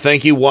 Cleveland.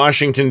 Thank you,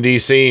 Washington,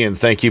 D.C., and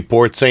thank you,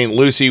 Port St.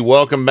 Lucie.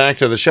 Welcome back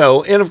to the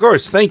show. And, of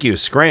course, thank you,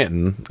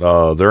 Scranton.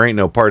 There ain't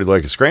no party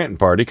like a Scranton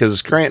party because a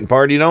Scranton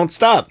party don't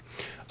stop.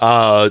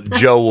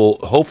 Joe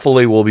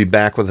will be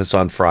back with us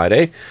on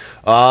Friday.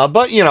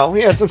 But, he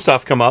had some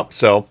stuff come up,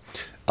 so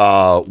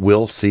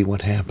we'll see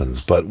what happens.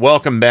 But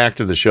welcome back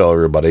to the show,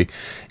 everybody.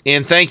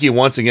 And thank you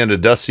once again to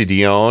Dusty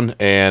Dion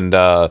and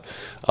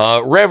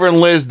Reverend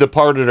Liz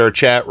departed our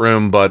chat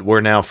room, but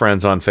we're now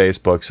friends on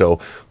Facebook. So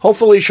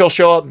hopefully she'll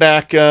show up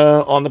back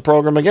on the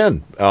program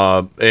again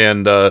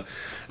and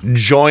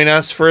join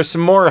us for some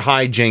more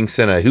hijinks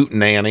and a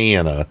hootenanny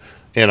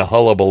and a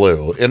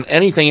hullabaloo and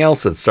anything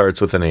else that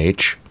starts with an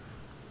H.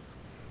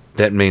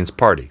 That means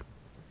party.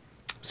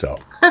 So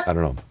I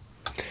don't know.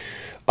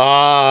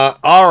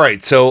 All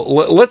right, so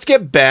let's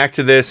get back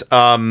to this.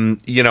 I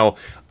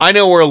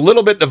know we're a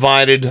little bit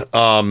divided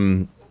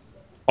on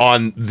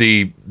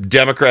the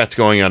Democrats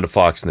going on to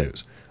Fox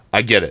News.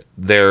 I get it.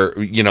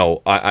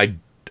 I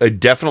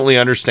definitely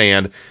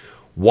understand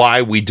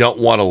why we don't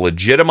want to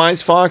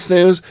legitimize Fox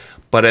News,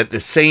 but at the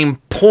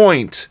same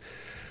point,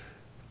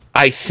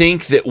 I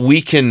think that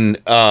we can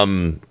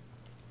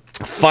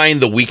find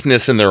the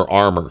weakness in their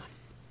armor.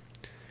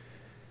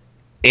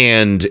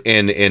 And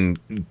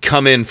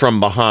come in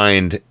from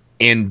behind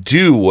and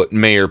do what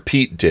Mayor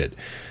Pete did.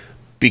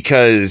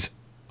 Because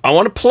I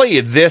want to play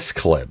you this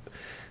clip.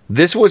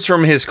 This was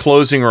from his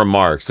closing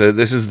remarks.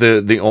 This is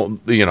a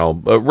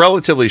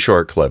relatively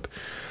short clip.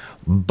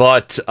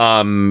 But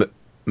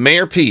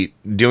Mayor Pete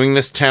doing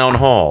this town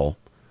hall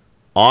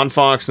on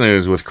Fox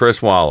News with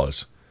Chris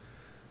Wallace.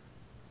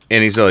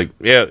 And he's like,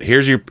 yeah,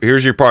 here's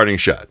your parting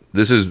shot.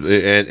 This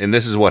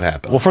is what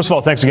happened. Well, first of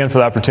all, thanks again for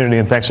the opportunity,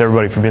 and thanks to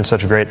everybody for being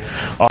such a great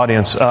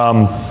audience.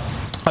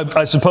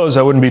 I suppose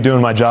I wouldn't be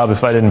doing my job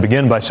if I didn't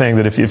begin by saying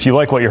that if you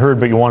like what you heard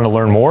but you want to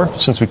learn more,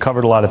 since we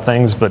covered a lot of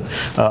things, but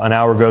an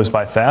hour goes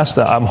by fast,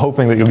 I'm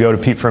hoping that you'll go to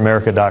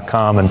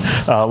PeteForAmerica.com and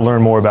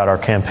learn more about our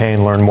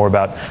campaign, learn more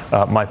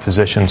about my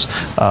positions.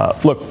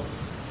 Look,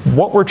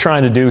 what we're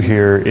trying to do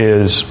here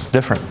is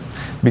different,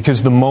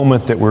 because the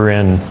moment that we're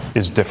in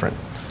is different.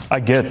 I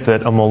get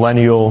that a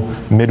millennial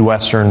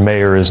Midwestern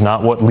mayor is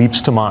not what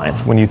leaps to mind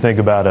when you think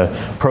about a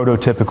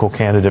prototypical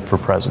candidate for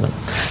president.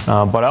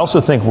 But I also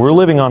think we're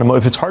living on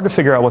if it's hard to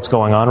figure out what's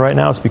going on right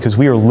now, it's because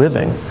we are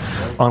living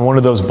on one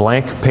of those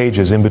blank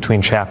pages in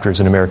between chapters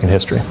in American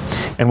history.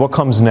 And what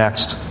comes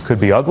next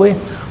could be ugly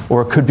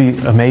or it could be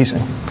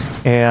amazing.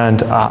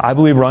 And I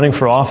believe running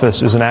for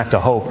office is an act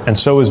of hope, and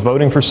so is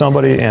voting for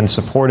somebody and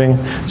supporting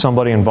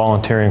somebody and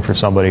volunteering for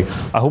somebody.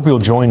 I hope you'll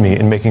join me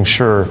in making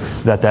sure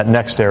that that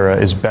next era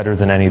is better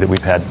than any that we've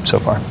had so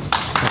far.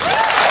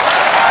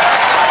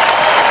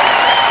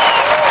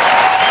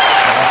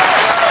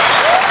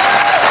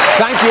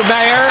 Thank you,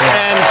 Mayor,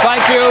 and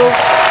thank you.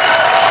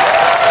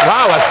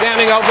 Wow, a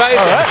standing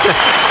ovation.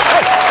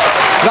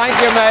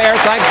 Thank you, Mayor.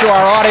 Thanks to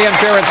our audience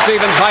here at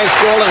Stevens High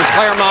School in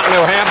Claremont,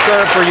 New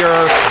Hampshire, for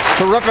your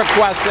terrific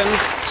questions.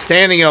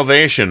 Standing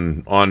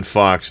ovation on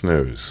Fox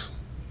News.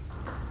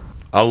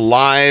 A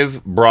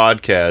live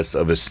broadcast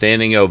of a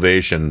standing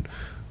ovation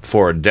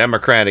for a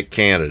Democratic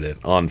candidate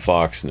on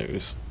Fox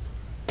News.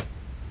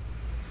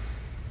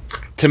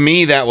 To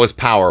me, that was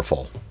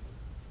powerful.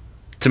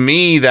 To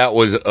me, that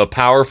was a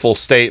powerful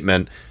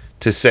statement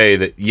to say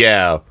that,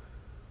 yeah,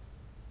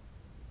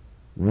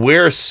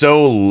 we're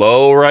so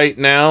low right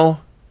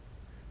now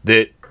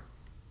that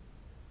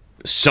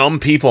some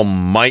people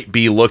might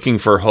be looking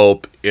for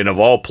hope in, of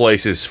all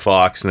places,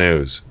 Fox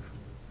News.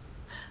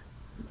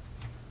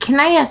 Can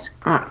I ask?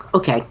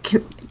 Okay.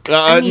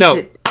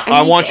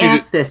 I want you to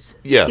ask this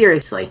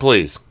seriously.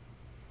 Please.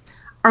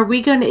 Are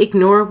we going to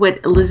ignore what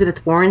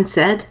Elizabeth Warren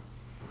said?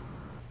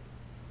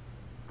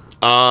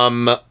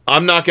 I'm not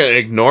going to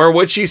ignore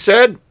what she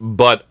said,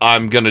 but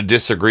I'm going to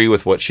disagree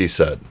with what she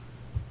said.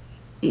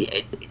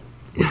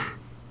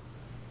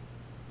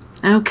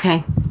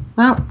 Okay.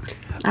 Well.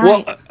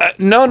 I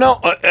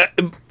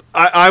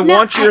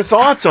want your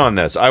thoughts on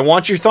this. I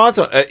want your thoughts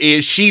on.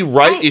 Is she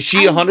right? Is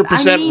she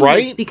 100%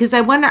 right? Because I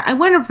want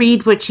to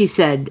read what she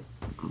said.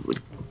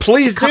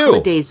 Please a couple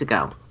of days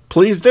ago.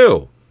 Please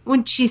do.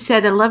 When she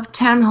said, "I love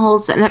town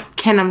halls," and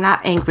Ken, I'm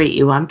not angry at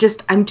you. I'm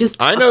just. I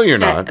know you're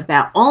not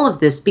about all of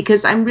this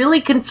because I'm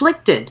really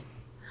conflicted.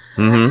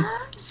 Mm-hmm.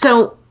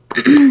 So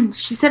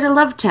she said, "I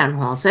love town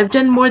halls. I've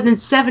done more than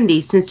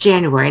 70 since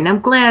January, and I'm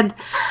glad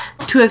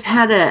to have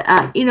had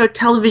a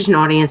television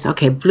audience."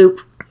 Okay, bloop.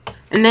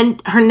 And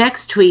then her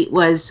next tweet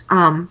was,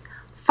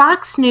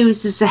 "Fox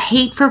News is a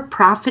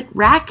hate-for-profit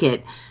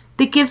racket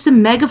that gives a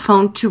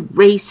megaphone to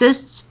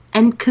racists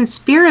and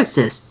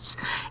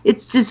conspiracists.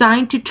 It's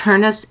designed to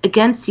turn us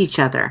against each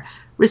other,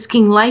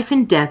 risking life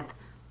and death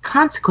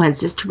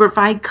consequences to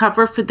provide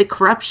cover for the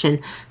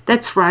corruption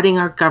that's rotting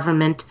our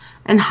government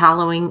and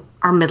hollowing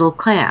our middle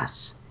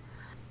class."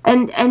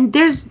 And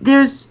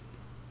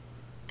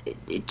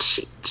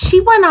she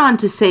went on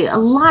to say a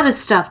lot of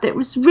stuff that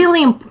was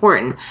really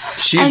important.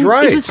 She's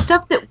right. It was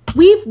stuff that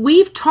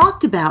we've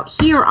talked about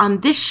here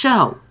on this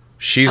show.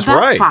 She's about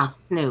right. Fox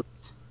News.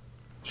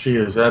 She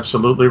is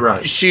absolutely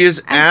right. She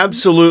is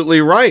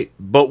absolutely right.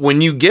 But when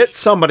you get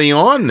somebody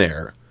on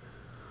there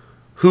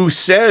who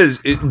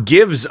says it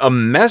gives a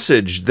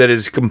message that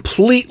is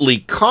completely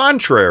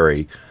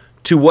contrary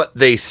to what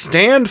they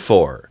stand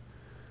for,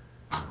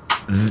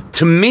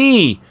 to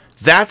me,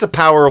 that's a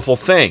powerful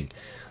thing.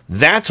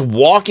 That's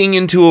walking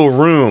into a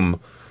room,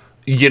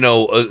 There's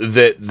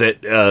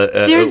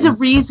a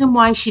reason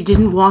why she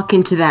didn't walk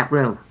into that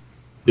room.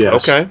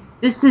 Yes. Okay.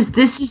 This is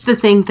the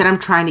thing that I'm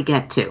trying to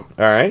get to. All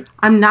right.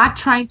 I'm not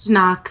trying to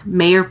knock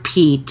Mayor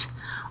Pete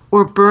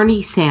or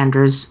Bernie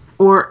Sanders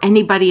or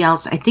anybody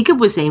else. I think it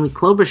was Amy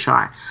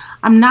Klobuchar.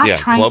 I'm not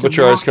trying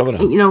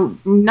to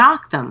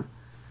knock them.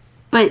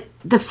 But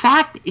the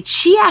fact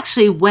she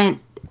actually went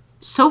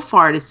so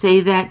far to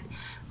say that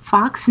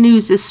Fox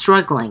News is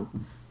struggling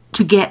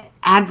to get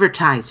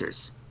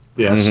advertisers.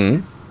 Yes.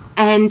 Mm-hmm.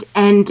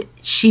 And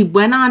she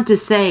went on to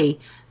say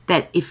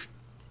that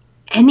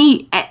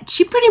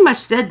she pretty much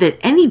said that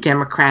any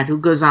Democrat who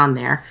goes on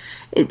there,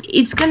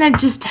 it's going to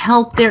just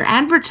help their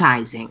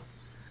advertising.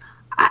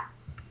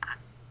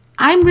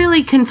 I'm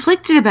really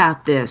conflicted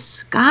about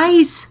this,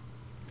 guys.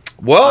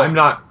 Well, I'm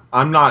not.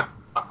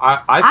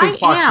 I think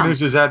Fox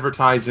News'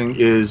 advertising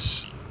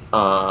is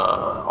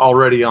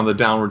already on the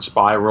downward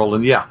spiral,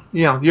 and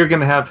you're going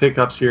to have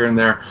hiccups here and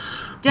there.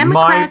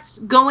 Democrats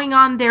going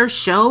on their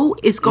show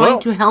is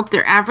going to help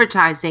their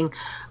advertising,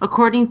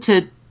 according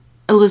to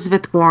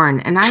Elizabeth Warren.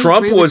 And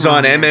Trump was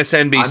on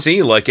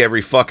MSNBC like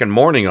every fucking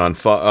morning on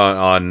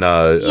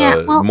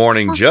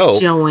Morning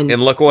Joe,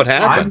 and look what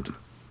happened.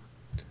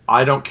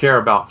 I don't care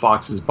about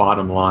Fox's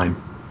bottom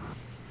line.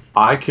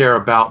 I care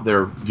about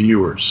their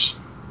viewers.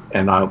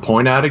 And I'll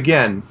point out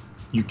again,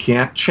 you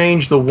can't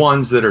change the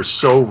ones that are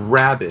so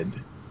rabid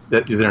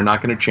that they're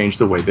not going to change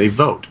the way they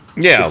vote.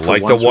 Yeah, it's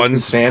like the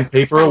ones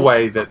sandpaper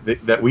away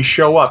that we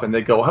show up and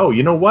they go, "Oh,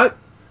 you know what?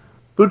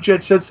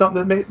 Buttigieg said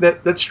something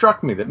that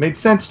struck me, that made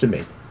sense to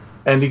me."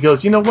 And he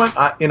goes, "You know what?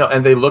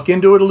 And they look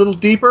into it a little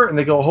deeper and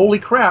they go, "Holy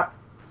crap,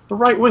 the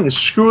right wing is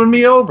screwing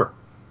me over."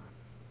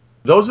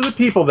 Those are the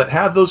people that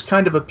have those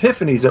kind of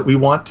epiphanies that we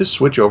want to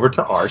switch over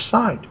to our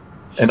side.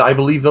 And I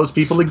believe those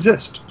people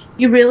exist.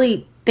 You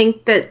really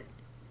think that?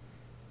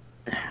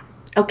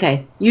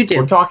 Okay, you do.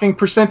 We're talking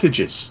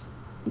percentages.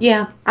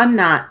 Yeah, I'm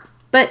not.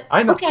 But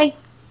I know. Okay.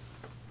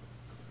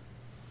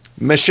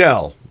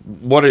 Michelle,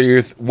 what are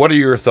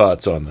your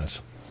thoughts on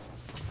this?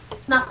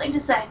 Nothing to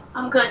say.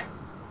 I'm good.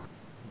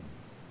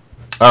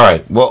 All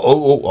right.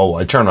 Well,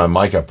 I turned my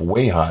mic up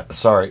way hot.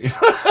 Sorry.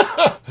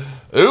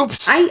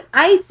 Oops.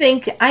 I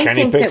think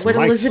that what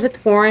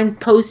Elizabeth Warren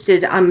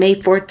posted on May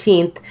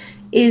 14th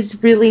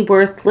is really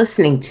worth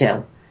listening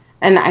to.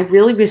 And I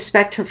really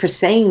respect her for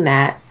saying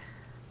that.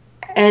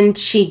 And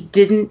she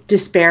didn't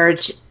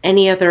disparage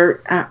any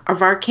other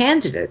of our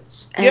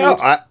candidates. And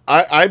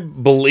I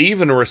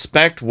believe and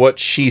respect what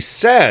she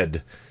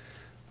said.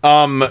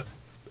 I'm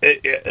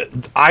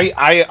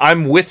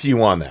with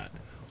you on that.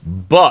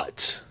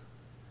 But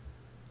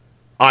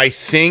I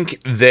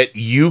think that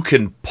you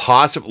can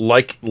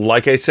possibly,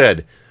 like I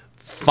said,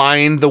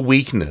 find the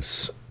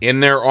weakness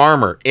in their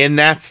armor. And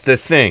that's the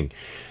thing.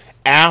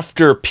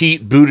 After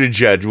Pete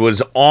Buttigieg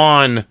was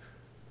on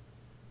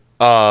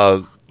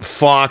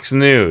Fox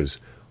News,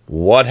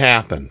 what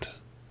happened?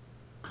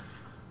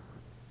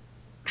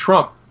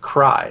 Trump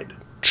cried.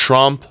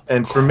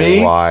 And for me,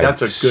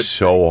 that's a good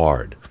so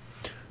hard.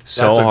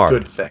 So that's hard. a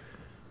good thing.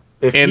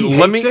 If he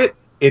hates it,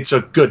 it's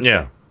a good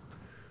thing.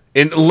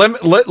 And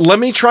let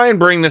me try and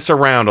bring this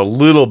around a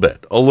little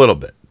bit,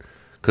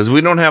 because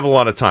we don't have a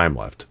lot of time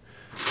left.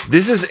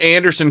 This is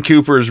Anderson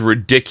Cooper's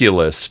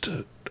ridiculous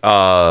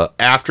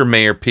after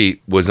Mayor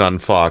Pete was on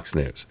Fox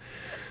News.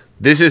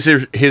 This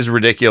is his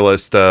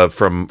ridiculous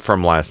from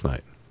last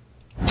night.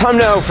 Time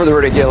now for the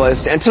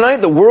ridiculous. And tonight,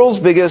 the world's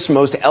biggest,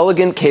 most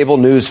elegant cable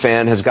news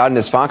fan has gotten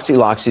his Foxy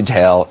Loxy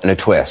tail in a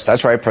twist.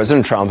 That's right,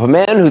 President Trump, a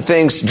man who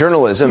thinks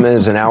journalism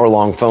is an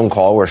hour-long phone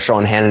call where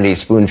Sean Hannity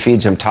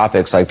spoon-feeds him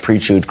topics like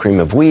pre-chewed cream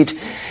of wheat,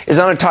 is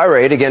on a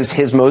tirade against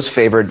his most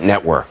favored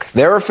network.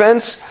 Their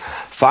offense?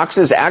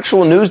 Fox's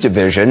actual news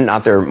division,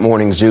 not their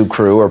morning zoo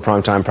crew or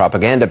primetime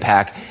propaganda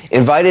pack,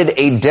 invited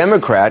a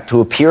Democrat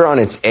to appear on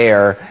its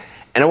air.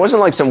 And it wasn't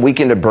like some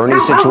Weekend at Bernie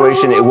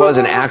situation. It was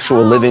an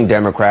actual living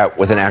Democrat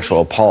with an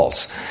actual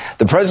pulse.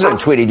 The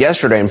president tweeted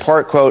yesterday, in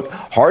part, quote,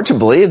 "Hard to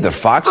believe that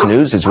Fox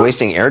News is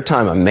wasting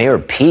airtime on Mayor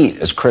Pete,"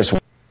 as Chris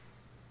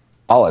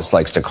Wallace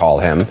likes to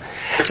call him.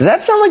 Does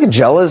that sound like a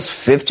jealous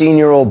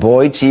 15-year-old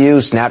boy to you,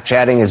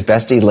 Snapchatting his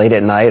bestie late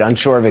at night,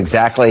 unsure of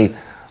exactly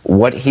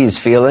what he's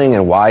feeling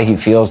and why he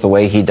feels the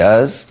way he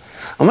does?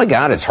 Oh my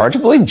God, it's hard to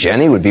believe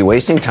Jenny would be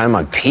wasting time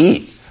on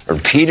Pete, or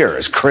Peter,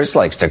 as Chris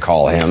likes to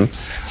call him.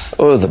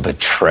 Oh, the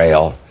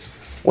betrayal.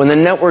 When the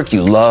network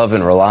you love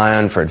and rely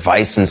on for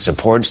advice and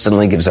support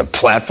suddenly gives a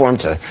platform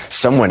to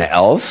someone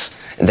else,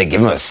 and they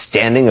give him a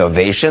standing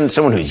ovation,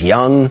 someone who's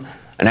young,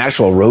 an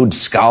actual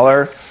Rhodes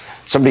Scholar,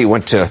 somebody who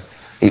went to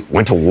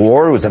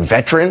war, who was a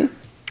veteran.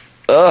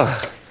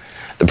 Ugh.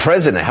 The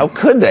president, how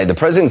could they? The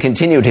president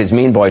continued his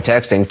mean boy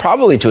texting,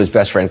 probably to his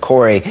best friend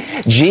Corey.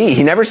 Gee,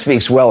 he never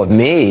speaks well of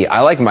me. I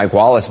like Mike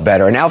Wallace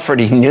better. And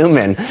Alfred E.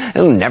 Newman,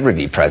 he'll never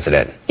be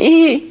president.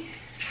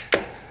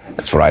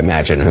 That's what I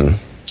imagine him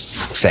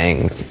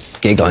saying,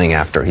 giggling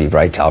after he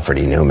writes Alfred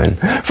E. Newman.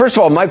 First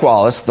of all, Mike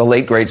Wallace, the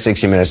late, great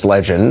 60 Minutes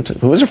legend,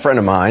 who was a friend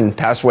of mine,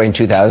 passed away in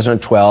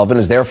 2012 and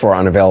is therefore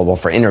unavailable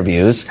for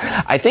interviews.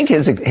 I think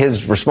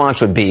his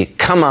response would be,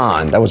 "Come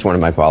on." That was one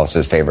of Mike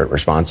Wallace's favorite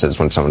responses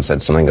when someone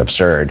said something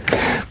absurd.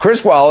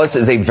 Chris Wallace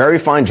is a very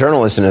fine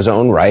journalist in his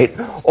own right.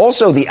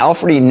 Also, the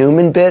Alfred E.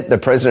 Newman bit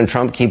that President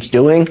Trump keeps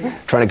doing,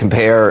 trying to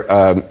compare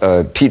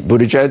Pete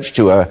Buttigieg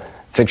to a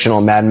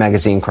fictional Mad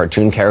Magazine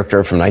cartoon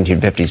character from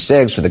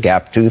 1956 with a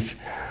gap tooth,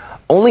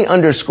 only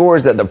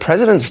underscores that the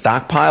president's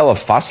stockpile of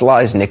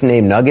fossilized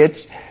nickname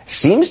nuggets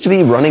seems to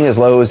be running as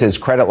low as his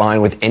credit line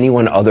with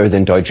anyone other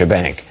than Deutsche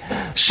Bank.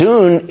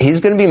 Soon,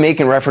 he's going to be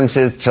making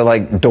references to,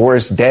 like,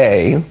 Doris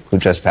Day, who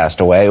just passed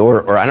away,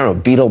 or I don't know,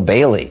 Beetle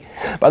Bailey.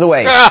 By the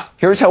way,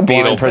 here's how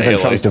blind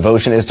President Trump's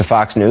devotion is to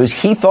Fox News.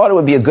 He thought it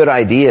would be a good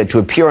idea to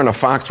appear on a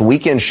Fox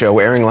weekend show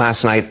airing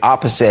last night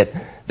opposite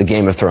the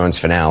Game of Thrones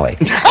finale.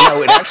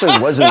 No, it actually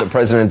wasn't the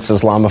president's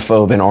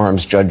Islamophobe in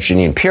arms, Judge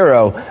Jeanine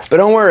Pirro, but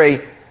don't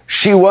worry,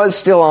 she was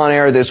still on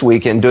air this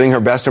weekend doing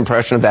her best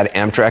impression of that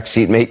Amtrak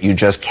seatmate you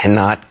just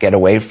cannot get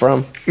away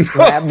from.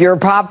 Grab your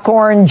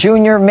popcorn,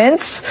 Junior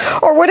Mints,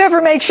 or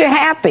whatever makes you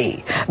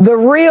happy. The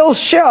real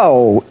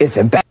show is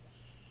about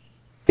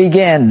to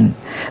begin.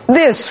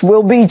 This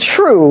will be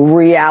true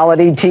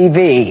reality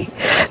TV.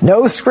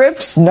 No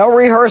scripts, no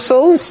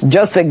rehearsals,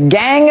 just a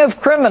gang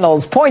of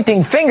criminals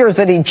pointing fingers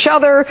at each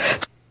other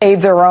to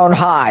save their own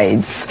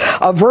hides.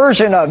 A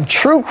version of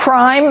true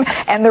crime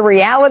and the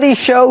reality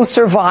show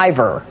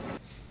Survivor.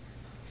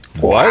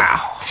 What?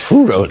 Wow.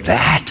 Who wrote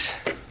that?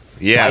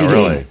 Yeah, Biting.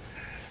 really.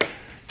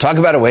 Talk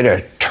about a way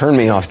to turn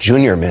me off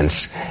Junior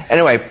Mints.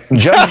 Anyway,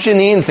 Judge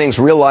Jeanine thinks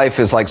real life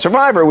is like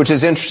Survivor, which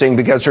is interesting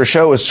because her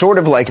show is sort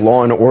of like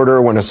Law and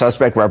Order when a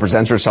suspect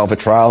represents herself at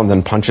trial and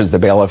then punches the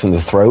bailiff in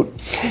the throat.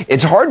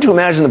 It's hard to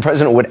imagine the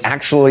president would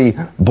actually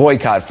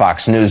boycott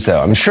Fox News,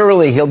 though. I mean,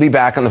 surely he'll be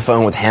back on the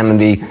phone with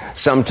Hannity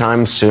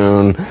sometime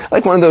soon,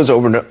 like one of those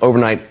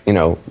overnight,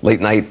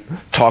 late night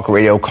talk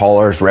radio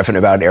callers riffing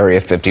about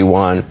Area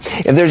 51.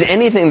 If there's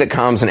anything that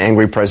calms an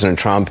angry President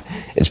Trump,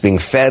 it's being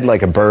fed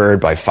like a bird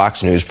by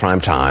Fox News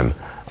primetime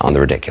on The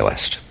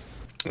Ridiculous.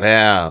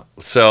 Yeah.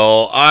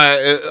 So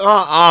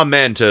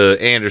amen to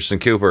Anderson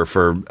Cooper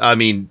for,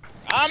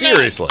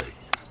 seriously.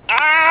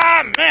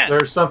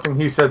 There's something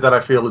he said that I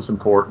feel is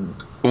important.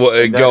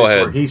 Well, go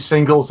ahead. Where he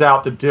singles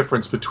out the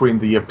difference between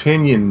the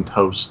opinion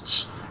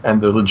hosts and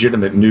the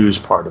legitimate news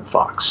part of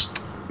Fox.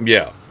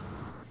 Yeah.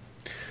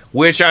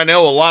 Which I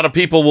know a lot of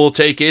people will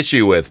take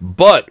issue with,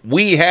 but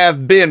we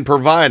have been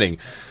providing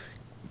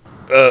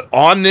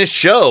on this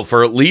show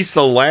for at least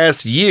the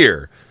last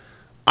year.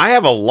 I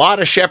have a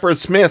lot of Shepard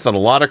Smith and a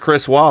lot of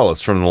Chris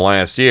Wallace from the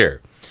last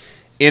year.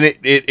 And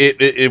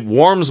it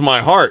warms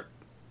my heart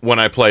when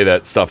I play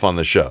that stuff on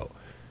the show.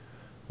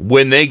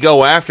 When they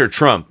go after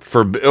Trump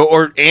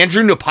or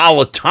Andrew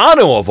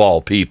Napolitano of all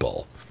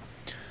people,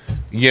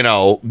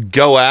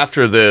 go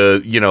after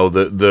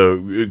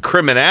the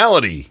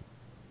criminality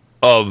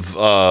of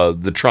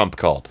the Trump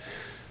cult.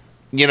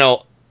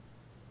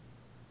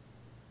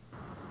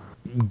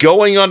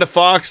 Going onto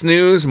Fox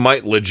News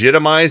might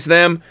legitimize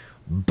them,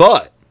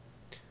 but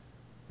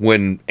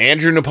when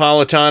Andrew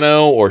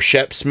Napolitano or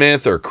Shep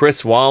Smith or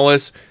Chris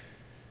Wallace,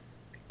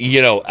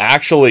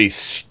 actually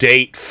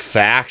state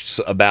facts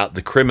about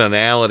the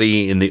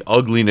criminality and the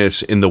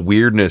ugliness and the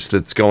weirdness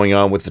that's going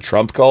on with the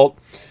Trump cult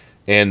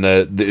and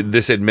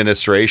this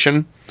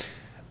administration,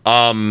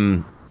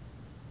 they're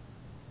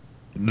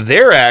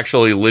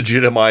actually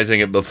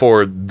legitimizing it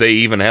before they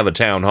even have a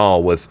town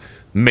hall with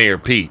Mayor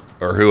Pete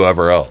or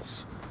whoever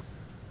else.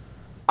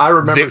 I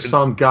remember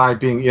some guy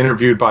being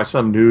interviewed by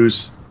some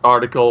news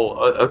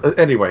article.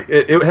 Anyway,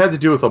 it had to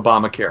do with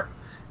Obamacare.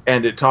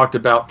 And it talked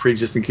about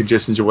pre-existing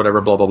conditions or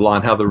whatever, blah, blah, blah,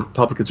 and how the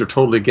Republicans are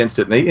totally against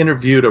it. And they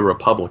interviewed a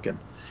Republican.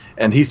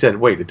 And he said,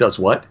 wait, it does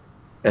what?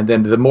 And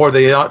then the more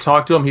they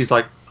talked to him, he's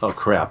like, oh,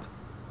 crap.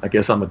 I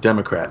guess I'm a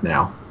Democrat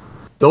now.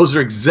 Those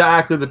are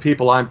exactly the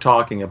people I'm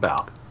talking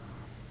about.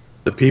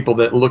 The people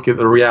that look at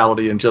the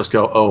reality and just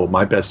go, oh,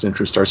 my best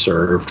interests are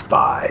served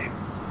by.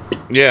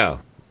 Yeah.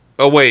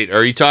 Oh, wait,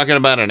 are you talking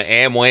about an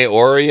Amway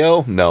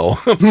Oreo? No,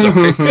 I'm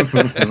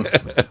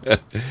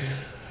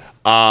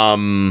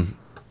sorry.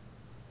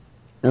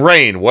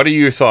 Rain, what are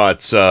your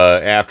thoughts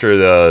after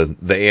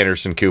the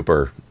Anderson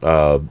Cooper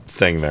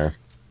thing there?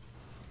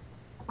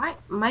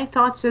 My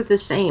thoughts are the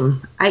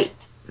same.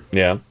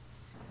 Yeah.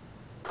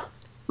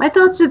 My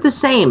thoughts are the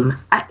same.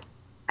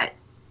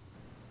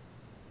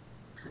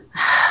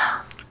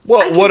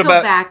 Well, I can what go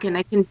about back and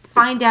I can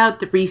find out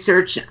the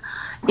research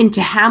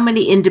into how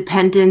many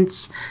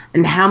independents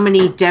and how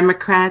many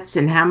Democrats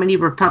and how many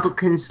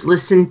Republicans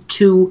listen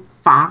to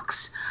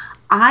Fox.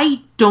 I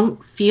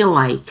don't feel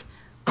like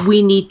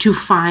we need to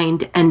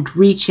find and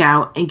reach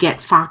out and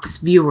get Fox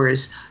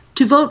viewers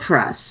to vote for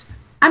us.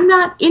 I'm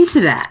not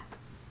into that.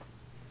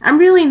 I'm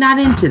really not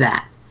into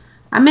that.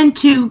 I'm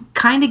into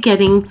kind of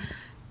getting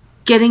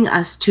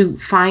us to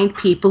find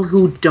people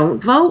who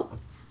don't vote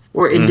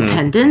or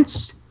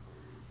independents.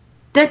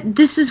 That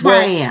this is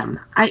where I am.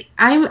 I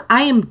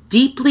am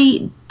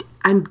deeply.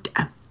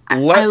 I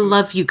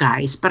love you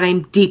guys, but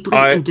I'm deeply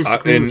in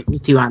disagreement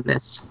with you on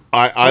this.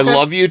 I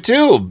love you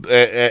too,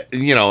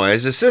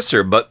 as a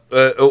sister. But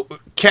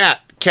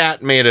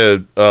Kat made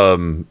a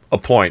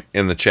point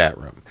in the chat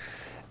room,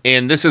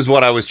 and this is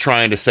what I was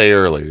trying to say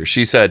earlier.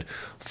 She said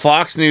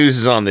Fox News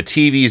is on the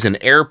TVs in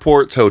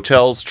airports,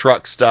 hotels,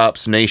 truck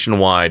stops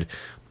nationwide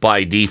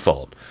by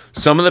default.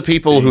 Some of the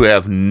people who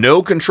have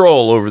no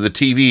control over the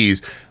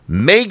TVs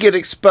may get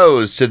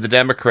exposed to the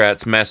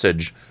Democrats'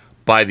 message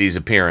by these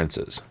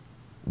appearances.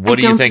 What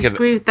do you think of that? I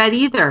don't disagree with that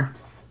either.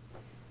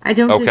 I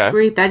don't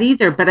disagree with that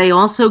either, but I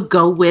also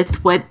go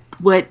with what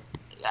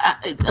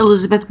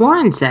Elizabeth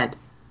Warren said.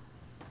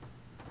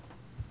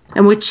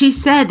 And what she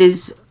said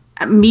is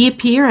me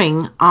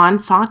appearing on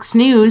Fox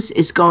News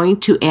is going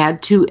to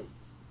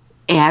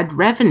add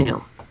revenue.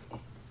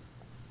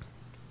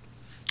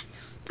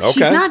 Okay.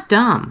 She's not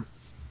dumb.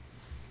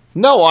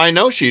 No, I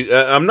know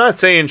I'm not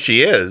saying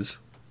she is.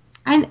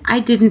 I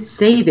didn't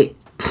say that.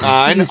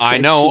 I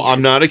know.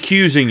 I'm not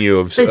accusing you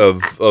of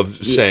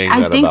saying that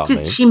about me. I think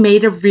that she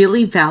made a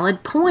really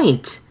valid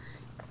point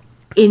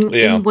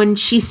in when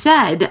she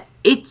said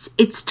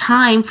it's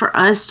time for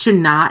us to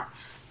not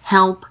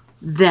help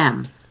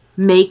them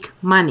make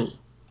money.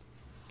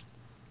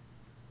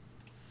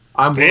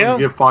 I'm willing to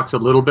give Fox a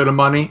little bit of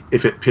money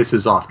if it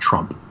pisses off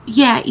Trump.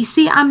 Yeah, you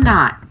see, I'm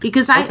not,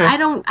 because I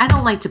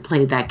don't like to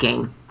play that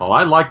game. Oh,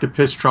 I like to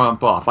piss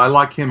Trump off. I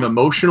like him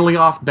emotionally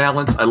off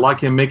balance. I like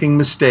him making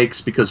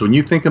mistakes, because when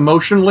you think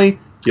emotionally,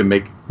 you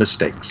make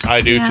mistakes.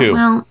 I do too.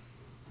 Well,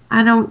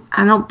 I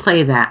don't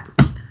play that,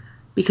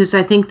 because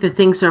I think that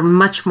things are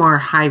much more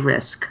high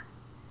risk.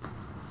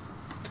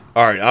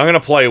 All right, I'm going to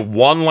play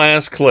one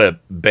last clip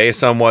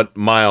based on what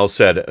Miles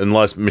said.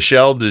 Unless,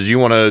 Michelle, did you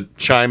want to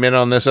chime in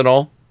on this at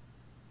all?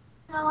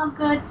 No, I'm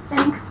good.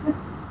 Thanks.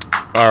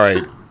 All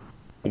right.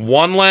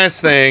 One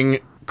last thing.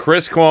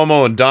 Chris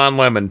Cuomo and Don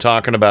Lemon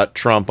talking about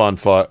Trump on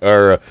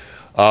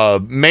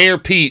Mayor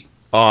Pete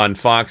on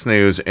Fox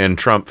News and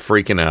Trump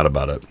freaking out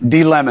about it.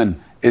 D.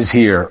 Lemon is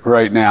here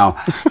right now.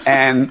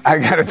 And I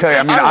got to tell you,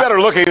 I'm better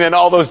looking than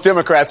all those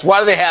Democrats. Why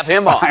do they have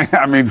him on?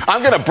 I'm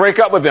going to break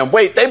up with them.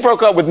 Wait, they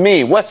broke up with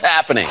me. What's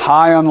happening?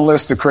 High on the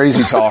list of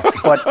crazy talk.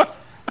 But,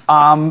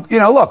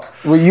 look,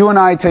 what you and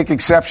I take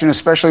exception,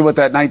 especially what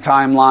that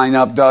nighttime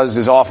lineup does,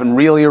 is often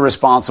really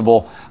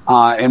irresponsible,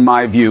 in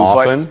my view.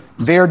 Often?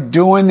 But they're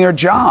doing their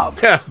job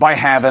by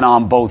having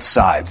on both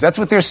sides. That's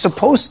what they're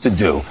supposed to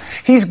do.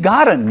 He's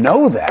got to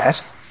know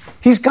that.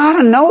 He's got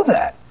to know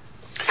that.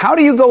 How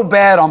do you go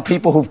bad on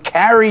people who've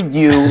carried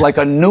you like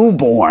a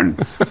newborn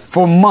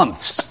for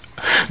months?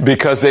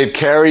 Because they've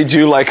carried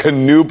you like a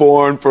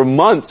newborn for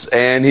months,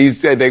 and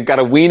they've got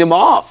to wean him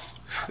off.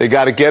 They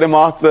got to get him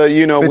off the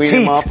wean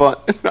him off.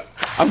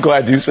 I'm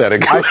glad you said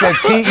it. I said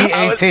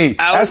T-E-A-T.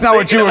 That's not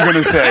what you were going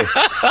to say.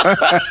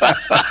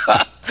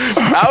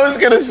 I was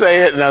going to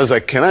say it, and I was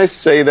like, can I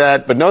say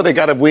that? But no, they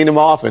got to wean him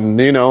off, and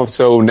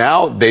so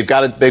now they've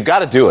got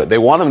to do it. They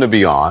want him to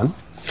be on.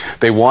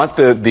 They want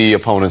the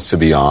opponents to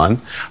be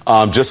on.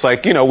 Just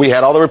like, we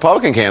had all the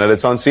Republican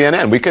candidates on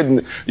CNN. We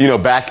couldn't,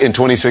 back in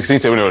 2016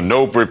 say,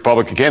 no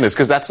Republican candidates,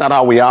 because that's not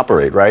how we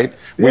operate, right?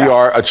 Yeah. We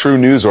are a true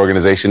news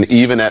organization,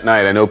 even at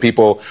night. I know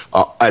people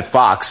at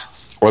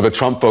Fox Or the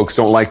Trump folks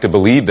don't like to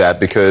believe that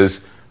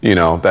because,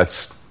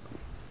 that's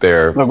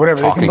their Look,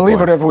 whatever. They talking can believe point.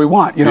 whatever we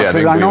want. Yeah, To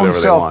they thine believe own whatever they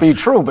self want. be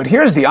true. But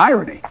here's the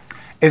irony,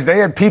 is they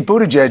had Pete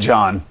Buttigieg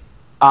on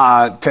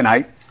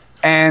tonight.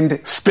 And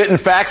spitting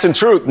facts and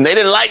truth, and they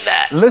didn't like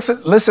that. Listen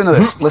to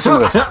this. Listen to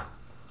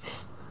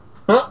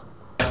this.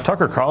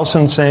 Tucker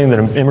Carlson saying that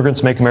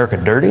immigrants make America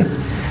dirty.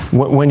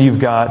 When you've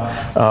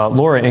got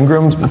Laura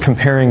Ingraham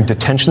comparing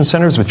detention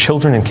centers with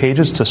children in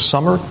cages to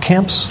summer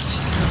camps,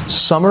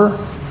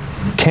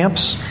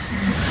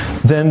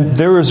 then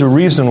there is a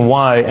reason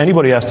why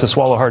anybody has to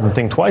swallow hard and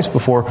think twice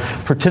before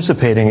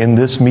participating in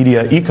this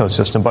media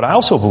ecosystem. But I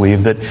also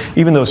believe that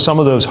even though some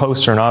of those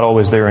hosts are not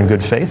always there in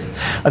good faith,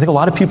 I think a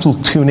lot of people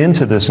tune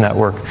into this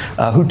network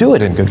who do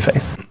it in good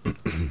faith.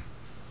 And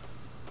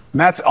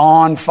that's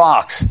on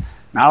Fox.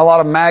 Not a lot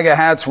of MAGA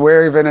hats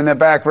waving in the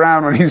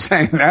background when he's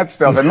saying that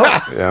stuff. And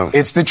look,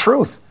 it's the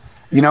truth.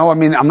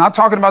 I'm not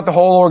talking about the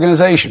whole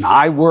organization.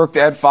 I worked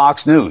at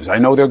Fox News. I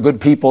know there are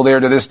good people there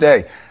to this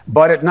day.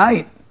 But at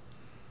night,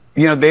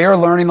 they are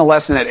learning the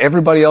lesson that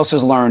everybody else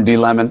has learned, D.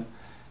 Lemon.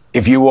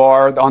 If you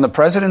are on the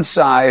president's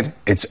side,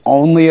 it's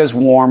only as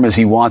warm as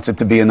he wants it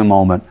to be in the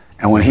moment.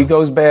 And when he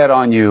goes bad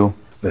on you,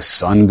 the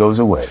sun goes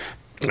away.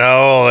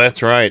 Oh,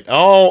 that's right.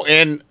 Oh,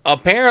 and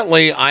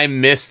apparently I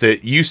missed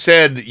it. You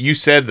said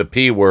the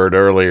P word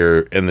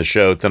earlier in the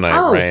show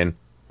tonight, Rain.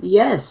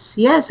 Yes,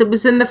 it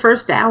was in the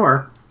first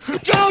hour.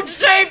 Don't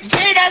say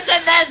penis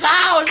in this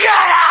house! Get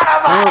out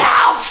of my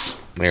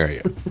house! There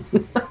you go.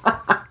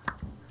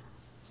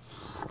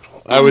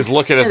 I was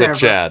looking at the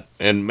chat,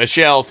 and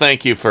Michelle,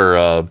 thank you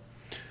for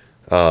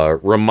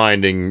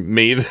reminding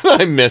me that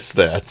I missed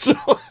that. So.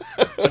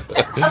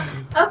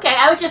 Okay,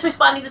 I was just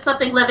responding to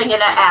something Living in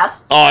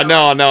asked. Oh,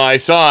 no, I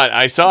saw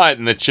it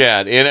in the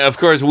chat. And, of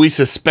course, we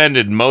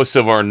suspended most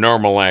of our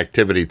normal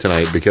activity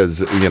tonight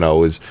because, it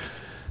was,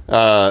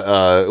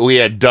 we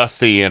had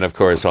Dusty and, of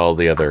course, all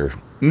the other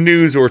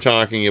news we're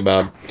talking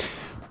about.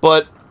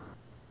 But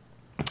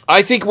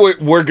I think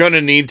we're going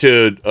to need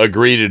to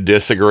agree to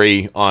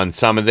disagree on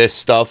some of this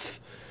stuff.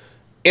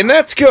 And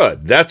that's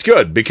good. That's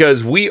good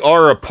because we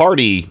are a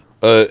party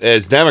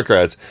as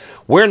Democrats.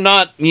 We're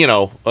not,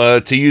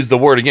 to use the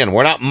word again,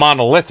 we're not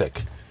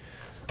monolithic.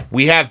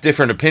 We have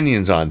different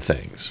opinions on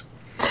things.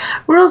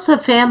 We're also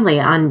family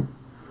on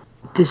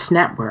this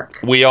network.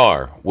 We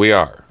are.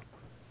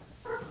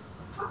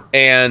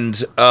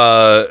 And,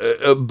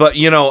 but,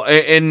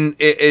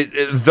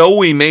 though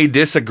we may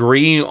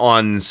disagree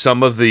on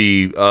some of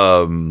the,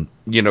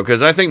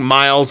 because I think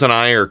Miles and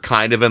I are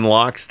kind of in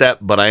lockstep,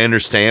 but I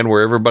understand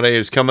where everybody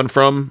is coming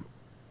from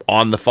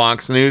on the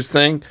Fox News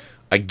thing.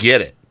 I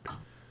get it.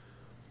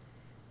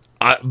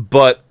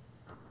 But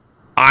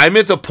I'm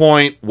at the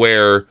point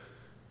where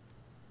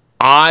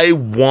I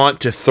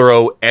want to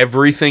throw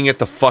everything at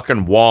the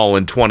fucking wall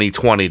in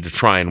 2020 to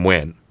try and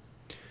win.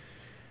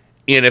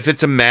 And if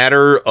it's a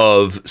matter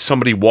of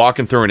somebody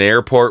walking through an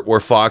airport where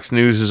Fox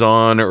News is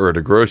on, or at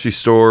a grocery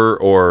store,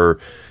 or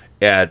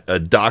at a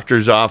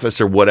doctor's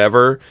office, or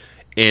whatever,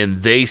 and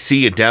they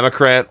see a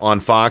Democrat on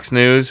Fox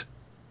News,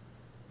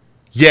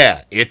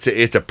 yeah, it's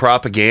a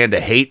propaganda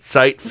hate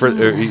site for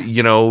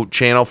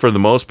channel for the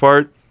most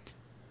part.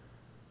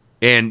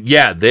 And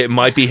yeah, they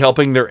might be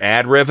helping their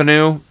ad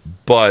revenue,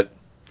 but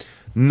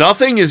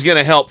nothing is going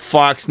to help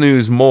Fox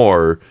News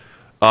more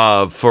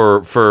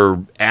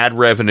for ad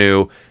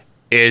revenue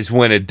is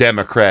when a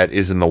Democrat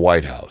is in the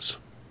White House.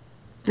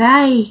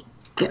 Can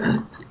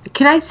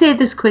I say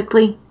this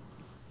quickly?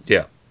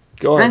 Yeah,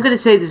 go ahead. I'm going to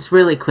say this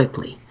really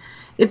quickly.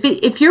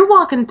 If you're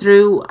walking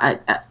through an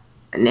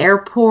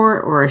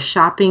airport or a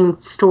shopping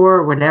store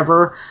or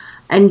whatever,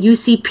 and you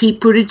see Pete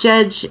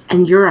Buttigieg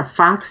and you're a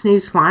Fox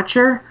News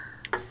watcher,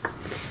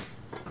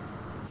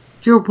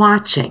 you're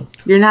watching.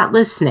 You're not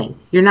listening.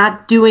 You're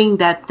not doing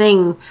that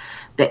thing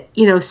that,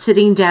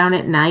 sitting down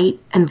at night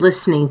and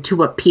listening to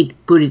what Pete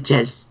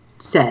Buttigieg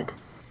said.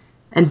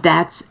 And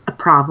that's a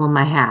problem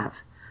I have.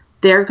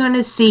 They're going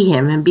to see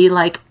him and be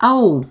like,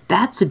 oh,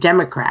 that's a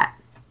Democrat.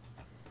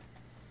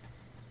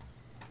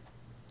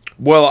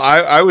 Well,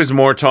 I was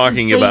more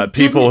talking about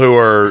people who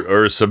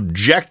are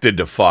subjected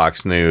to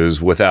Fox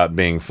News without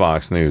being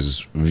Fox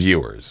News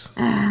viewers.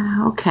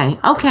 Okay.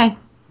 All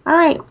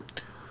right.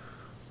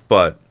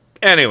 But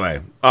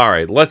anyway, all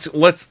right.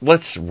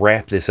 Let's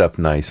wrap this up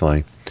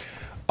nicely.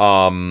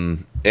 All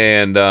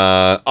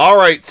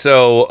right.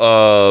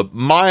 So,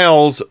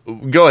 Miles,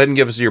 go ahead and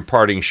give us your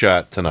parting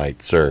shot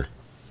tonight, sir.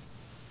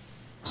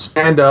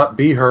 Stand up,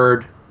 be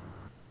heard.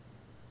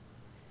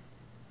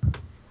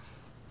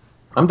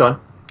 I'm done.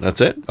 That's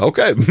it?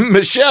 Okay.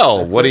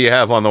 Michelle, what do you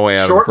have on the way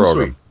out Short of the and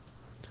program?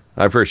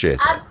 I appreciate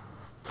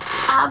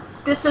that.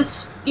 This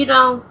is,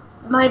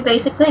 my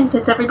basic thing.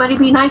 It's everybody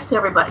be nice to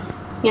everybody.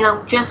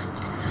 Just,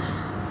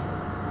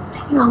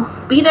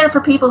 be there for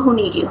people who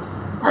need you.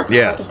 That's all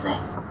I can say.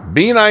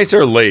 Be nice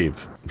or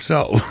leave.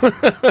 So,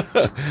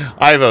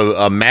 I have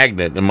a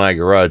magnet in my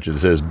garage that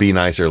says be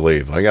nice or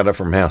leave. I got it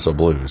from House of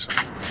Blues.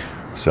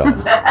 So,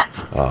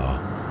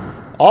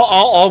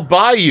 I'll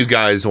buy you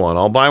guys one.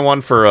 I'll buy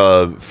one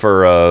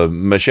for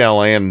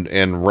Michelle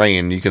and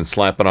Rain. You can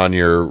slap it on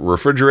your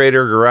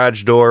refrigerator,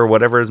 garage door,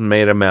 whatever is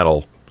made of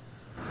metal.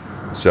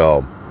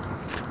 So,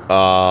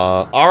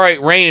 all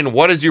right, Rain,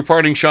 what is your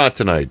parting shot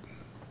tonight?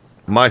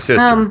 My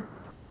sister.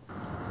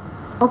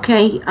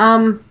 Okay.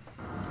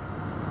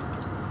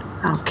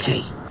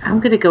 Okay. I'm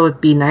gonna go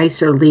with be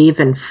nice or leave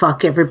and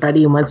fuck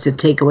everybody who wants to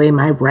take away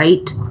my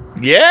right.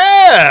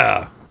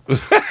 Yeah.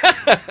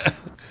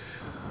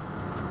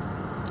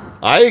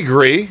 I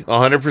agree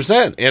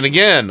 100%. And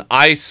again,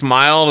 I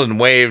smiled and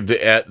waved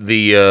at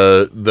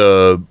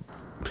the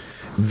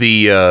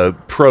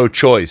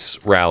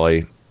pro-choice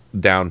rally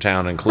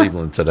downtown in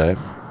Cleveland today.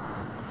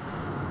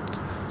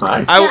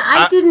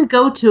 I didn't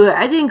go to it.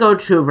 I didn't go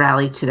to a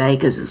rally today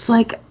because it's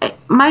like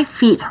my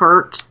feet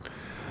hurt.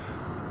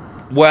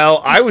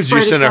 Well, I was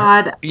just in a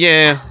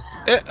I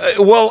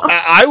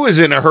was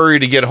in a hurry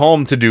to get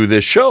home to do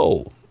this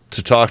show,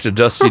 to talk to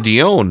Dusty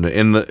Dion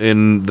in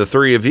the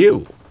three of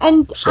you.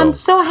 And I'm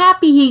so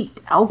happy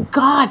oh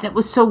God, that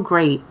was so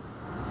great.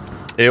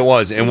 It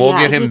was, and we'll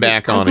get him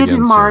back on again. I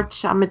didn't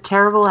march. I'm a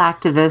terrible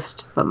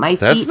activist, but my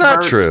feet hurt. That's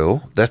not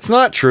true. That's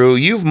not true.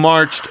 You've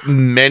marched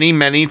many,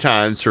 many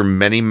times for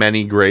many,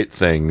 many great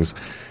things,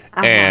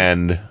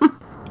 and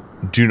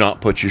do not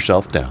put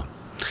yourself down.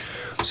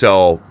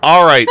 So,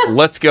 all right,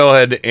 let's go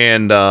ahead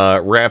and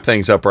wrap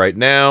things up right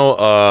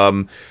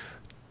now.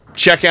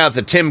 Check out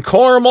the Tim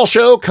Corrimal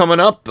Show coming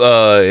up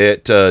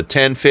at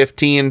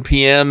 10:15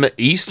 p.m.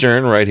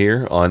 Eastern right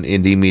here on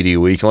Indie Media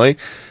Weekly.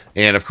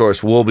 And, of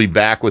course, we'll be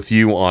back with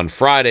you on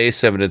Friday,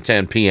 7 to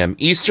 10 p.m.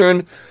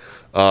 Eastern.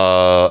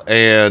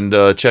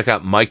 And check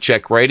out Mic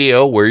Check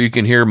Radio, where you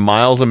can hear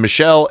Miles and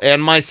Michelle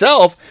and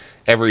myself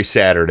every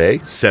Saturday,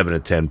 7 to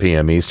 10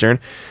 p.m.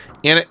 Eastern.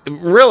 And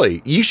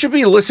really, you should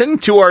be listening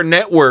to our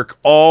network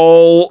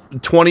all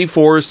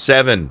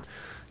 24/7,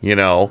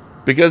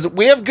 because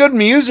we have good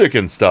music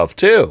and stuff,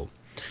 too.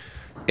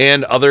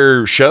 And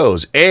other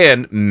shows.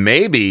 And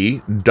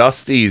maybe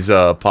Dusty's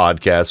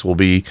podcast will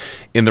be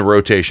in the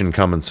rotation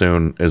coming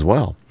soon as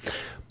well.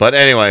 But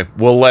anyway,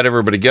 we'll let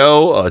everybody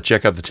go.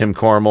 Check out the Tim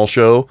Corrimal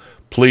Show.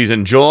 Please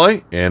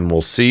enjoy, and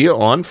we'll see you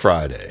on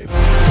Friday.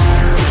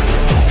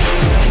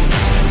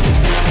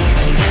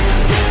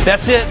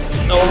 That's it.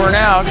 Over and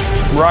out.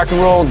 Rock and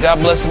roll. God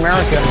bless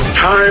America.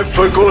 Time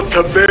to go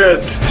to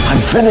bed.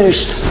 I'm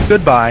finished.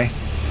 Goodbye.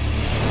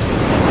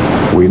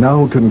 We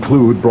now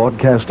conclude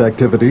broadcast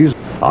activities.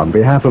 On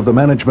behalf of the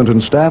management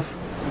and staff,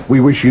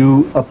 we wish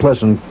you a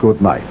pleasant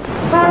good night.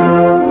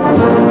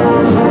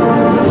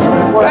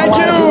 Thank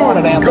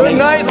you. Good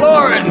night,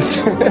 Lawrence.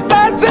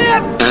 That's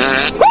it.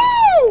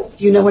 Woo!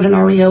 Do you know what an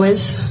REO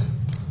is?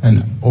 An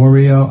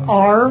Oreo?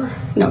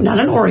 No, not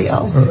an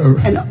Oreo.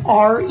 An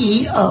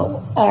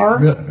REO.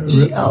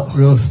 REO.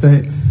 Real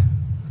estate.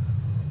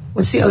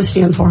 What's the O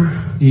stand for?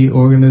 E,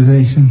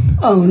 organization.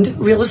 Owned.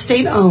 Real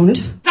estate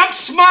owned. That's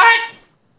smart.